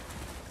 Okay.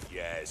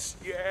 Yes,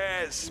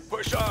 yes.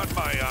 Push on,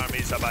 my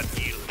armies of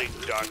unyielding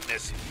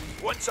darkness.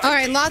 All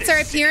right, lots are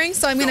appearing,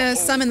 so I'm gonna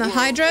summon the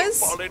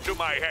Hydras.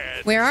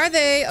 Where are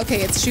they?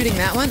 Okay, it's shooting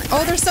that one.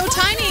 Oh, they're so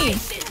tiny.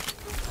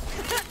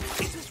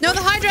 No,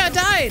 the Hydra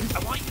died. I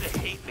want you to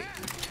hate me.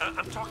 I'm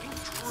talking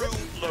true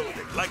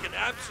loathing, like an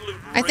absolute.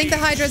 I think the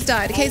Hydra's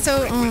died. Okay,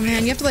 so oh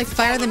man, you have to like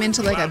fire them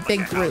into like a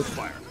big group.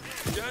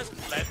 Just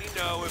let me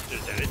know if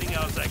there's anything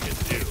else I can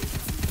do.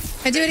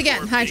 I do it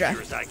again, Hydra.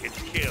 I can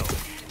kill.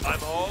 I'm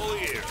all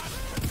ears.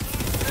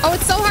 Oh,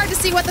 it's so hard to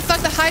see what the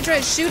fuck the Hydra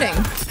is shooting.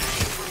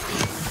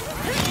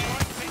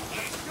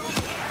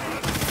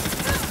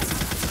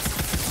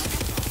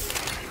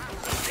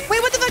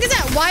 Wait, what the fuck is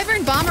that?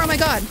 Wyvern bomber? Oh my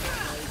god.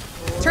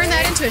 Turn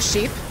that into a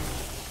sheep.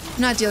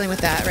 I'm not dealing with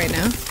that right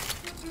now.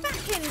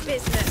 Back in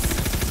business.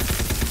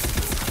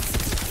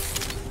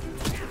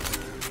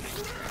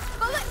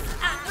 Bullets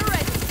at the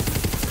ready.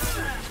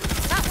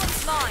 That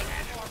one's mine.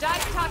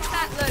 Don't touch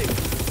that loot.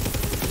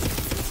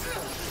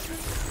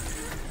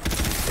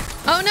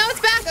 Oh no, it's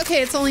back.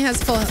 Okay, it only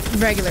has full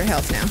regular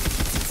health now.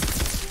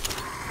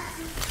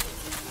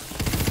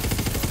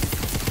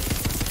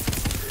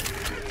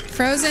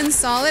 Frozen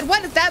solid.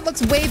 What? That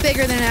looks way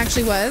bigger than it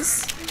actually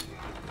was.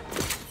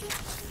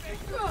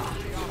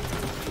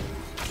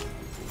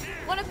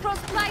 Wanna cross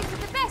play for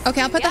the best?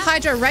 Okay, I'll put the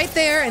Hydra right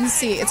there and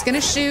see. It's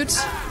gonna shoot.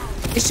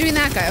 He's shooting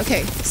that guy.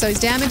 Okay, so he's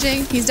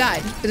damaging. He's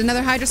died. Did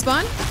another Hydra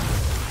spawn?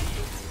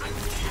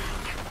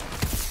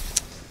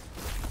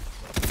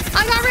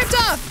 I got ripped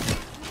off!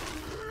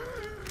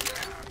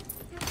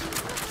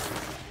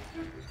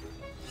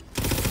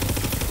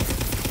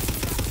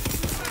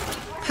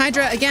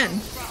 Hydra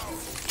again.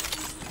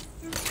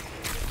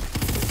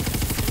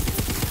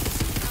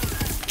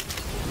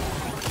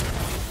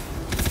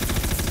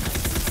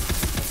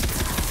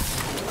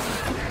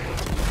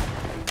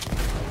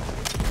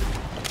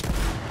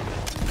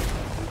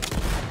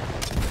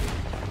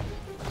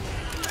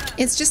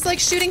 It's just like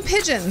shooting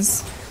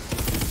pigeons.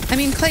 I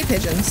mean, clay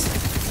pigeons.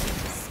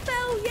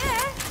 Spell,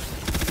 yeah.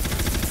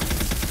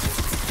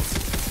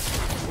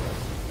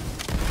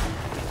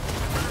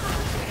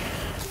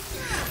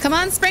 Come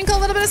on, sprinkle a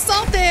little bit of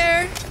salt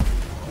there.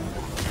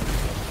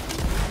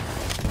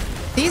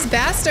 These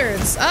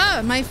bastards.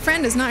 Ah, my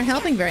friend is not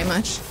helping very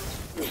much.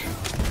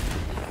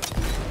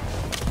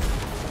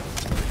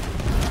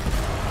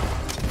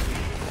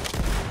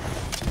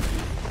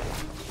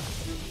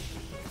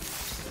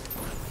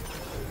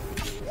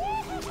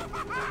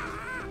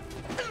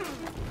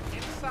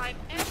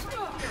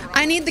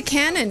 I need the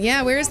cannon.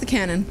 Yeah, where is the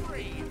cannon?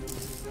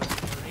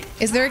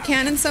 Is there a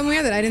cannon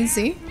somewhere that I didn't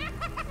see?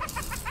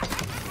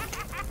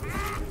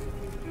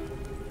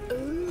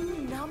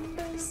 Ooh,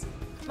 numbers.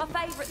 My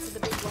favorites are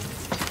the big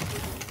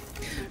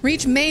ones.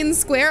 Reach main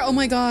square. Oh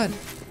my god.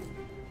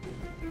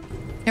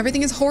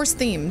 Everything is horse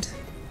themed.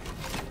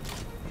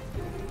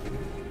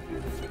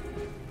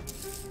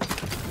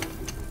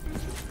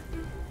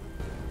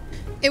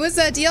 It was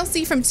a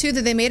DLC from 2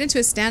 that they made into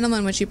a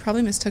standalone, which you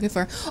probably mistook it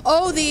for.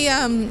 Oh,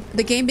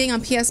 the game being on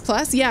PS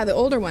Plus? Yeah, the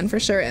older one for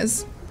sure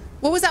is.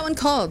 What was that one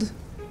called?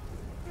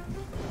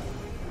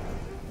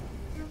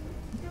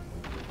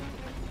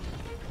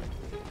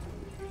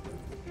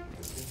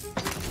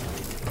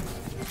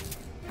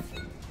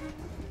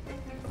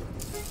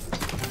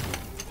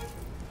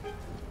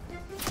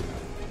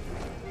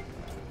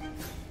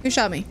 Who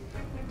shot me?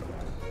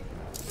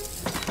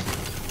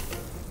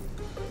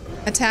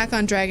 Attack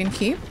on Dragon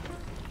Keep.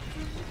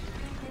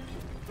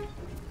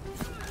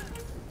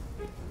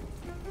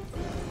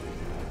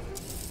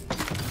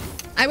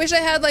 I wish I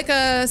had like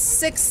a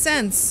sixth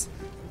sense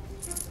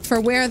for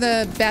where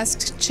the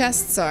best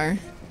chests are.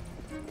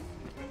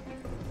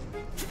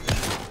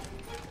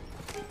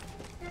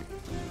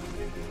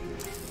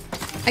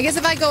 I guess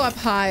if I go up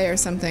high or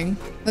something.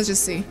 Let's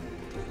just see.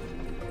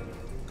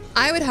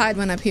 I would hide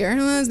one up here.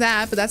 Well, there's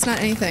that, but that's not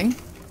anything.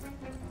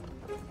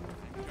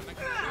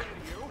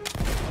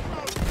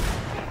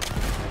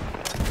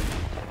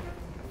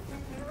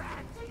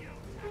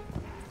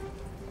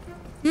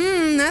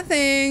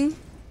 Nothing.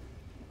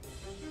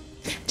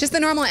 Just the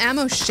normal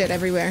ammo shit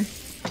everywhere.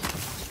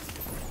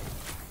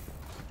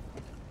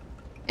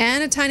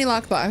 And a tiny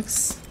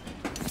lockbox.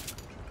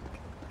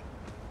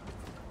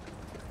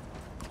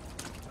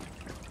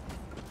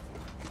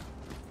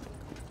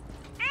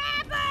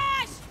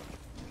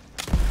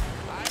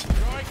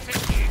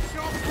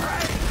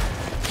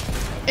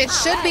 It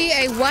should be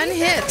a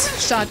one-hit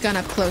shotgun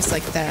up close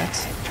like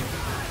that.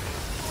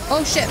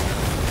 Oh shit.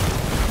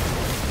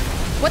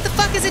 What the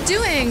fuck is it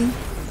doing?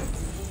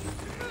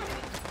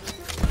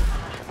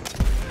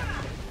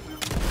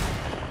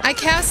 I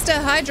cast a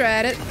Hydra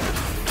at it.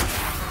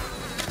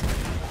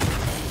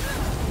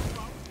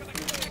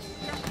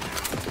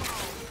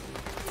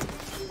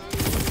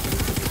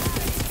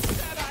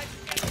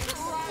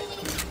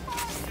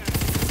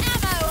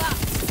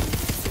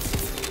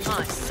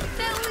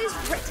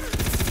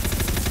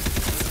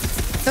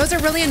 Those are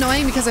really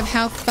annoying because of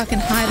how fucking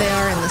high they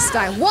are in the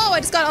sky. Whoa, I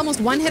just got almost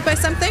one hit by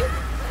something.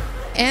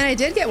 And I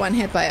did get one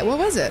hit by it. What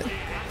was it?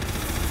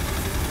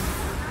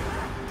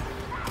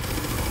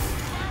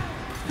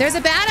 There's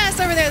a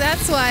badass over there,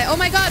 that's why. Oh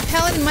my god,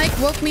 Paladin Mike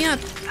woke me up.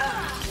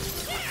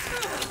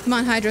 Come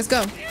on, Hydras,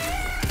 go.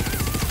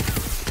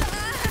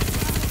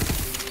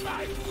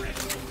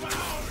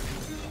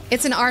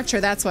 It's an archer,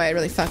 that's why it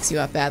really fucks you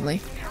up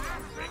badly.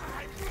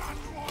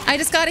 I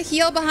just got a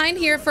heal behind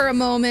here for a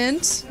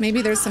moment.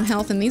 Maybe there's some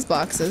health in these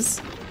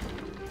boxes.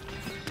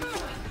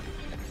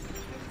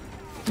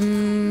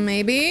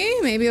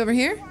 Maybe over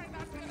here?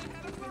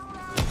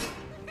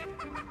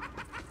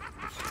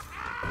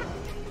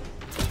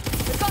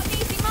 We've got an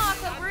easy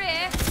mark over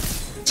here.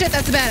 Shit,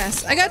 that's a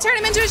badass. I gotta turn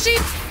him into a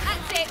sheep.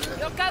 That's it.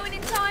 You're going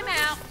in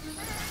timeout.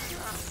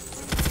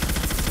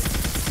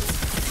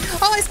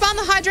 Oh, I spawned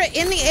the Hydra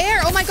in the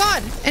air. Oh my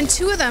god. And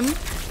 3 of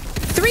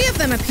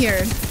them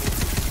appeared.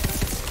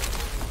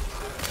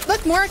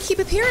 Look, more keep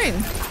appearing.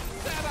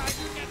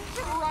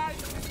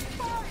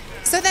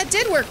 So that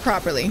did work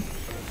properly.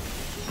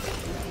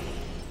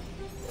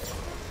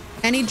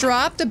 And he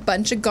dropped a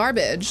bunch of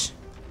garbage.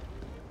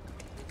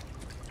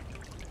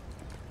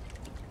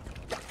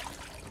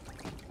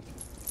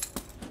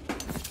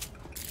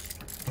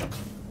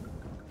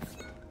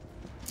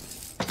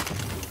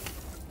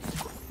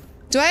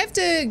 Do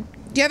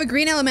you have a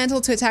green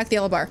elemental to attack the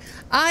yellow bar?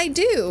 I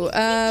do,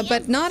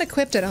 but not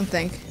equipped, I don't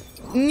think.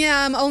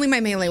 Yeah, only my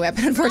melee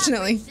weapon,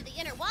 unfortunately. The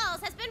inner walls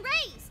has been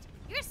raised.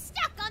 You're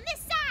stuck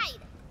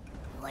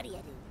What do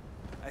you do?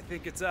 I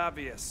think it's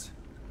obvious.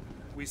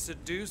 We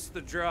seduce the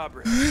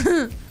drawbridge.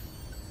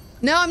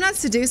 No, I'm not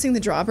seducing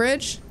the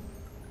drawbridge.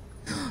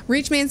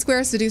 Reach main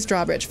square, seduce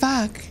drawbridge.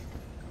 Fuck.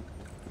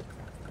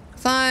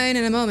 Fine,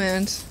 in a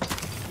moment.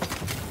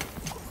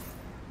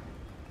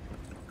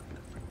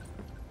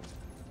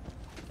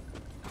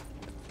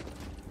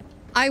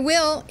 I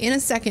will in a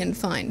second,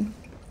 fine.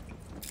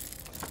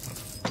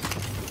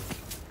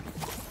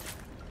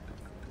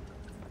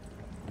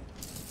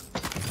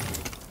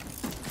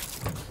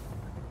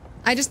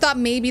 I just thought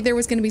maybe there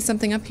was going to be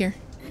something up here.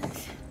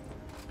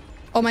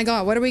 Oh my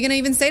god, what are we going to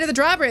even say to the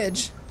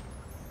drawbridge?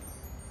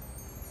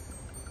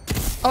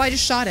 Oh, I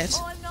just shot it.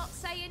 Oh, I'm not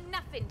saying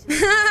nothing to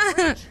the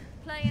drawbridge.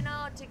 Playing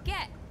hard to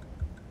get.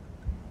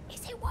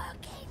 Is it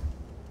working?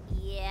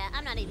 Yeah,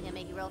 I'm not even gonna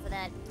make you roll for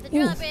that. The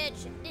drawbridge,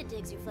 it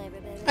digs your flavor,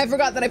 baby. I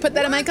forgot that I put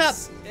that in my cup.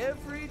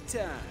 Every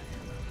time.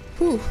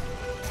 Whew.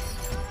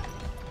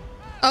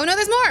 Oh no,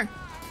 there's more!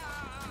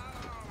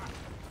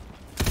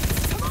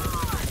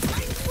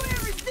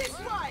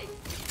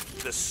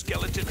 The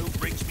skeleton who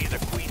brings me the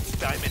Queen's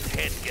diamond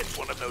head gets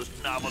one of those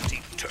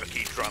novelty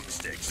turkey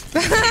drumsticks.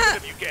 Even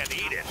if you can't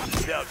eat it,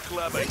 they'll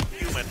club a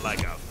human like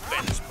a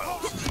fence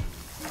post.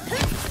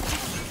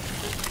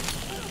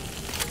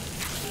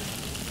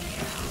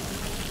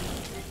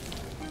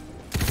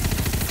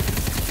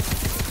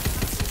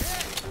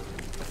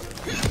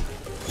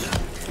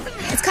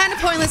 It's kind of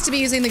pointless to be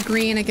using the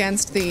green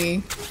against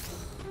the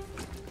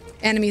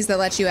enemies that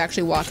let you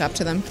actually walk up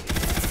to them.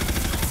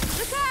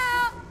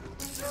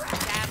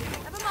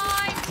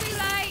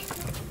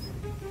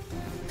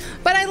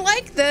 But I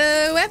like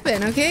the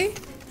weapon, okay?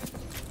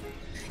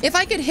 If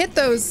I could hit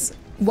those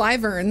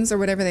wyverns or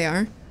whatever they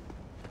are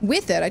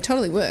with it, I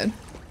totally would.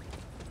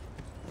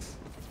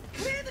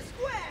 Clear the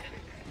square.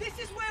 This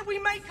is where we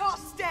make our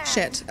stand.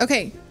 Shit.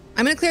 Okay,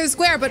 I'm gonna clear the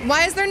square, but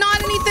why is there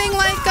not anything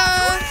like,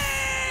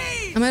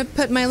 I'm gonna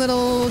put my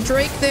little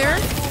Drake there.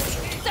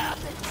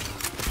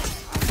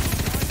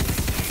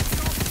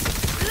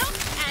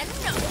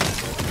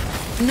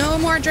 No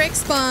more Drake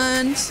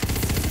spawned.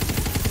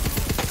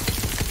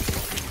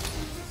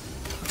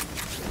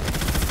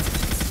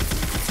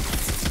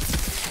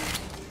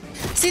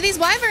 See, these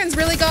wyverns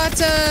really got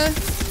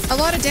a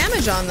lot of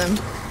damage on them.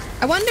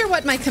 I wonder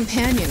what my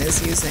companion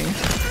is using.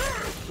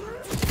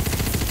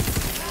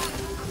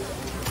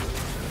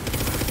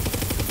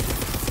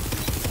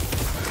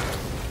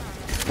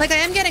 Like, I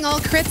am getting all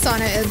crits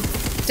on it. It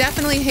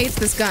definitely hates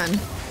this gun.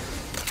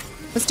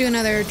 Let's do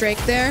another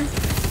Drake there.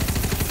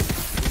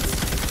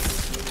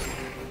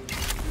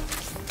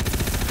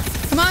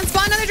 Come on,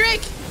 spawn another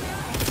Drake!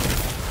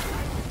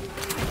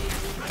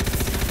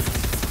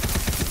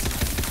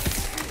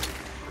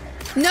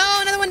 No,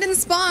 another one didn't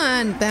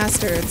spawn,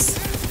 bastards.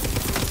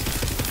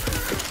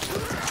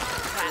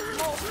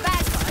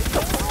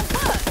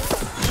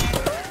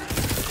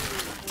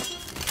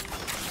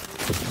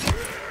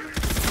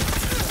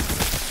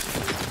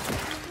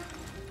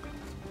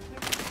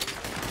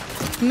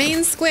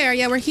 Main square,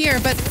 yeah, we're here,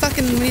 but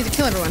fucking we need to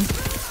kill everyone.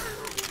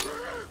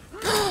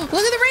 Look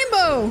at the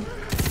rainbow!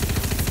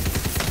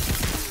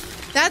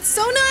 That's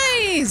so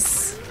nice!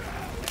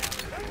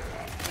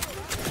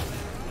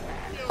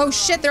 Oh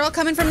shit, they're all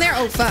coming from there?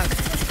 Oh fuck.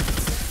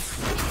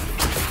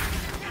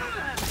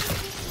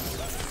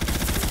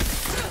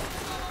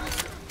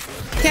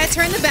 Okay, I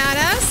turn the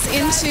badass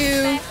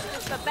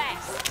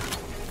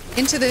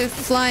into the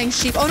flying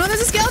sheep. Oh no,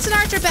 there's a skeleton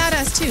archer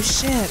badass too.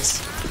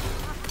 Shit.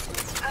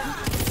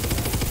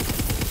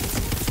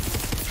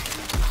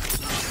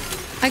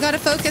 I gotta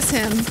focus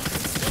him.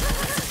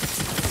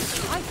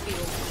 I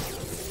feel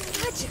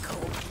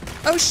magical.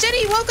 Oh shit,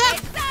 he woke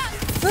up!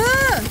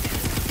 Ah!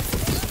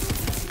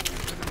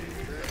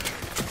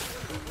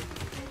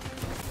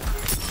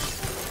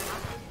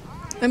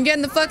 I'm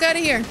getting the fuck out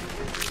of here.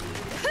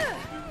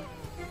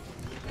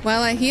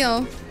 While I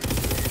heal.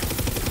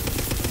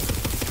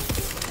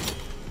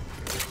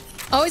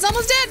 Oh, he's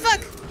almost dead,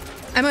 fuck!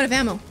 I'm out of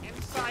ammo.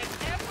 Inside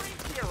every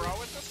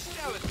hero is a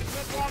skeleton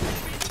that wants to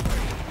be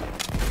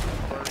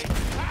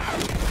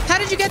free. How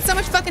did you get so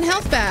much fucking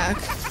health back?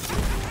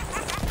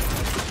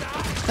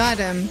 Got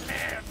him.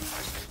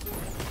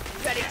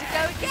 Ready to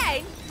go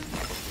again?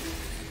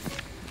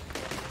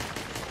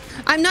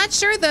 I'm not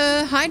sure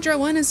the Hydra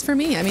one is for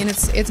me. I mean,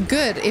 it's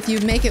good if you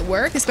make it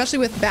work, especially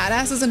with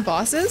badasses and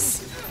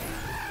bosses.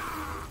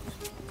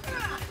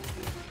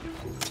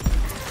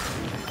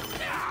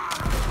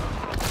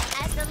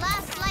 As the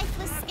last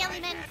lifeless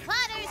skeleton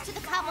clatters to the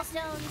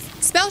cobblestones.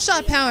 Spell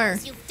shot power.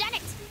 You've done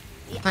it.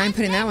 I'm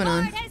putting that one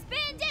on. Has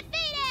been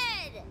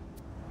defeated.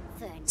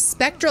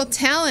 Spectral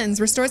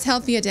Talons restores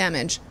health via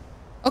damage.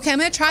 Okay, I'm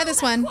gonna try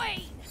this one.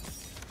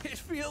 It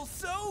feels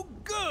so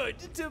good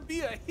to be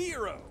a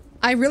hero.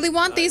 I really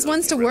want these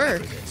ones to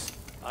work.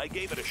 I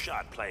gave it a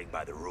shot playing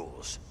by the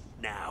rules.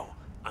 Now,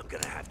 I'm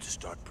gonna have to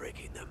start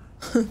breaking them.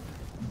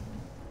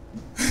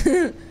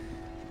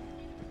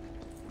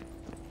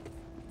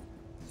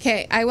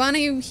 Okay, I want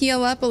to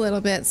heal up a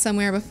little bit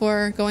somewhere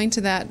before going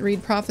to that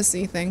read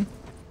prophecy thing.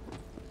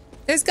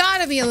 There's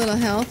gotta be a little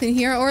health in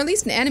here, or at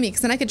least an enemy,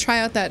 because then I could try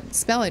out that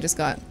spell I just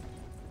got.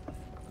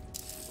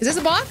 Is this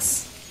a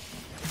box?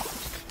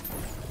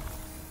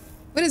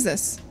 What is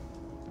this?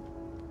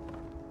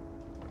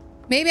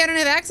 Maybe I don't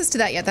have access to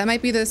that yet. That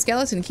might be the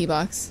skeleton key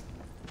box.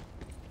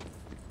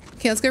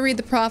 Okay, let's go read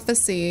the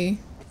prophecy.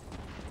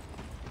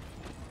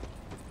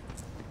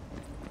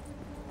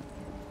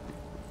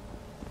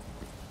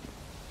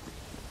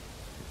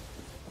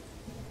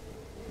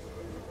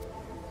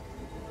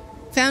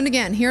 Found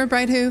again. Hero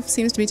Brighthoof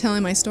seems to be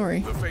telling my story.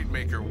 The Fate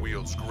Maker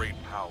wields great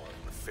power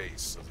in the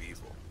face of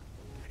evil.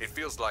 It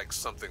feels like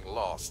something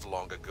lost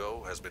long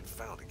ago has been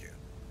found again.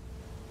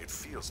 It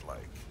feels like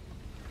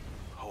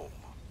home.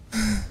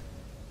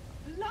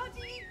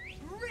 Bloody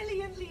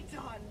brilliantly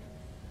done.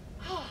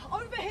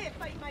 Over here,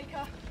 Fate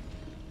Maker.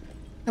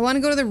 I want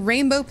to go to the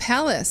Rainbow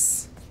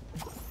Palace.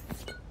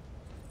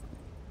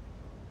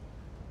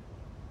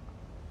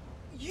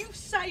 You've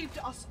saved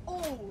us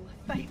all,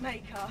 Fate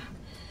Maker.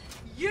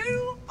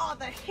 You are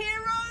the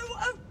hero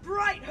of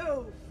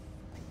Brighthoof.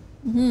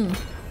 Hmm.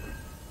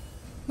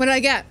 What did I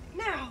get?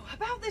 Now,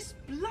 about this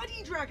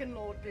bloody Dragon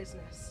Lord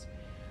business.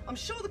 I'm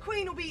sure the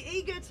Queen will be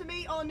eager to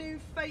meet our new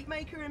Fate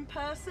Maker in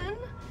person.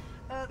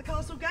 The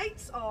castle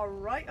gates are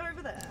right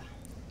over there.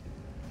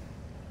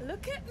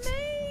 Look at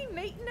me,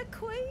 meeting a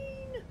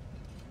queen.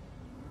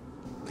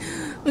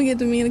 We get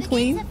to meet a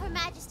queen. The gates of Her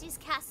Majesty's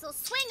castle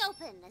swing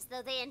open as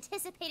though they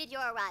anticipated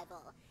your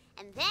arrival.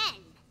 And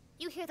then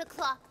you hear the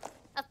clop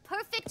of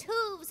perfect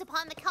hooves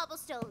upon the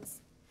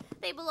cobblestones.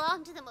 They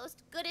belong to the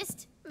most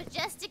goodest,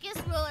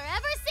 majesticest ruler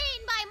ever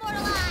seen by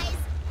mortal eyes.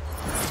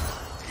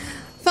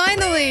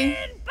 Finally!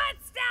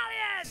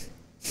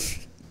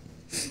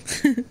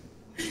 Stallion!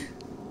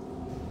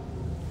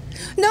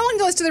 No one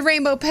goes to the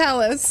Rainbow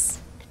Palace.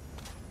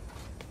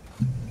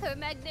 Her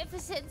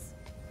magnificence.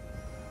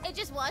 It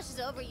just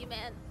washes over you,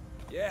 man.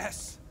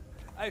 Yes,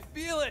 I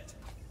feel it.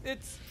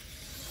 It's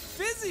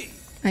fizzy.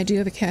 I do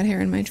have a cat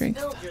hair in my drink.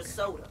 Spilled your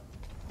soda.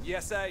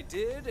 Yes, I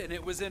did, and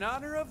it was in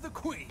honor of the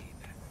Queen.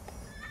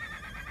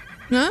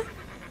 Huh?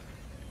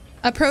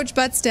 Approach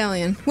Butt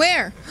Stallion.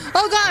 Where?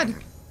 Oh god!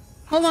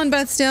 Hold on,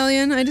 Butt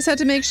Stallion. I just had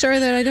to make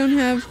sure that I don't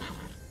have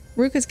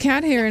Ruka's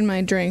cat hair in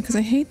my drink, because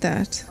I hate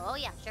that. Oh,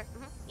 yeah, sure.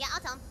 Yeah, I'll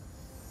tell him.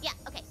 Yeah,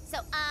 okay, so,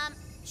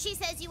 she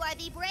says you are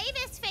the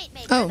bravest Fate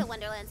Maker the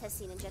Wonderlands has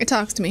seen in generations. It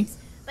talks to me.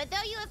 But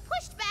though you have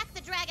pushed back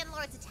the Dragon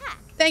Lord's attack,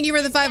 Thank you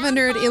for the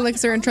 500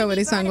 Elixir and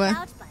Trovity Sangwa.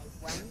 out by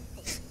one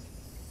thing.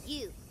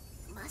 You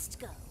must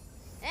go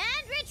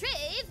and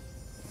retrieve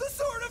the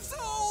Sword of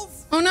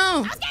Souls! Oh no!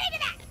 I was getting to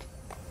that!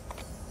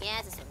 Yeah,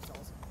 it's a Sword of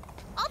Souls.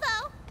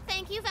 Although,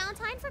 thank you,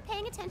 Valentine, for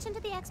paying attention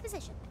to the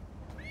exposition.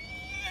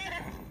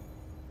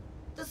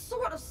 The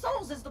Sword of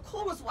Souls is the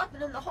coolest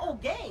weapon in the whole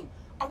game.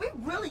 Are we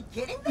really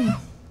getting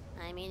that?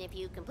 I mean, if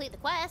you complete the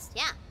quest,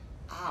 yeah.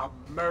 I'll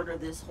murder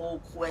this whole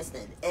quest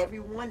and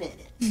everyone in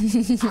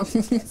it. I'll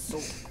get that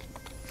sword.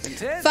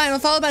 Intense, Fine, we'll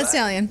follow Butt but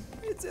Stallion.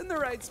 It's in the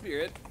right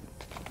spirit.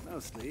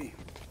 Mostly.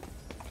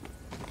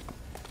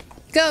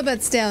 Go,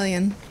 Butt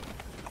Stallion.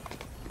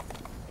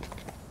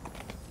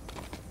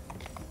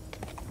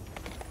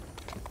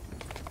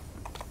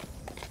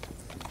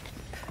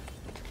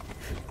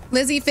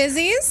 Lizzie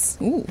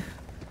Fizzies? Ooh.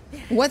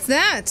 What's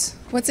that?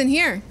 What's in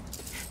here?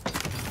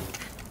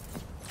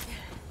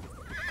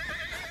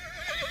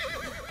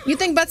 You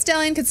think Butt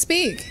Stallion could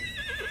speak?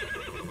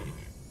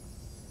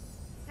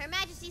 Her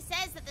Majesty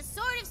says that the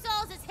Sword of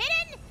Souls is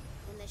hidden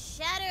in the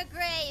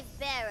Shattergrave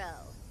Barrow.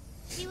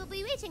 She will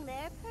be reaching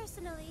there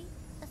personally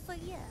for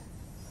you.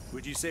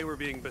 Would you say we're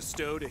being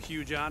bestowed a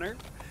huge honor?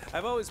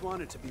 I've always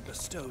wanted to be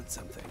bestowed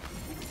something.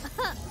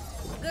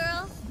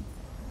 Girl,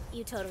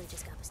 you totally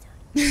just got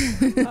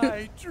bestowed.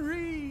 My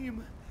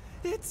dream!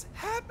 It's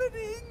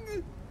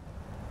happening!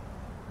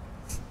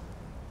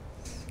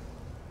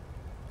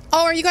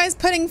 Oh, are you guys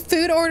putting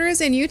food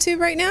orders in YouTube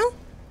right now?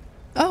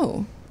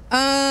 Oh.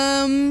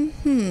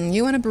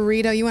 You want a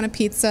burrito? You want a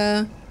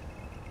pizza?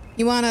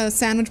 You want a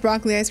sandwich,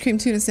 broccoli, ice cream,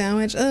 tuna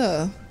sandwich?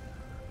 Ugh.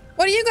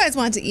 What do you guys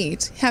want to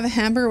eat? Have a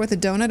hamburger with a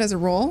donut as a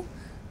roll?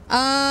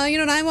 You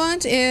know what I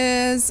want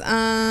is,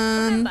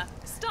 some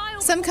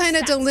kind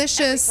of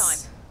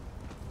delicious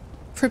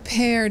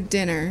prepared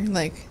dinner.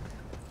 Like,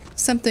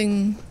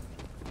 something,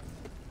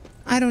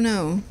 I don't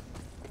know.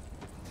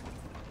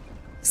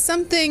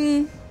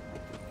 Something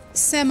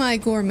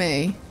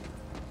semi-gourmet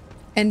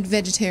and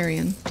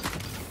vegetarian.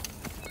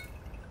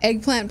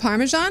 Eggplant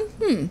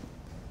parmesan?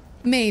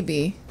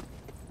 Maybe.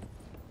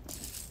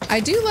 I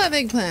do love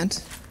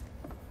eggplant.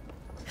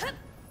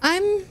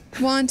 I'm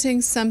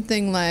wanting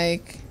something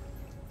like...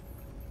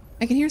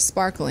 I can hear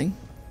sparkling.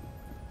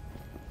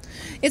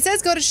 It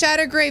says go to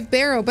Shattergrave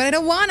Barrow, but I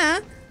don't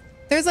wanna.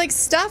 There's like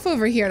stuff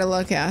over here to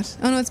look at.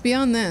 Oh no, it's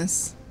beyond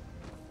this.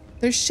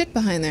 There's shit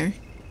behind there.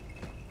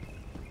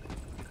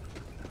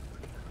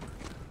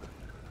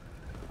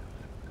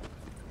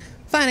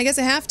 Fine, I guess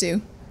I have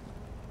to.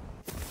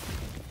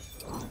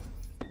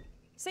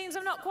 Seems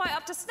I'm not quite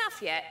up to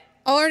snuff yet.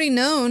 Already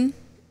known.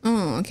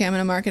 Oh, okay, I'm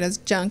gonna mark it as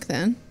junk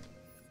then.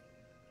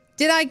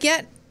 Did I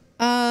get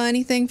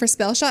Anything for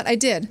spell shot? I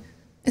did.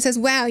 It says,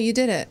 wow, you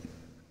did it.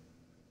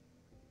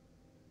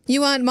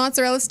 You want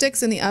mozzarella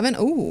sticks in the oven?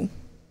 Ooh.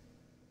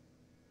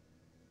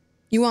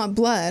 You want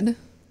blood?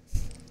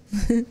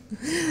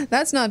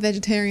 That's not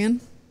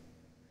vegetarian.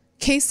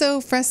 Queso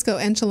fresco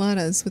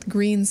enchiladas with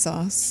green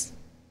sauce.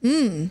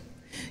 Mmm.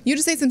 You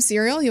just ate some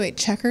cereal? You ate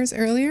Checkers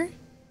earlier?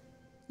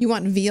 You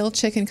want veal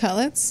chicken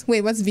cutlets?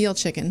 Wait, what's veal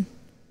chicken?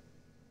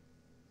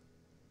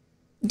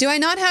 Do I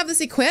not have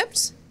this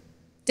equipped?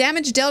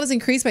 Damage dealt is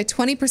increased by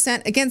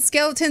 20% against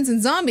skeletons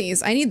and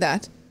zombies. I need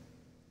that.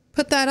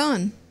 Put that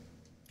on.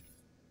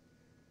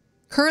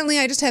 Currently,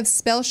 I just have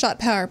spell shot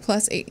power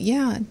plus 8.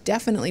 Yeah,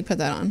 definitely put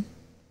that on.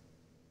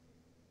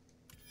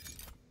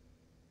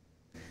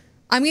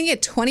 I'm gonna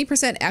get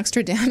 20%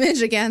 extra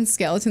damage against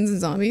skeletons and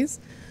zombies.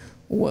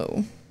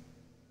 Whoa.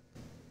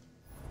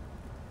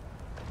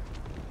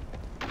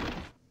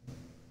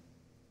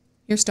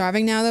 You're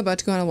starving now, though, about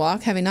to go on a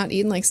walk, having not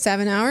eaten like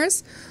 7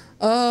 hours?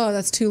 Oh,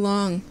 that's too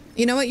long.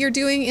 You know what? You're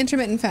doing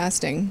intermittent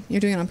fasting. You're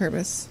doing it on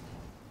purpose.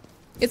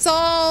 It's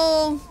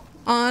all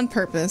on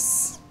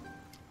purpose.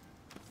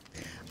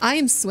 I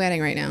am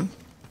sweating right now.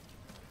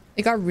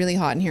 It got really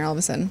hot in here all of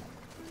a sudden.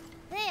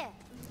 There,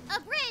 a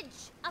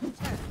bridge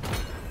upturned.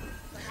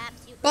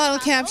 Perhaps you Bottle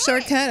cap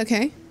shortcut.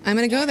 Okay, I'm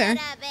gonna go there.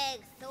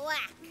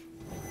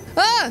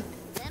 Ah!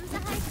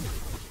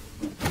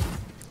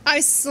 I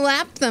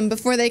slapped them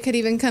before they could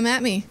even come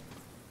at me.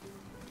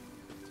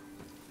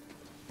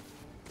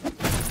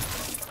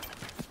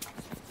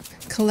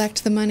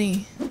 Collect the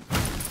money.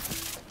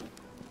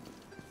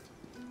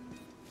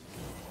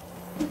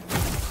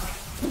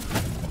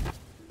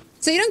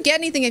 So you don't get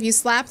anything if you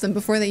slap them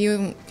before that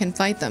you can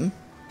fight them.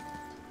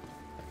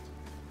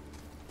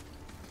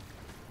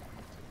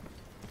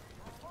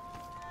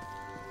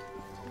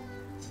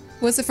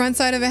 What's the front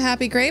side of a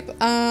happy grape?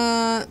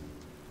 Don't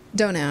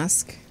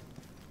ask.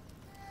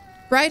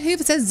 Bright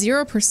hoof, it says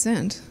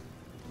 0%.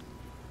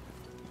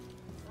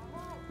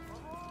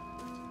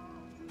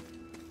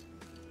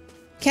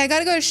 Okay, I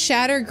gotta go to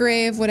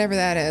Shattergrave, whatever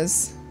that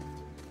is.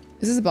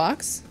 Is this a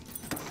box?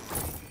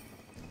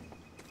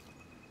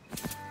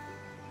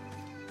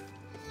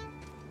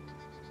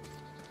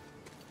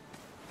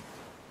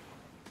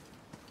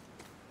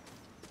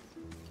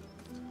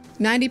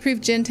 $90 proof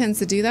gin tends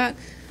to do that.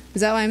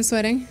 Is that why I'm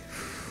sweating?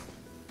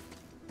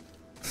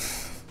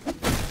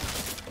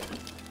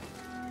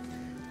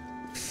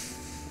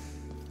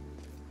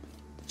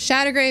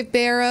 Shattergrave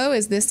Barrow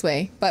is this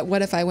way, but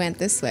what if I went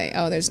this way?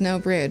 Oh, there's no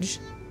bridge.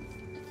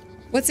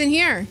 What's in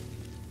here?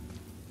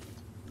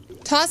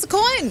 Toss a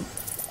coin!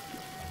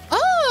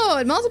 Oh,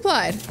 it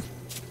multiplied.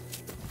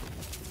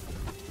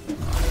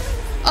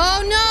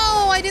 Oh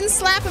no, I didn't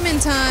slap him in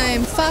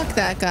time. Fuck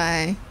that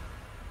guy.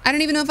 I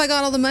don't even know if I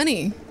got all the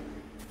money.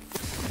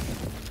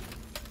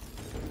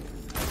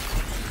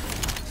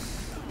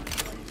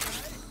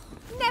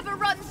 Never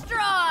runs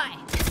dry.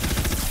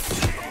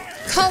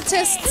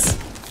 Cultists!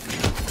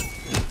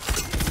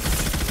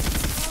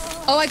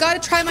 Oh, I gotta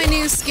try my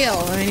new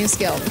skill.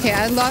 Okay,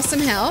 I lost some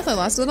health. I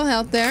lost a little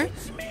health there.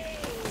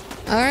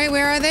 Alright,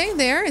 where are they?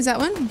 There, is that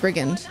one?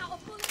 Brigand.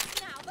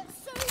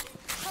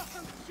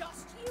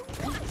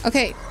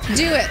 Okay,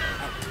 do it.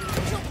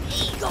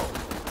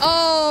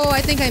 Oh,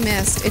 I think I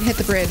missed. It hit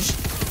the bridge.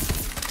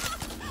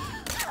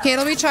 Okay,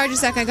 it'll recharge a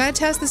sec. I gotta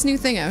test this new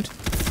thing out.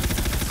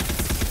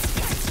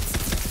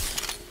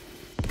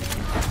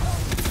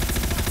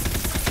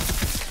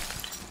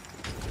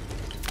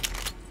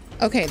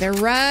 Okay, they're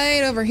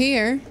right over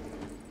here.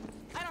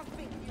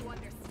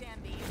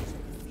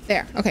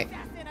 There, okay.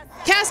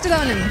 Cast it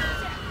on him.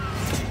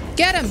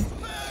 Get him.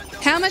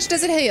 How much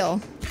does it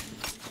heal?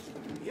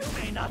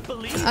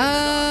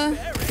 A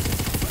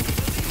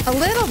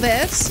little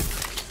bit.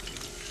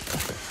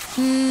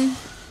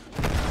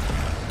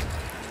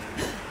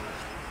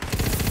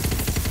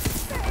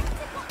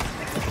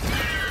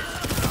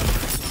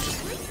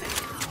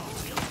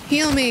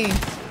 Heal me.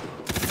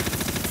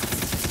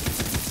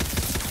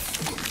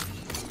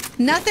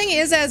 Nothing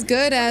is as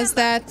good as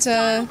that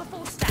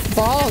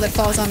ball that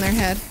falls on their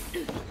head.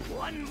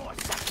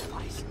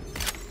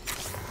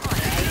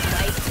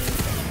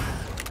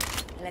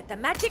 Let the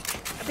magic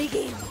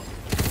begin.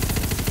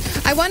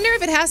 I wonder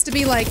if it has to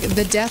be like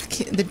the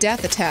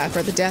death attack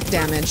or the death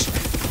damage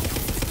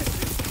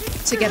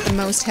to get the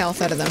most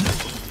health out of them.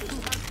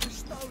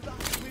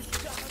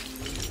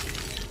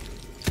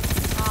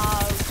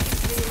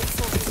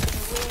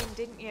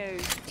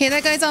 Okay,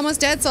 that guy's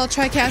almost dead, so I'll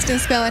try casting a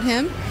spell at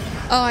him.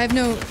 Oh, I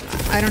don't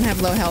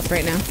have low health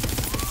right now.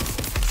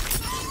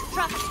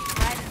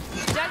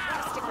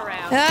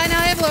 Now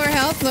I have lower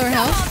health,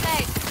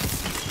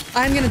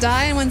 I'm gonna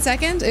die in 1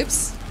 second.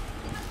 Oops.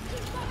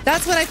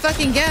 That's what I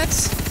fucking get.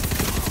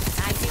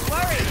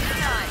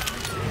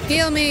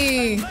 Heal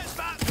me.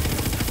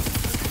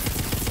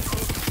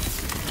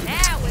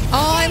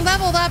 Oh, I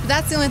leveled up.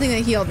 That's the only thing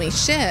that healed me.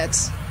 Shit.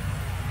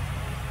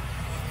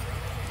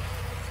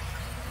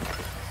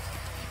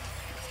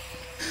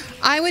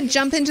 I would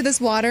jump into this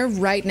water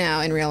right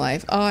now in real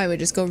life. Oh, I would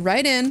just go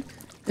right in.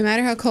 No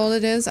matter how cold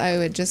it is, I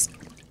would just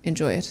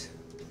enjoy it.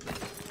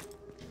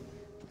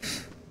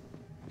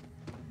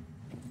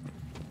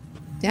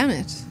 Damn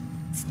it.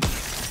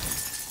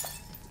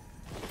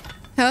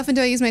 How often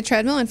do I use my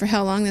treadmill and for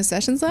how long the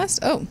sessions last?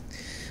 Oh.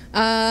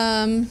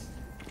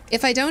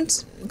 If I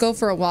don't go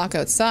for a walk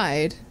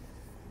outside,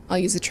 I'll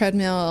use a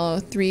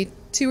treadmill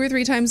 2 or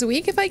 3 times a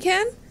week if I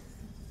can.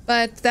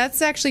 But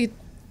that's actually,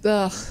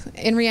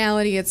 in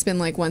reality, it's been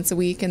like once a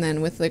week and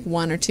then with like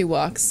 1 or 2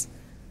 walks.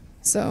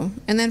 So,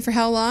 and then for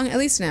how long? At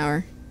least an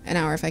hour. An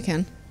hour if I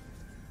can.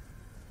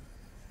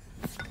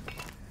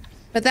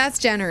 But that's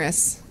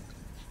generous.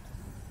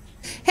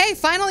 Hey,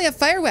 finally a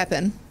fire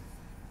weapon.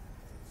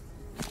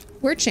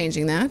 We're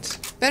changing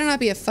that. Better not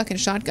be a fucking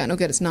shotgun. Oh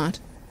good, it's not.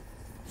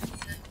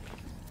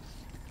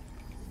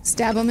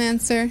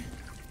 Stabomancer.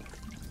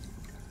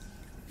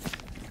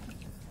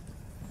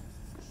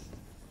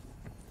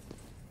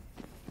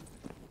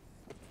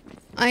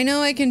 I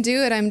know I can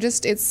do it.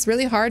 It's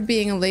really hard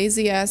being a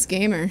lazy ass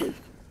gamer.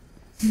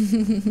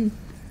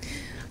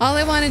 All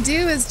I want to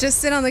do is just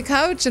sit on the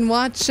couch and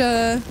watch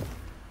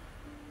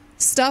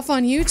stuff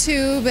on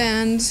YouTube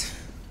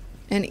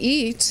and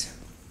eat,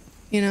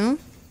 you know?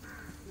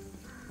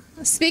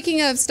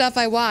 Speaking of stuff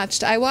I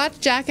watched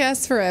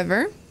Jackass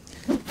Forever.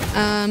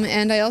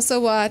 And I also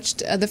watched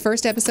the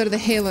first episode of the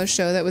Halo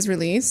show that was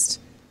released.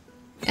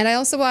 And I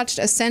also watched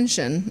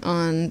Ascension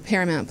on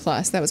Paramount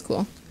Plus. That was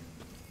cool.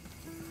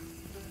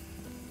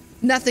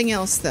 Nothing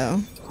else,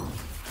 though.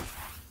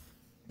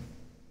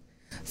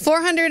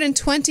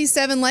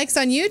 427 likes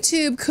on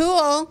YouTube.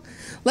 Cool.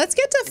 Let's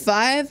get to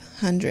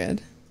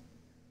 500.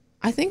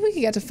 I think we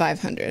could get to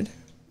 500.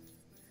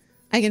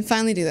 I can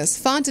finally do this.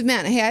 Font of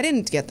Mana. Hey, I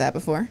didn't get that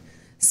before.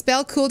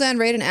 Spell cooldown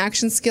rate and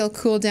action skill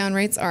cooldown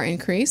rates are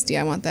increased.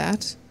 Yeah, I want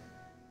that.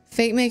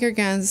 Fate Maker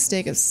gains a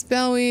stake of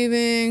spell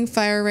weaving.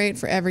 Fire rate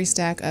for every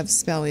stack of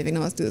spell weaving. No,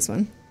 let's do this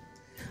one.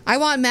 I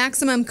want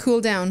maximum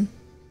cooldown.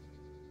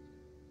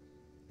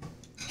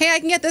 Hey, I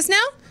can get this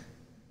now?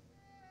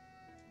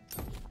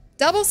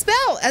 Double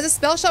spell! As a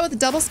spell shot with a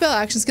double spell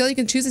action skill, you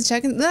can choose to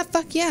check in.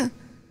 Fuck yeah.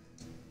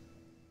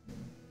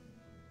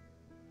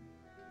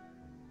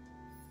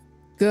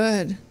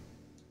 Good.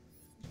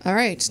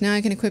 Alright, now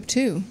I can equip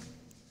 2.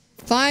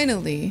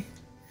 Finally.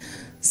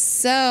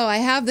 So, I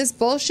have this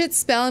bullshit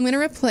spell I'm gonna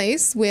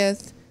replace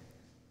with...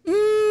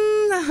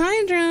 the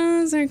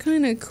Hydras are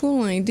kind of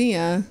cool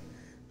idea.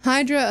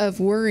 Hydra of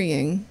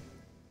Worrying.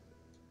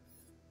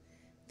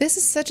 This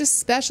is such a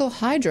special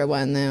Hydra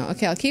one, though.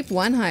 Okay, I'll keep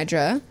 1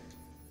 Hydra.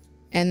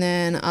 And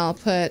then I'll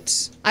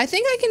put... I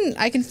think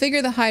I can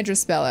figure the Hydra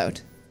spell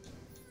out.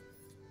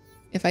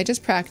 If I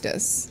just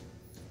practice.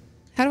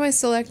 How do I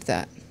select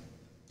that?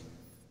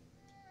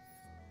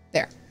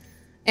 There.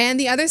 And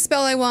the other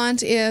spell I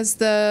want is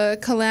the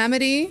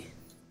Calamity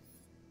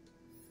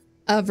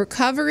of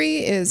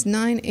Recovery is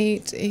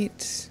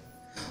 988.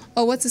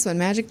 Oh, what's this one?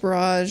 Magic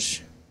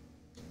Barrage.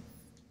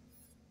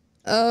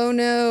 Oh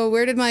no,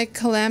 where did my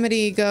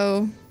Calamity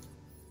go?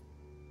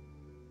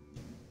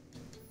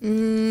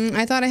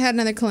 I thought I had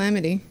another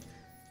Calamity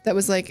that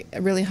was like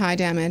a really high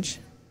damage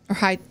or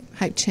high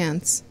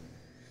chance.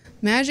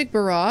 Magic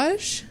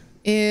Barrage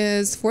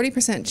is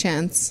 40%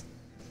 chance.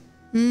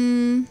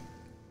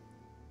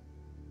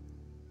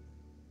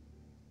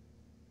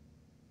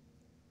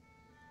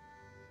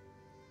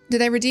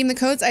 Did I redeem the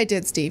codes? I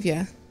did, Steve,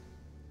 yeah.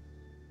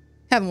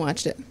 Haven't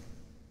watched it.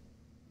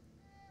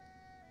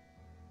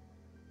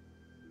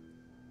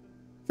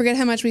 Forget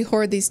how much we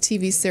hoard these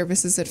TV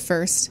services at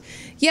first.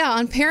 Yeah,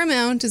 on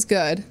Paramount is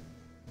good.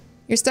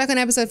 You're stuck on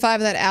episode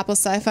 5 of that Apple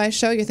sci-fi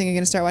show. You're thinking you're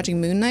going to start watching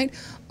Moon Knight?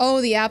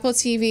 Oh, the Apple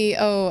TV.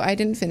 Oh, I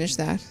didn't finish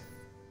that.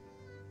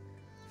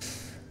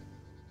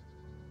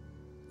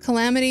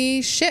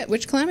 Calamity. Shit,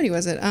 which Calamity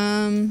was it?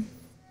 Okay,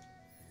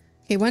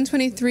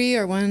 123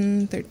 or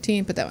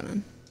 113. Put that one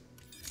on.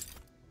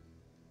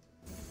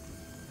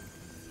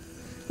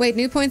 Wait,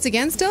 new points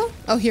again still?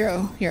 Oh,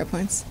 hero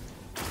points.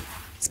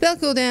 Spell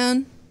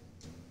cooldown.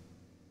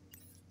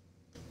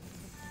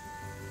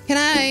 Can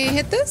I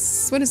hit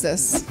this? What is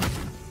this?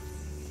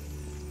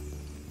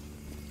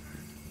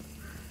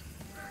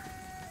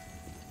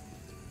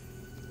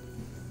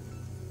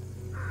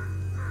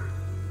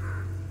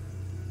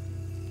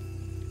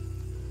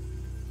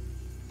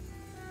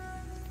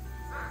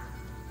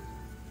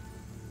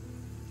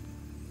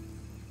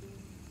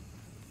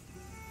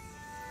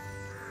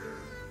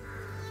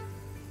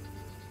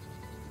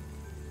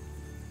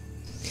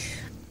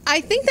 I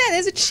think that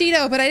is a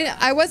Cheeto, but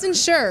I wasn't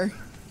sure.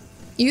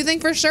 You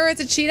think for sure it's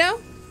a Cheeto?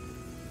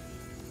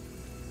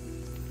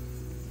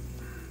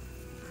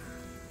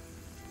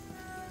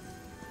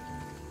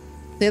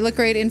 They look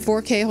great in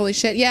 4K, holy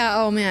shit.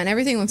 Yeah, oh man,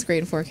 everything looks great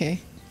in 4K.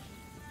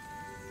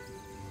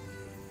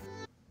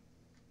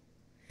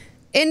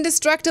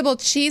 Indestructible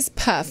cheese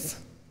puff.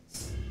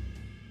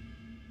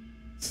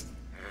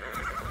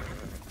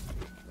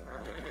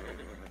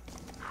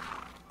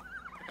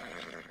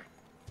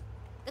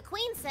 The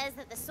Queen says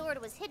that the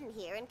sword was hidden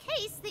here in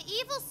case the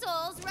evil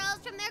souls rose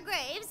from their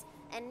graves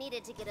and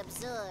needed to get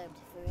absorbed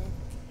forever.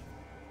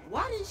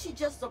 Why didn't she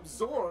just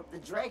absorb the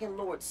Dragon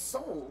Lord's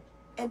soul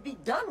and be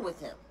done with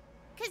him.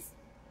 Cause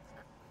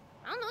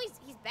I don't know,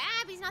 he's bad,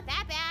 but he's not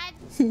that bad.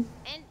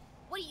 And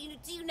what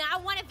do you now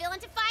want a villain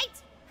to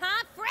fight?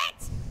 Huh,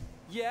 Fret?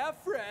 Yeah,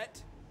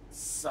 Fret.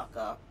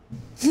 Sucker.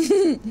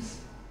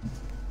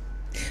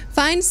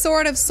 Find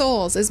Sword of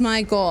Souls is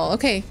my goal.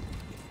 Okay.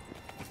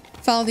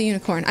 Follow the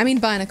unicorn. I mean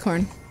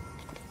binacorn.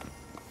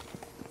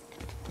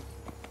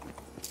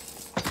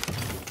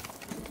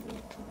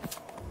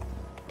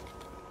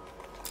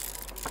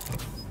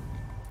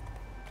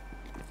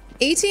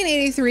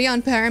 $18.83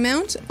 on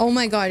Paramount. Oh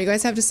my god, you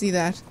guys have to see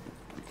that.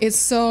 It's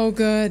so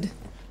good.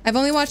 I've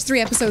only watched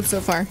 3 episodes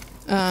so far,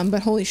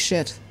 but holy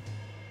shit.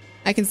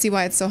 I can see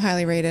why it's so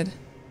highly rated.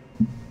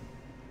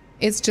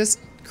 It's just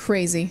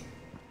crazy.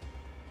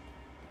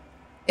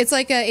 It's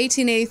like a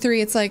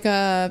 1883, it's like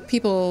a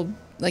people,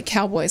 like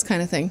cowboys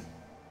kind of thing.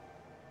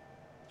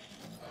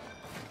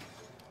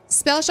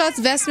 Spell shots,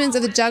 vestments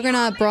of the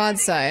Juggernaut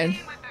broadside.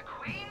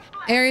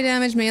 Area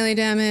damage, melee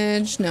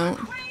damage, no.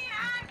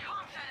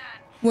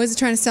 What is it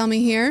trying to sell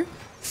me here?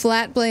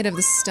 Flat blade of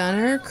the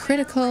stunner,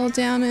 critical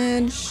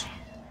damage.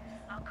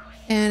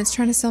 And it's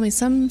trying to sell me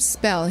some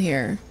spell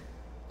here.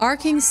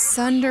 Arcing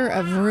Sunder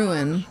of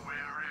Ruin.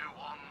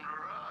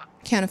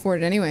 Can't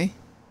afford it anyway.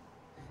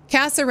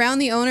 Casts around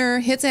the owner,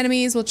 hits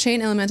enemies, will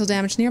chain elemental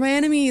damage to nearby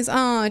enemies.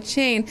 Aw,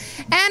 chain.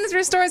 And it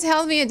restores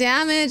health via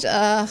damage.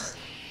 Ugh.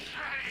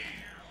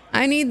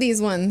 I need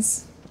these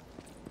ones.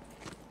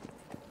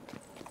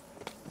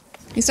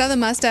 You saw the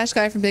mustache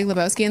guy from Big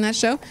Lebowski in that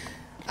show?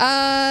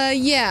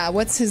 Yeah,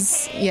 what's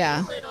his...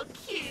 yeah.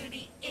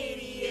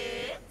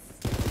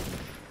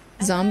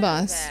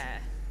 Zomboss.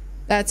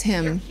 That's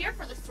him. You're here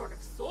for the Sword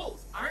of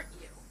Souls, aren't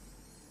you?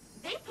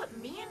 They put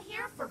me in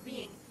here for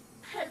being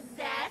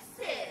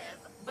possessive,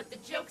 but the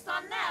joke's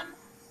on them.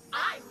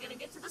 I'm gonna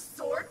get to the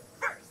sword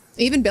first.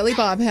 Even Billy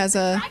Bob has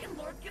a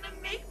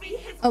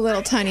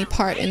little tiny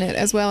part in it,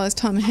 as well as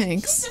Tom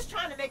Hanks. She's just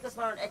trying to make us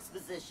learn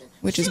exposition.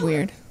 Which is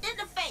weird. In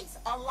the face,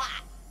 a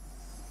lot.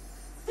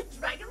 The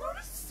Dragon Lord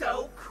is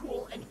so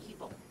cool and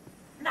evil.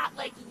 Not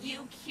like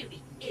you,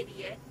 cutie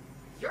idiot.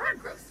 You're a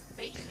gross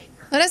fate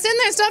maker. Let us in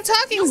there! Stop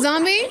talking,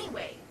 zombie!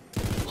 Anyway.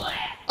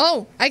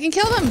 Oh, I can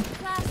kill them!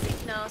 Classic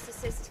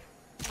narcissist.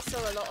 I saw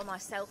a lot of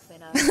myself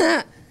in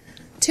her.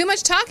 Too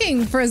much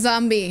talking for a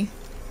zombie.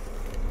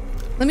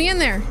 Let me in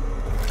there.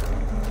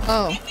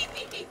 Oh.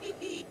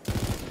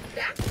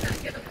 That's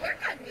not gonna work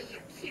on me, you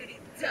cutie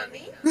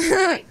dummy.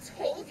 I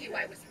told you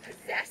I was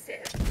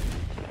possessive.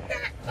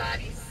 That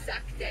body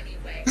sucked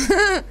anyway.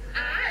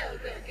 I'll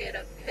go get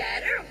a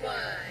better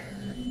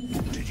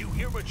one. Did you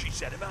hear what she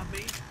said about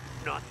me?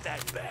 Not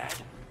that bad.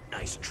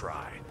 Nice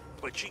try.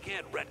 But she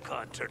can't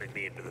retcon turning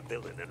me into the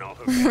villain and all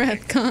her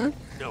Retcon?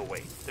 No,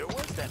 wait. There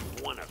was that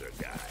one other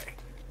guy.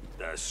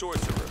 The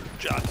sorcerer,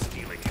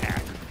 job-stealing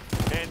hack.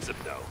 Handsome,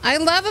 though. I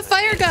love a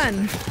fire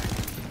gun.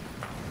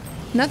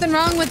 Nothing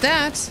wrong with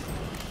that.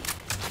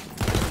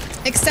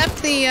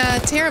 Except the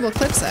terrible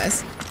clip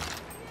size.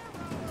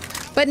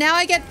 But now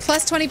I get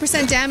plus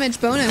 20%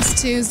 damage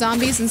bonus to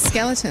zombies and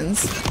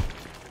skeletons.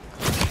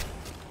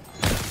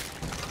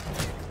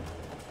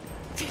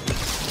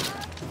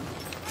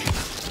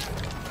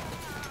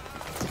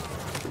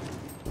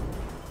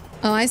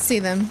 Oh, I see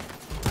them.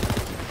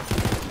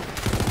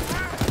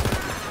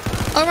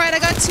 All right, I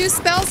got 2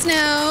 spells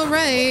now.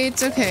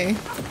 Right, okay.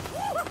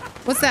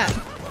 What's that?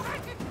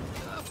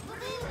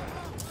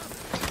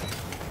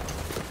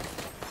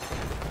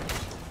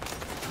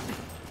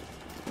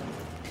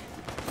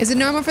 Is it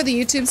normal for the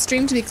YouTube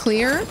stream to be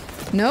clear?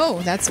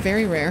 No, that's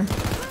very rare.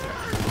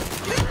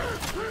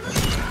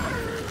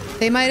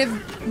 They might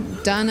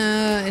have done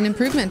an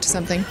improvement to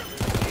something.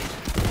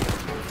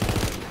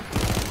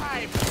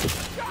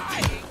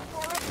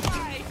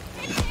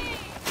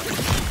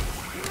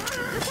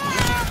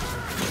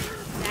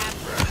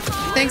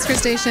 Thanks,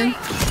 Crustacean.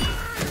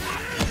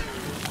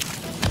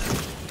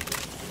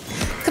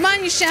 Come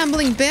on, you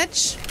shambling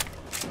bitch.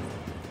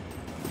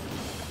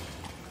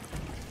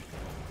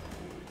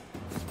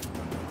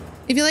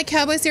 If you like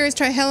cowboy series,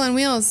 try Hell on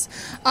Wheels.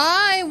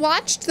 I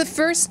watched the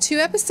first 2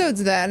 episodes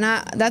of that,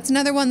 and that's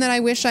another one that I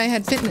wish I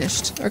had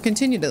finished, or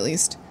continued at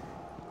least.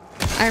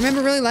 I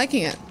remember really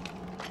liking it.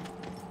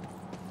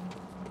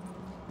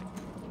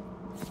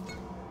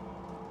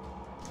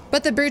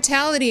 But the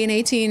brutality in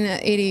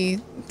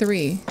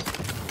 1883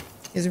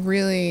 is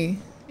really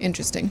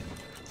interesting.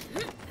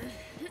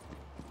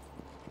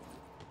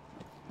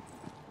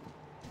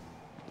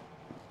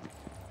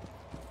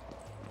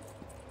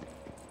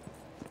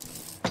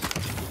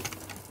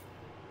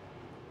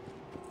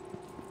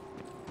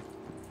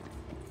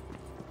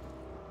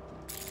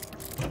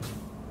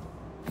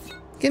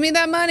 Give me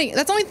that money.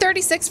 That's only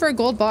 36 for a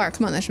gold bar.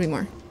 Come on, that should be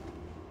more.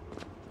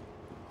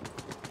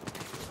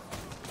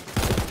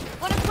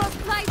 Wanna cross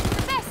play for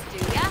the best, do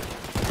ya?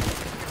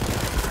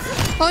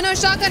 Oh no,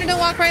 shotgunner, don't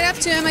walk right up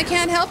to him. I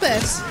can't help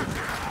it.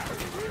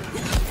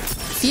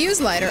 Fuse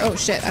lighter. Oh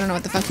shit, I don't know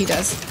what the fuck he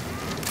does.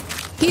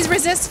 He's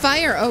resist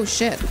fire. Oh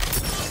shit.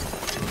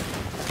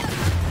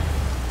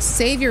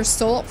 Save your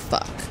soul.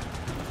 Fuck.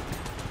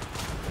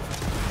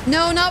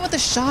 No, not with the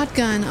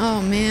shotgun.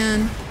 Oh,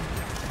 man.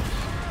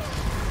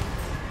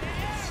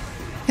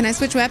 Can I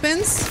switch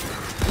weapons?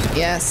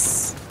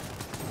 Yes.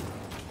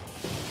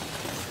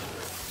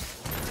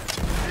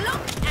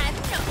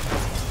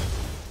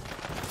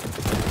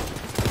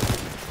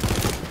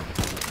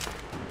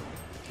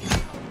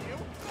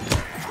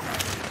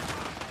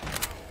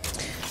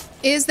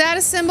 Is that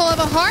a symbol of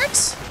a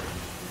heart?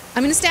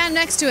 I'm gonna stand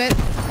next to it.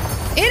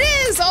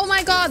 It is! Oh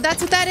my god,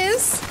 that's what that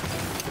is?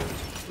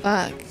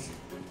 Fuck.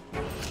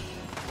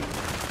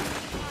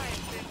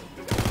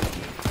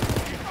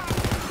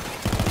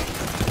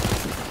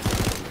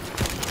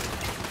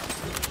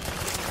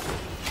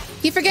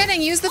 Keep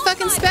forgetting, use the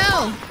fucking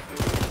spell.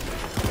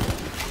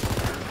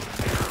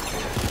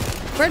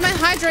 Where'd my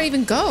Hydra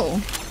even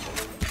go?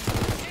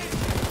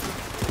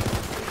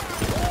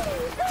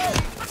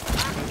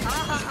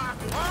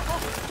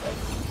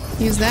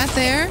 Use that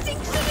there.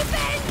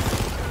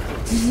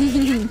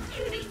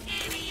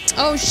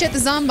 Oh shit, the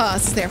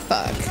Zomboss is there.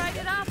 Fuck.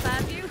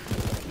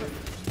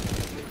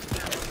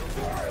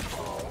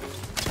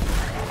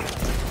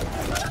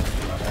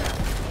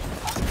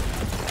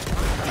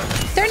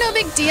 They're no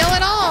big deal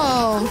at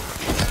all.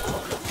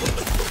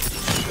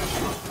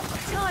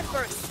 Time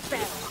for a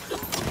spell.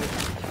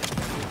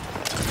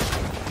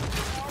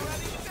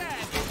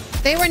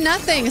 They were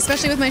nothing,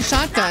 especially with my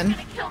shotgun.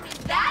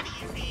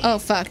 Oh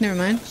fuck, never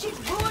mind. She's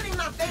ruining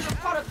my favorite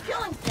part of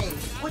killing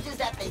things, which is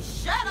that they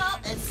shut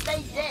up and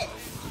stay dead.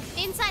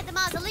 Inside the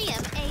mausoleum,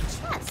 a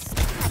chest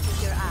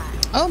catches your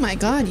eye. Oh my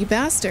god, you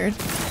bastard.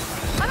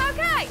 I'm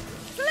okay.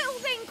 It's a little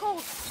thing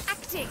called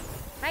acting.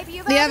 Maybe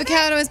you've The heard of it?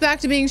 avocado is back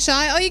to being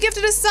shy. Oh, you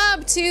gifted a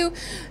sub to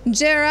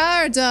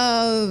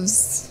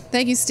Gerardo's.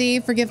 Thank you,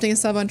 Steve, for gifting a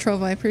sub on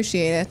Trovo. I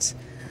appreciate it.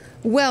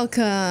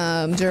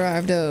 Welcome,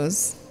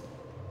 Gerardo's.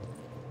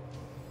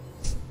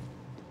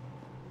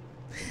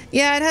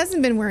 Yeah, it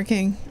hasn't been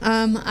working.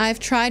 I've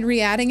tried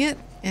re-adding it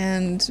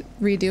and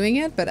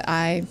redoing it, but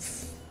I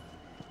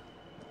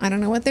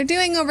don't know what they're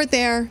doing over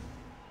there.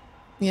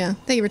 Yeah,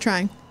 thank you for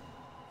trying.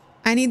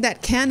 I need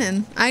that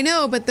cannon. I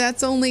know, but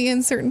that's only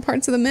in certain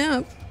parts of the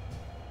map.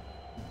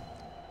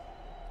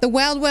 The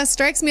Wild West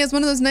strikes me as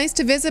one of those nice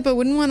to visit but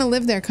wouldn't want to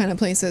live there kind of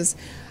places.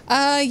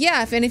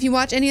 Yeah, and if you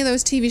watch any of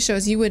those TV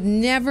shows, you would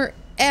never,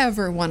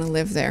 ever want to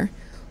live there.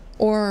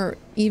 Or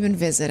even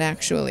visit,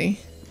 actually.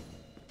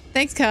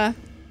 Thanks, Ka.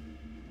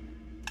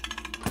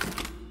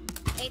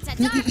 It's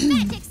a dark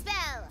magic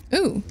spell.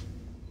 Ooh.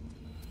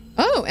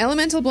 Oh,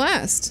 Elemental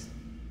Blast.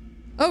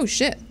 Oh,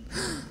 shit.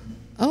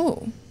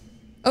 Oh.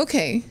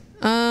 Okay.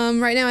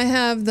 Right now I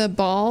have the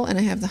ball and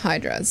I have the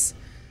Hydras.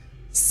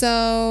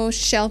 So,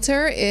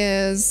 Shelter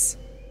is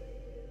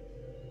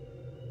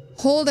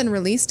hold and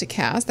release to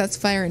cast. That's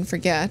Fire and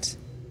Forget.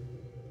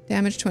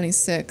 Damage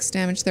 26,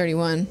 damage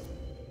 31.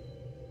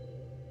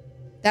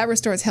 That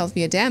restores health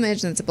via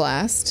damage, and it's a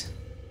blast.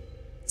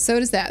 So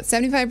does that.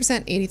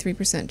 75%,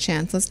 83%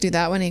 chance. Let's do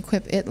that one.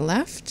 Equip it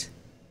left.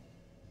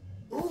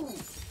 Ooh,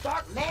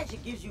 dark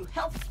magic gives you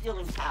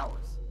health-stealing powers.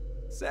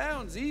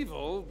 Sounds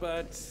evil,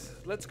 but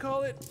let's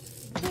call it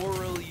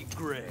morally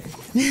gray.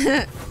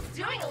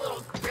 Doing a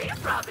little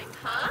grave robbing,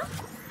 huh?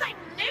 I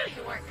knew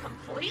you weren't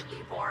completely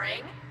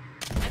boring.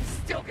 I'm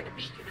still gonna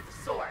beat you to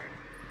the sword.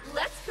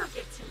 Let's go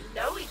get to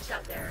know each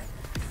other.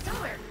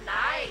 Somewhere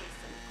nice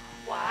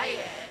and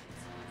quiet.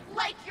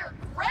 Like your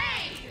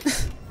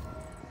grave!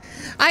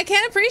 I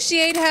can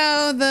appreciate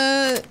how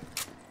the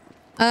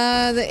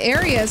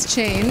areas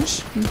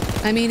change.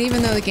 I mean,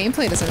 even though the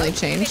gameplay doesn't really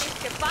change.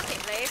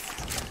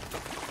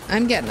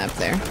 I'm getting up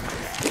there.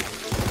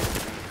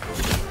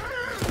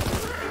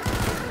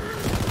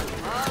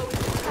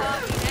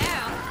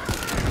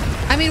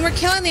 I mean, we're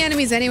killing the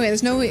enemies anyway.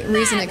 There's no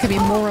reason it could be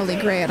morally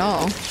gray at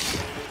all.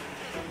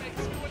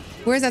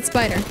 Where's that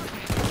spider?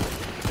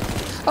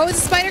 Oh, it's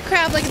a spider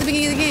crab like at the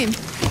beginning of the game.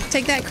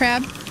 Take that,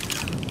 crab.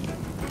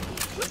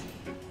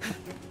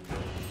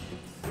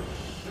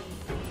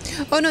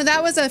 Oh no,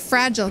 that was a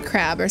fragile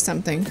crab or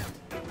something.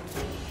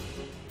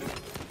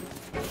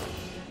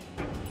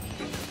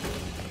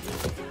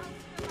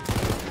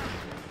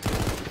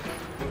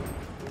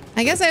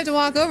 I guess I have to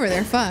walk over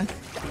there, fuck.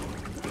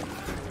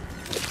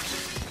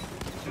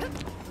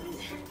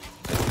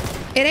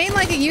 It ain't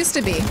like it used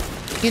to be.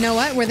 You know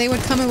what? Where they would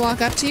come and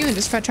walk up to you and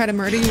just try to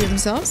murder you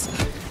themselves.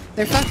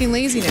 They're fucking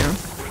lazy now.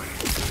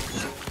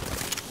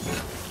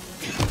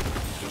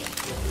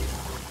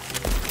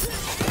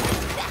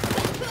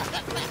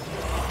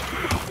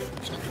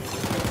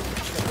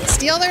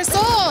 Steal their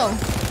soul!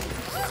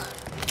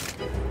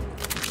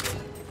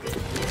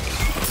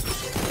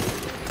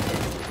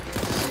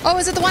 Oh,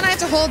 is it the one I have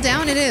to hold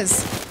down? It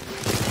is.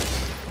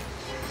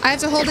 I have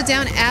to hold it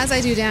down as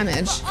I do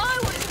damage.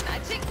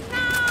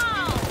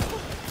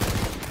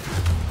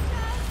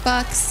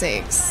 Fuck's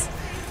sakes.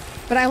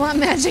 But I want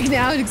magic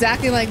now,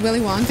 exactly like Willy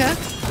Wonka.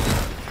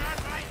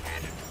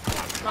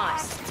 My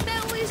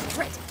spell is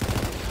ready.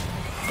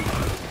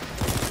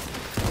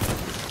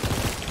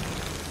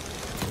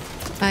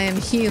 I am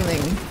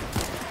healing.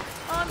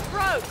 I'm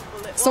broke,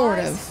 bullet Sort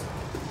wise. of.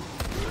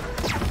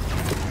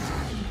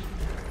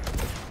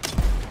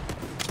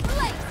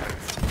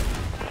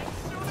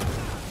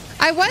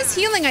 I was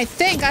healing, I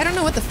think. I don't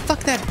know what the fuck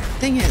that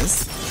thing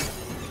is.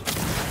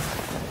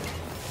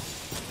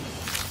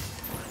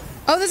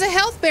 Oh, there's a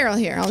health barrel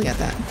here. I'll get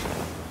that.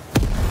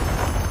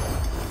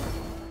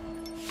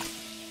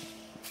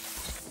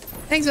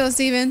 Thanks, Will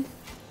Steven.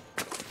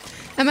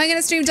 Am I going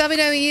to stream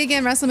WWE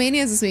again?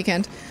 WrestleManias this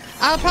weekend?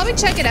 I'll probably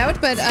check it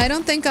out, but I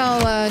don't think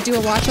I'll do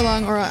a watch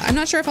along, or I'm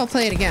not sure if I'll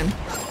play it again.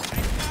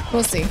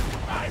 We'll see.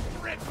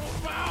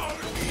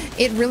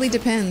 It really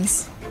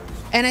depends.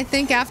 And I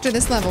think after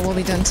this level, we'll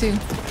be done too.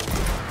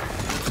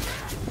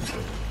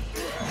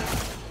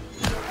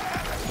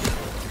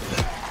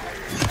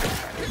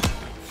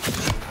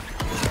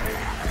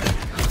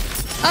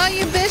 Oh,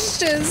 you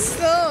bitches!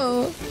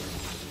 Oh.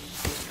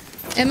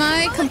 Am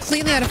I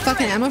completely out of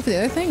fucking ammo for the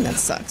other thing? That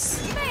sucks.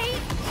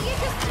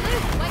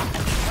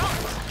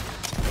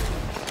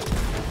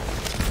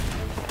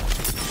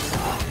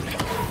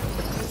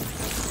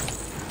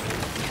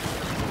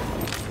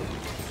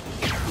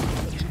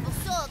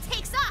 Soul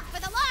takes off for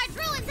the large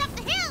ruins up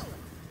the hill.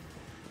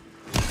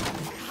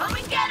 Come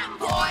and get him,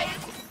 boys.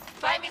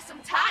 Buy me some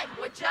time,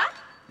 would ya?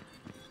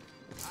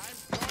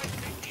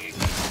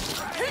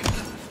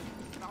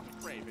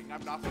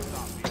 I'm not a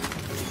zombie.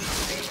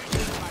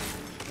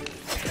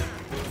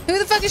 Who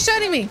the fuck is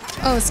shooting me?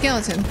 Oh, a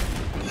skeleton.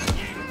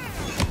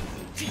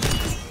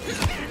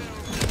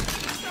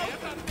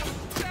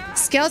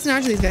 Skeleton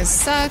archer, these guys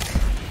suck.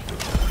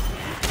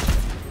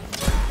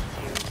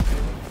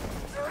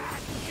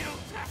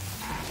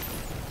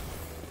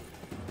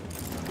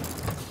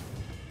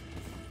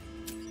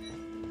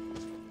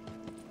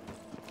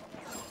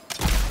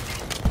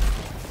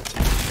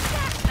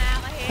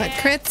 But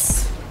crits.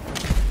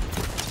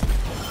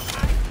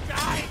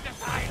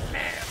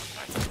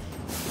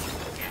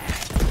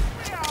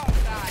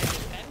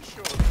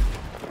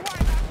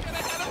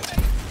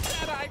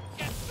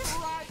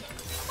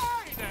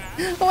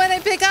 When I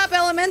pick up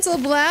Elemental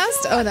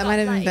Blast? Oh, that might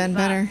have been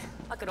better.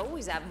 I could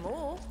always have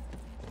more.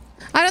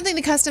 I don't think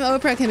the custom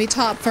Oprah can be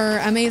top for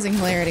amazing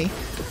hilarity.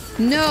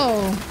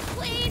 No.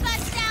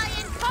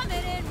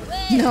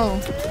 No.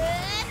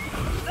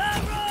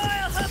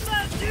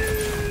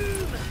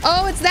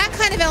 Oh, it's that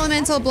kind of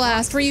Elemental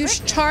Blast where you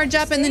charge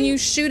up and then you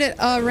shoot it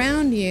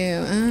around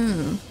you.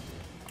 Oh.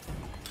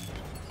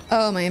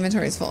 Oh, my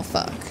inventory's full.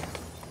 Fuck.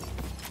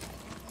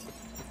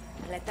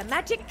 Let the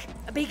magic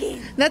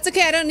begin. That's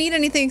okay. I don't need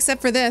anything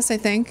except for this, I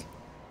think.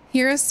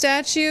 Hero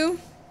statue.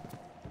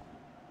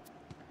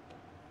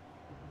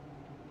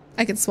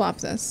 I could swap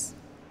this.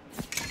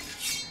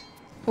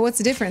 But what's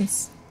the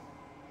difference?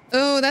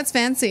 Oh, that's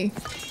fancy.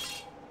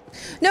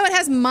 No, it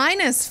has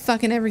minus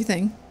fucking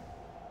everything.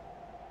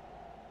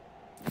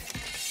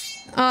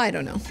 Oh, I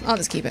don't know. I'll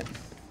just keep it.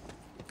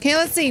 Okay,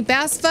 let's see.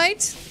 Boss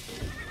fight.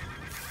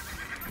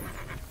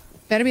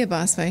 Better be a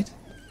boss fight.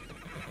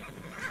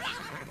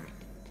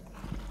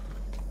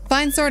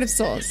 Find Sword of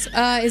Souls.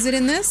 Is it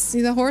in this?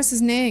 The horse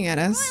is neighing at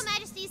us. Royal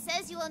Majesty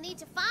says you will need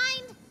to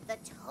find the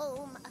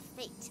Tome of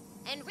Fate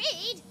and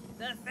read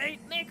the Fate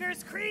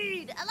Maker's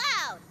Creed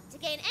aloud to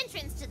gain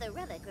entrance to the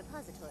relic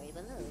repository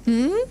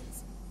below.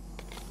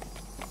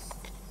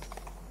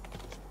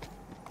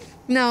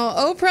 No,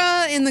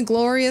 Oprah in the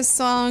Glorious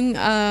song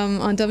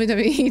on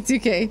WWE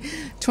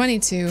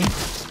 2K22.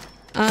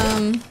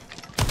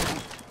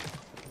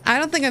 I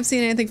don't think I've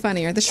seen anything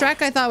funnier. The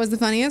Shrek I thought was the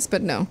funniest,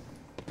 but no.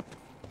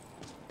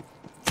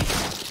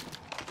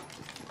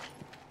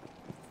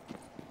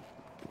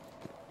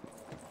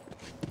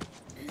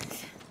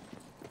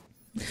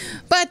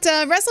 But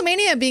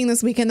WrestleMania being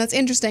this weekend, that's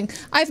interesting.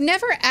 I've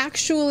never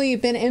actually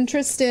been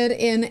interested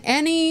in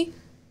any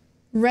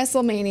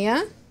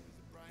WrestleMania.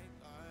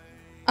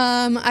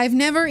 I've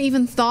never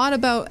even thought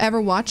about ever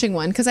watching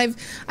one because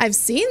I've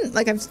seen,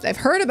 like, I've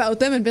heard about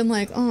them and been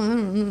like, oh, I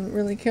don't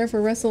really care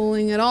for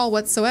wrestling at all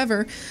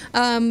whatsoever.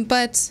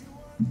 But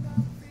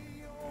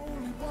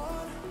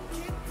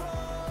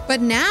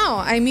now,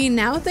 I mean,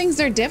 now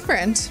things are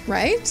different,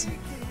 right?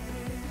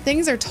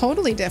 Things are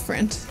totally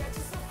different.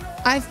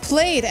 I've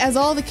played as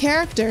all the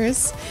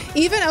characters.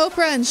 Even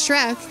Oprah and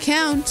Shrek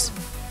count.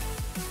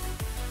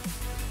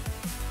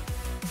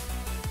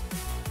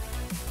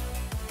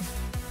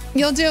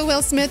 You'll do a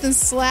Will Smith and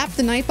slap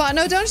the Nightbot?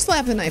 No, don't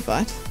slap the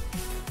Nightbot.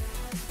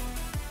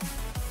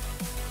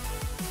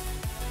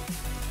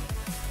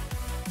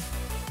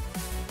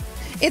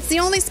 It's the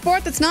only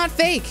sport that's not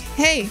fake.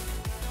 Hey,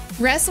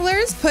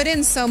 wrestlers put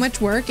in so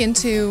much work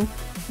into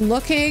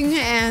looking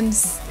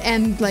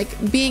and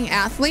like being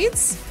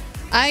athletes.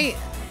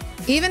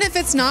 Even if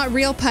it's not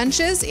real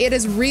punches, it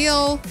is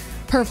real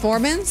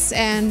performance,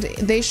 and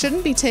they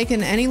shouldn't be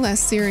taken any less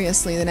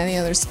seriously than any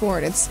other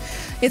sport. It's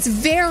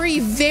very,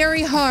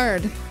 very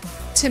hard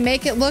to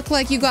make it look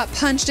like you got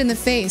punched in the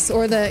face,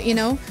 or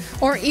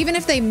or even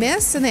if they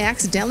miss and they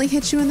accidentally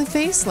hit you in the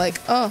face, like,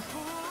 oh.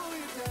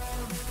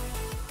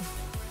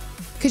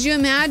 Could you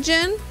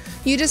imagine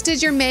you just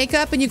did your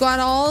makeup and you got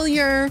all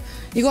your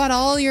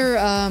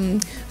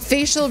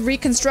facial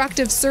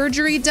reconstructive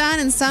surgery done,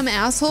 and some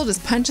asshole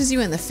just punches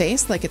you in the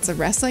face like it's a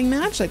wrestling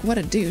match? Like, what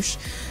a douche.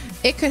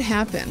 It could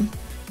happen.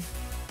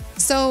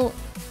 So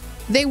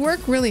They work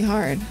really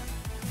hard.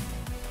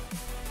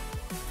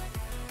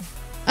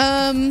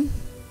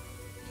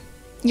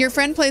 Your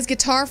friend plays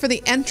guitar for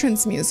the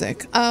entrance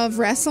music of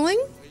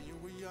wrestling?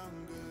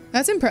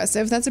 That's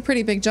impressive. That's a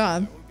pretty big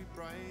job.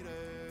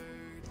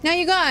 Now,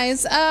 you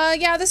guys,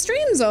 yeah, the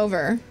stream's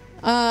over.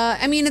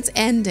 I mean, it's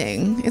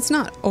ending. It's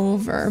not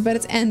over, but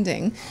it's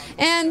ending.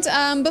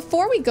 And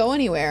before we go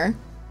anywhere,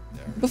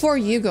 before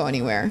you go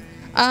anywhere,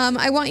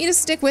 I want you to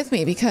stick with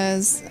me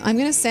because I'm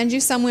gonna send you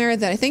somewhere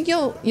that I think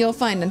you'll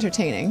find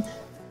entertaining,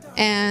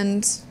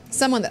 and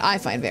someone that I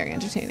find very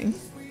entertaining.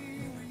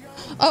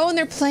 Oh, and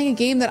they're playing a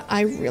game that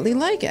I really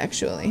like,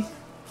 actually.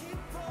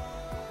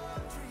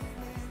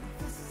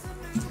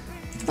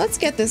 Let's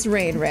get this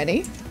raid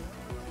ready.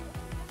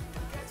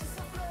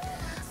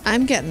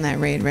 I'm getting that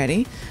raid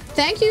ready.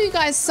 Thank you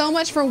guys so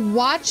much for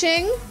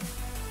watching.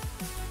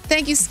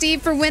 Thank you,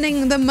 Steve, for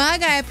winning the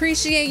mug. I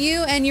appreciate you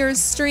and your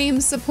stream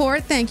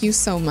support. Thank you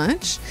so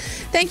much.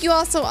 Thank you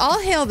also, all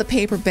hail the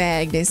paper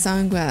bag de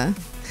Sangua,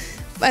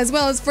 as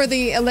well as for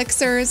the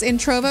elixirs in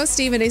Trovo,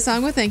 Steve and de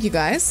Sangua. Thank you,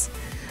 guys.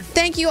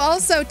 Thank you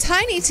also,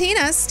 Tiny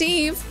Tina,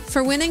 Steve,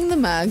 for winning the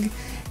mug.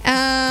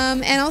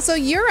 And also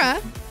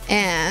Yura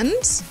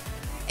and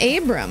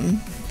Abram.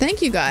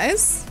 Thank you,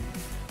 guys.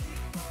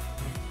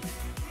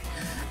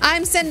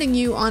 I'm sending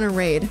you on a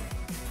raid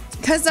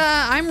because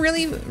I'm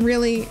really,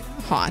 really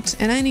hot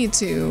and I need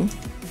to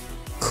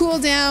cool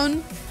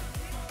down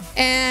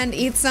and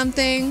eat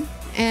something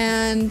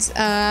and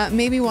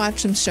maybe watch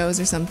some shows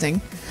or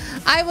something.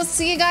 I will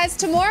see you guys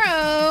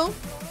tomorrow.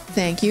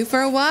 Thank you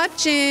for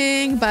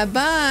watching.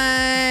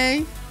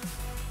 Bye-bye.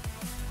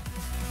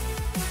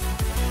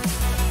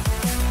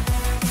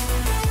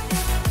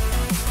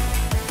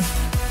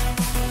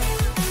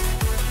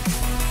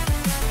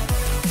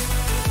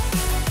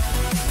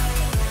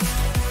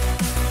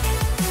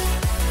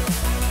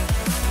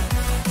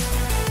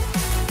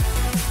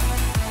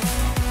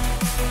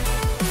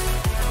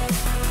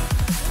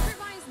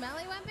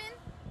 Melee weapon?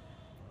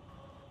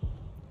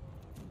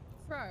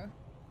 Bro.